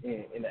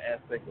in the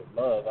aspect of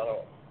love.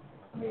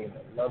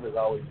 Love is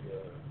always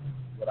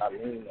what I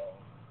lean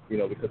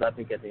on, because I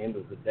think at the end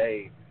of the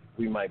day,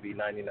 we might be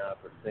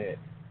 99%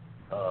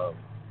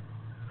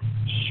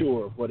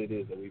 sure of what it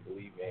is that we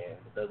believe in.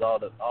 But there's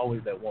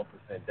always that 1%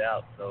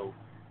 doubt. So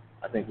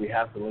I think we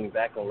have to lean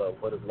back on love.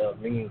 What does love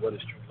mean? What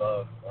is true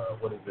love?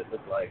 What does it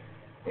look like?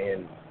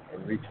 And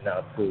reaching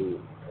out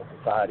to a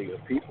society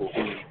of people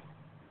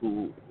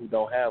who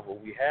don't have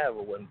what we have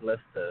or wasn't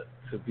blessed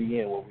to be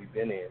in what we've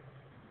been in.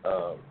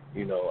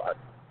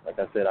 Like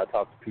I said, I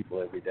talk to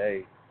people every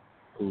day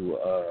who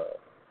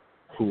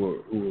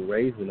were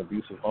raised in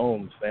abusive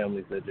homes,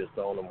 families that just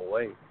thrown them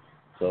away.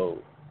 So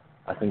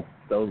I think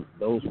those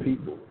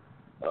people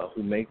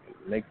who make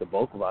the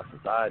bulk of our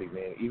society,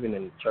 man, even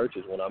in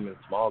churches when I'm in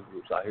small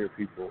groups, I hear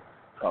people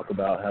talk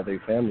about how their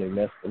family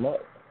messed them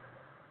up.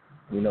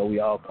 We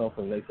all come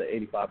from, they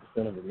say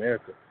 85% of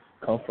America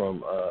come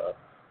from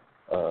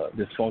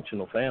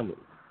dysfunctional families.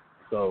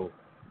 So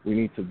we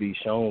need to be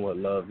shown what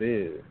love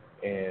is.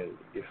 And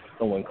if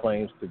someone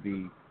claims to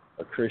be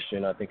a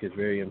Christian, I think it's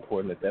very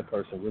important that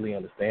person really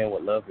understand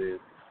what love is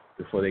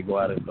before they go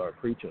out and start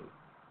preaching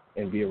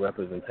and be a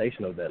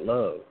representation of that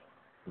love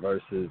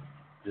versus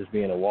just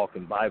being a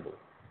walking Bible,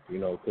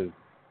 because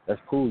that's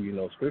cool,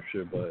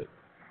 Scripture, but,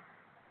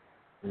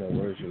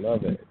 where's your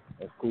love at?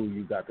 That's cool,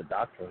 you got the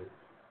doctrine,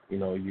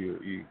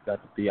 you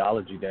got the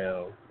theology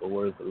down, but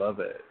where's the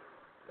love at?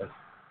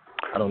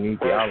 I don't need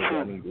theology,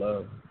 I need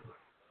love.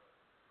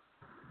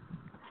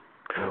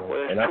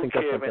 And I think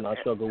that's something I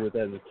struggled with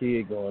as a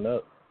kid growing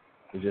up,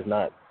 is just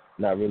not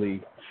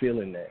really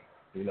feeling that.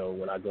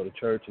 When I go to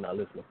church and I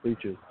listen to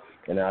preachers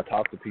and then I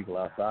talk to people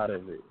outside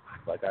of it,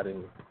 it's like I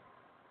didn't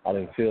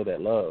feel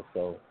that love.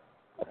 So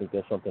I think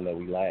that's something that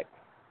we lack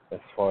as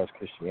far as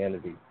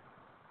Christianity.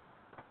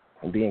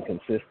 and being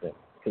consistent.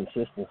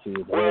 Consistency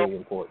is very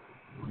important.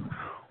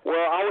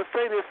 Well, I would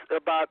say this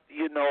about,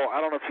 I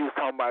don't know if you was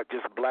talking about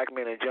just black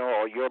men in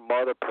general or your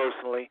mother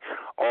personally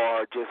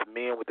or just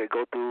men, what they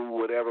go through,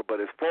 whatever, but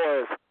as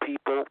far as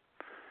people,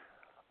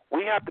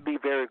 we have to be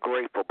very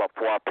grateful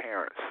for our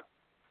parents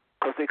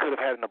because they could have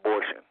had an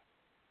abortion.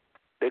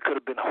 They could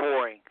have been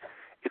whoring.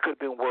 It could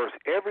have been worse.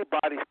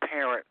 Everybody's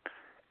parent,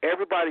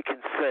 everybody can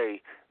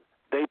say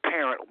their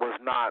parent was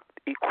not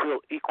equal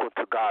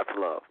to God's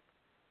love.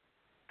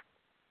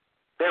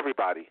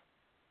 Everybody.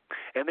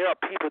 And there are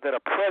people that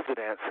are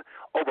presidents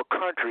over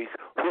countries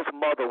whose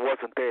mother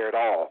wasn't there at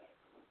all.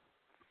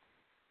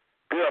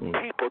 There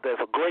are people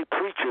that are great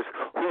preachers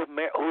whose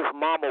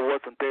mama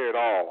wasn't there at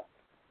all.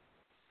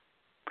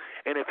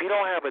 And if you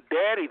don't have a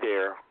daddy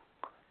there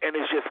and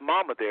it's just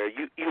mama there,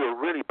 you are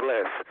really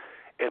blessed.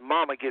 And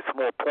mama gets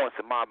more points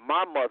than my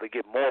mother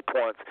get more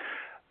points,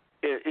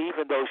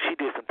 even though she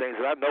did some things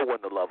that I know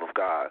wasn't the love of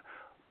God.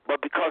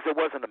 But because there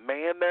wasn't a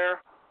man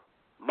there,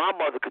 my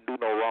mother could do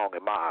no wrong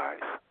in my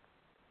eyes.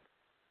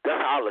 That's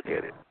how I look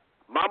at it.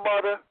 My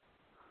mother,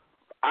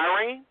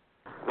 Irene,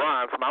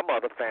 Rhymes, my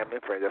mother, family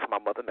and friend, that's my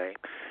mother's name,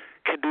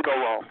 can do no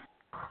wrong.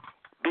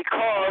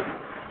 Because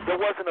there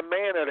wasn't a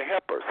man there to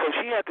help her. So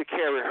she had to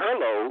carry her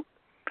load,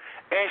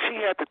 and she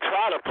had to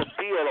try to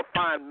fulfill or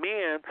find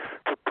men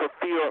to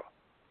fulfill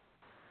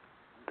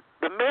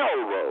the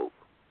male role.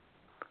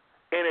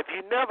 And if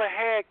you never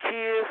had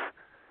kids,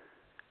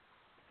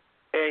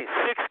 and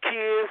 6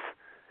 kids,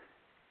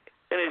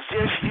 and it's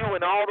just you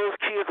and all those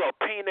kids are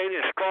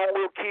opinionated and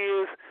strong-willed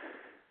kids,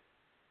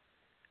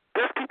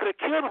 there's people that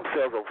kill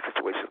themselves over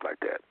situations like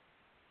that.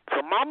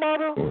 So my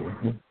mother,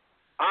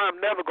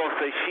 I'm never going to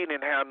say she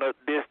didn't have no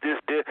this.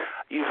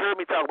 You heard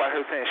me talk about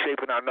her saying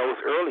shaping our nose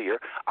earlier.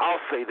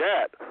 I'll say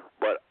that.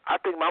 But I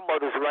think my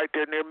mother's right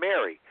there near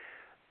Mary.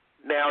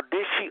 Now,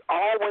 did she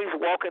always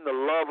walk in the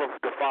love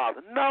of the Father?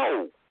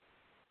 No.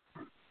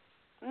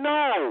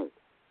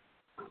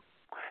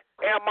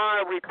 Am I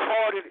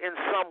retarded in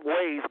some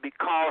ways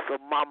because of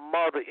my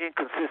mother's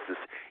inconsistency?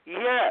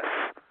 Yes.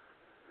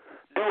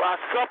 Do I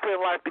suffer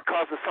in life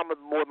because of some of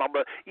the more of my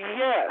mother?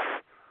 Yes.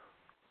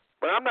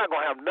 But I'm not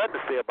going to have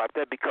nothing to say about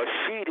that because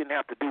she didn't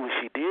have to do what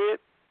she did.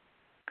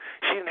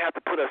 She didn't have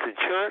to put us in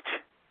church.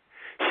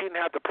 She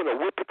didn't have to put a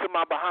whipping to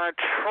my behind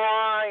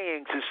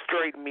trying to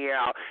straighten me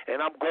out,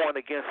 and I'm going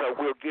against her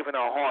will, giving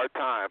her a hard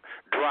time,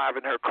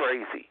 driving her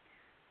crazy.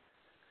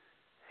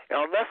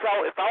 And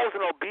if I was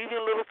an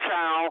obedient little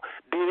child,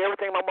 did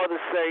everything my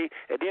mother say,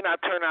 and then I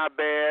turned out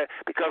bad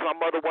because my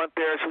mother wasn't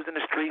there, she was in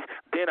the streets,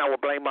 then I would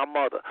blame my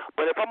mother.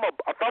 But if I'm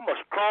a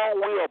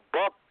strong-willed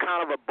buck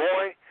kind of a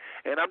boy,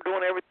 and I'm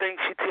doing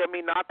everything she tell me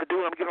not to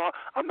do, and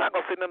I'm not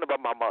going to say nothing about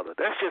my mother.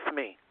 That's just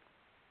me.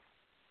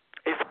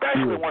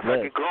 Especially once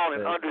I get grown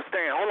and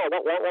understand. Hold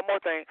on, one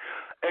more thing.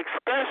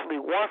 Especially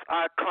once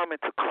I come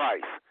into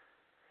Christ.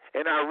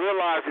 And I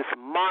realize it's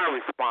my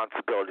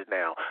responsibility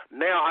now.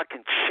 Now I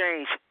can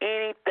change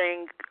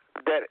anything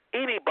that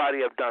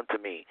anybody have done to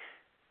me.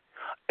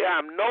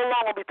 I'm no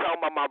longer be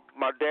talking about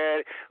my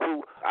dad,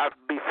 who I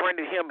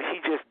befriended him.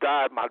 He just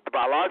died. My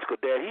biological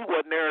dad, he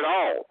wasn't there at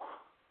all.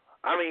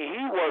 I mean,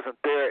 he wasn't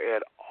there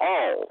at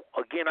all.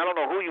 Again, I don't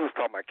know who you was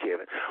talking about,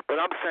 Kevin, but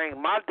I'm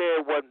saying my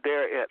dad wasn't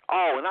there at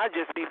all, and I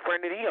just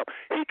befriended him.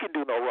 He can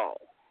do no wrong.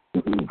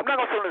 I'm not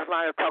going to sit on this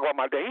line and talk about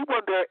my dad. He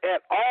wasn't there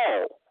at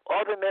all.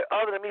 Other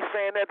than me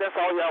saying that, that's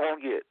all y'all gonna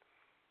get.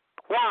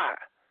 Why?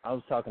 I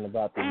was talking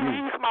about the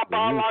He's my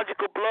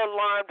biological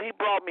bloodline. He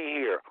brought me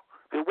here.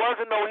 If it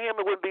wasn't no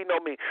him, it wouldn't be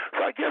no me.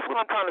 So I guess what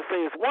I'm trying to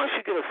say is once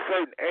you get a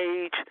certain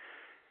age,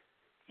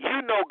 you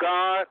know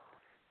God,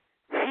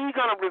 He's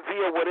gonna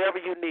reveal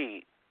whatever you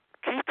need.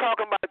 Keep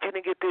talking about you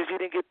didn't get this, you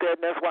didn't get that,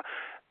 and that's why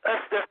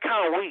that's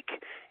kind of weak.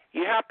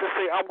 You have to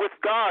say, I'm with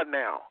God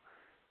now.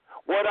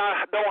 What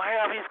I don't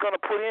have, He's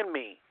gonna put in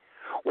me.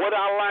 What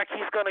I lack,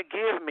 He's gonna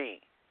give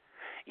me.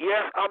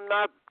 Yes, I'm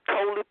not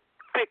totally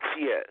fixed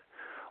yet,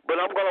 but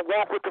I'm going to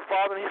walk with the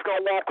Father, and He's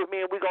going to walk with me,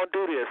 and we're going to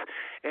do this.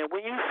 And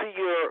when you see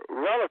your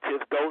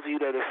relatives, those of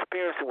you that are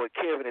experiencing what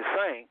Kevin is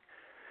saying,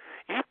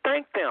 you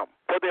thank them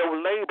for their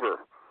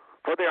labor,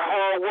 for their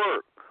hard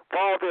work, for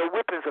all their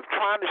whippings of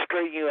trying to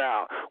straighten you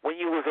out when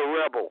you was a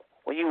rebel,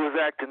 when you was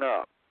acting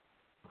up.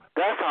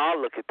 That's how I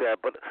look at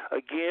that. But,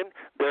 again,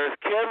 there's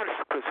Kevin's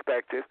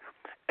perspective,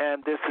 and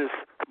this is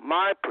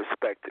my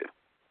perspective.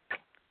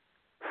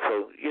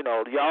 So,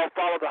 y'all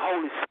follow the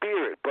Holy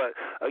Spirit. But,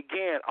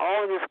 again,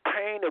 all of this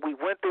pain that we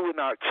went through in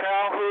our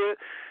childhood,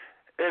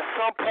 at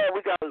some point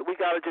we got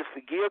to just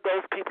forgive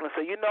those people and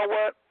say, you know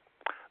what?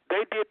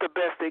 They did the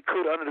best they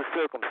could under the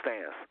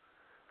circumstance.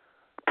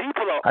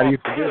 People are How do you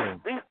forgive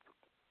them?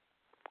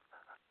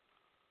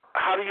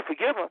 How do you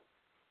forgive them?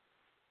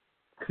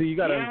 See, you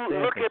got to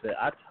understand that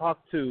I talk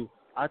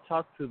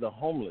to the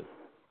homeless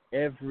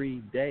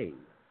every day.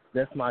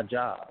 That's my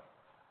job.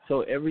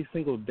 So every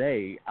single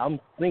day, I'm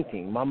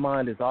thinking, my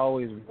mind is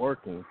always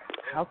working,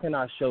 how can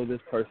I show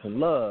this person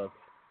love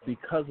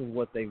because of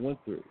what they went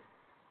through?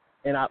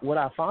 And what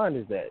I find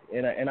is that,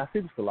 and I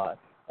see this a lot,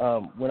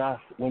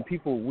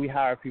 when we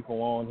hire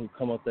people on who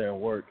come up there and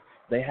work,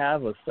 They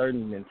have a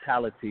certain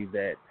mentality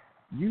that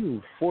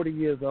you 40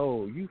 years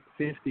old, you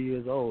 50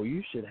 years old,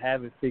 you should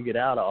have it figured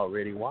out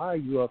already. Why are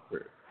you up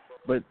here?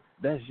 But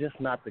that's just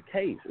not the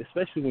case,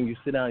 especially when you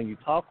sit down and you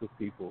talk with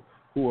people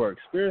who are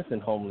experiencing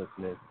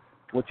homelessness.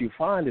 What you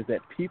find is that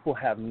people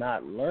have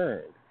not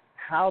learned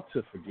how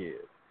to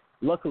forgive.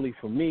 Luckily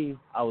for me,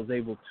 I was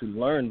able to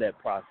learn that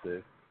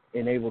process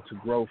and able to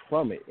grow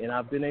from it. And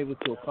I've been able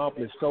to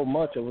accomplish so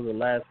much over the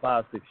last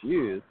 5-6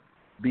 years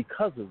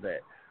because of that.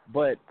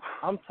 But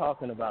I'm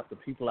talking about the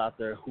people out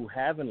there who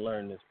haven't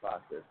learned this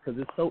process, because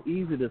it's so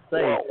easy to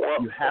say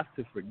you have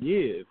to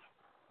forgive.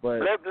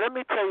 But let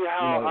me tell you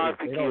how I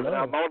forgive. And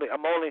I'm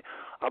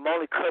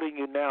only cutting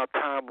you now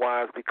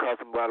time-wise because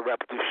I'm about to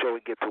wrap up this show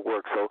and get to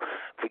work. So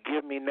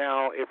forgive me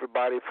now,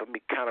 everybody, for me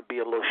kind of be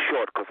a little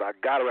short, because I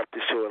got to wrap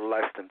this show in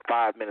less than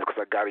 5 minutes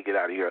because I got to get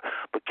out of here.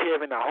 But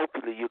Kevin,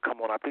 hopefully you come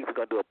on. I think we're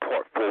going to do a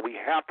part 4. We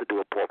have to do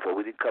a part 4.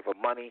 We didn't cover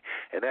money,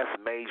 and that's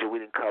major. We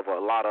didn't cover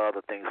a lot of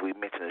other things we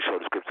mentioned in the show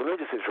description. So let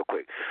me just say this real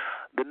quick.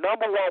 The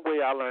number one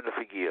way I learned to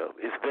forgive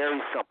is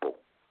very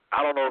simple.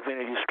 I don't know if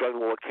any of you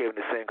struggle with what Kevin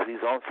is saying, because he's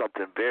on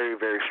something very,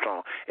 very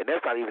strong. And that's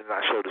not even in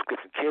our show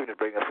description. Kevin is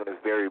bringing us something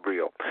that's very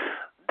real.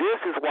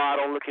 This is why I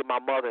don't look at my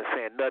mother and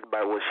saying nothing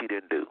about what she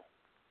didn't do.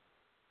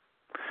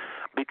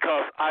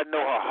 Because I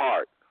know her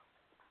heart.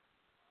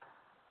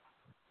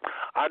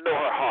 I know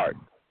her heart.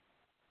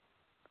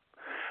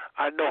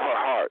 I know her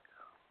heart.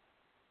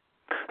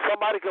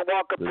 Somebody can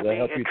walk up to me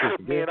and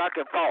trip me and I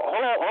can fall.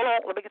 Hold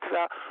on. Let me get this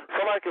out.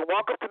 Somebody can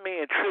walk up to me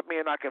and trip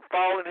me and I can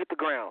fall and hit the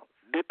ground.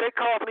 Did they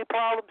cause me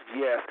problems?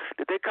 Yes.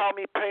 Did they cause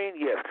me pain?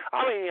 Yes.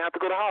 I don't even have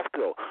to go to the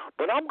hospital.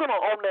 But I'm going to,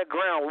 on that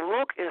ground,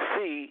 look and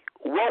see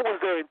what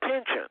was their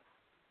intention.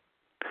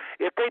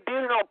 If they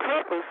did it on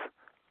purpose,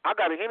 I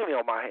got an enemy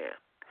on my hand.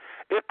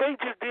 If they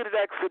just did it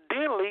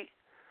accidentally,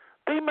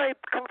 they may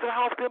come to the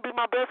hospital and be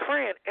my best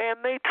friend,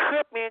 and they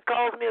tripped me and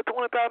caused me a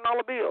 $20,000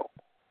 bill.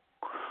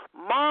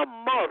 My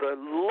mother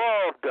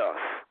loved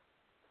us.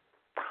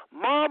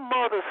 My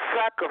mother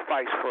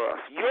sacrificed for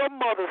us. Your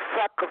mother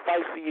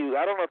sacrificed for you.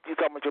 I don't know if you're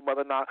talking about your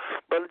mother or not,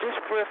 but just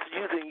for instance,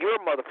 using your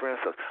mother, for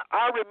instance.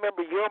 I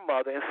remember your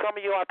mother, and some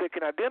of you out there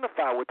can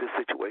identify with this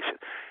situation.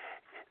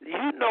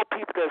 You know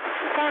people that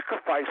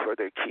sacrifice for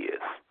their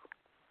kids.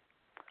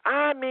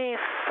 I mean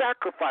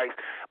sacrifice.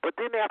 But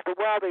then after a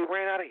while, they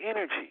ran out of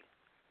energy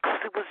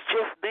because it was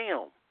just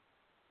them.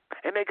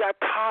 And they got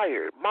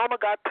tired. Mama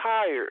got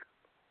tired.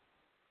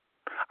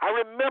 I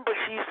remember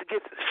she used to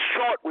get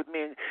short with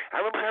me. I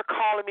remember her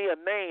calling me a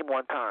name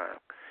one time.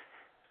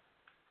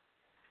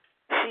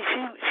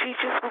 She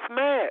just was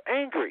mad,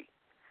 angry.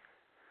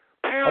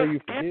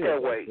 Parents get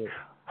that way.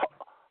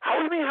 How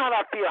do you mean how do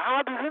I feel?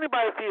 How does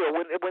anybody feel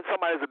when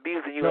somebody's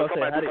abusing you or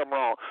somebody does something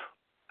wrong?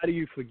 How do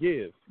you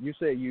forgive? You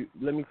say you.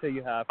 Let me tell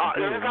you how I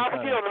forgive. That's how I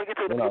forgive. Let me get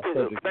to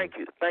it. Thank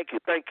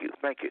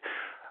you.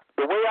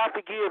 The way I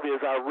forgive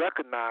is I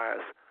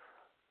recognize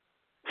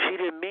she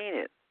didn't mean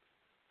it.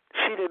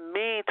 She didn't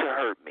mean to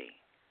hurt me.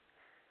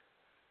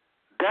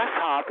 That's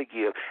how I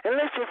forgive. And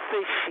let's just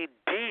say she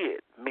did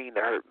mean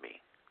to hurt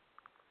me.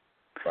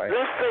 Right.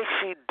 Let's say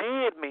she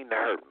did mean to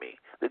hurt me.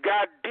 The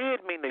guy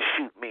did mean to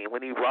shoot me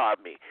when he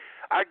robbed me.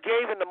 I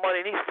gave him the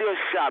money and he still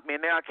shot me,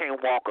 and now I can't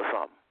walk or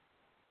something.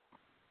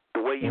 The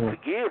way you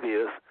forgive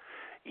is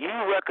you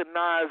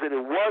recognize that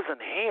it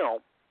wasn't him.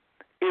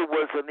 It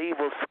was an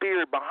evil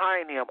spirit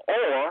behind him,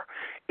 or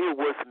it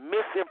was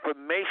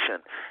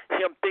misinformation,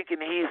 him thinking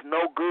he's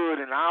no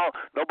good and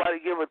nobody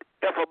give a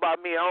F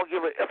about me, I don't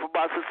give a F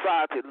about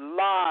society.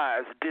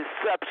 Lies,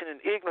 deception,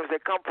 and ignorance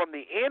that come from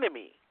the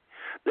enemy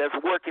that's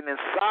working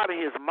inside of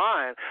his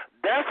mind.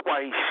 That's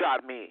why he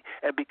shot me.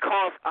 And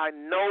because I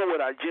know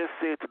what I just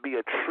said to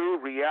be a true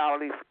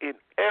reality in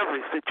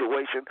every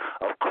situation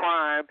of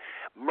crime,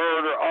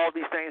 murder, all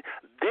these things,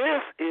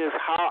 this is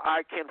how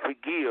I can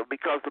forgive,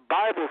 because the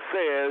Bible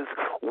says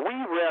we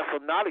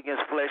wrestle not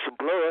against flesh and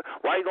blood.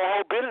 Why are you going to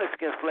hold bitterness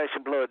against flesh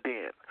and blood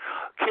then?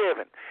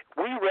 Kevin,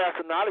 we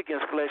wrestle not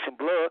against flesh and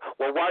blood.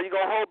 Well, why are you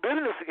going to hold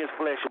bitterness against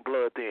flesh and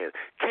blood then?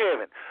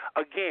 Kevin,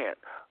 again,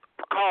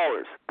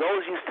 callers,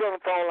 those of you still on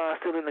the phone line,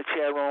 still in the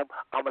chat room,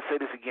 I'm going to say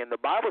this again.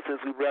 The Bible says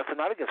we wrestle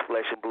not against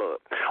flesh and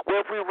blood. Well,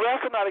 if we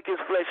wrestle not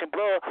against flesh and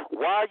blood,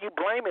 why are you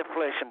blaming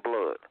flesh and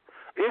blood?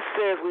 It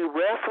says we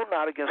wrestle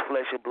not against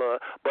flesh and blood,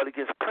 but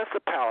against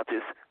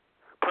principalities.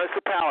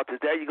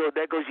 There you go.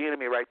 There goes your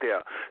enemy right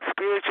there.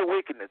 Spiritual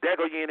wickedness. There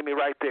goes your enemy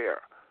right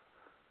there.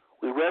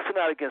 We wrestle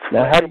not against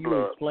flesh and blood. Now, how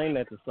do you explain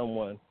that to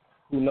someone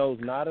who knows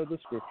not of the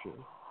Scripture,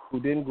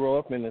 who didn't grow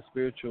up in a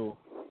spiritual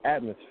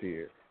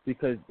atmosphere?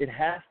 Because it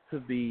has to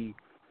be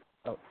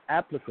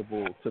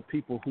applicable to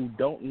people who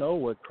don't know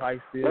what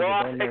Christ is. Well,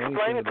 or don't know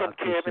explain it to them,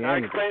 Kevin. I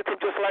explain it to them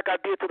just like I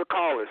did to the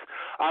callers.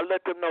 I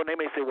let them know. They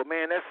may say, well,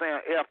 man, that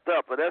sound effed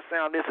up, or that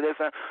sound this or that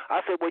sound.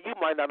 I said, well, you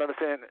might not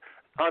understand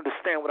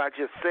what I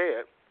just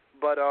said,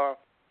 but I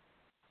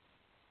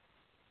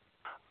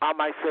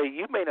might say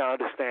you may not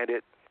understand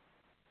it.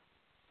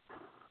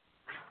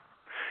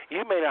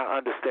 You may not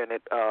understand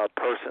it,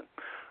 person,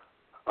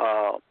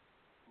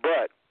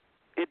 but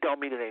it don't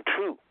mean it ain't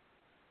true.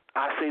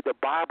 I say the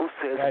Bible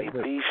says in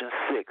Ephesians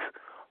 6.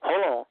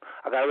 Hold on.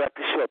 I got to wrap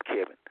this show up,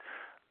 Kevin.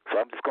 So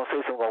I'm just going to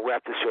say something. I'm going to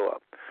wrap this show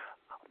up.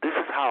 This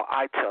is how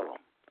I tell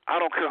them. I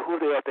don't care who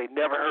they are if they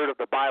never heard of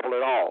the Bible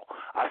at all.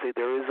 I say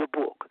there is a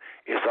book.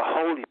 It's a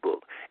holy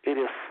book. It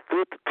has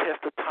stood the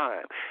test of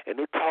time, and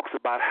it talks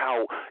about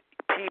how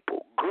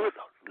people, good,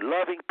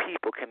 loving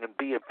people, can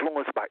be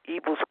influenced by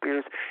evil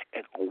spirits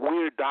and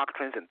weird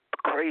doctrines and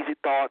crazy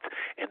thoughts,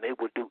 and they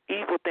will do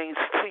evil things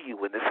to you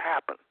when this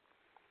happens.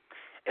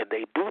 And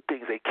they do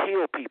things. They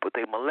kill people.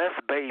 They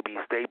molest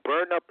babies. They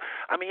burn up.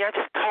 I mean, I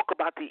just talk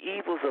about the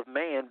evils of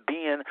man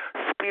being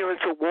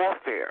spiritual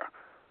warfare.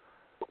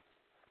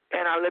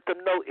 And I let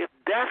them know if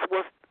that's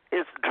what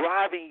is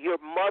driving your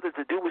mother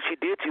to do what she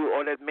did to you,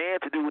 or that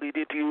man to do what he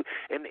did to you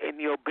in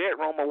your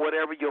bedroom or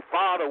whatever, your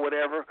father or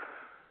whatever,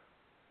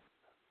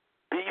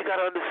 then you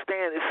got to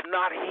understand it's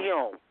not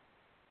him.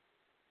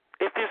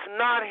 If it's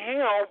not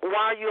him,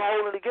 why are you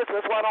holding it against him?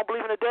 That's why I don't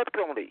believe in the death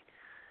penalty.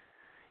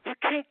 You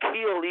can't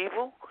kill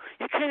evil.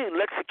 You can't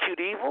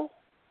execute evil.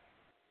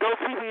 Those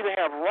people either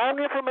have wrong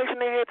information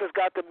in their heads that's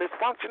got them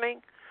misfunctioning,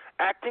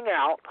 acting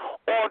out,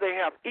 or they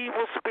have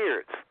evil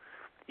spirits.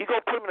 You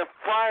go put them in a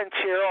frying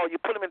chair, or you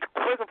put them in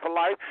prison for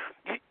life.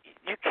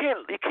 You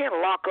can't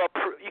lock up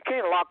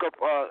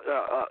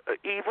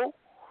evil.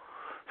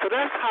 So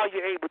that's how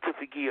you're able to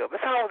forgive.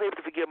 That's how I was able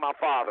to forgive my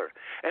father.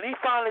 And he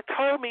finally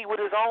told me with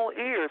his own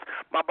ears,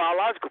 my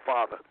biological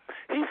father.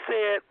 He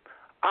said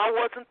I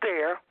wasn't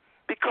there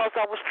because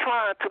I was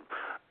trying to,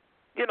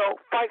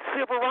 fight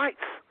civil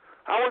rights.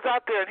 I was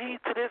out there, and he,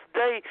 to this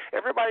day,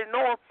 everybody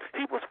know him.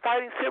 He was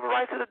fighting civil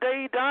rights to the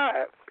day he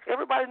died.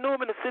 Everybody knew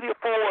him in the city of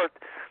Fort Worth.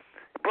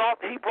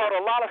 He brought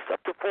a lot of stuff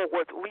to Fort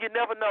Worth. Well, you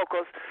never know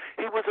because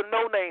he was a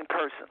no-name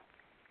person.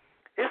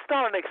 It's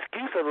not an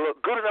excuse, a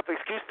good enough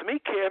excuse to me,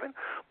 Kevin,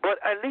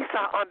 but at least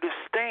I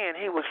understand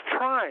he was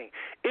trying.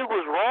 It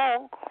was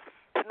wrong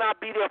to not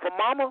be there for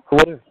Mama.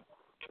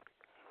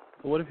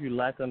 What if you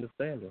lack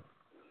understanding?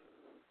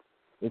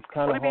 It's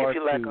kind of hard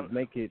to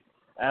make it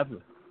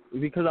happen.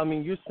 Because,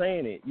 you're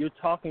saying it. You're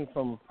talking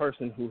from a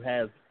person who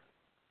has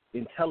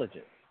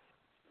intelligence.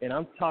 And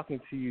I'm talking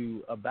to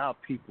you about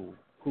people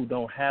who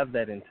don't have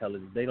that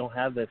intelligence. They don't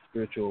have that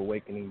spiritual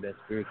awakening, that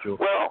spiritual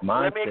mindset.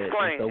 Well, let me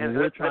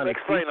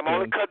explain. I'm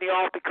only cutting you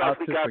off because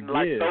we got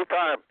no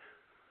time.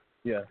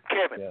 Yeah.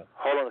 Kevin,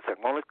 hold on a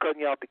second. I'm only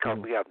cutting you off because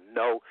we have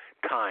no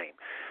time.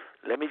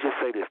 Let me just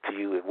say this to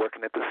you,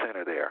 working at the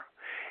center there.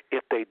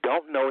 If they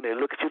don't know and they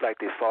look at you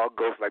like they saw a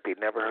ghost, like they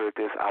never heard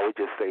this, I would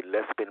just say,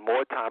 let's spend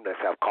more time.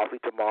 Let's have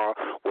coffee tomorrow.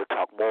 We'll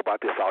talk more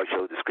about this. I'll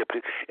show the scripture.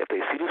 If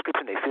they see the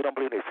scripture and they still don't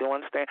believe, they still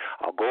understand,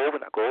 I'll go over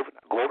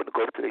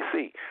until they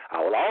see.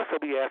 I will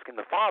also be asking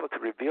the Father to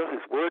reveal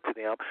His word to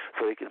them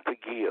so they can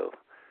forgive.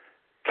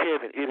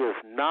 Kevin, it is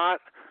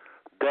not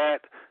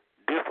that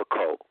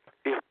difficult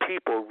if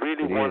people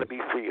really want to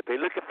be free. If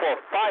they're looking for a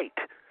fight,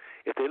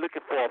 if they're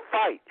looking for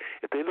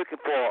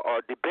a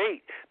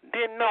debate,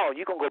 then no,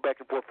 you're going to go back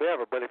and forth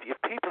forever. But if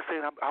people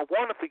say, I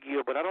want to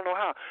forgive, but I don't know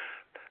how,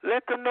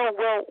 let them know,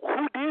 well,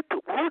 who did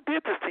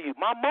this to you?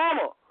 My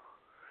mama.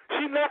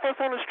 She left us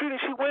on the street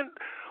and she went,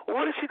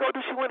 what did she go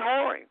do? She went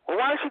whoring.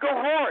 Well, why did she go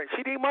whoring?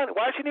 She need money.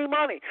 Why did she need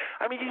money?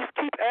 You just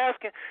keep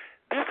asking.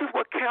 This is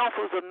what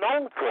counselors are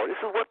known for.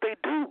 This is what they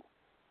do.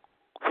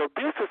 So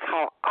this is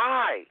how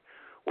I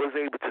was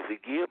able to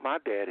forgive my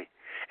daddy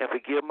and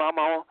forgive my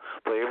mama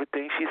for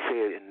everything she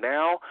said. And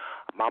now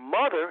my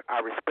mother,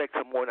 I respect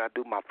her more than I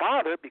do my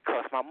father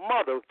because my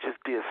mother just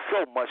did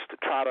so much to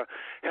try to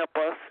help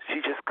us.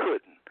 She just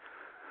couldn't.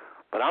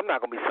 But I'm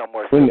not going to be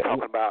somewhere still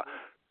talking about.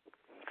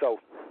 So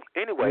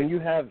anyway. When you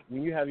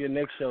have your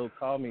next show,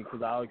 call me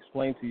because I'll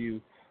explain to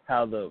you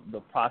how the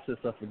process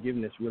of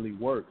forgiveness really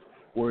works,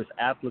 where it's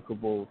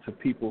applicable to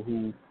people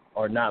who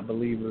are not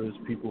believers,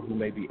 people who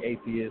may be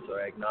atheists or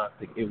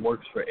agnostic. It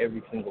works for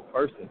every single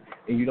person,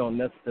 and you don't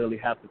necessarily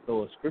have to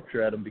throw a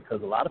scripture at them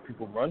because a lot of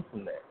people run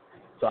from that.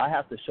 So I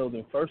have to show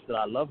them first that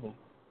I love them,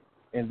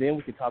 and then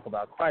we can talk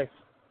about Christ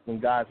when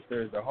God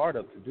stirs their heart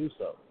up to do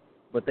so.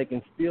 But they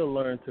can still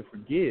learn to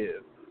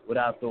forgive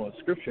without throwing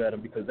scripture at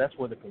them because that's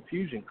where the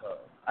confusion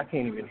comes. I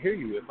can't even hear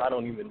you if I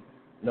don't even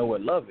know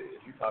what love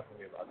is. You're talking to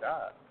me about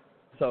God.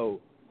 So,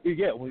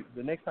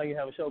 the next time you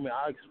have a show,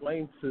 I'll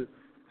explain to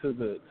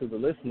the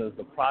listeners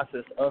the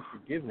process of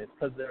forgiveness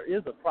because there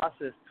is a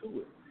process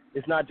to it.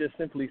 It's not just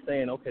simply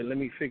saying, okay, let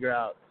me figure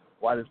out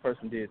why this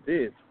person did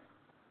this.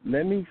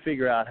 Let me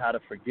figure out how to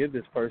forgive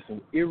this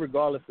person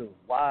irregardless of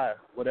why,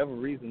 whatever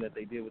reason that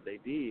they did what they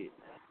did,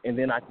 and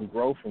then I can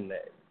grow from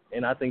that.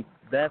 And I think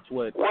that's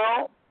what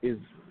is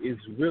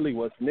really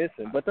what's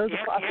missing. But there's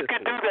a process. You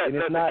can do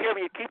that.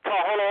 Kevin, you keep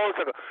talking. Hold on a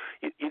second.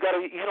 You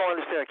don't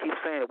understand. I keep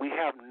saying it. We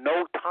have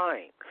no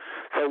time.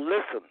 So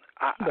listen,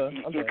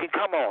 you can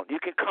come on.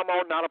 You can come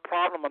on. Not a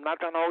problem. I'm not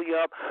trying to hold you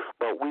up,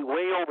 but we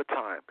way over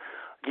time.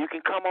 You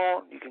can come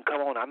on.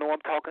 I know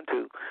I'm talking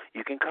to.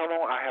 You can come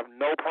on. I have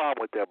no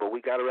problem with that, but we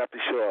got to wrap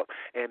the show up.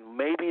 And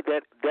maybe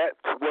that's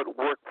what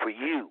worked for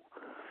you.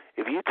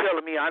 If you're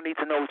telling me I need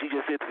to know what you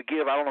just said to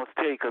forgive, I don't know what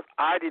to tell you because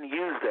I didn't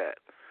use that.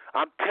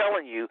 I'm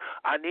telling you,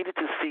 I needed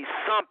to see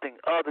something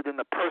other than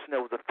the person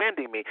that was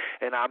offending me.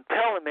 And I'm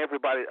telling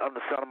everybody on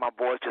the sound of my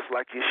voice, just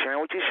like you're sharing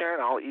what you're sharing,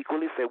 I'll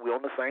equally say we're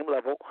on the same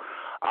level.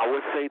 I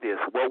would say this.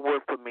 What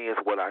worked for me is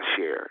what I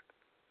shared.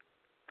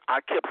 I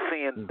kept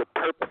seeing the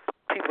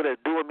people that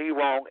are doing me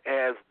wrong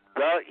as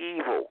the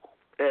evil,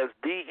 as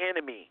the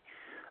enemy.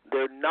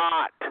 They're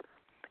not.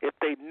 If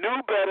they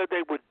knew better,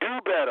 they would do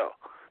better.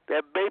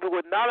 That baby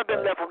would not have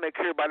been left from their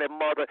care by their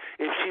mother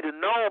if she'd have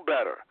known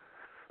better.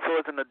 So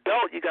as an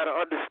adult, you got to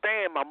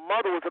understand, my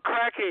mother was a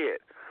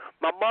crackhead.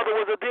 My mother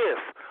was a this.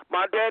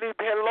 My daddy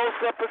had low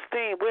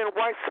self-esteem. We're in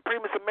white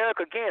supremacist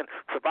America again.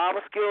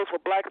 Survival skills for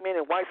black men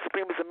in white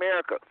supremacist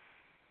America.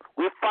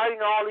 We're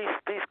fighting all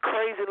these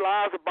crazy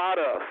lies about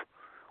us.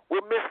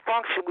 We're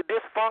misfunctioning. We're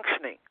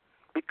dysfunctioning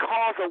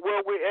because of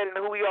where we're at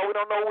and who we are. We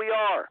don't know who we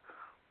are.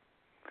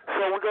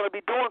 So we're going to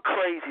be doing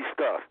crazy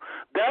stuff.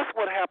 That's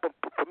what happened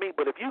for me.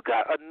 But if you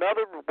got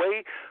another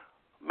way,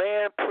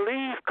 man,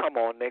 please come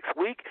on next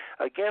week.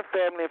 Again,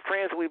 family and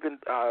friends,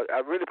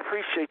 I really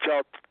appreciate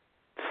y'all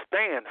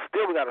staying.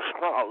 Still, we got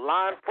a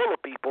line full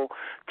of people.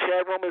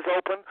 Chat room is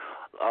open.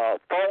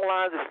 Phone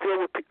lines is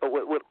still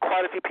with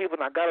quite a few people,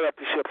 and I got it up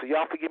to ship. So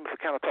y'all forgive me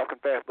for kind of talking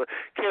fast. But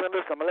Kevin,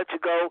 listen, I'm going to let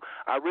you go.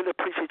 I really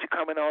appreciate you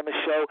coming on the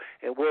show,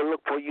 and we'll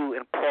look for you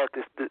in part.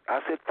 I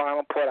said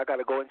final part. I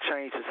got to go and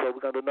change it, so we're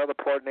going to do another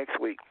part next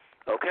week.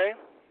 Okay?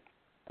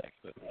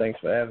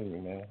 Thanks for having me,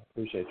 man.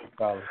 Appreciate you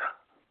calling.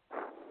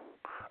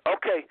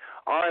 Okay.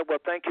 All right. Well,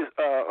 thank you,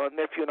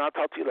 nephew, and I'll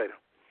talk to you later.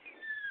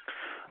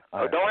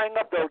 Right. Don't hang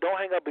up, though. Don't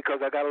hang up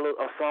because I got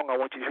a song I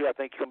want you to hear. I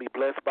think you're going to be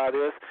blessed by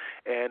this.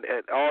 And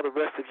all the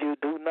rest of you,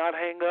 do not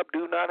hang up.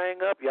 Do not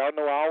hang up. Y'all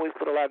know I always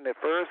put a lot in the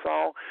first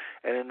song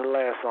and in the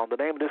last song. The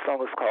name of this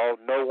song is called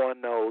No One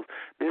Knows.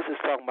 This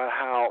is talking about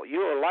how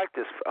you are like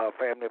this,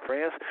 family and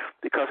friends,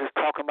 because it's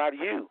talking about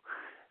you.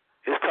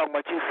 It's talking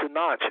about you,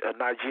 Sinach, a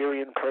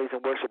Nigerian praise and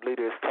worship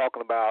leader, is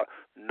talking about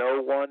no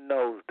one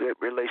knows the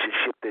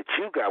relationship that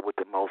you got with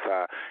the Most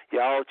High.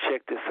 Y'all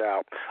check this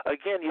out.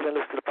 Again, you've been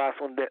listening to the Five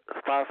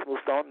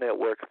Smooth Stone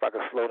Network, if I can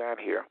slow down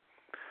here.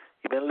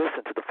 You've been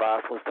listening to the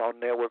Five Smooth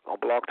Stone Network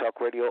on Blog Talk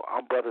Radio.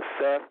 I'm Brother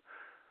Seth.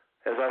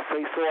 As I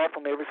say so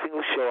often on every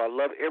single show, I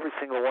love every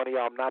single one of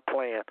y'all. I'm not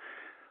playing.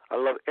 I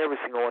love every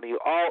single one of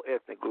you, all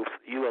ethnic groups.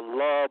 You are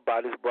loved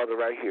by this brother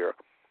right here,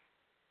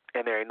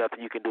 and there ain't nothing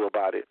you can do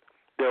about it.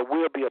 There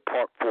will be a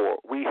part 4.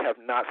 We have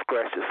not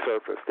scratched the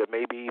surface. There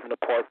may be even a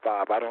part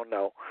 5. I don't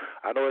know.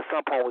 I know at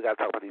some point we got to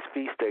talk about these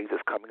feast days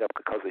that's coming up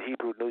because the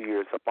Hebrew New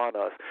Year is upon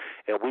us,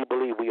 and we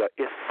believe we are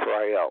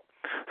Israel.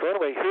 So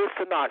anyway, here's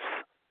Sinach.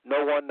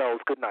 No one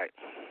knows. Good night.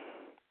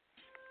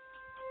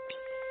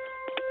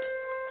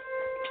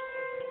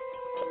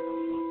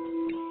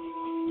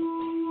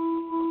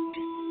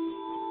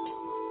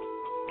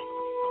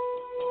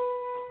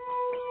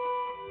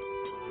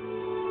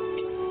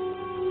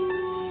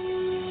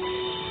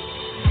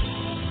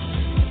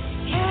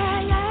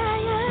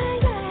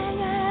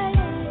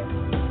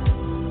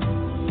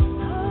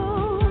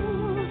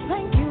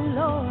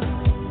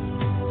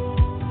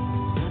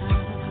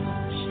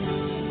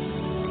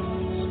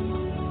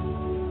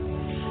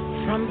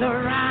 From the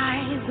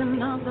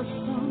rising of the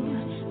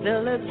sun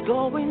till it's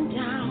going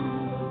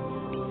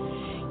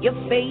down, your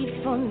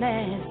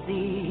faithfulness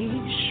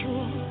is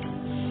sure,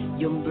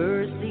 your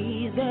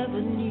mercies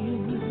ever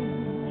new.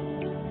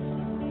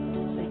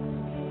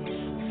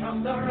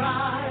 From the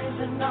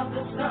rising of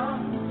the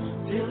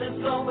sun till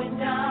it's going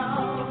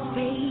down,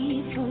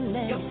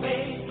 your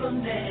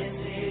faithfulness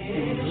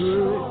is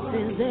sure,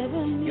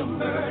 your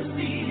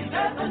mercies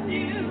ever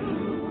new.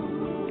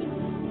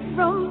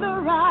 From the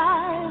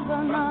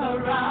rising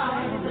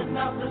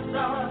of the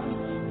sun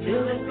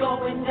till it's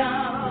going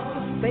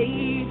down, your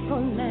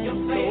faithfulness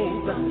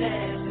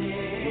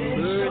is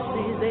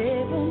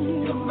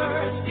your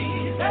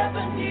mercies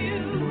ever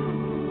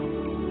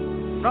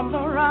new. From the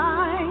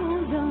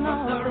rising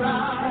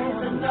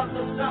of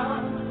the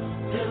sun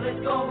till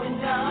it's going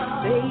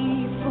down,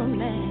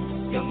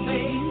 your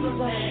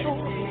faithfulness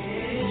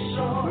is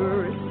sure,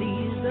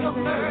 your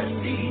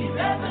mercies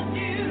ever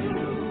new.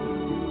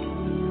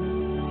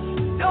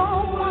 No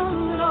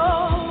one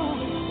knows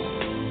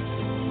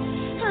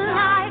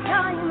like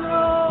I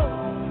know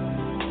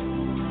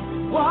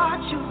what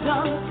you've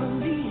done for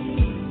me.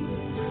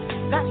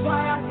 That's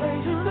why I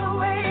praise you the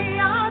way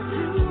I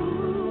do.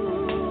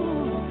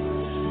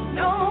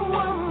 No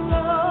one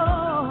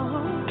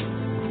knows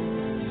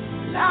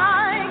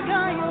like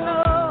I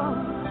know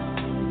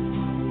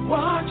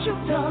what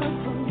you've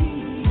done for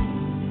me.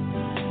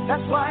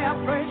 That's why I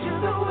praise you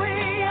the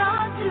way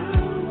I do.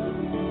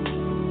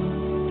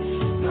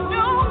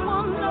 No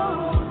one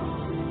knows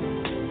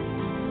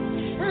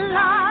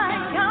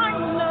like I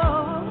know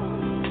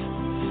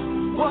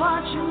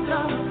what you've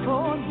done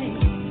for me.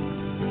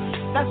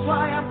 That's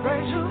why I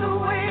praise you the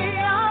way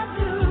I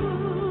do,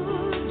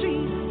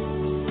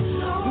 Jesus.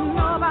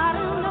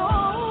 Nobody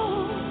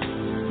knows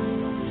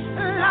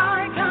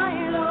like I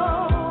know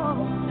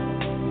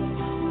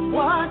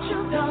what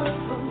you've done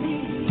for me.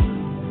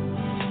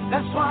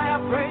 That's why I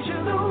praise you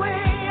the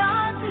way I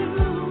do.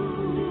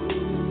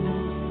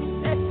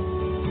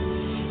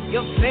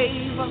 Your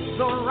favor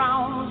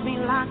surrounds me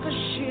like a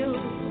shield.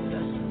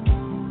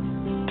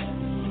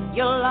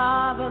 Your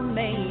love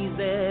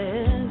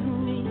amazes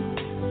me.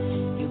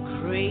 Your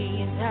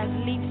grace has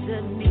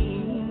lifted me.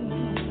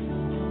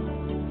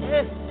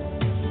 Yes.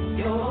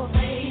 Your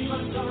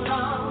favor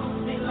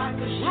surrounds me like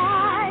a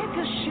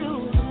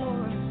shield.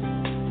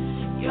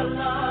 Your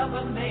love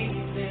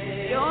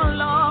amazes. Your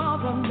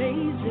love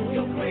amazes.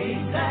 Your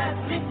grace has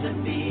lifted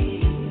me.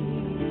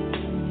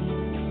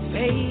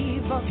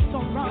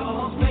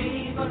 Your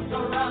favor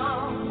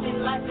surrounds me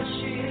like a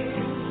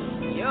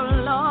shield. Your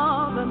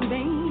love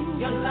amazes.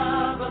 Your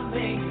love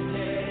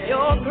amazes.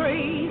 Your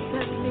grace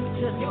has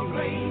lifted me. Your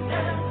grace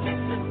has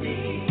lifted me.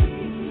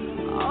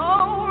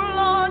 Oh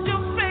Lord,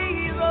 your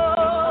favor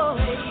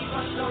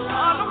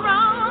all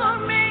around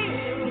me.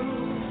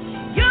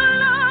 Your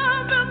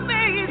love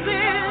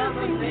amazes.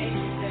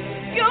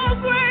 Your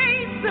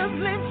grace has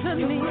lifted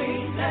me. Your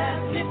grace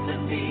has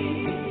lifted me.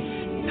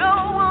 No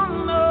one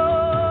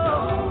knows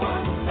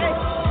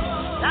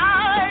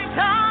like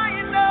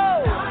I know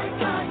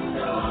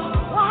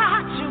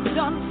what you've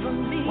done for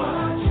me.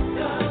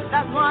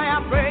 That's why I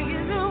praise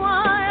you.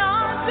 Why I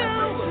do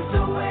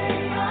the way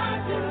I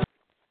do.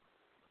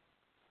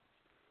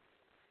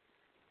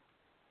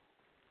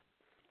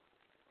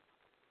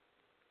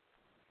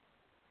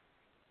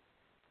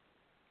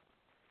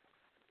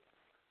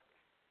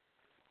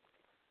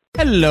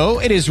 Hello,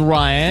 it is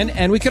Ryan,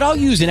 and we could all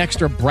use an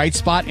extra bright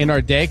spot in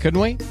our day, couldn't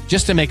we?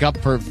 Just to make up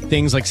for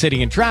things like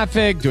sitting in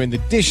traffic, doing the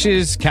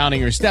dishes,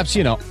 counting your steps,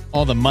 you know,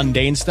 all the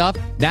mundane stuff.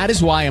 That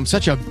is why I'm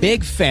such a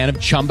big fan of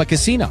Chumba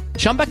Casino.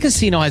 Chumba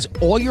Casino has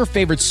all your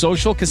favorite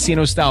social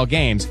casino-style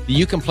games that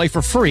you can play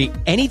for free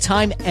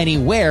anytime,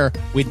 anywhere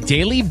with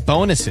daily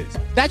bonuses.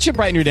 That should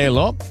brighten your day a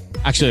little.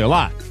 Actually, a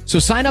lot. So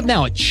sign up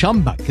now at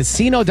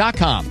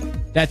ChumbaCasino.com.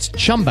 That's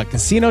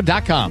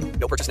ChumbaCasino.com.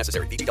 No purchase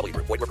necessary. VGW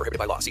Group. Void where prohibited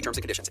by law. See terms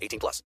and conditions. 18+.